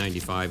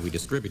 1995, we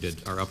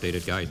distributed our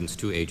updated guidance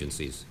to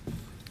agencies.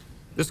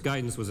 This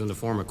guidance was in the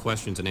form of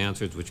questions and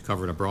answers which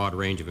covered a broad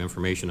range of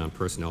information on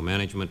personnel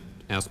management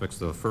aspects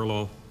of the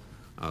furlough,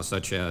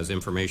 such as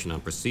information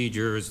on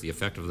procedures, the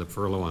effect of the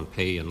furlough on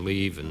pay and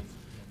leave and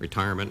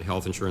retirement,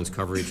 health insurance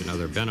coverage, and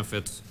other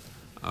benefits.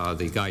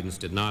 The guidance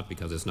did not,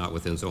 because it's not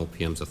within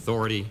OPM's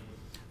authority,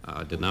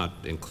 did not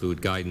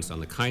include guidance on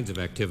the kinds of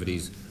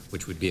activities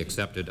which would be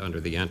accepted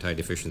under the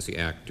Anti-Deficiency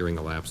Act during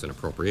the lapse in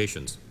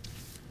appropriations.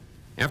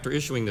 After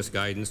issuing this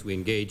guidance, we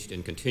engaged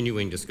in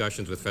continuing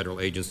discussions with federal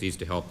agencies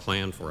to help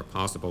plan for a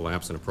possible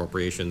lapse in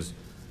appropriations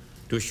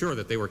to assure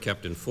that they were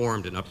kept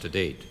informed and up to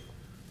date.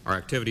 Our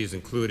activities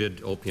included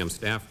OPM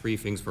staff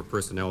briefings for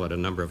personnel at a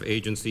number of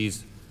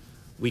agencies,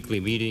 weekly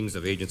meetings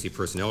of agency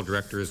personnel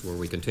directors where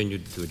we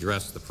continued to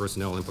address the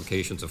personnel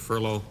implications of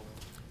furlough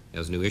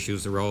as new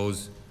issues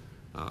arose,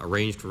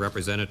 arranged for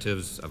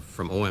representatives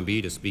from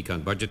OMB to speak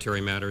on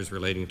budgetary matters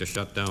relating to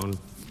shutdown,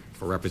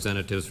 for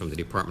representatives from the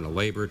Department of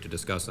Labor to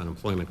discuss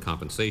unemployment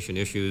compensation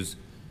issues,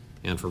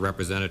 and for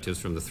representatives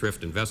from the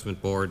Thrift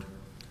Investment Board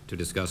to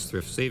discuss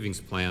thrift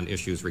savings plan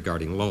issues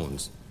regarding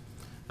loans.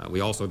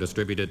 We also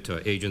distributed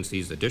to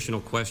agencies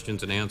additional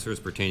questions and answers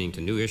pertaining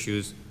to new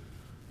issues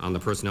on the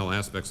personnel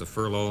aspects of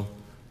furlough,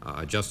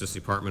 a Justice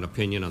Department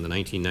opinion on the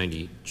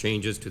 1990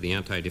 changes to the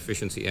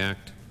Anti-Deficiency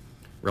Act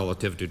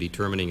relative to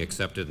determining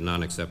accepted and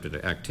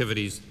non-accepted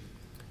activities,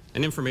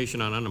 and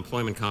information on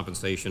unemployment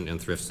compensation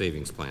and thrift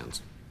savings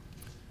plans.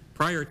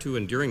 Prior to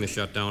and during the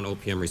shutdown,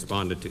 OPM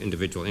responded to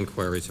individual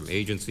inquiries from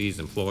agencies,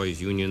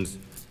 employees, unions,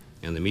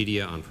 and the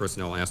media on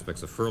personnel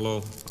aspects of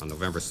furlough. On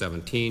November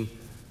 17,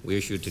 we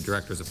issued to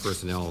directors of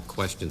personnel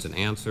questions and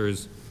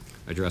answers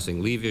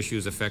addressing leave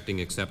issues affecting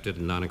accepted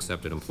and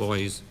non-accepted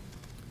employees.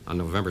 On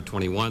November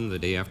 21, the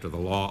day after the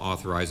law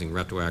authorizing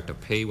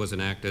retroactive pay was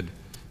enacted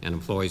and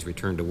employees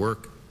returned to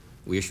work,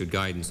 we issued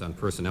guidance on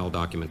personnel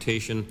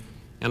documentation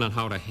and on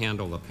how to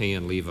handle the pay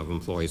and leave of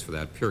employees for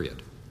that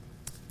period.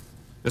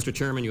 Mr.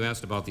 Chairman, you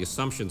asked about the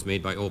assumptions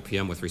made by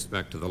OPM with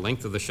respect to the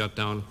length of the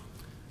shutdown.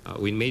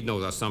 We made no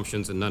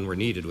assumptions and none were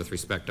needed with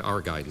respect to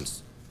our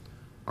guidance.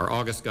 Our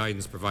August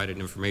guidance provided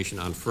information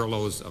on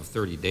furloughs of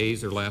 30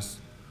 days or less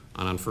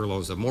and on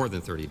furloughs of more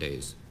than 30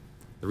 days.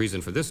 The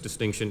reason for this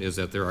distinction is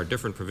that there are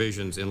different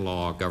provisions in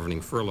law governing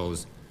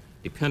furloughs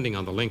depending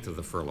on the length of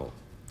the furlough.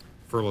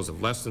 Furloughs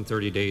of less than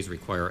 30 days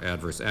require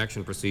adverse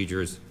action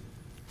procedures.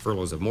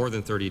 Furloughs of more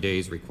than 30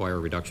 days require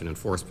reduction in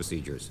force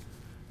procedures.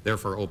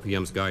 Therefore,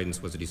 OPM's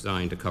guidance was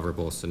designed to cover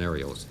both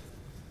scenarios.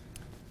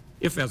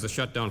 If, as the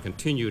shutdown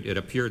continued, it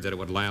appeared that it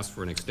would last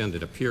for an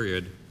extended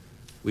period,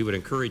 we would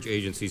encourage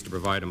agencies to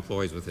provide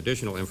employees with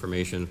additional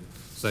information,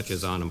 such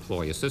as on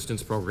employee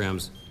assistance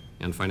programs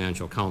and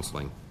financial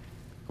counseling.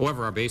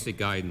 However, our basic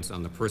guidance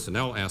on the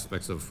personnel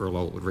aspects of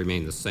furlough would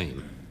remain the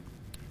same.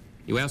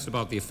 You asked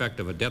about the effect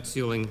of a debt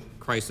ceiling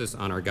crisis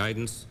on our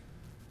guidance.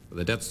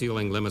 The debt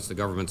ceiling limits the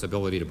government's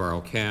ability to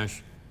borrow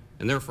cash,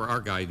 and therefore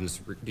our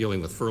guidance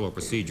dealing with furlough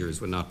procedures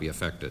would not be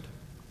affected.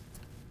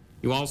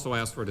 You also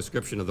asked for a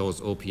description of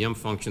those OPM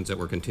functions that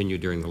were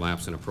continued during the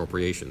lapse in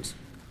appropriations.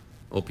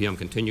 OPM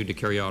continued to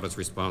carry out its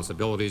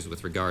responsibilities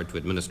with regard to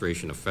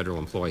administration of federal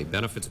employee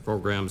benefits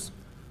programs,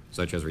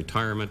 such as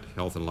retirement,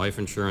 health and life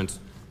insurance,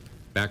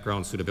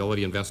 background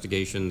suitability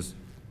investigations,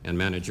 and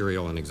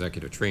managerial and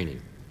executive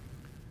training.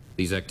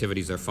 These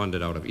activities are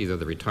funded out of either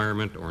the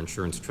retirement or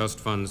insurance trust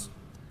funds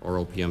or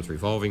OPM's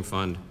revolving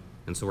fund,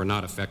 and so were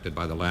not affected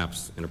by the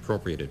lapse in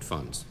appropriated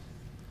funds.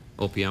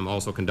 OPM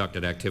also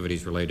conducted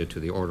activities related to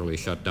the orderly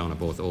shutdown of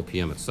both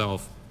OPM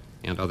itself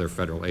and other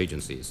federal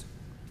agencies.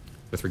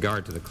 With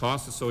regard to the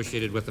costs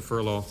associated with the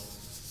furlough,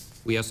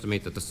 we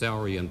estimate that the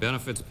salary and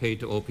benefits paid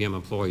to OPM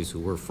employees who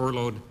were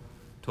furloughed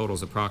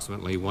totals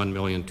approximately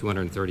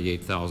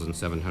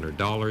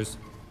 $1,238,700.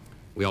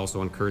 We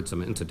also incurred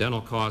some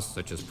incidental costs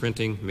such as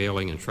printing,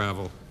 mailing, and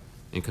travel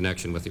in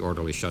connection with the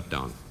orderly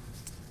shutdown.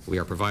 We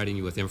are providing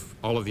you with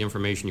all of the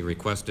information you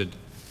requested,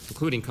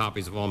 including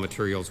copies of all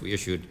materials we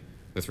issued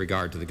with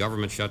regard to the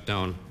government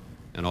shutdown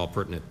and all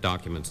pertinent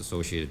documents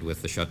associated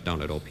with the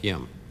shutdown at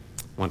OPM.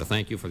 I want to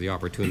thank you for the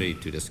opportunity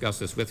to discuss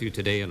this with you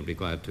today, and I'll be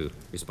glad to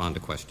respond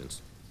to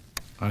questions.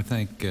 I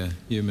thank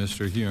you,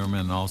 Mr. Hume,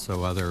 and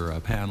also other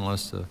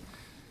panelists,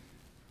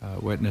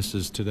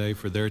 witnesses today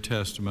for their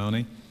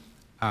testimony.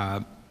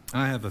 I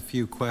have a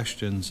few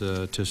questions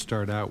to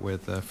start out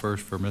with.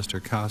 First for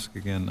Mr.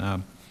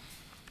 Costigan.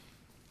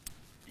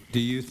 Do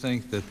you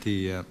think that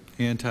the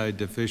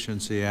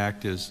Anti-Deficiency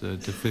Act is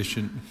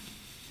deficient?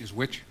 Is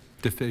which?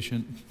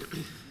 Deficient.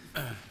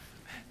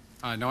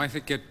 No, I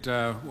think it,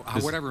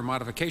 whatever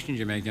modifications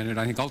you make in it,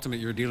 I think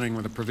ultimately you're dealing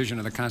with a provision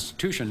of the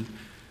Constitution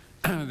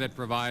that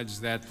provides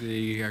that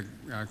the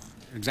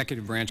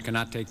executive branch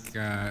cannot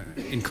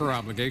incur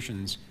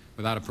obligations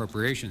without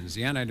appropriations.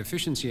 The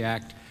Anti-Deficiency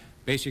Act,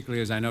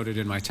 basically, as I noted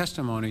in my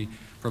testimony,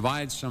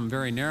 provides some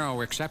very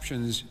narrow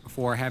exceptions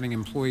for having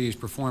employees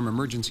perform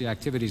emergency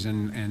activities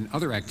and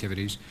other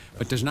activities,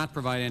 but does not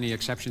provide any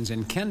exceptions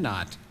and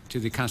cannot to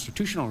the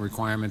constitutional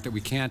requirement that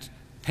we can't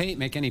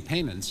make any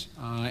payments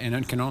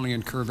and can only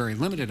incur very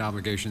limited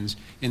obligations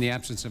in the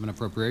absence of an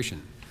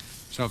appropriation.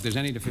 So if there's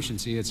any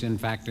deficiency, it's in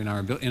fact in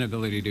our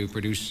inability to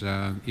produce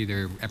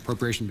either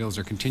appropriation bills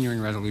or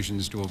continuing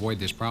resolutions to avoid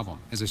this problem.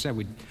 As I said,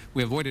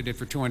 we avoided it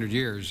for 200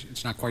 years.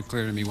 It's not quite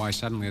clear to me why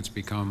suddenly it's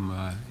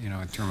become you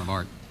know, a term of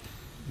art.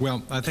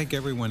 Well, I think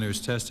everyone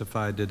who's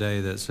testified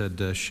today that said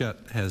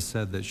has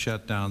said that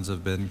shutdowns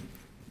have been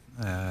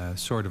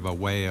sort of a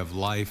way of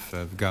life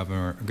of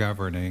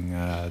governing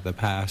the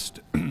past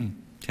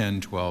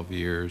 10, 12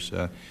 years.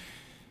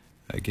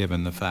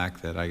 Given the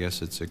fact that I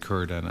guess it's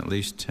occurred on at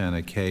least 10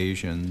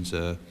 occasions.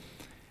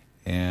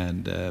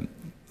 And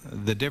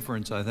the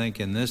difference, I think,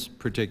 in this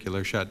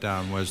particular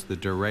shutdown was the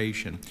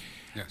duration.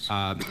 Yes.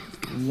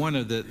 One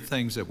of the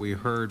things that we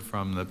heard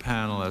from the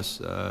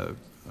panelists,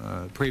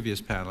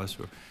 previous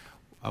panelists,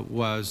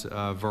 was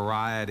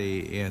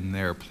variety in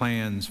their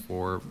plans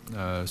for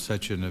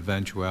such an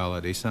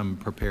eventuality. Some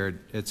prepared,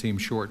 it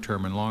seems,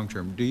 short-term and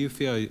long-term. Do you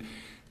feel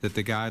that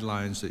the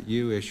guidelines that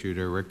you issued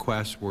or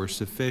requests were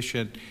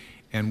sufficient?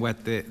 and what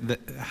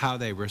how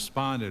they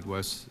responded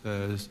was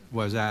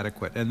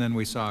adequate. And then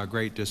we saw a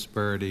great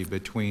disparity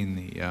between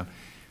the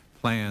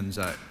plans.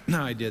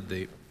 I did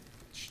the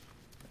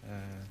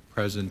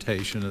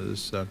presentation of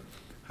this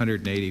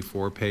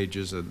 184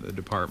 pages of the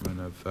Department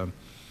of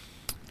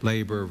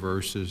Labor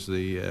versus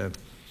the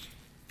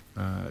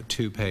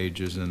 2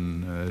 pages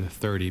and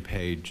 30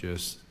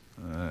 pages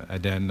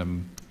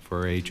addendum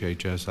for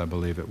HHS, I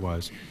believe it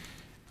was.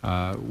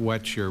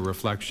 What's your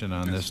reflection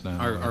on this now?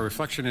 Our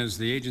reflection is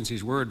the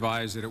agencies were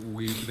advised that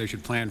they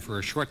should plan for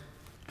a short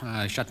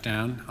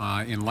shutdown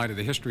in light of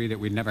the history that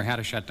we'd never had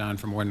a shutdown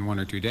for more than 1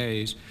 or 2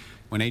 days.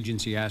 When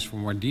agency asked for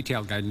more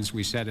detailed guidance,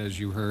 we said, as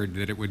you heard,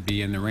 that it would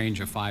be in the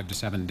range of 5 to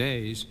 7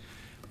 days.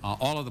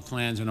 All of the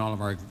plans and all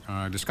of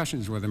our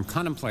discussions with them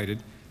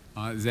contemplated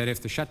that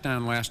if the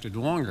shutdown lasted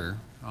longer,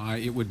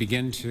 it would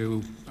begin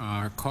to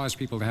cause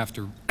people to have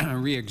to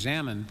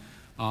re-examine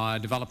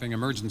developing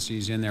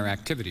emergencies in their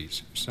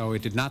activities. So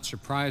it did not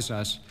surprise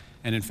us,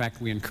 and in fact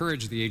we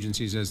encouraged the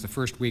agencies as the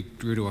first week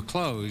drew to a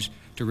close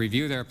to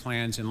review their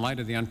plans in light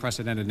of the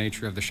unprecedented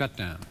nature of the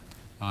shutdown.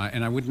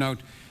 And I would note,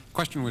 the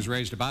question was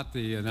raised about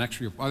the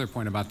next other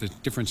point about the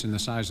difference in the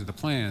size of the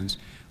plans.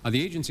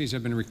 The agencies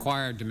have been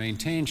required to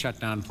maintain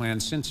shutdown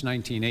plans since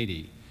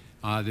 1980.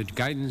 The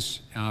guidance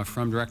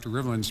from Director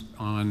Rivlins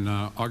on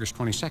August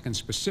 22nd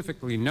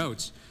specifically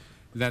notes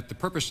that the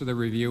purpose of the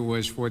review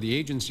was for the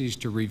agencies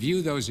to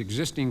review those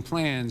existing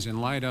plans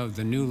in light of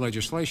the new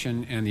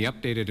legislation and the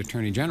updated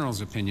Attorney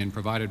General's opinion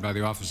provided by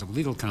the Office of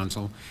Legal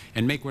Counsel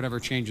and make whatever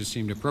changes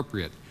seemed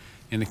appropriate.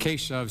 In the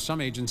case of some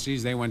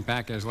agencies, they went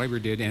back, as Labor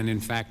did, and in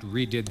fact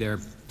redid their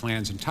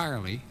plans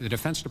entirely. The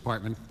Defense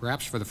Department,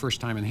 perhaps for the first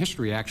time in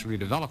history, actually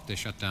developed a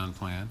shutdown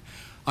plan.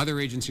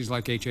 Other agencies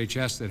like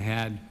HHS that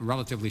had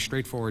relatively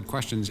straightforward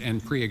questions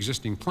and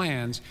pre-existing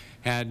plans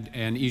had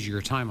an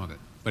easier time of it.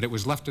 But it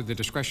was left to the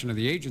discretion of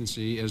the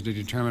agency as to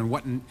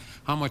determine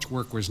how much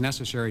work was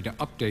necessary to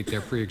update their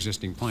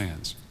pre-existing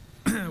plans.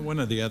 One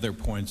of the other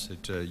points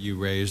that you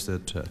raised,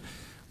 that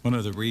one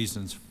of the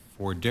reasons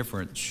for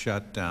different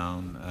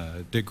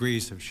shutdown,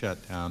 degrees of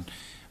shutdown,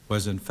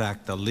 was in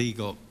fact the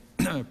legal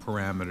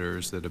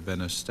parameters that have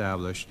been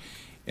established.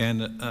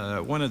 And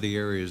one of the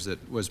areas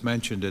that was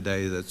mentioned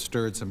today that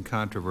stirred some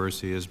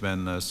controversy has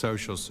been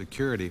Social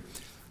Security.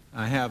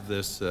 I have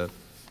this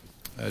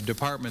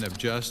Department of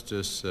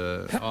Justice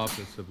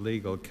Office of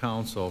Legal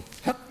Counsel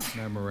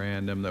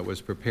memorandum that was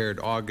prepared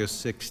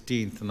August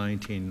 16th,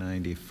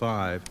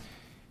 1995,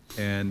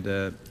 and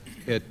the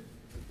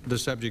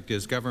subject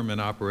is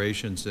government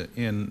operations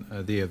in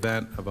the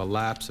event of a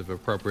lapse of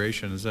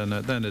appropriations, and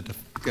then it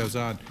goes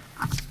on.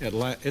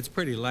 It's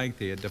pretty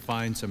lengthy. It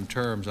defines some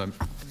terms.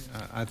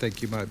 I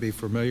think you might be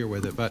familiar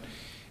with it, but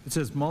it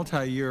says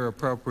multi-year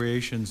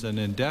appropriations and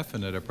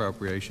indefinite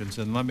appropriations,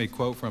 and let me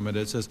quote from it.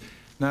 It says,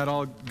 "Not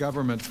all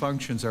government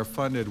functions are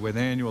funded with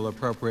annual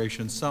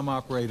appropriations. Some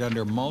operate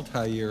under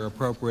multi-year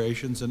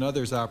appropriations and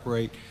others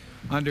operate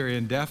under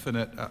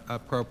indefinite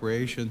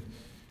appropriation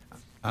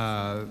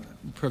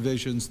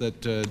provisions that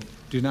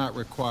do not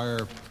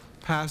require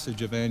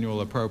passage of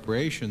annual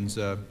appropriations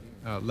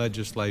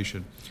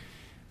legislation."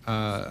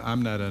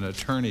 I'm not an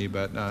attorney,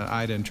 but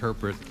I'd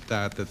interpret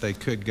that they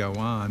could go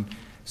on.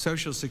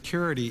 Social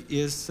Security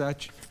is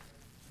such.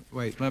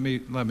 Wait, let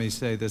me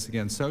say this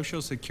again.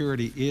 Social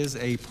Security is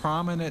a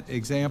prominent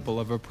example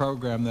of a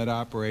program that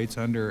operates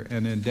under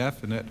an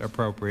indefinite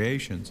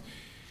appropriations.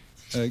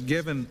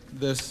 Given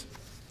this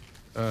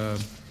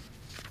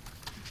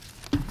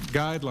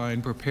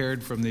guideline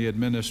prepared from the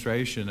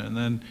administration, and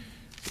then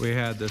we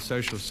had the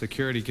Social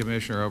Security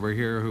Commissioner over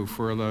here who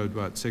furloughed,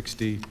 what,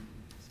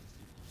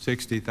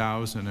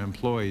 60,000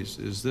 employees.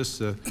 Is this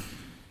a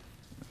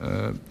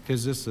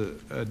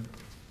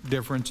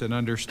difference in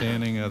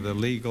understanding of the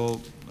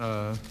legal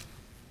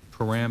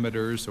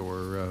parameters,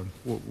 or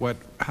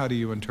how do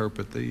you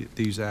interpret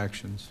these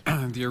actions?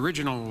 The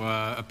original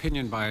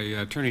opinion by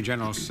Attorney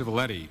General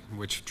Civiletti,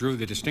 which drew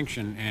the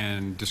distinction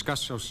and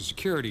discussed Social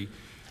Security,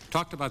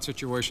 talked about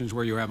situations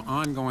where you have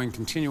ongoing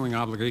continuing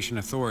obligation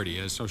authority,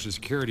 as Social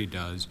Security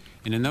does,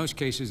 and in those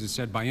cases it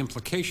said by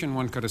implication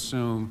one could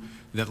assume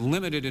that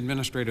limited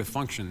administrative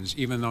functions,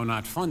 even though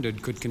not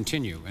funded, could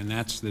continue, and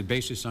that's the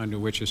basis under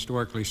which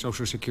historically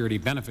Social Security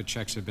benefit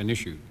checks have been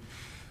issued.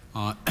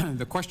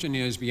 The question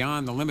is,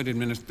 beyond the limited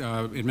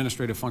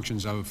administrative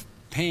functions of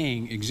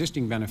paying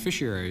existing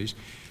beneficiaries,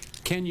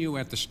 can you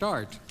at the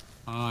start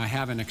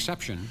have an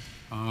exception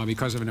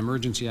because of an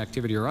emergency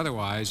activity or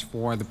otherwise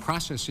for the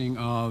processing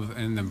of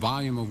and the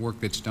volume of work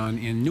that's done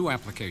in new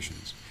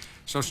applications?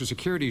 Social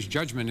Security's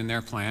judgment in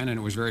their plan, and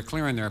it was very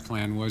clear in their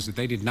plan, was that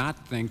they did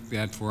not think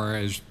that for,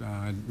 as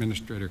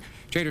Administrator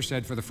Chater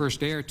said, for the first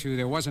day or two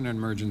there was an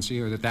emergency,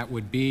 or that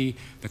would be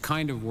the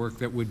kind of work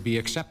that would be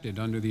accepted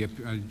under the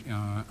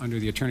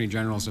Attorney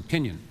General's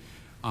opinion.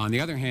 On the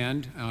other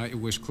hand, it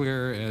was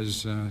clear,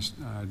 as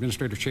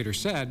Administrator Chater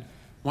said,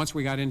 once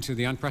we got into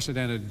the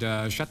unprecedented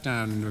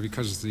shutdown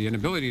because of the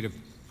inability to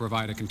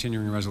provide a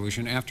continuing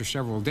resolution, after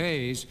several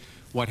days,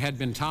 what had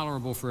been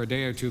tolerable for a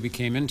day or two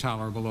became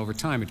intolerable over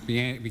time. It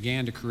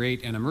began to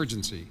create an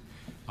emergency.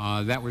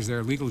 That was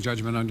their legal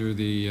judgment under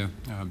the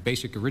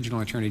basic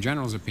original Attorney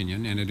General's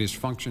opinion, and it is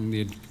function.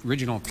 The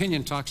original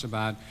opinion talks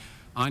about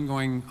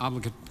ongoing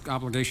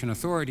obligation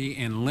authority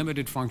and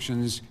limited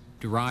functions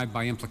derived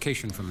by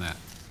implication from that.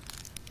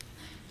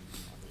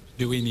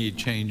 Do we need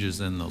changes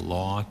in the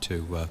law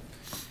to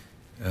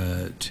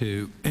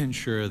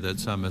ensure that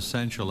some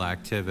essential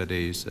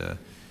activities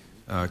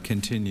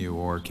continue,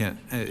 or can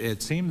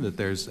it seemed that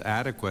there's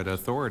adequate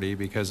authority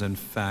because in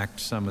fact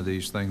some of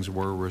these things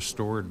were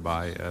restored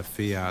by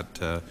fiat?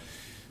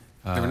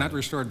 They were not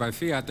restored by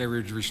fiat. They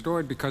were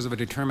restored because of a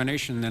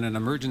determination that an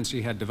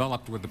emergency had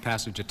developed with the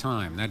passage of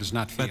time. That is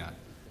not fiat.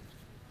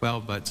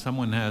 But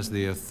someone has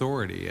the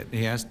authority.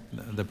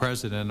 The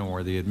president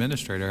or the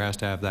administrator has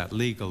to have that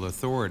legal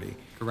authority.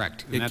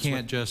 Correct. And it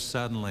can't just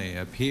suddenly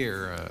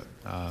appear.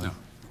 No.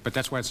 But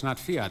that's why it's not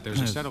fiat.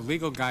 There's a set of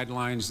legal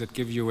guidelines that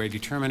give you a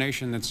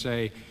determination that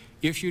say,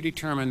 if you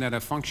determine that a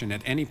function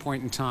at any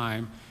point in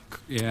time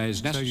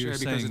is necessary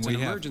because it's an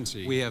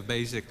emergency. We have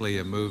basically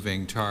a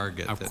moving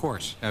target. Of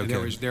course.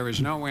 Okay. There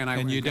is no way,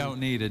 and you don't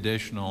need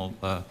additional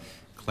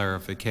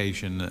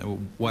clarification.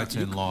 What's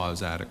in law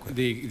is adequate.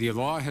 The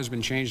law has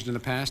been changed in the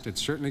past. It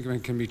certainly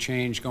can be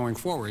changed going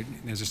forward.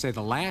 As I say,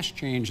 the last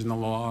change in the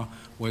law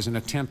was an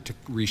attempt to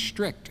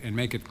restrict and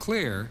make it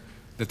clear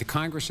that the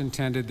Congress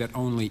intended that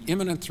only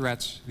imminent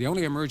threats, the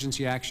only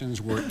emergency actions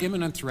were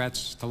imminent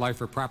threats to life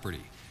or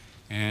property.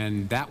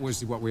 And that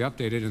was what we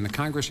updated, and the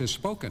Congress has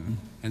spoken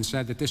and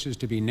said that this is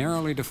to be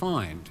narrowly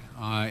defined.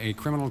 A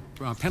criminal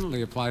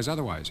penalty applies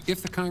otherwise.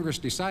 If the Congress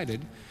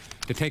decided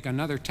to take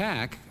another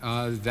tack,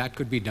 that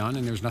could be done,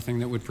 and there's nothing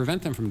that would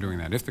prevent them from doing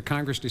that. If the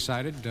Congress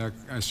decided,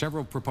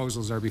 several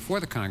proposals are before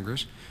the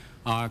Congress,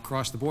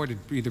 across the board,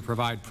 to either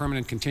provide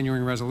permanent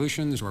continuing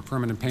resolutions or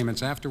permanent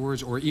payments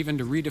afterwards, or even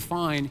to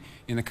redefine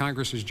in the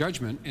Congress's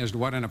judgment as to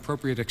what an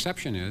appropriate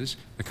exception is,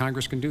 the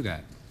Congress can do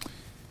that.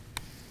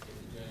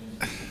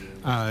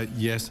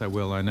 Yes, I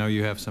will. I know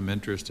you have some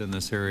interest in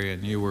this area,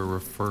 and you were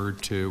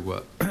referred to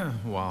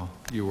while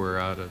you were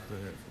out of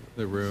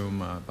the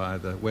room by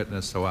the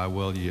witness, so I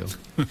will yield.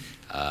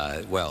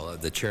 Well,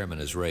 the chairman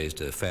has raised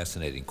a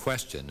fascinating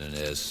question, and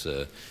as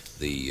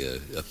the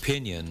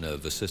opinion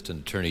of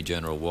Assistant Attorney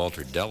General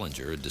Walter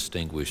Dellinger, a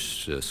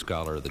distinguished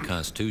scholar of the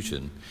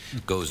Constitution,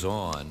 goes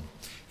on,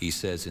 he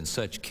says, in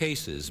such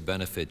cases,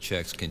 benefit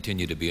checks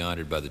continue to be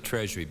honored by the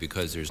Treasury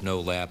because there's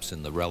no lapse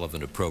in the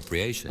relevant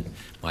appropriation.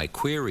 My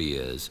query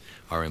is,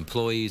 are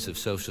employees of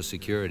Social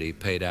Security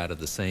paid out of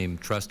the same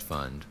trust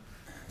fund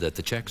that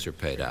the checks are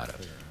paid out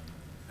of?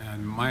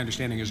 And my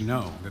understanding is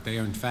no, that they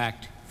are in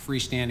fact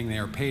freestanding. They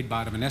are paid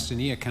out of an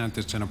S&E account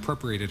that's an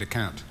appropriated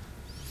account.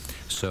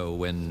 So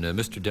when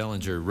Mr.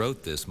 Dellinger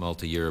wrote this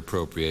multi-year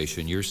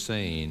appropriation, you're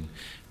saying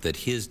that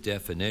his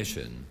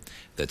definition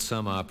that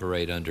some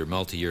operate under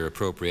multi-year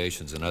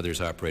appropriations and others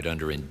operate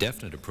under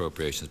indefinite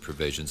appropriations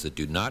provisions that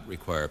do not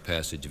require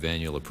passage of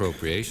annual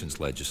appropriations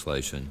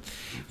legislation,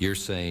 you're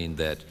saying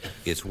that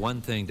it's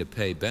one thing to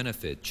pay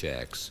benefit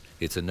checks,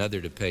 it's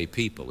another to pay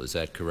people. Is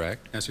that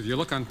correct? Yes, if you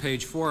look on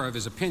page 4 of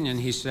his opinion,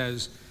 he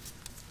says,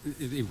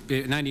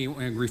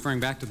 referring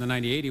back to the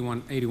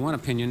 1981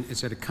 opinion, it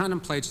said it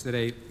contemplates that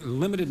a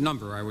limited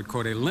number, I would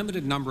quote, a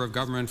limited number of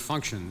government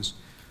functions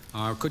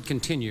could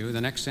continue.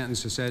 The next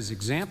sentence says,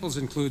 examples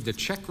include the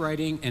check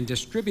writing and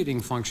distributing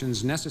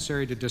functions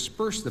necessary to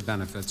disperse the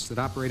benefits that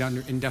operate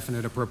under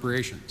indefinite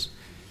appropriations.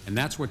 And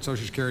that's what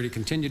Social Security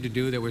continued to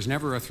do. There was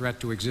never a threat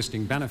to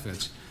existing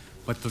benefits.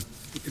 But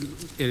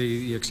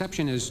the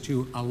exception is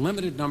to a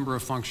limited number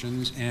of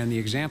functions, and the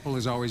example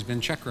has always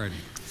been check writing.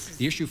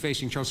 The issue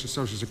facing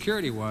Social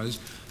Security was,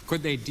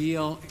 could they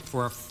deal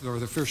for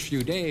the first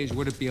few days,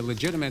 would it be a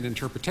legitimate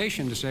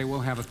interpretation to say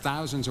we'll have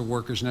thousands of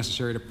workers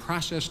necessary to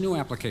process new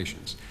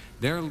applications?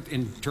 Their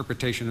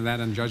interpretation of that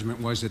in judgment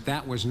was that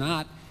that was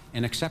not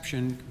an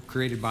exception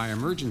created by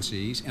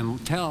emergencies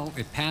until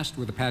it passed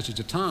with the passage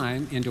of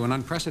time into an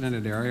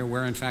unprecedented area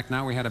where in fact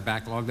now we had a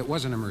backlog that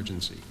was an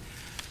emergency.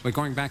 But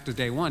going back to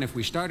day one, if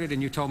we started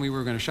and you told me we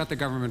were going to shut the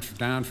government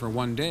down for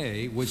one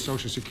day, would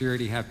Social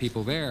Security have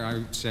people there? I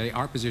would say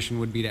our position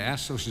would be to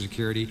ask Social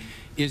Security,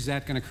 is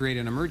that going to create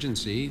an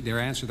emergency?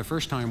 Their answer the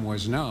first time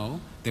was no.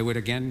 They would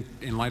again,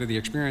 in light of the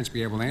experience,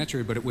 be able to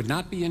answer it, but it would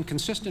not be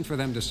inconsistent for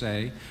them to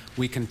say,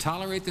 we can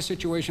tolerate the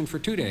situation for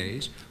 2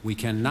 days, we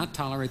cannot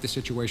tolerate the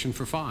situation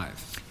for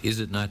 5. Is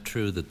it not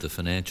true that the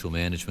Financial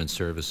Management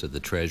Service of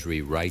the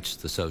Treasury writes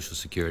the Social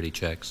Security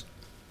checks?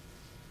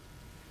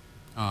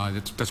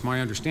 That's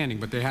my understanding,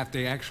 but they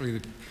actually,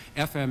 the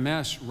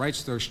FMS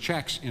writes those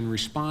checks in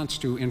response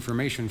to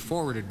information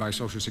forwarded by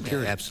Social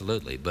Security. Yeah,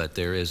 absolutely, but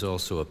there is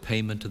also a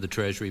payment to the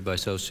Treasury by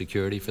Social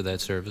Security for that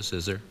service,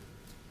 is there?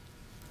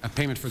 A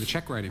payment for the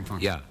check writing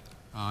function?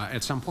 Yeah.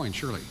 At some point,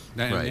 surely.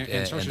 Right,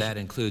 and that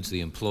includes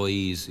the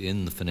employees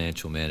in the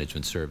Financial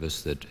Management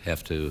Service that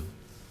have to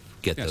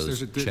get yes,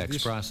 those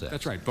checks processed.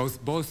 That's right.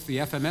 Both the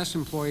FMS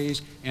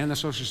employees and the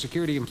Social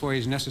Security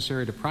employees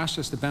necessary to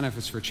process the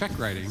benefits for check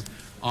writing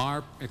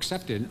are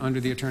accepted under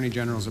the Attorney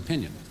General's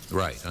opinion.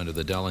 Right, under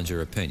the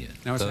Dellinger opinion.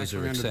 Now, those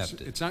are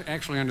accepted. It's not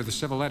actually under the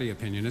Civiletti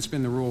opinion. It's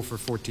been the rule for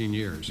 14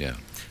 years. Yeah.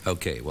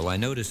 Okay. Well, I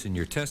notice in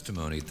your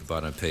testimony at the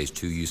bottom of page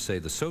 2, you say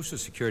the Social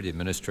Security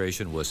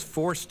Administration was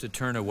forced to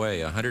turn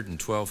away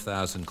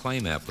 112,000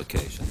 claim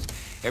applications.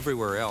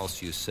 Everywhere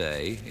else, you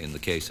say, in the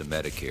case of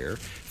Medicare,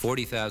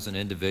 40,000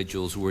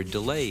 individuals were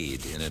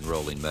delayed in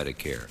enrolling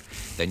Medicare.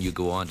 Then you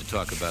go on to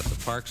talk about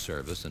the Park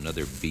Service,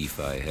 another beef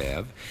I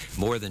have.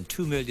 More than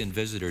 2 million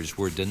visitors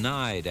were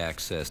denied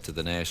access to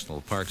the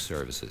National Park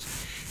Services.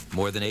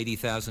 More than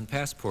 80,000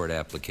 passport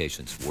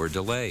applications were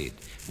delayed.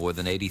 More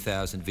than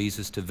 80,000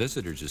 visas to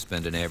visitors who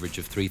spend an average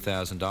of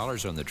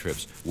 $3,000 on the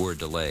trips were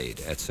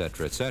delayed, et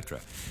cetera, et cetera.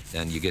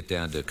 Then you get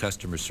down to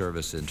customer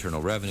service,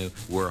 internal revenue,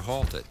 were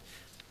halted.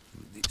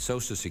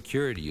 Social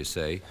Security, you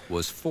say,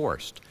 was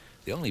forced.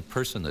 The only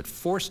person that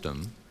forced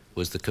them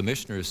was the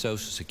Commissioner of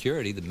Social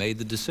Security that made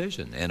the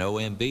decision, and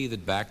OMB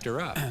that backed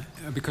her up.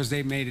 Because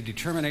they made a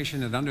determination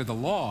that under the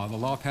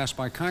law passed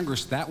by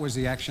Congress, that was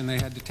the action they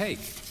had to take.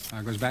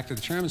 It goes back to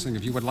the Chairman's thing.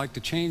 If you would like to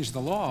change the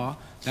law,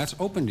 that's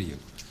open to you.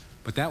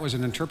 But that was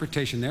an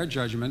interpretation, their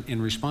judgment,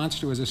 in response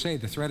to, as I say,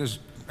 the threat, as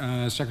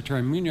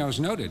Secretary Munoz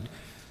noted,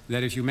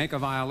 that if you make a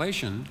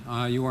violation,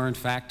 you are in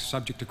fact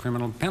subject to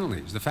criminal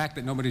penalties. The fact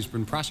that nobody's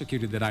been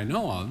prosecuted that I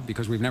know of,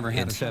 because we've never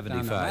had a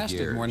shutdown that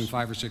lasted more than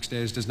 5 or 6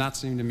 days, does not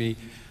seem to me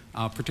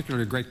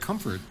particularly great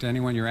comfort to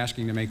anyone you're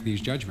asking to make these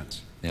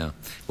judgments. Yeah.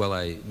 Well,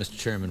 Mr.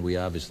 Chairman, we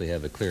obviously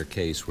have a clear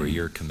case where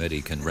your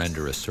committee can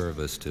render a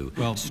service to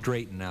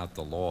straighten out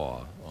the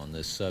law on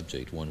this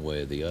subject one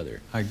way or the other.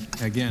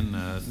 Again,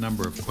 a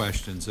number of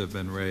questions have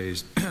been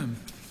raised,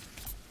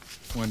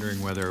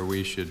 wondering whether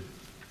we should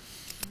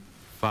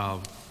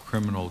file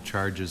criminal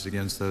charges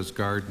against those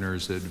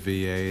gardeners at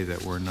VA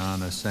that were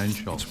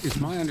non-essential. It's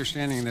my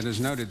understanding that, as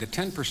noted, that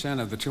 10%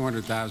 of the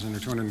 200,000 or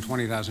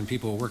 220,000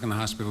 people who work in the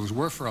hospitals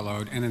were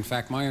furloughed, and in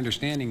fact my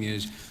understanding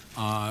is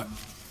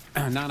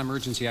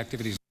non-emergency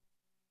activities,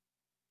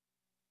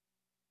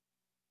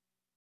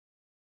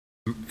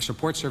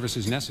 support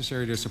services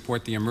necessary to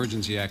support the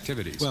emergency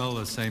activities. Well,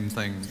 the same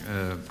thing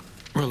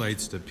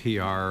relates to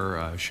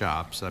PR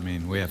shops. I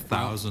mean, we have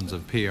thousands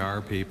of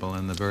PR people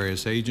in the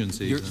various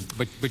agencies.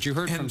 But you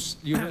heard from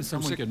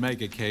someone could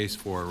make a case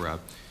for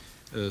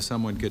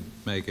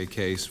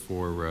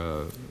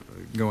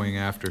going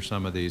after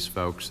some of these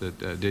folks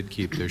that did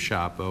keep their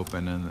shop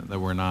open and that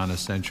were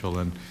non-essential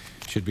and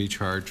should be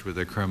charged with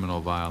a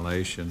criminal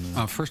violation.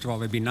 First of all,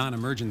 they'd be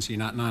non-emergency,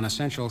 not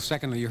non-essential.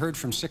 Secondly, you heard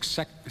from six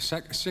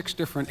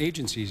different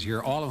agencies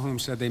here, all of whom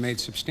said they made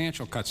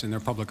substantial cuts in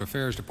their public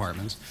affairs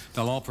departments.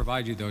 They'll all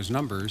provide you those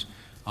numbers,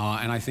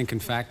 and I think, in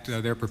fact,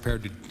 they're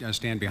prepared to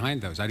stand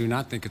behind those. I do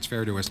not think it's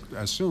fair to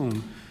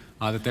assume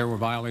that there were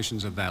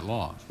violations of that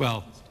law.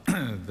 Well,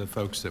 the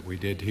folks that we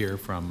did hear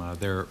from,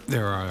 there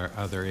are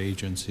other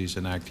agencies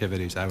and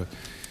activities. I was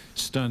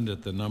stunned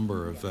at the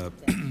number of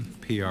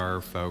PR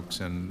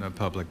folks and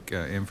public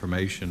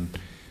information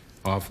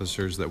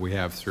officers that we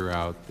have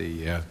throughout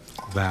the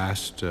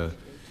vast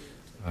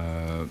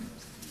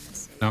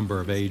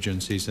number of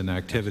agencies and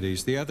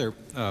activities. The other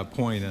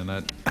point, and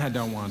I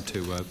don't want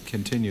to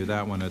continue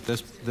that one at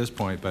this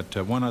point, but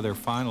one other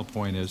final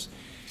point is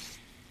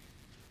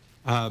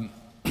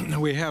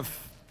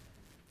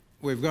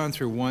we've gone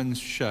through one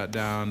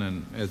shutdown,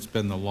 and it's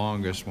been the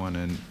longest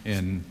one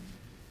in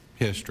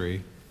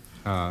history.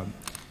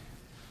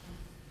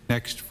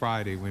 Next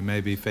Friday, we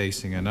may be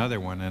facing another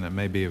one, and it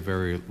may be a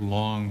very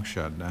long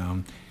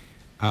shutdown.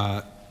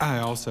 I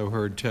also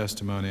heard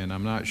testimony, and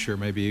I'm not sure,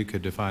 maybe you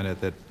could define it,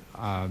 that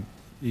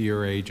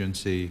your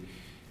agency,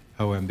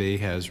 OMB,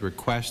 has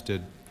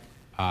requested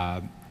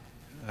an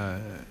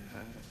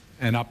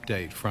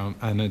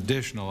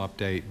additional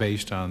update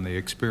based on the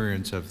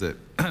experience of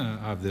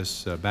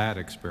this bad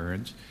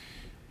experience.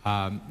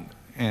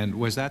 And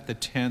was that the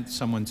 10th?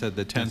 Someone said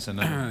the 10th, and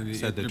another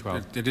said the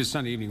 12th. It is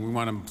Sunday evening. We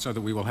want them so that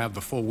we will have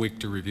the full week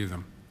to review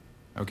them.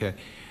 Okay.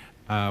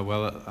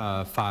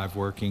 5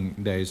 working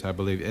days, I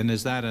believe. And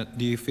is that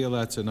do you feel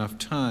that's enough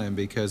time?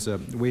 Because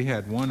we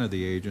had one of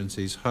the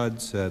agencies, HUD,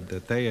 said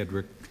that they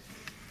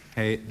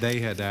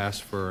had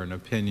asked for an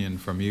opinion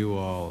from you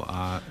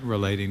all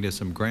relating to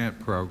some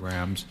grant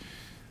programs.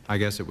 I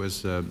guess it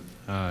was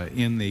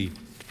in the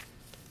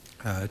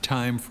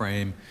time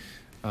frame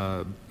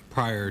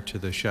prior to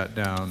the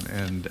shutdown,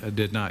 and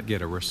did not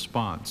get a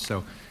response.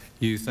 So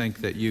you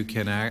think that you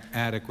can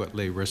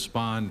adequately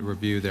respond,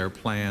 review their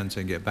plans,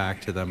 and get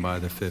back to them by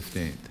the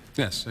 15th?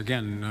 Yes.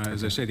 Again,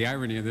 as I say, the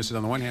irony of this is,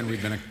 on the one hand,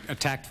 we've been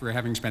attacked for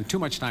having spent too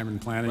much time in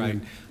planning, right.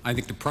 And I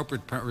think the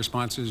appropriate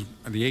responses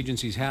the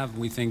agencies have,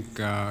 we think,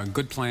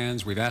 good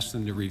plans. We've asked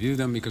them to review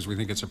them because we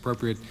think it's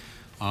appropriate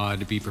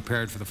to be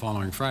prepared for the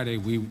following Friday.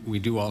 We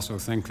do also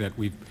think that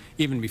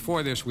even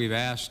before this, we've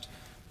asked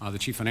the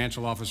Chief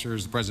Financial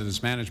Officers, the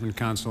President's Management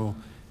Council,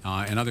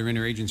 and other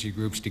interagency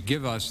groups to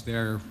give us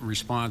their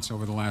response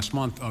over the last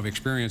month of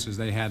experiences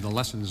they had, the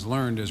lessons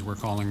learned, as we're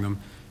calling them,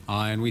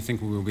 and we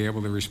think we will be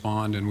able to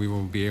respond, and we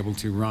will be able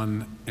to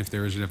run, if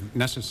there is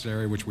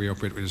necessary, which we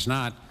hope it is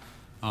not,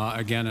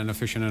 again, an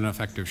efficient and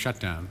effective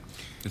shutdown.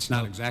 It's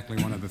not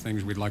exactly one of the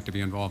things we'd like to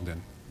be involved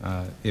in.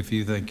 If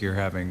you think you're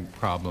having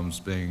problems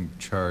being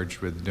charged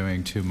with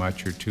doing too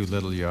much or too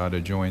little, you ought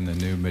to join the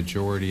new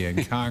majority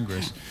in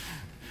Congress.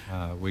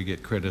 We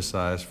get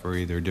criticized for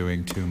either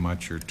doing too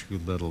much or too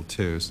little,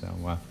 too. So,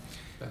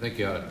 I think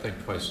you ought to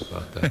think twice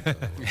about that.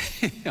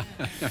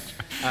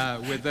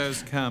 With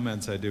those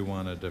comments, I do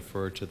want to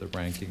defer to the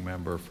ranking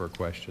member for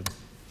questions.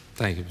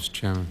 Thank you, Mr.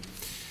 Chairman.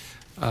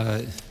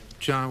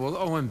 John, will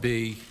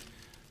OMB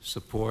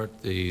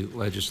support the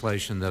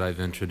legislation that I've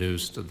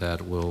introduced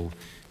that will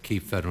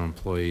keep federal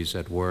employees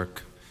at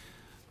work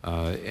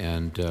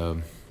and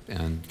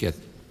get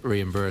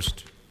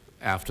reimbursed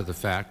after the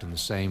fact in the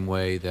same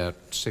way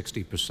that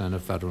 60%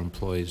 of federal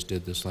employees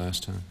did this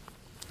last time?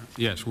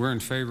 Yes, we're in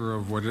favor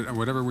of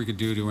whatever we could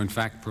do to, in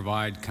fact,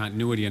 provide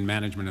continuity and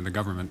management of the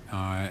government,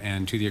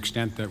 and to the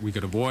extent that we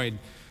could avoid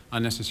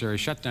unnecessary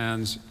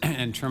shutdowns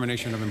and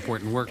termination of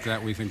important work,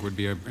 that we think would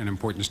be an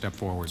important step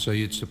forward. So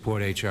you'd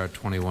support H.R.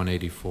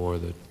 2184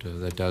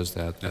 that does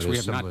that? Yes,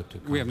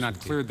 we have not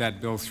cleared that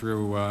bill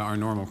through our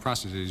normal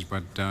processes,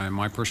 but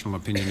my personal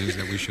opinion is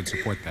that we should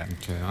support that.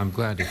 Okay, I'm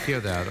glad to hear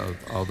that,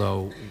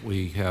 although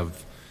we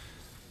have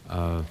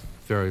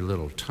very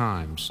little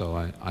time, so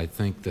I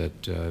think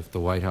that if the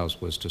White House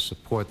was to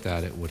support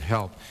that, it would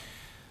help.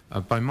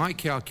 By my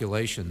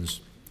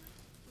calculations,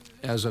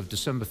 as of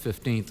December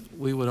 15th,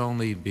 we would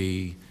only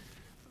be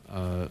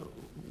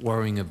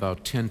worrying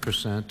about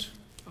 10%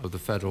 of the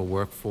federal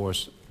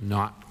workforce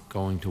not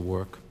going to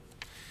work.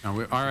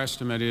 Now, our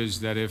estimate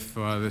is that if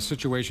the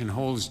situation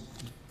holds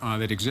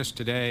that exists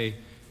today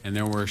and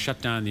there were a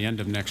shutdown the end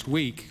of next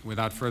week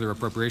without further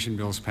appropriation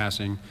bills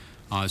passing,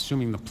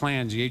 assuming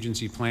the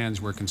agency plans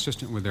were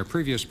consistent with their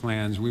previous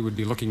plans, we would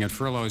be looking at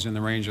furloughs in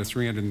the range of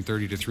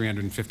 330,000 to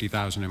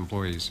 350,000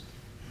 employees.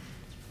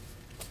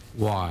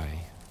 Why?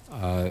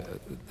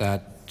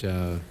 That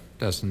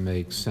doesn't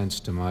make sense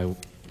to my.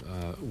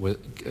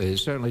 It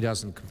certainly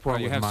doesn't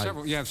comport with my.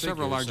 You have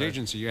several large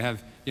agencies. You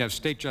have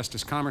State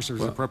Justice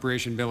Commerce's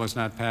appropriation bill is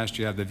not passed.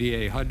 You have the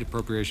VA HUD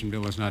appropriation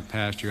bill is not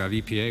passed. You have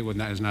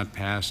EPA is not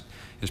passed.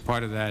 As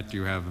part of that,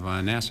 you have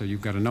NASA.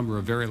 You've got a number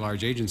of very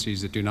large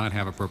agencies that do not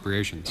have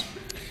appropriations.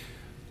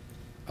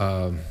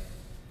 Labor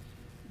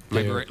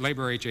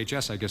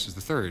HHS, I guess, is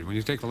the third. When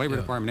you take the Labor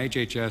Department,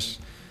 HHS,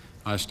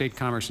 State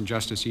Commerce and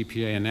Justice,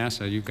 EPA, and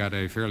NASA, you've got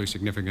a fairly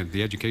significant,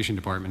 the Education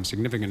Department,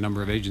 significant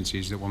number of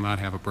agencies that will not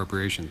have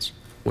appropriations.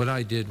 What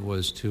I did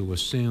was to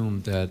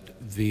assume that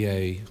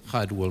VA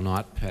HUD will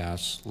not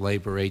pass,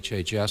 Labor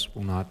HHS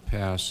will not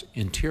pass,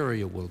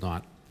 Interior will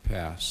not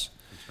pass.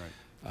 That's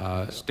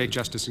right. State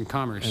Justice and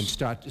Commerce. And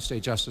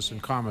State Justice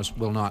and Commerce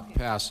will not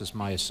pass is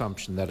my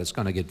assumption that it's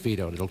going to get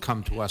vetoed. It'll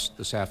come to us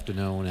this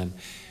afternoon, and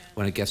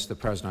when it gets to the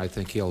President, I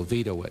think he'll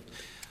veto it.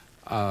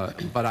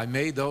 But I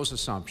made those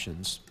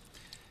assumptions.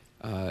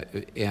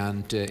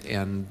 And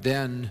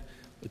then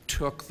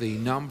took the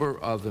number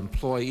of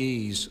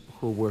employees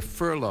who were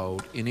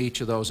furloughed in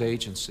each of those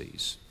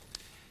agencies.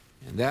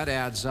 And that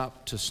adds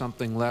up to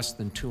something less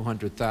than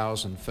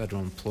 200,000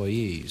 federal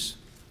employees.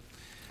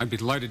 I'd be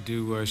delighted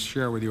to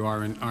share with you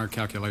our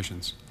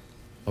calculations.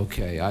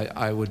 Okay,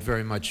 I would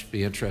very much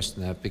be interested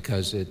in that,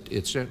 because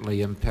it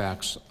certainly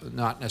impacts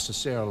not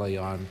necessarily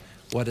on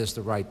what is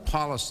the right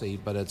policy,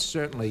 but it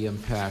certainly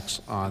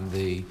impacts on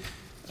the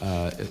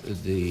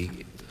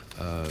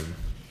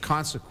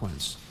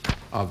consequence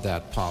of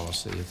that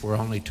policy. If we're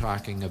only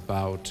talking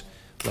about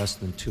less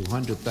than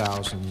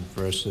 200,000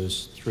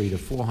 versus 300,000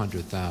 to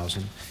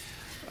 400,000,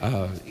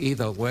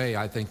 either way,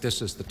 I think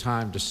this is the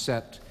time to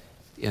set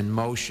in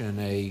motion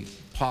a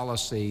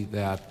policy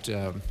that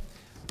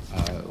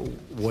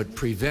would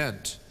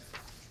prevent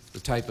the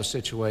type of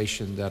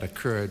situation that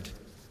occurred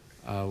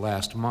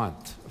last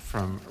month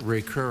from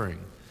recurring.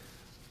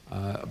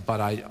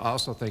 But I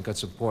also think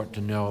it's important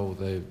to know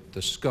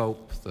the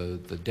scope,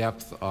 the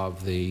depth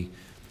of the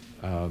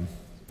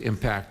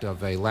impact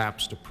of a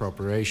lapsed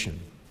appropriation.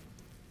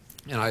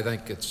 And I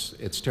think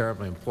it's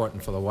terribly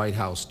important for the White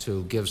House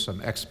to give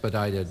some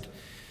expedited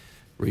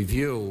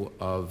review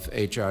of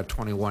H.R.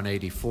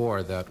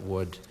 2184 that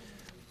would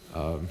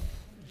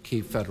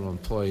keep federal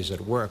employees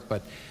at work.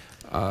 But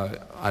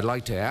I'd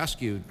like to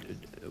ask you,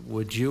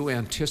 would you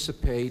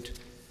anticipate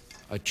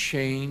a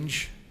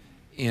change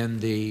in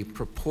the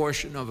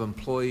proportion of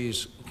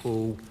employees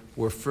who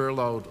were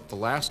furloughed the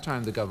last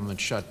time the government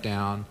shut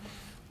down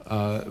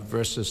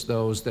versus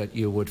those that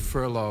you would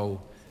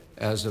furlough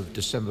as of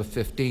December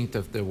 15th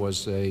if there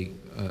was a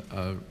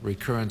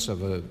recurrence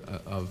of a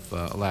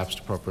lapsed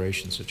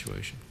appropriation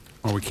situation?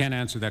 Well, we can't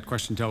answer that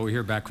question until we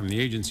hear back from the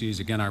agencies.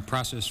 Again, our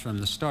process from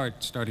the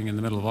start, starting in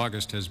the middle of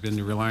August, has been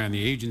to rely on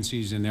the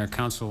agencies and their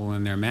counsel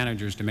and their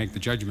managers to make the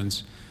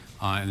judgments.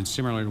 And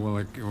similarly,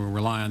 we'll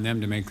rely on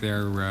them to make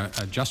their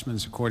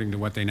adjustments according to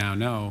what they now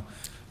know.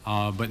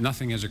 but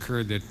nothing has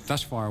occurred that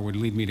thus far would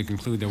lead me to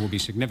conclude there will be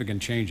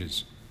significant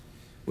changes.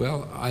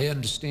 Well, I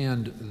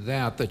understand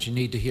that you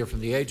need to hear from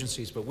the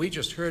agencies, but we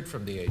just heard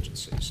from the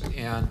agencies.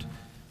 And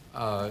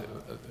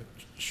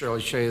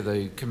Shirley Shea,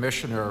 the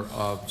Commissioner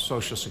of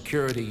Social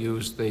Security,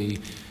 used the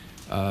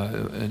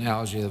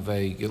analogy of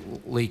a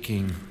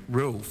leaking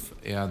roof,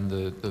 and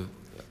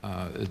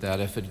that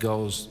if it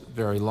goes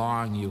very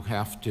long, you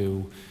have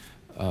to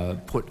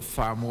put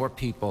far more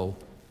people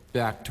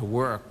back to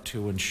work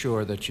to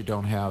ensure that you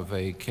don't have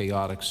a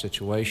chaotic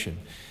situation.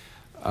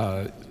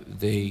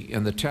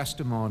 In the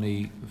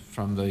testimony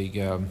from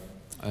the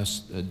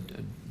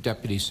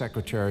Deputy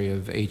Secretary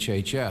of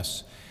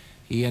HHS,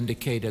 he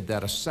indicated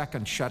that a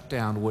second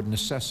shutdown would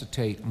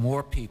necessitate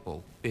more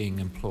people being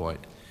employed.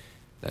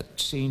 That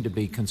seemed to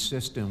be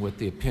consistent with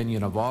the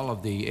opinion of all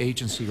of the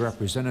agency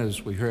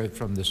representatives we heard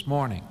from this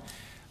morning.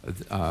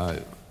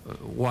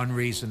 One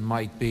reason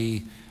might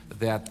be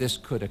that this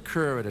could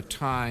occur at a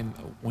time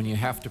when you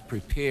have to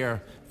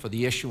prepare for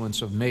the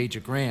issuance of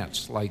major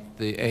grants like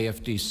the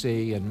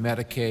AFDC and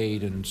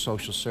Medicaid and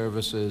Social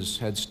Services,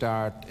 Head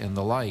Start, and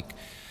the like.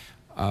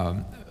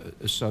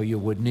 So you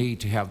would need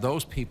to have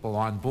those people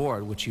on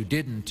board, which you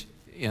didn't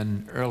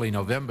in early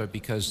November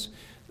because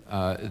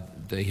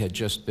they had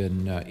just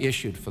been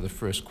issued for the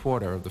first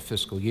quarter of the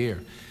fiscal year.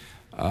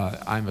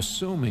 I'm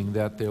assuming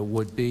that there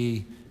would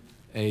be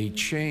a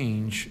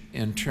change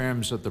in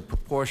terms of the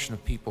proportion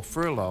of people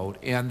furloughed,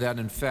 and that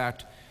in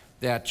fact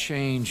that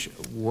change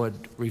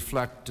would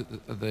reflect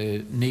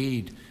the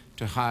need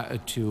to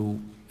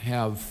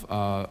have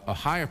a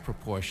higher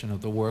proportion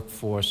of the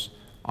workforce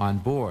on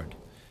board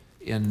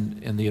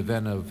in the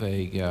event of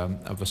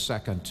a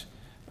second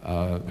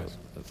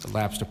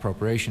lapsed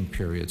appropriation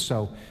period.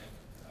 So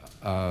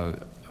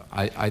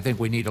I think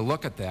we need to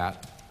look at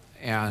that.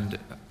 And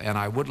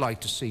I would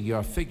like to see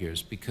your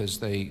figures because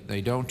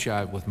they don't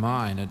jive with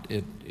mine.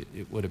 It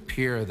would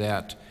appear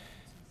that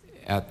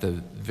at the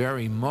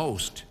very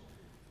most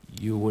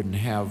you wouldn't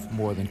have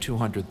more than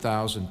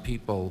 200,000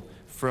 people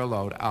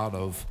furloughed out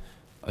of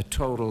a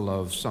total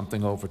of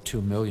something over 2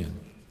 million.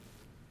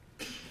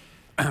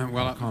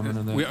 Well,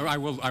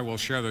 I will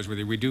share those with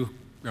you. We do,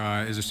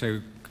 as I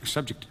say,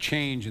 subject to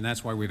change, and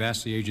that's why we've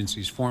asked the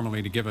agencies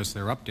formally to give us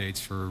their updates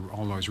for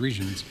all those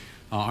regions.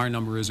 Our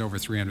number is over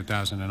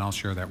 300,000, and I'll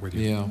share that with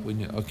you. Yeah,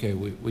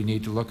 we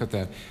need to look at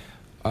that.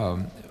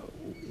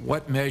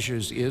 What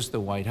measures is the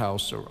White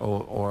House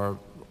or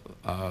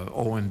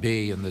OMB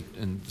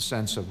in the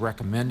sense of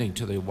recommending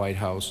to the White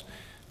House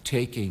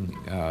taking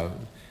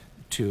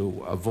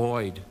to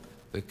avoid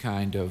the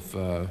kind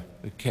of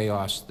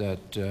chaos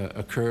that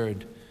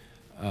occurred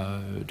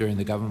during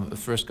the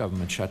first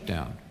government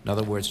shutdown? In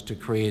other words, to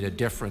create a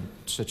different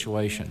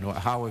situation.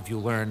 How have you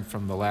learned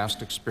from the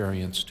last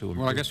experience to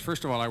improve? Well, I guess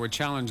first of all, I would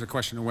challenge the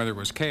question of whether it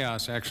was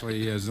chaos.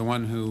 Actually, as the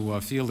one who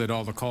fielded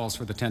all the calls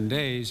for the 10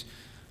 days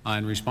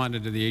and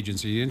responded to the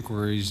agency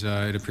inquiries,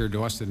 it appeared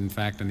to us that, in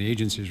fact, and the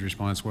agency's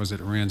response was that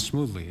it ran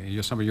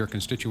smoothly. Some of your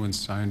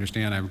constituents, I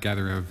understand, I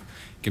gather, have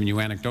given you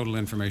anecdotal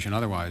information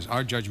otherwise.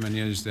 Our judgment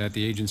is that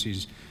the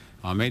agencies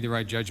made the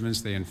right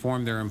judgments. They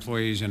informed their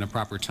employees in a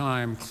proper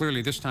time.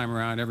 Clearly, this time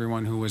around,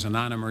 everyone who was a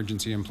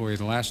non-emergency employee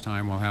the last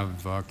time will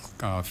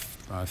have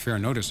fair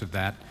notice of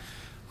that.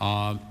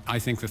 I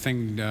think the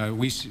thing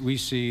we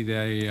see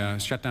the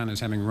shutdown as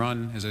having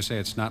run, as I say,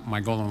 it's not my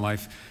goal in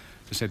life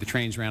to say the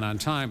trains ran on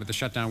time, but the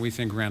shutdown we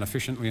think ran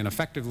efficiently and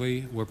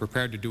effectively. We're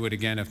prepared to do it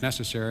again if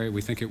necessary.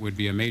 We think it would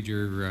be a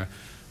major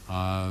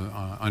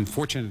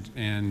unfortunate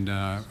and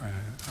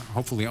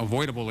hopefully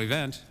avoidable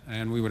event,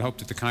 and we would hope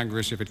that the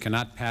Congress, if it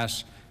cannot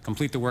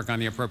complete the work on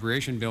the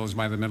appropriation bills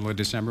by the middle of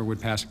December, would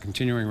pass a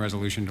continuing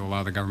resolution to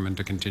allow the government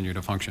to continue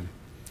to function.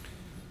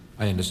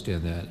 I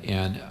understand that,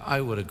 and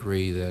I would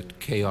agree that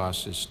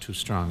chaos is too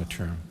strong a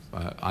term.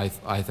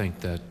 I think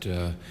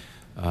that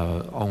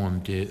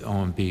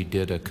OMB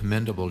did a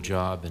commendable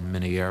job in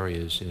many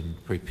areas in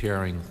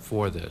preparing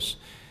for this.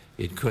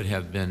 It could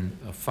have been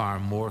a far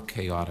more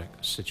chaotic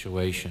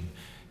situation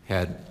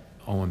had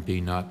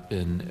OMB not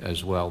been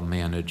as well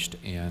managed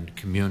and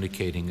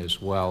communicating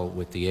as well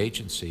with the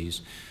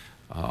agencies,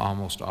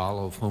 almost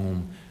all of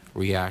whom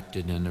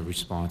reacted in a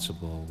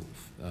responsible,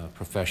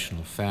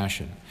 professional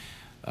fashion.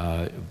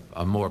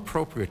 A more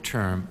appropriate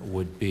term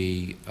would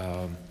be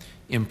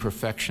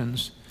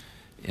imperfections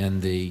in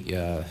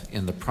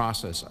the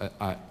process.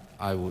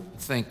 I would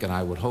think and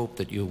I would hope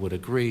that you would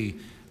agree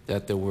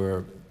that there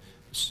were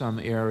some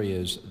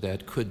areas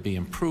that could be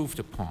improved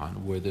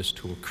upon were this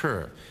to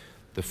occur.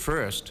 The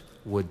first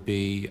would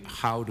be,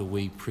 how do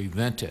we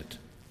prevent it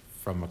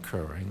from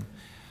occurring,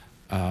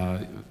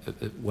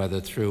 whether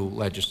through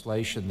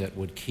legislation that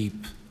would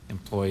keep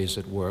employees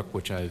at work,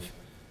 which I've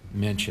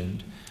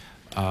mentioned,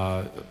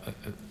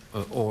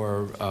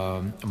 or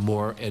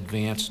more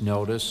advance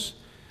notice,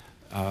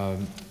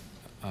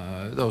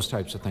 those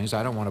types of things.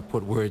 I don't want to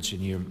put words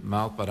in your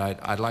mouth, but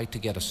I'd like to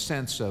get a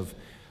sense of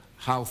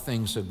how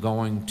things are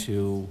going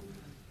to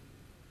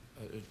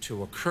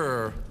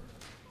occur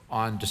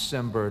on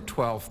December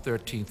 12th,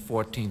 13th,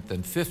 14th,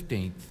 and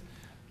 15th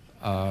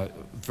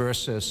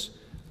versus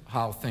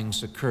how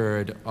things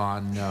occurred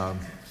on,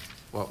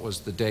 what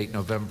was the date,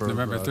 November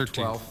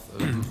 13th.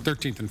 12th?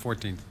 13th and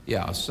 14th.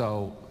 Yeah,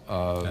 so...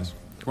 yes.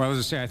 Well, as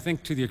I say, I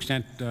think to the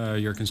extent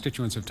your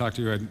constituents have talked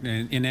to you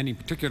in any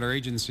particular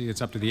agency,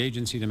 it's up to the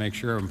agency to make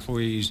sure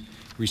employees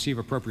receive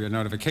appropriate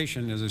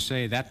notification. As I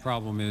say, that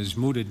problem is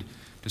mooted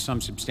to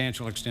some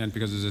substantial extent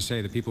because, as I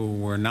say, the people who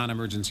were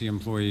non-emergency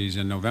employees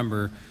in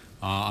November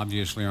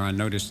obviously are on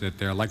notice that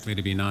they're likely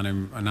to be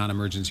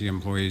non-emergency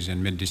employees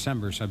in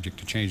mid-December, subject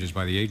to changes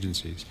by the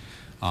agencies.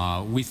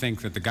 We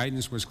think that the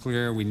guidance was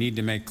clear. We need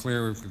to make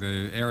clear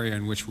the area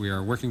in which we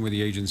are working with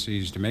the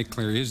agencies to make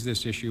clear, is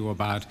this issue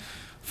about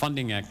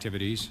funding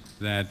activities,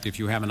 that if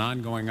you have an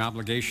ongoing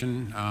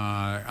obligation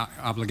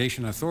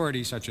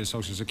authority such as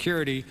Social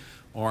Security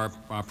or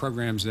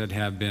programs that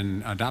have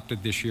been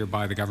adopted this year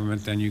by the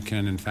government, then you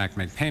can in fact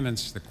make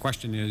payments. The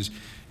question is,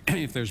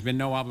 if there's been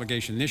no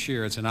obligation this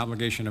year, it's an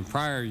obligation of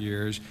prior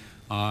years,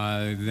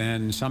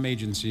 then some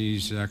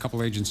agencies, a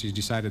couple agencies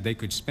decided they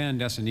could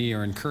spend S&E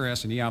or incur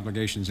S&E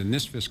obligations in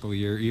this fiscal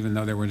year, even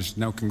though there was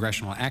no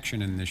congressional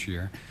action in this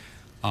year.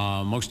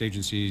 Most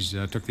agencies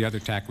took the other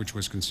tack, which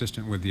was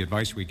consistent with the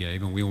advice we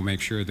gave, and we will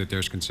make sure that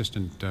there's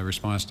consistent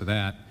response to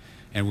that.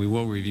 And we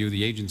will review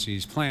the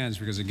agency's plans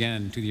because,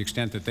 again, to the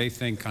extent that they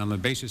think on the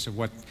basis of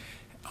what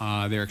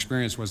their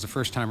experience was the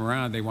first time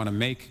around, they want to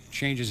make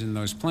changes in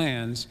those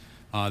plans,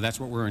 that's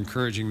what we're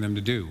encouraging them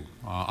to do.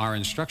 Our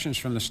instructions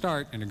from the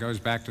start, and it goes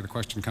back to the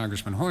question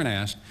Congressman Horn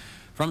asked,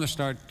 from the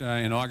start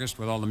in August,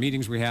 with all the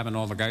meetings we have and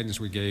all the guidance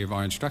we gave,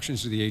 our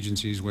instructions to the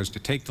agencies was to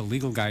take the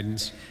legal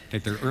guidance,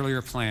 take their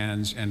earlier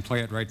plans, and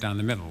play it right down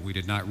the middle. We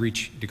did not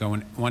reach to go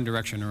in one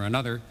direction or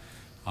another.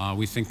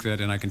 We think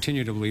that, and I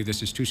continue to believe,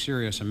 this is too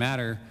serious a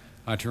matter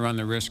to run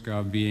the risk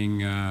of being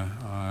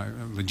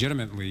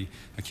legitimately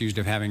accused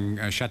of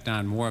having shut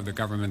down more of the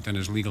government than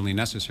is legally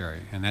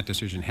necessary. And that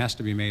decision has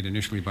to be made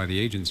initially by the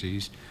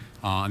agencies.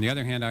 On the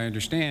other hand, I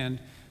understand,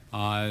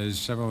 as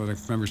several of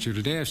the members here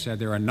today have said,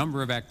 there are a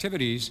number of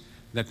activities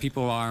that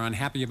people are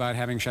unhappy about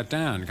having shut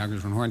down.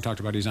 Congressman Horn talked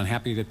about he's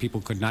unhappy that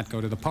people could not go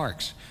to the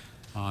parks.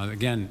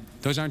 Again,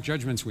 those aren't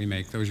judgments we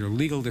make. Those are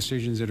legal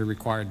decisions that are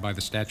required by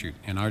the statute.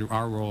 And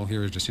our role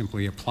here is to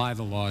simply apply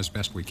the law as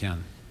best we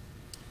can.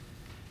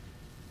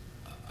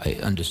 I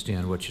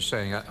understand what you're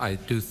saying. I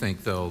do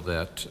think, though,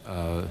 that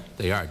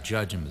they are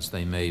judgments.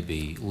 They may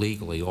be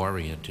legally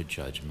oriented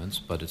judgments,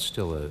 but it's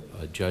still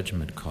a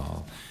judgment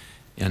call.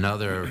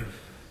 Another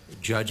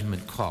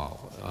judgment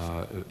call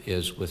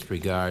is with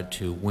regard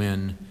to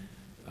when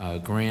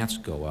grants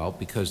go out,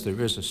 because there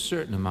is a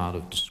certain amount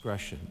of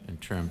discretion in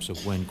terms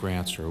of when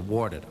grants are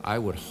awarded. I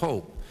would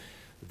hope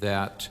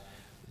that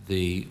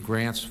the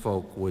grants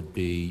folk would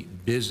be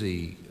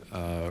busy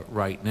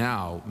right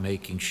now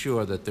making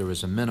sure that there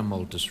is a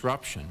minimal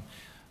disruption.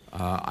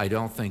 I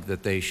don't think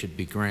that they should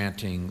be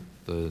granting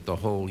the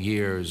whole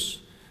year's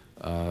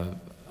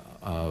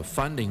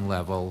funding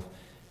level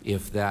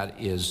if that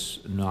is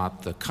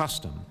not the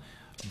custom.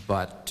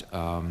 But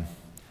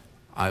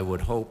I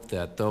would hope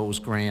that those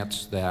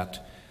grants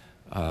that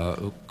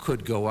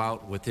could go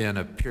out within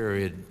a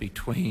period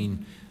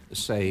between,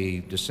 say,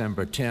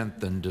 December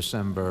 10th and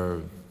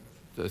December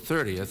the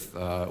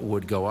 30th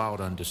would go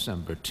out on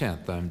December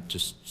 10th. I'm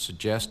just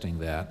suggesting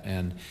that.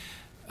 And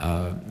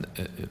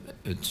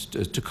it's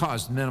to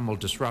cause minimal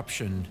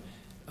disruption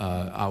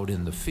out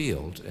in the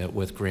field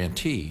with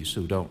grantees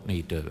who don't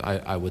need to.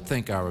 I would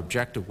think our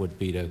objective would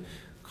be to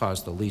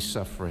cause the least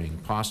suffering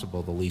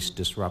possible, the least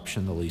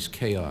disruption, the least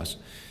chaos.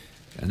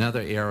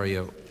 Another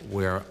area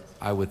where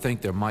I would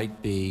think there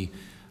might be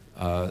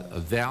a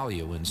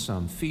value in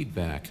some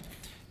feedback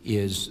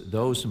is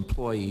those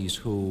employees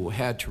who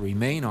had to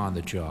remain on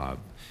the job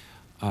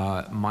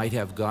might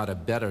have got a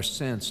better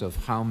sense of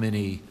how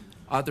many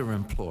other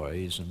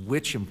employees and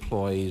which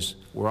employees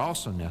were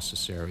also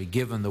necessary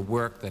given the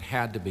work that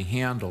had to be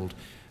handled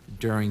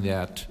during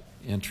that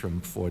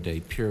interim 4-day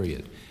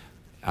period.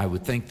 I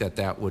would think that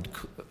that would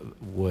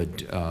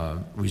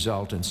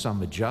result in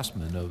some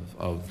adjustment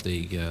of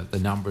the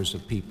numbers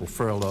of people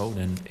furloughed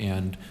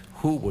and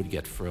who would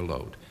get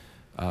furloughed.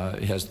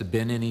 Has there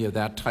been any of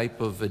that type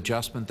of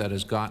adjustment that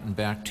has gotten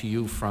back to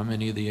you from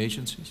any of the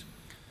agencies?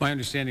 My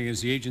understanding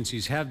is the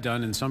agencies have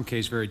done, in some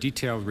cases, very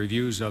detailed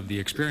reviews of the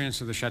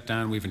experience of the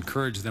shutdown. We've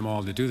encouraged them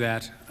all to do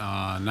that,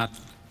 not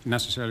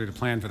necessarily to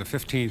plan for the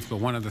 15th, but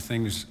one of the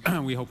things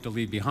we hope to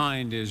leave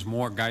behind is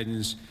more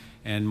guidance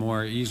and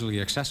more easily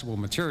accessible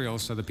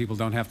materials so that people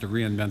don't have to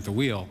reinvent the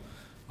wheel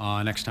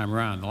next time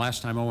around. The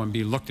last time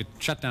OMB looked at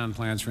shutdown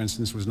plans, for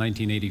instance, was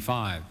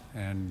 1985,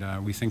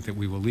 and we think that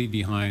we will leave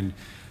behind,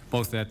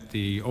 both at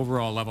the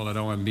overall level at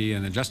OMB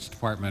and the Justice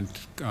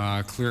Department,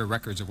 clear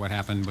records of what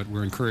happened, but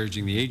we're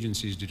encouraging the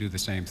agencies to do the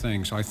same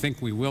thing. So I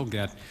think we will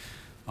get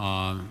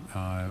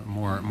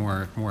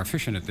more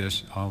efficient at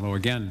this, although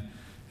again,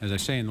 as I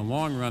say, in the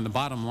long run, the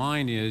bottom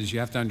line is you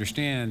have to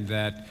understand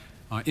that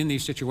in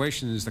these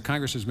situations, the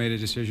Congress has made a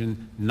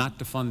decision not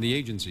to fund the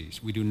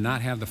agencies. We do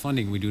not have the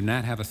funding. We do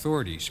not have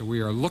authority. So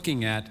we are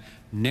looking at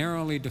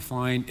narrowly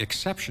defined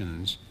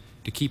exceptions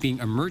to keeping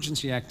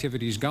emergency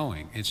activities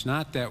going. It's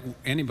not that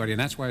anybody, and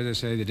that's why, as I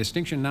say, the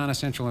distinction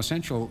non-essential,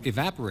 essential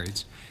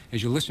evaporates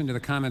as you listen to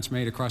the comments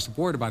made across the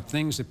board about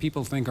things that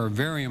people think are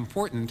very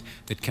important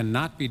that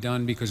cannot be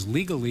done because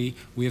legally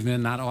we have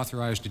been not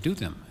authorized to do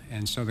them.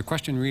 And so the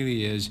question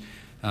really is,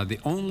 the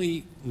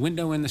only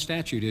window in the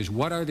statute is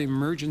what are the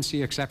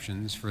emergency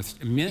exceptions for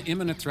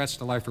imminent threats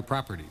to life or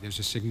property. There's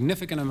a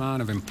significant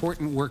amount of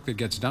important work that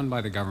gets done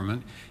by the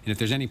government, and if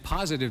there's any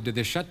positive to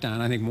this shutdown,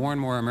 I think more and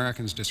more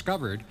Americans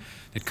discovered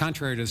that,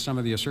 contrary to some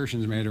of the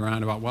assertions made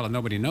around about, well,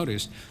 nobody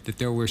noticed, that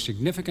there were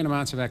significant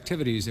amounts of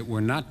activities that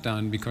were not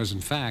done because,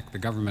 in fact, the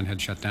government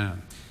had shut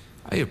down.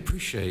 I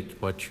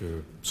appreciate what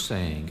you're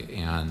saying,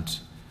 and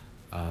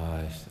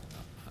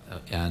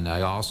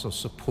I also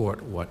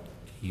support what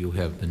you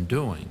have been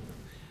doing,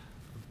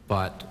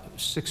 but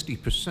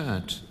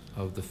 60%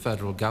 of the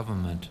federal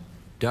government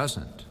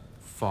doesn't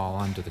fall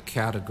under the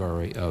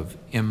category of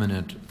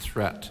imminent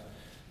threat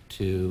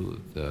to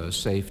the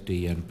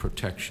safety and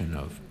protection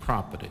of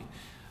property.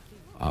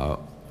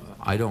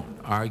 I don't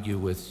argue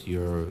with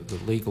the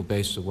legal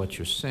basis of what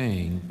you're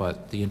saying,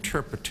 but the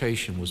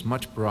interpretation was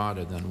much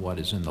broader than what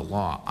is in the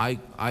law.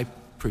 I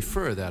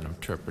prefer that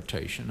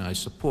interpretation. I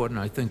support, and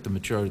I think the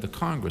majority of the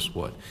Congress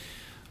would,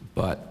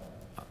 but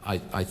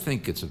I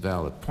think it's a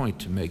valid point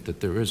to make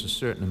that there is a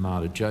certain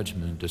amount of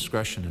judgment and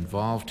discretion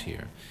involved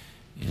here,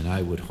 and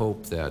I would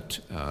hope that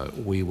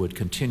we would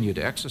continue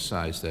to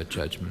exercise that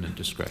judgment and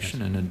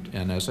discretion,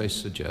 and as I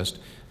suggest,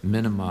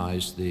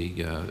 minimize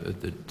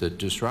the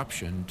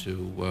disruption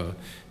to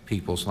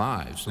people's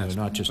lives. And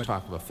we're not just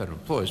talking about federal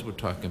employees, we're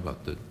talking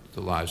about the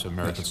lives of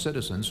American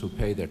citizens who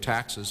pay their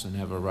taxes and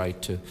have a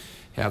right to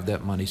have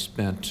that money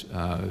spent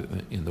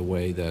in the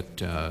way that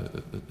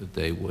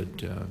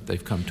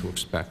they've come to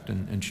expect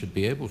and should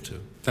be able to.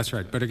 That's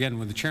right. But again,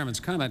 when the chairman's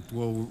comment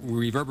will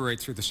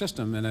reverberate through the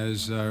system, and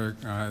as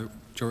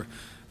Mr.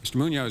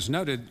 Munoz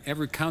noted,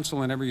 every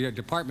council and every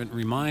department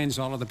reminds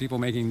all of the people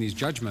making these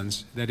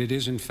judgments that it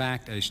is in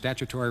fact a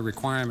statutory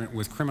requirement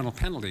with criminal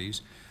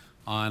penalties.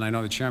 And I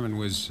know the chairman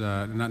was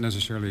not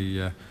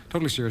necessarily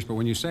totally serious, but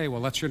when you say,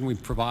 well, shouldn't we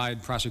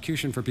provide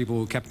prosecution for people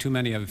who kept too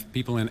many of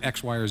people in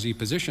X, Y, or Z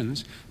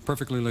positions,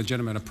 perfectly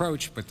legitimate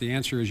approach, but the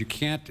answer is you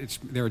can't,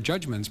 there are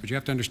judgments, but you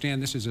have to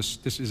understand this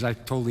is, I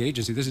told the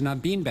agency, this is not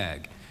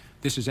beanbag.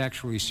 This is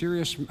actually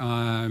serious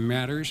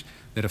matters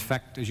that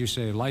affect, as you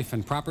say, life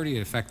and property,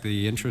 affect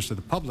the interests of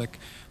the public,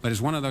 but it's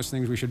one of those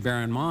things we should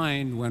bear in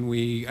mind when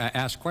we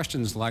ask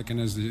questions like, and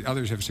as the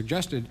others have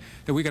suggested,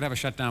 that we could have a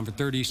shutdown for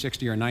 30,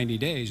 60, or 90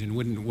 days, and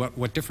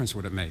what difference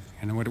would it make?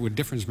 And what would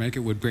difference make? It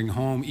would bring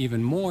home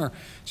even more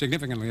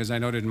significantly, as I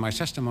noted in my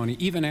testimony,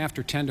 even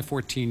after 10 to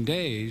 14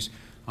 days,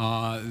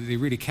 the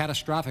really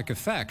catastrophic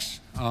effects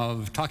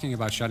of talking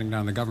about shutting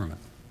down the government.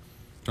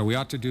 So we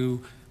ought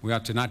to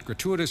not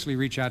gratuitously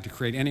reach out to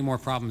create any more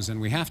problems than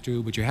we have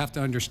to, but you have to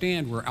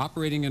understand we're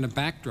operating in a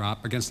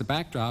backdrop, against the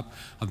backdrop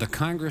of the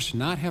Congress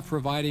not have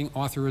providing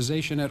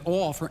authorization at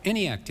all for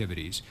any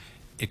activities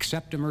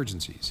except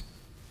emergencies.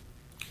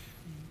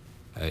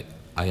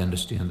 I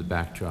understand the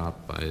backdrop.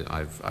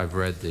 I've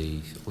read the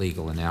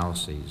legal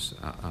analyses.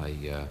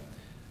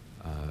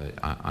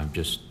 I'm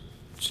just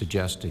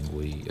suggesting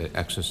we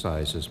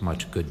exercise as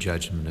much good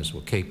judgment as we're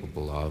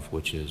capable of,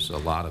 which is a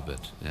lot of it,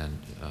 and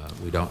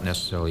we don't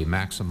necessarily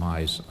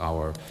maximize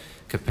our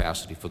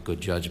capacity for good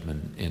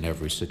judgment in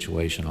every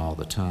situation all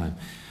the time.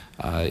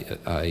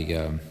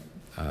 I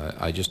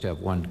just have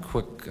one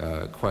quick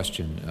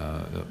question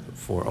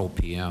for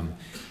OPM.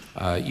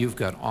 You've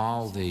got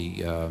all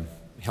the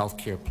health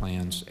care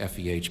plans,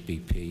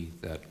 FEHBP,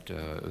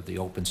 that the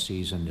open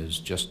season is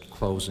just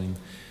closing.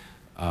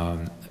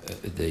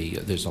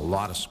 There's a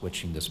lot of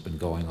switching that's been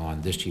going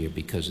on this year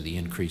because of the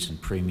increase in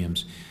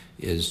premiums.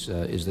 Is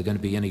there going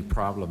to be any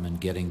problem in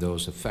getting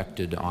those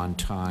affected on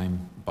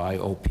time by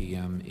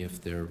OPM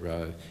if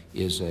there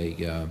is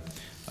a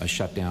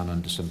shutdown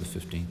on December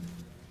 15th?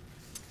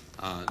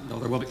 No,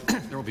 there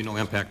will be no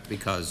impact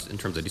because in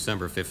terms of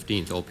December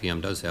 15th,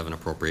 OPM does have an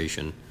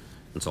appropriation,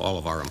 and so all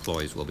of our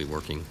employees will be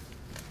working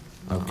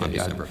on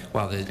December.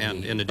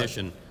 And in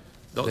addition,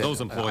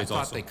 those employees I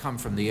thought they come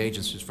from the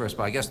agencies first,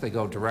 but I guess they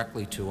go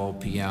directly to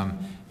OPM,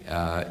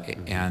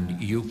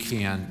 and you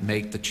can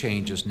make the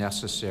changes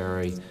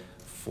necessary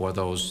for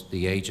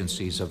the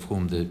agencies of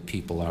whom the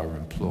people are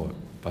employed,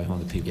 by whom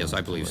the people Yes, are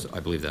I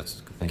believe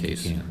that's the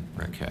case. You can.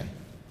 Right. Okay.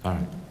 All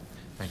right.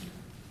 Thank you.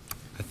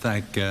 I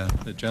thank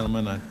the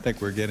gentleman. I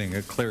think we're getting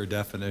a clear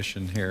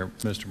definition here,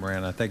 Mr.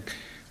 Moran. I think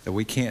that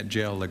we can't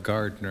jail the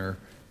gardener,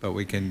 but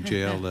we can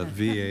jail the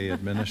VA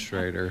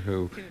administrator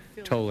who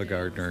told the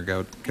gardener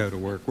go to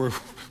work.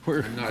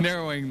 We're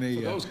narrowing the.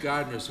 For those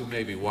gardeners who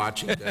may be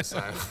watching this,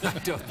 I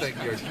don't think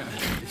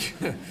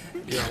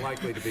you're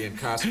likely to be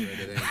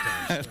incarcerated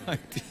anytime soon. I'd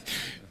like to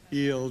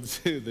yield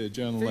to the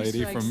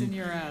gentlelady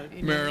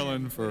from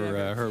Maryland for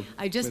her.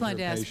 I just wanted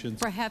to ask,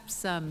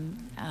 perhaps,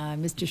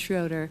 Mr.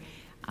 Schroeder,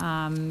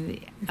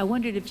 I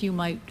wondered if you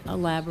might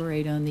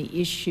elaborate on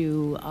the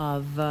issue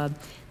of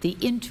the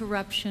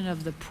interruption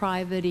of the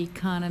private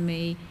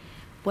economy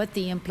what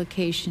the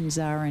implications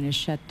are in a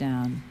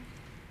shutdown?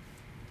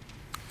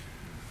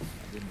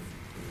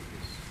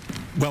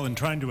 Well, in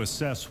trying to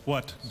assess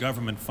what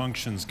government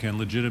functions can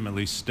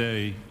legitimately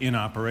stay in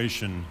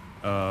operation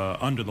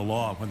under the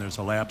law when there's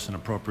a lapse in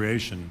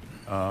appropriation,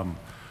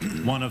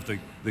 one of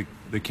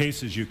the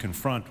cases you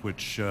confront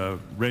which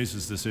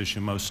raises this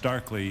issue most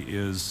starkly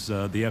is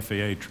the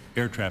FAA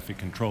air traffic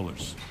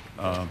controllers.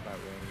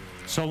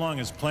 So long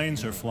as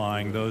planes are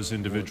flying, those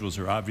individuals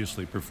are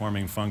obviously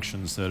performing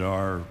functions that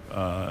are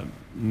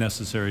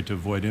necessary to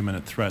avoid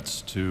imminent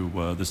threats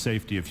to the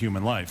safety of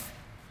human life.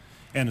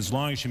 And as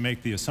long as you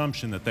make the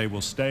assumption that they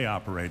will stay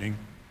operating,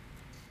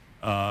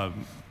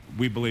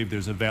 we believe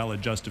there's a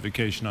valid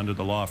justification under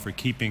the law for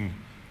keeping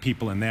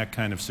people in that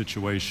kind of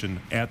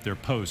situation at their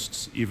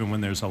posts, even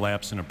when there's a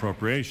lapse in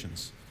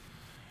appropriations.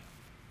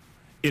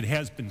 It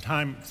has been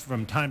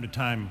from time to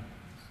time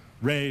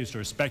raised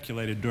or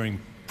speculated during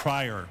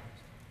prior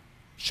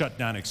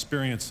shutdown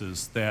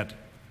experiences that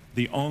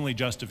the only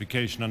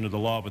justification under the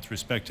law with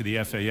respect to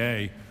the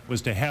FAA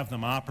was to have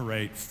them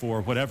operate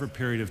for whatever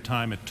period of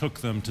time it took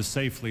them to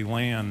safely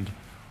land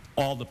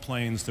all the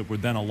planes that were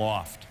then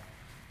aloft,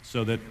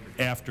 so that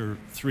after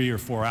 3 or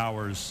 4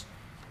 hours,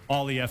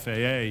 all the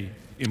FAA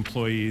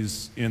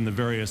employees in the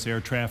various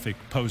air traffic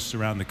posts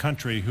around the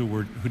country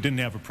who didn't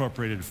have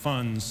appropriated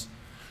funds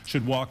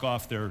should walk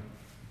off their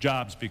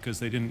jobs because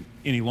they didn't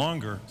any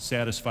longer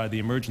satisfy the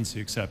emergency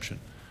exception.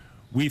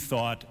 We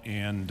thought,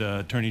 and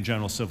Attorney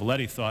General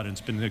Civiletti thought, and it's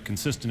been a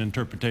consistent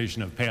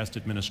interpretation of past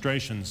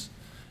administrations,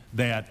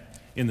 that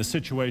in the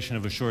situation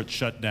of a short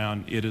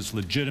shutdown, it is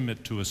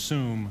legitimate to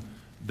assume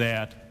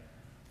that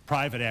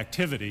private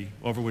activity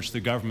over which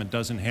the government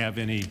doesn't have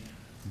any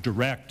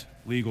direct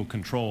legal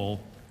control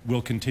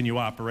will continue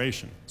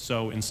operation.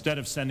 So instead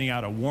of sending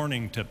out a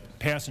warning to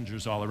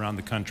passengers all around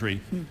the country,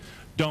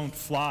 don't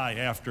fly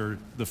after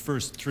the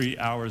first 3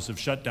 hours of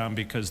shutdown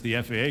because the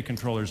FAA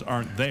controllers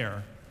aren't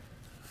there,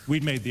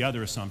 we'd made the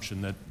other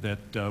assumption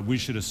that we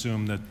should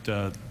assume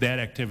that that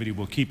activity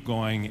will keep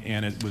going,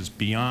 and it was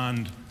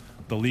beyond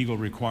the legal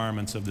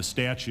requirements of the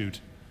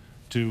statute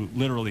to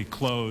literally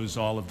close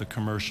all of the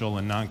commercial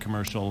and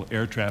non-commercial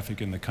air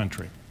traffic in the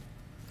country.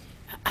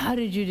 How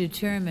did you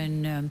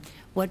determine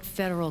what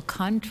federal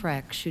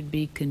contracts should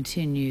be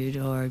continued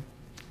or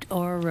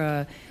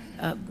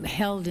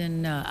held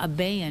in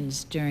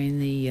abeyance during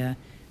the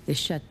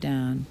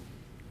shutdown?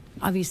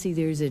 Obviously,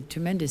 there's a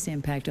tremendous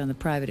impact on the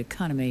private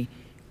economy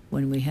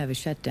when we have a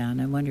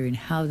shutdown. I'm wondering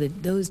how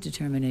those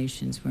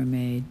determinations were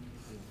made.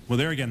 Well,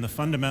 there again, the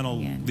fundamental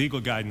legal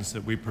guidance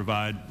that we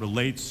provide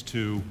relates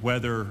to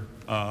whether,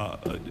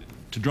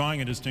 to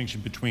drawing a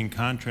distinction between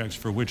contracts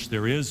for which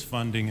there is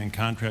funding and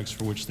contracts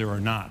for which there are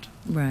not.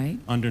 Right.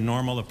 Under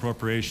normal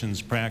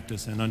appropriations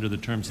practice and under the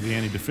terms of the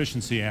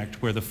Anti-Deficiency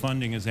Act, where the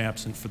funding is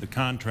absent for the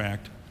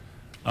contract,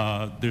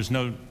 there's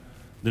no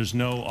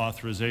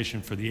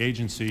authorization for the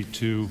agency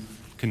to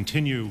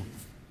continue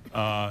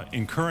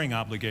incurring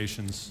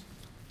obligations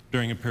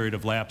during a period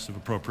of lapse of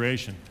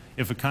appropriation.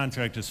 If a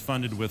contract is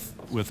funded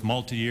with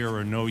multi-year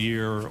or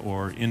no-year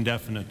or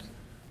indefinite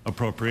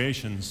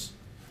appropriations,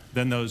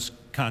 then those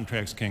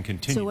contracts can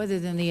continue. So other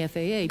than the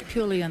FAA,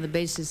 purely on the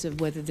basis of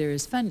whether there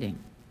is funding?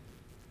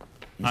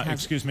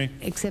 Excuse me?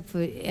 Except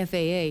for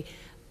FAA,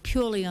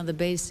 purely on the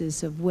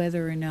basis of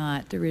whether or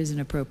not there is an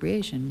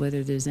appropriation,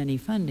 whether there's any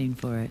funding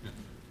for it.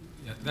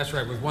 Yeah, that's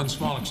right, with one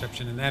small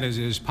exception, and that is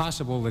it is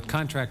possible that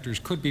contractors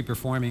could be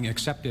performing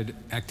accepted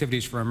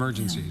activities for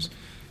emergencies. Yeah.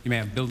 You may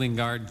have building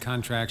guard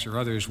contracts or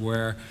others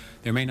where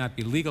there may not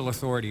be legal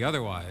authority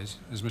otherwise,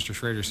 as Mr.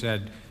 Schrader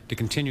said, to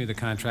continue the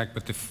contract,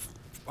 but the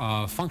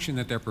function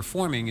that they're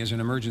performing is an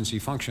emergency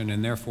function,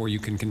 and therefore you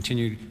can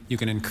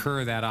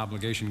incur that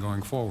obligation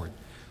going forward.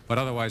 But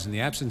otherwise, in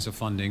the absence of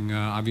funding,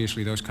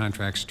 obviously those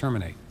contracts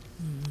terminate.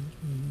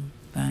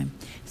 Fine.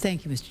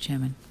 Thank you, Mr.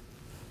 Chairman.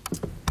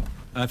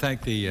 I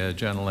thank the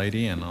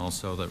gentlelady and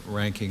also the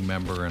ranking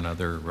member and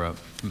other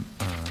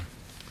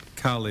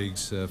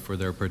colleagues for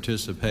their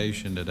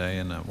participation today,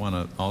 and I want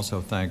to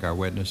also thank our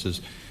witnesses.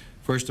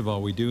 First of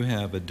all, we do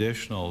have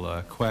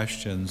additional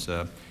questions.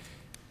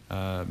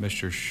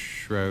 Mr.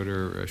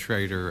 Schrader,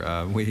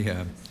 we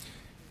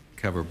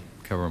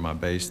cover my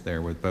base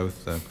there with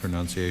both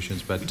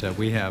pronunciations, but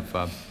we have...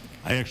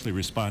 I actually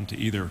respond to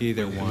either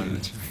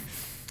one.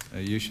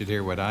 You should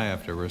hear what I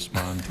have to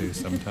respond to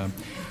sometime.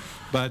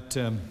 But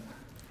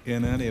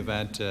in any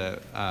event,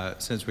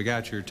 since we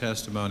got your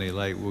testimony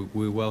late,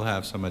 we will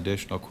have some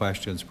additional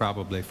questions,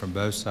 probably from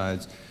both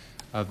sides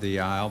of the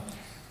aisle.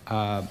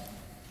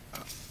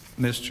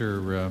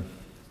 Mr.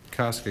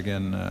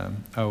 Koskinen,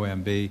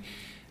 OMB,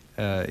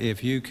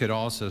 if you could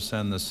also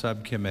send the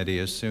subcommittee,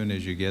 as soon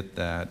as you get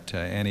that,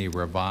 any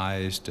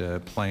revised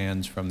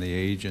plans from the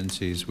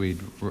agencies,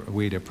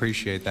 we'd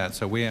appreciate that,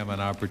 so we have an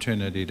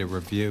opportunity to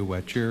review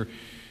what you're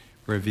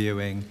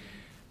reviewing.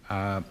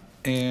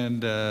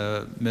 And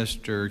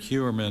Mr.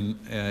 Huerman,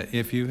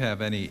 if you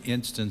have any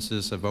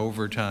instances of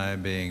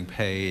overtime being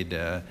paid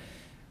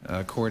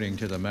according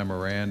to the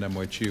memorandum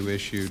which you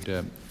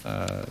issued,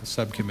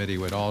 subcommittee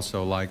would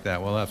also like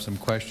that. We'll have some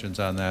questions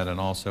on that, and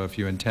also if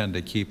you intend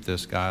to keep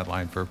this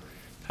guideline for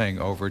paying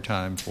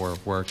overtime for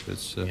work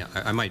that's yeah,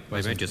 I might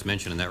just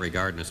mention in that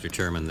regard, Mr.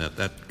 Chairman, that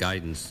that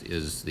guidance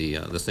is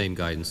the same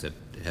guidance that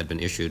had been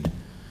issued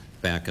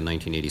back in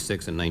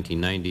 1986 and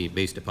 1990,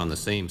 based upon the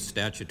same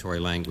statutory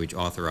language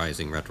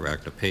authorizing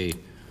retroactive pay,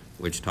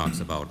 which talks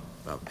about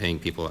paying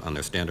people on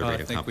their standard rate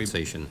of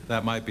compensation.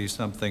 That might be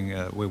something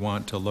we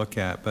want to look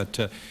at,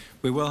 but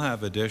we will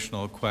have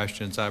additional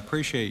questions. I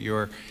appreciate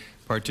your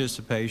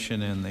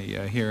participation in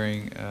the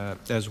hearing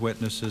as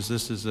witnesses.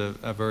 This is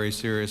a very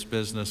serious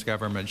business,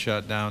 government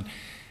shutdown.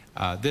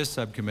 This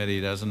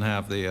subcommittee doesn't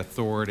have the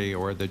authority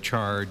or the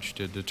charge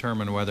to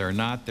determine whether or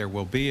not there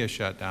will be a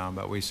shutdown,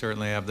 but we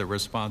certainly have the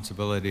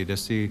responsibility to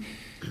see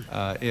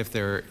if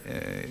there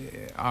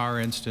are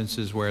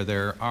instances where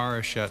there are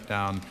a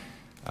shutdown.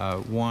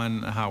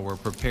 One, how we're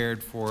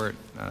prepared for it.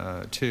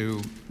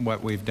 Two,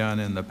 what we've done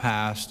in the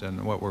past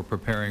and what we're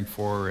preparing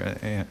for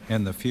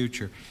in the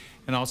future.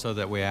 And also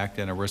that we act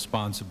in a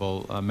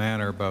responsible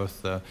manner,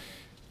 both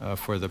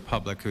for the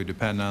public who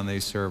depend on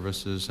these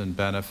services and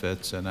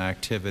benefits and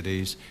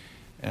activities,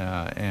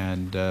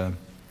 and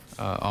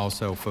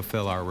also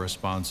fulfill our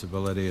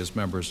responsibility as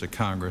members of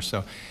Congress.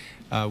 So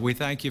we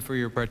thank you for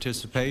your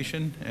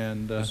participation.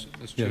 And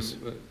yes.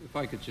 If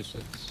I could just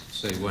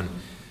say one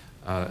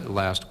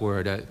last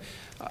word.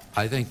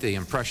 I think the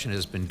impression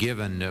has been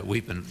given,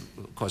 we've been,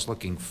 of course,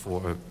 looking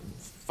for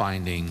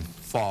finding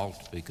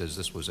fault, because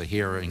this was a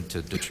hearing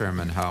to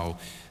determine how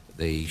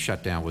the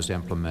shutdown was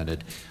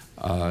implemented.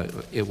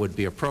 It would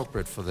be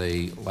appropriate for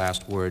the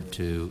last word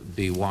to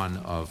be one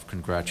of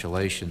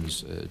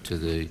congratulations to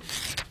the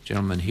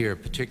gentlemen here,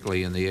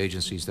 particularly in the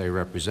agencies they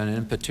represent, and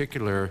in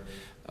particular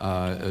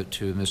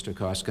to Mr.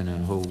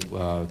 Koskinen,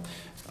 who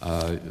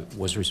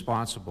was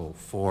responsible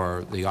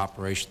for the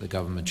operation of the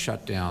government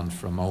shutdown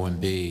from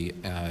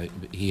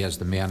OMB. He has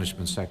the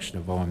management section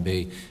of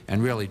OMB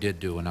and really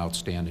did do an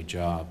outstanding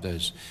job.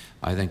 There's,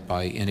 I think,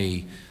 by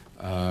any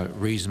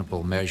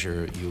reasonable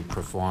measure, you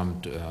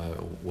performed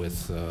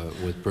with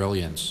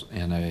brilliance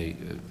in a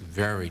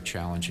very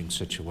challenging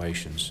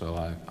situation.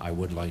 So I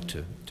would like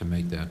to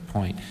make that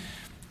point.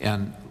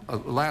 And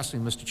lastly,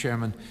 Mr.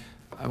 Chairman,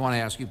 I want to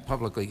ask you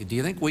publicly, do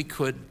you think we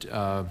could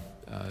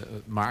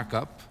mark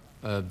up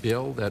a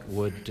bill that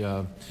would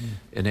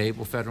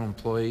enable federal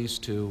employees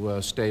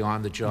to stay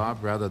on the job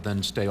rather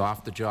than stay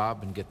off the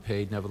job and get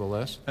paid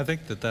nevertheless? I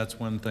think that that's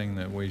one thing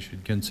that we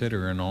should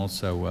consider, and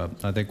also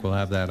I think we'll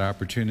have that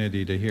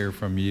opportunity to hear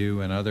from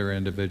you and other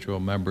individual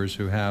members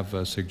who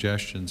have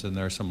suggestions, and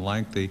there are some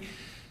lengthy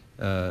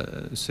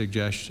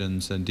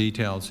suggestions and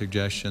detailed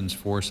suggestions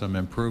for some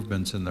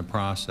improvements in the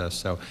process.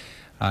 So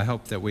I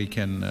hope that we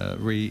can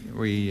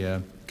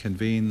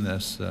convene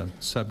this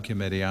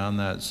subcommittee on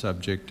that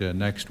subject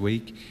next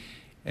week,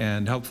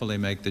 and hopefully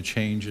make the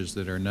changes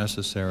that are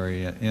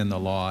necessary in the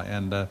law.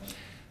 And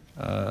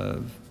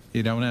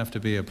you don't have to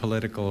be a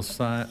political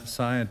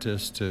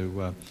scientist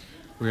to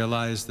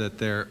realize that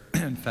there,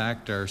 in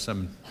fact, are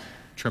some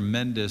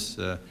tremendous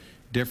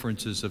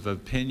differences of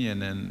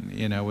opinion,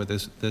 and with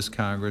this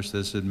Congress,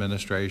 this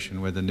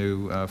administration, with a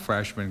new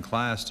freshman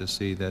class, to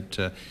see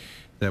that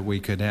that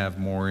we could have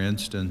more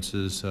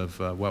instances of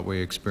what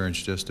we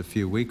experienced just a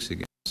few weeks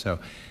ago. So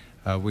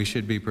we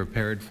should be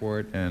prepared for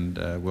it, and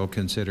we'll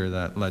consider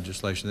that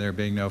legislation. There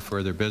being no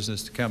further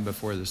business to come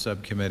before the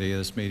subcommittee,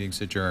 this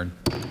meeting's adjourned.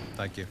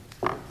 Thank you.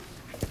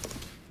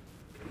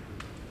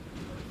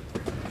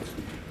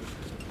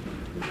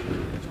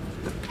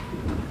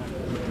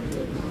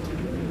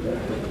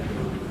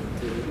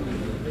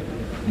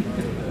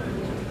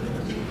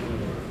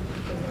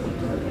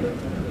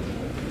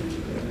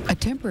 A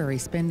temporary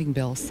spending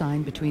bill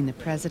signed between the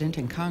President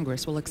and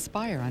Congress will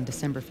expire on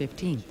December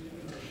 15th.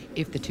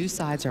 If the two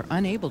sides are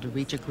unable to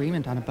reach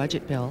agreement on a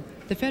budget bill,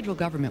 the federal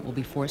government will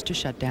be forced to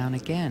shut down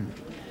again.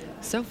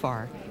 So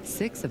far,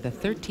 6 of the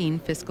 13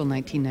 fiscal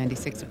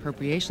 1996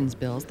 appropriations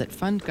bills that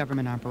fund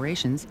government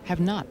operations have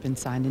not been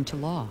signed into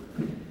law.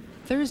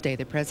 Thursday,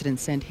 the President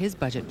sent his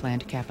budget plan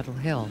to Capitol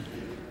Hill.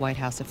 White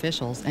House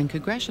officials and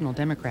congressional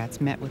Democrats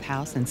met with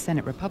House and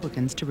Senate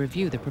Republicans to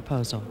review the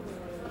proposal.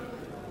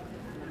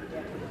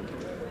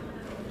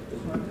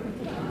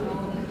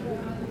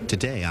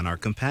 Today on our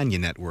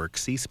companion network,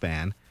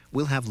 C-SPAN,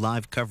 we'll have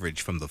live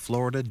coverage from the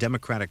Florida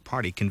Democratic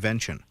Party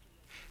convention.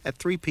 At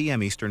 3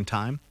 p.m. Eastern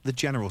Time, the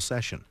general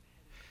session.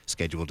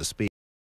 Scheduled to speak